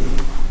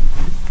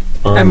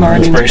 I'm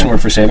already Inspiration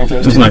word for saving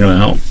throws? It's not going to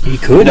help. He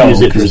could No, use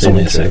it for because it's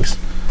only a saving 6.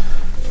 throws,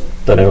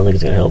 but I don't think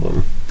it's going to help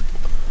him.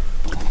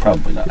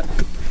 Probably not.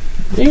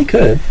 Yeah, he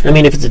could. I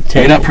mean, if it's a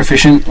 10. You're not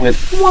proficient with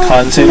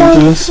con saving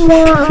throws?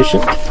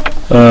 proficient.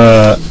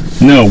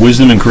 No,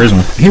 wisdom and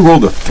charisma. He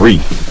rolled a 3.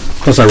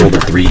 Plus I rolled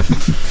a 3.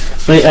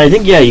 But I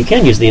think, yeah, you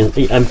can use the.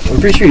 I'm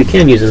pretty sure you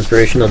can use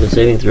inspiration on the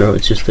saving throw.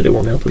 It's just that it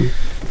won't help him.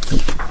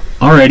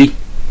 Alrighty.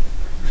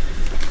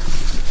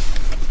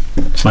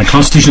 My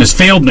constitution has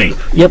failed me.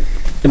 Yep.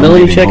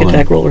 Ability moving check, on.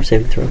 attack roll, or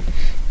saving throw.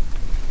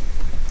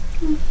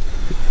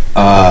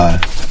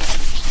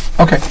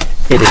 Okay.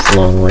 It is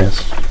long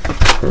rest.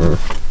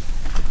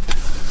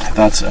 I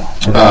thought so.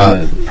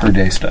 Per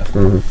day stuff.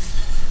 We're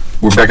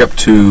back up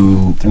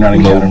to They're not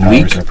encounter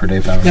Malik. powers, they're per day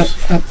powers. Yep.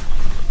 Yep.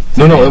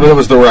 No, that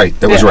was the right.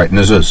 That was Yeah. right. And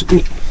this is.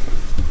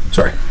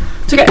 Sorry.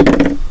 It's okay.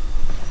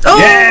 Oh,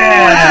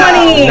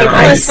 20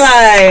 Nice. plus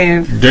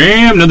 5.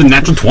 Damn, another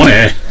natural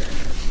 20.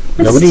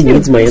 Nobody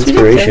needs my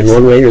inspiration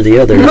one way or the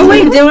other. Oh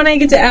wait, don't I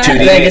get to add?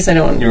 2d8. I guess I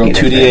don't. You roll need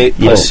it. 2d8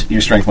 plus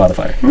your strength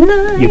modifier.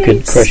 You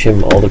could crush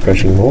him all the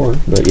crushing more,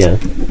 but yeah.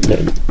 No,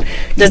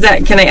 Does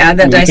that? Can I add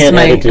that you dice to can't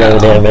my? add it to no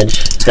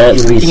damage. That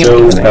would be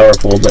so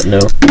powerful, but no.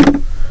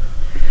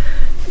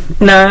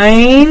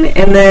 9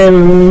 and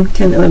then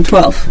 10, 11,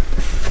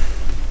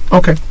 12.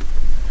 Okay.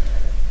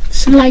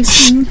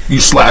 Slicing. You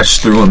slash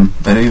through him,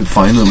 and he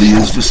finally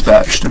is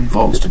dispatched and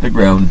falls to the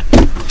ground.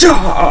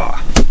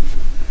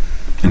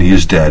 And he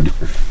is dead.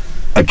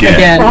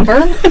 Again.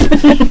 Proper.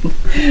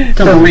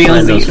 For real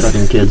those disease.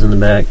 fucking kids in the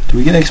back. Do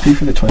we get XP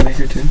for the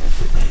Toymaker too?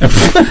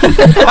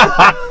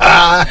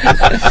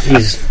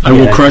 I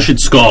will crush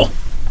its skull.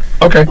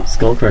 Okay.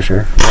 Skull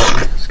Crusher.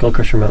 Skull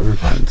Crusher Mountain.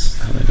 That's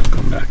how they don't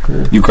come back.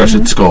 You crush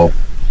its skull.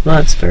 Well,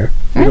 that's fair.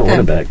 You don't want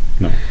it back.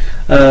 No.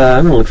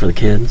 I'm gonna look for the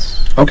kids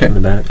Okay. in the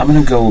back. I'm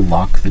gonna go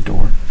lock the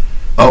door.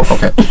 Oh,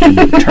 okay.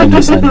 Turn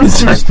this on.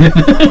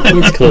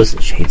 It's close.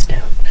 The shades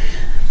down.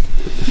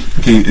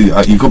 Okay,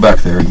 you go back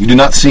there. You do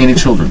not see any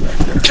children back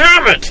there.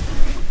 Damn it!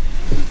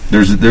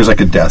 There's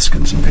like a desk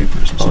and some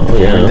papers and stuff. Oh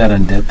Where did yeah. that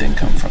undead thing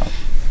come from?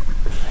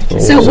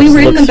 So we were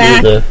in the Look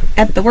back through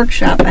at the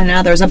workshop, and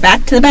now there's a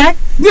back to the back.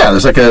 Yeah,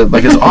 there's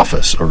like his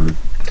office or.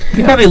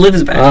 He probably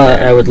lives back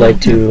there. I would like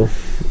to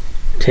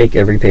take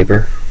every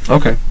paper.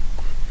 Okay.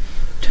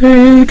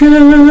 Take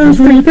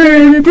every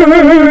paper.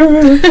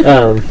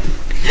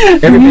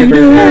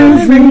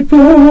 Every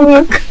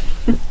book.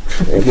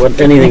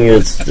 Anything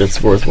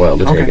that's worthwhile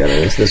to take out of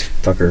this. This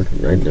fucker,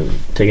 I'm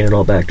taking it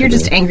all back. You're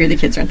just today. angry the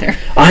kids aren't there.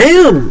 I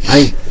am.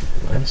 I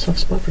have a soft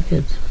spot for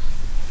kids.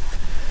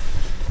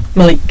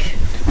 Malik.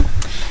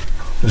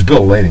 There's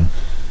Bill Lading.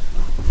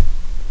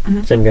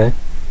 Same guy.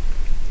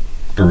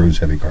 Baru's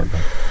heavy cargo.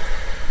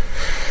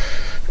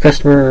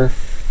 Customer.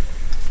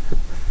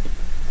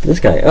 This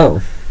guy.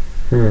 Oh.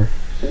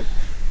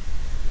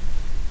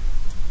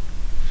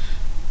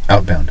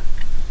 Outbound.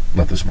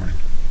 Left this morning.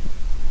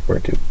 Where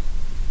to?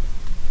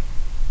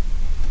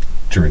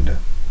 Jorinda.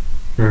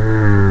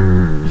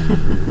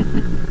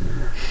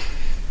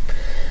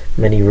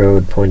 Many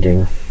road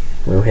pointing.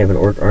 We have an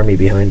orc army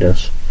behind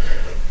us.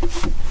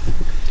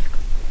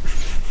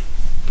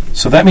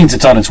 So that means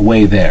it's on its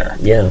way there.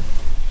 Yeah.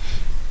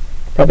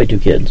 Probably 2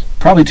 kids.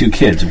 Probably 2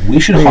 kids. We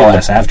should haul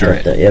ass after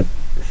it. Yep.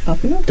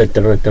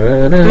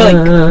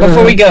 Malik,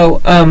 before we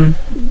go,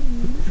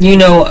 you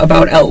know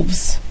about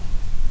elves.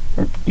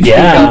 You speak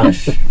Yeah.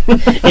 Elvish.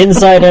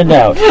 Inside and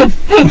out.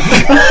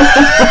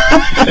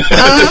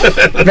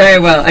 Very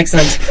well,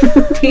 excellent.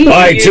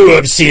 I too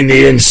have seen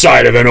the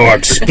inside of an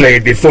orc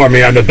splayed before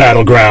me on the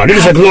battleground. It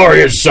is a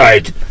glorious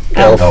sight.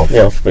 Elf. Elf.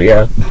 Elf, but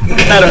yeah.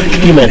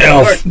 You meant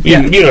Elf.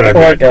 You know what I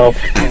mean. Orc elf.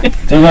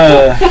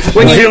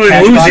 I'm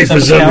feeling woozy for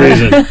some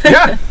reason.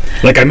 Yeah.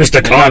 Like I missed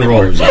a con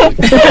roll.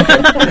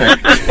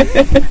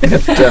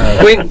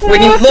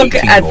 When you look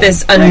at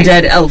this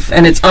undead elf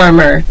and its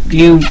armor, do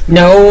you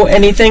know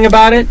anything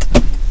about it?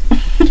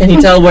 Can you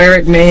tell where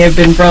it may have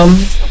been from?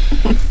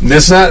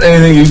 It's not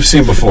anything you've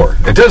seen before.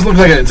 It does look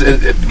like it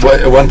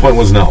at one point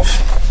was an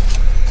elf.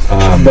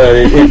 But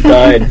it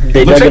died.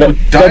 They Looks dug it like up,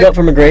 it dug died? up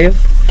from a grave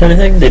kind of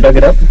thing? They dug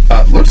it up?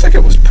 Looks like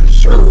it was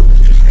preserved.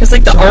 Because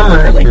like the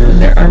armor, like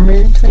their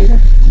armor later.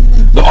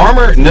 The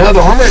armor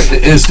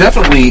is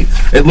definitely.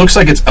 It looks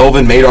like it's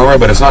elven-made armor,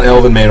 but it's not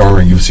elven-made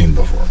armor you've seen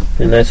before.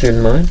 Nicer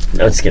than mine?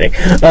 No, just kidding.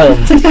 I don't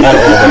want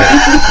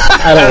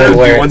to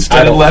wear it. One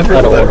stud of leather.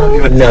 I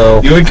don't want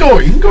No. You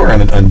can go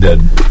around an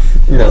undead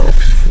No.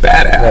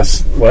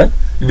 badass. What?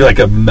 You'd be like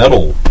a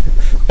metal.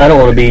 I don't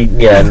want to be.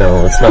 Yeah,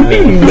 no, it's not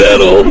me.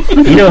 Metal.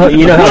 You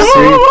know how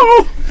serious.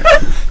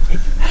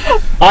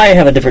 I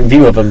have a different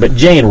view of him, but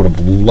Jane would have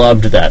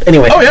loved that.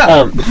 Anyway. Oh, yeah.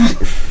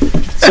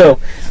 No.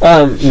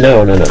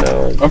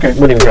 Okay.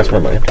 Wouldn't even cross my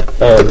mind.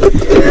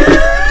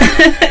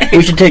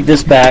 We should take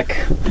this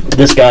back,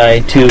 this guy,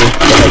 to the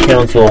High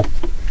Council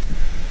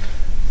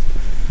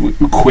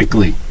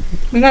Quickly.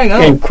 We gotta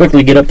go. and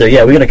quickly get up there.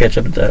 Yeah, we gotta catch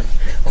up with that.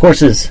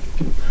 Horses.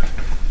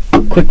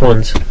 Quick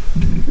ones.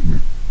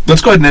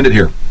 Let's go ahead and end it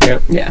here.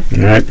 Yeah,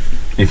 All right.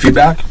 Any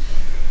feedback?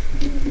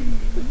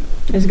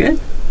 it's good.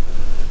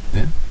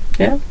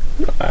 Yeah.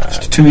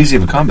 It's too easy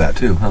of a combat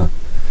too, huh?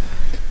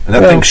 And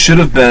that thing should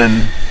have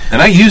been.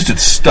 And I used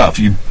its stuff.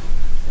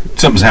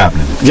 Something's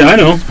happening. Yeah, I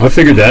know. I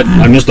figured that.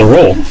 I missed the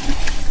roll.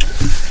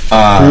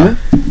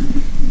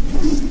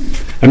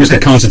 I missed the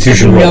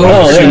Constitution roll.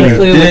 No yeah.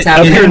 clue what's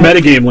I'm here in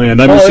happening. metagame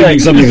land. I'm assuming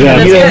something's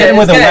That's happening. You good, hit him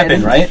with a that's weapon,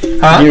 good. right?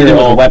 Huh? You hit him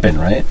with a weapon,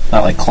 right?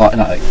 Not like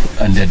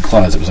undead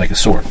claws. It was like a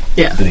sword.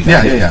 Yeah. that he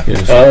got. Yeah.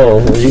 Oh,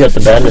 you got the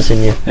badness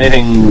in you.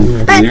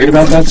 Anything weird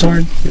about that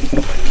sword?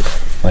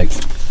 Like,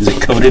 is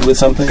it coated with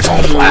something? It's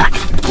all black.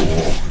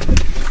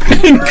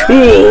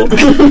 Cool.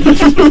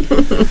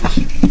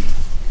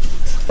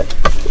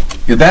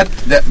 Yeah,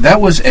 that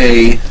was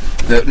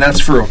that's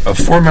for a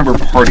 4-member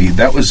party.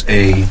 That was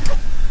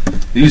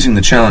using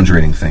the challenge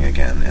rating thing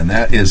again, and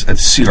that is at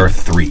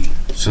CR3.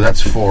 So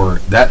that's for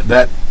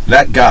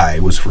that guy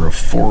was for a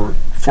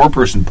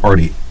four-person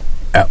party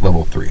at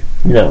level 3.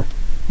 No.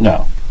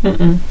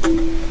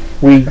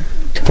 We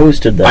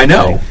hosted that. I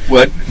know.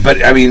 thing.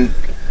 But I mean,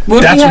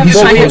 Would that's we what have he's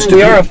Well, supposed to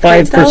we do. are a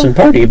 5-person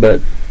party,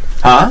 but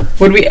Huh?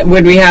 Would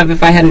we have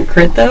if I hadn't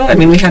crit though? I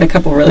mean, we had a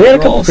couple really we had a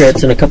good couple rolls.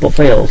 crits and a couple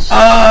fails.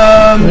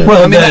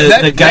 Well, I mean, the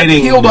that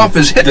guiding peeled off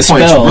his hit the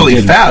points spell really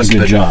did fast. a good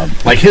but, job.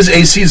 Like his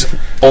AC's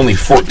only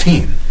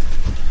 14.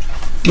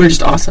 We're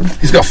just awesome.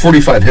 He's got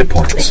 45 hit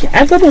points.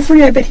 At level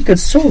 3, I bet he could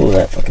solo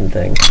that fucking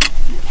thing.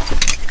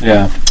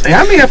 Yeah.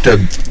 Yeah, I may have to.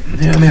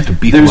 Yeah, I may have to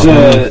beat There's him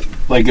up.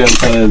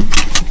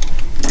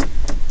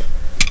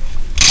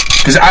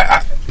 Because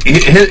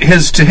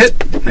his to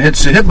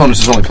hit bonus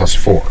is only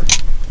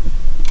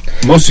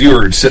 +4. Most of you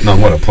are sitting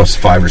on what, a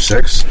 +5 or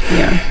 6?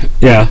 Yeah.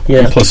 Yeah.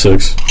 Yeah.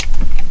 +6.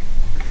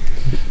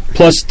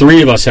 Plus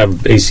 3 of us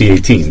have AC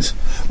 18s.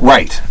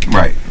 Right.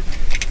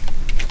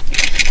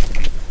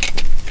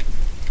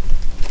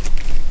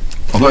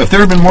 Although if there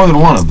had been more than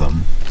one of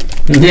them,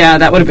 Yeah,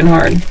 that would have been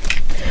hard.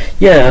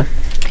 Yeah,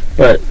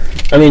 but,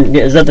 I mean,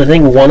 is that the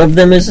thing? One of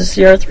them is a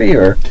CR3,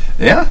 or?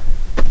 yeah.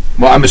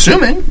 Well, I'm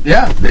assuming,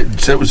 yeah. It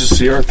said it was a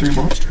CR3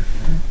 monster.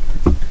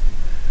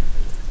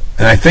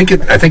 And I think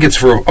it's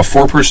for a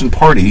 4-person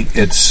party.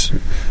 It's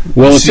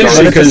Well, it's See,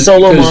 interesting But it's a because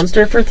solo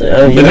monster for...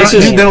 But this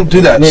is- they don't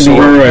do that. Maybe So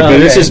you're Right, but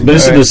this okay. is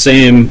the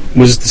same.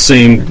 Was the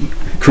same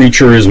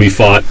creature as we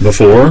fought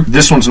before?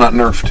 this one's not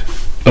nerfed.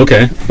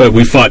 Okay, but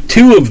we fought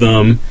 2 of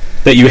them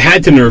that you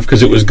had to nerf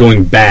because it was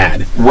going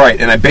bad. Right,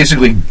 and I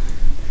basically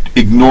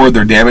ignored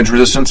their damage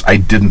resistance. I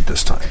didn't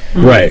this time.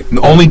 Right.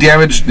 The only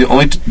person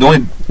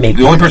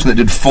that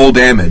did full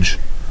damage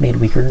Made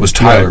weaker. was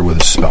Tyler Right. with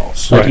his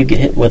spells. Like Right. you get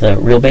hit with a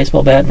real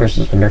baseball bat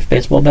versus a Nerf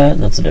baseball bat,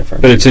 and that's the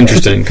difference. But it's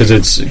interesting because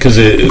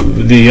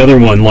the other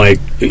one, like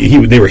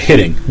they were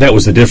hitting. That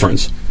was the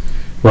difference,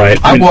 right?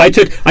 I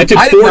took I did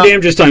 4 not-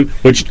 damage this time,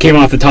 which came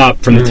off the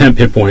top from the temp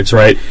hit points,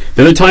 right?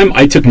 The other time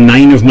I took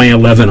 9 of my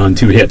 11 on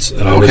 2 hits.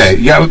 And I was- Okay,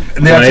 yeah, and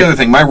that's Right. the other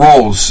thing. My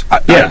rolls,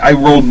 Yeah. I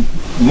rolled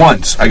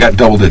once. I got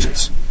double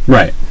digits.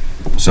 right.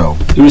 So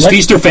It was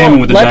feast or famine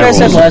with the Like die I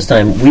said rolls. last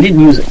time, we didn't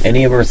use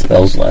any of our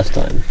spells last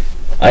time.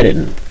 I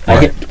didn't. I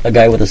Right. hit a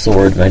guy with a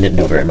sword, and I didn't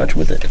do very much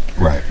with it.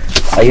 right.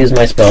 I used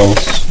my spells.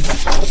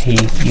 He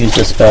used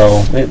a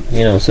spell.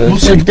 So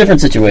it's a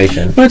different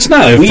situation. But it's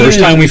not. The We first used-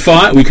 time we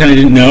fought, we kind of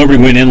didn't know. We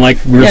went in like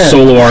we were Yeah.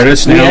 solo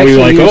artists. We Now we actually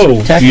like, used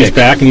use tactics.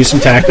 back and use some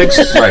tactics.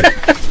 Right.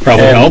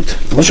 Probably And helped.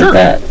 Look Sure. at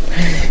that.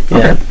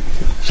 Yeah.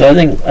 So I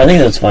think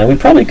that's fine. We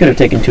probably could have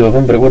taken 2 of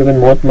them, but it would have been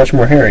much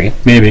more hairy.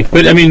 Maybe.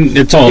 But I mean,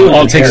 it's all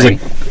it takes is Hairy.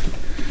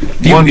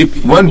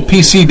 One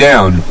PC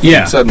down.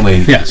 Yeah.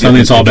 Suddenly. Yeah,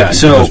 suddenly it's all bad.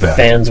 So So- goes bad.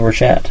 Fans were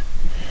shat.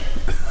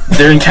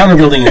 Their encounter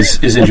building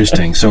is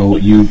interesting. So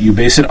you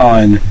base it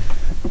on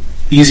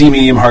easy,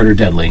 medium, hard, or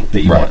deadly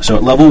that you Right. want. So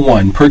at level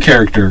 1 per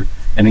character,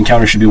 an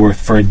encounter should be worth,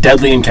 for a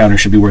deadly encounter,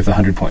 should be worth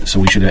 100 points. So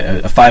we should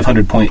a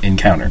 500 point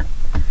encounter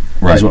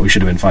Right. is what we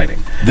should have been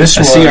fighting. This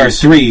A was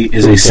CR3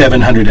 is a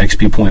 700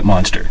 XP point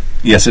monster.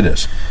 Yes, it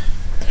is.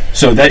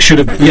 So that should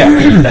have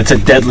that's a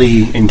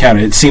deadly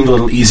encounter. It seemed a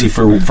little easy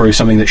for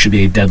something that should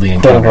be a deadly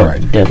Quote encounter.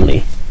 unquote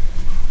deadly.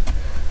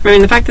 I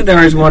mean, the fact that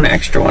there was one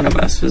extra one of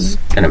us is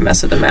going to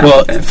mess with the math. Well,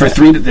 a bit, for but-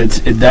 3,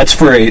 that's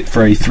for a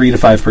 3 to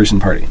 5 person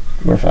party.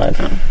 We're 5.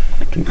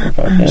 2, 4,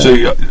 5. Yeah. So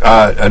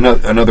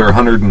another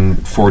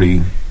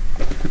 140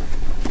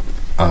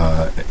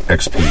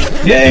 XP.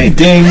 Yay!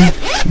 Ding!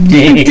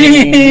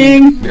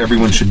 Ding.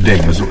 Everyone should ding.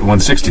 It was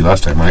 160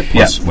 last time, right?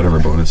 Plus whatever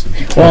bonus.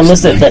 Well,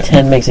 unless that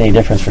 10 makes any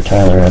difference for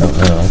Tyler, I don't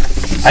know.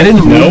 I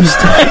didn't move.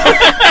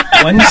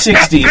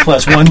 160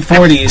 plus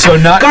 140. So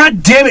not.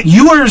 God damn it!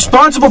 You are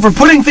responsible for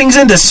putting things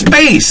into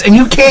space, and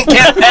you can't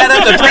add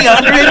up to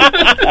 300.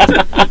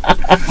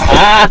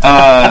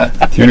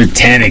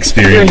 310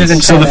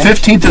 experience. So the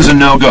 15th is a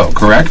no-go,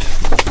 correct?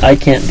 I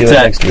can't do it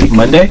next week.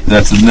 Monday?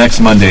 That's the next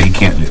Monday he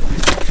can't do.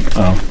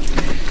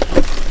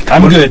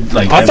 I'm good.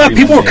 Like I thought every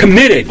people were Monday.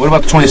 committed. What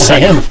about the I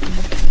 22nd? am.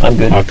 I'm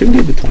good. I couldn't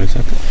do the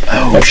 22nd.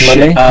 That's shit.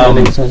 Monday.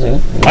 Monday the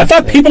 22nd? I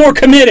thought people were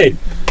committed.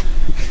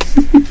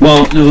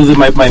 Well,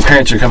 my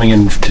parents are coming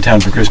in to town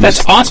for Christmas.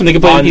 That's awesome. They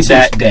can play on pieces.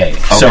 that day.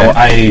 So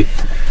Okay.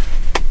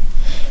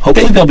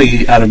 hopefully they'll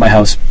be out of my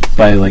house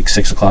by like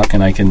 6 o'clock,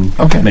 and I can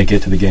Okay. make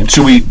it to the game.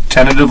 Should we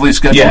tentatively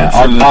schedule Yeah, it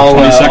for the I'll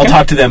 22nd?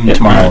 talk to them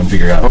tomorrow and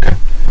figure out. Okay.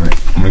 All right.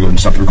 I'm going to go ahead and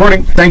stop the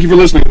recording. Thank you for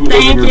listening.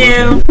 Thank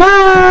you.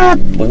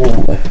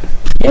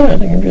 Yeah, I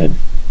think I'm good.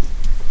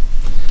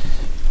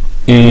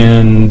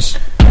 And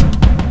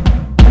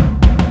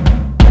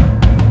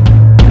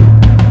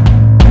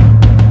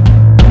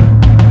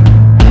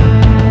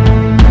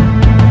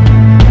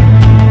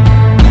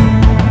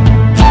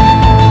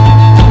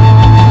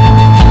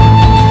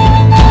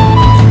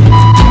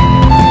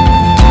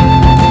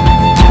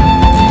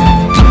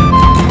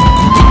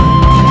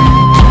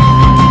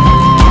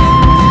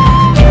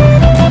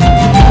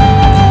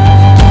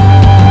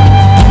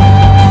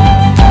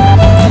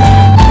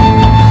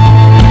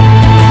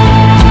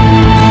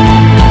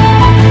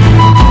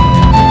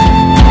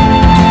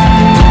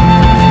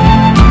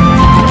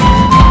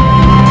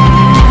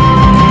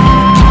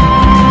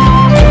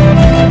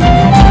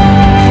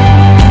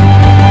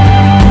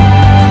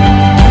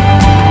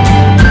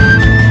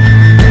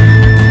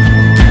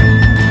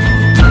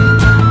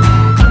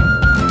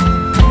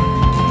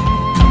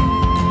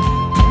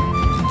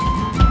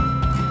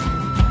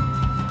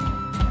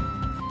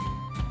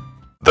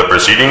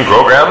preceding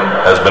program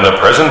has been a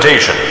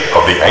presentation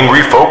of the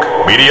Angry Folk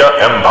Media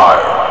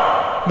Empire.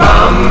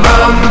 Bum,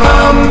 bum,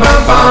 bum,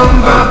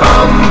 bum, bum,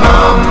 bum,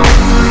 bum.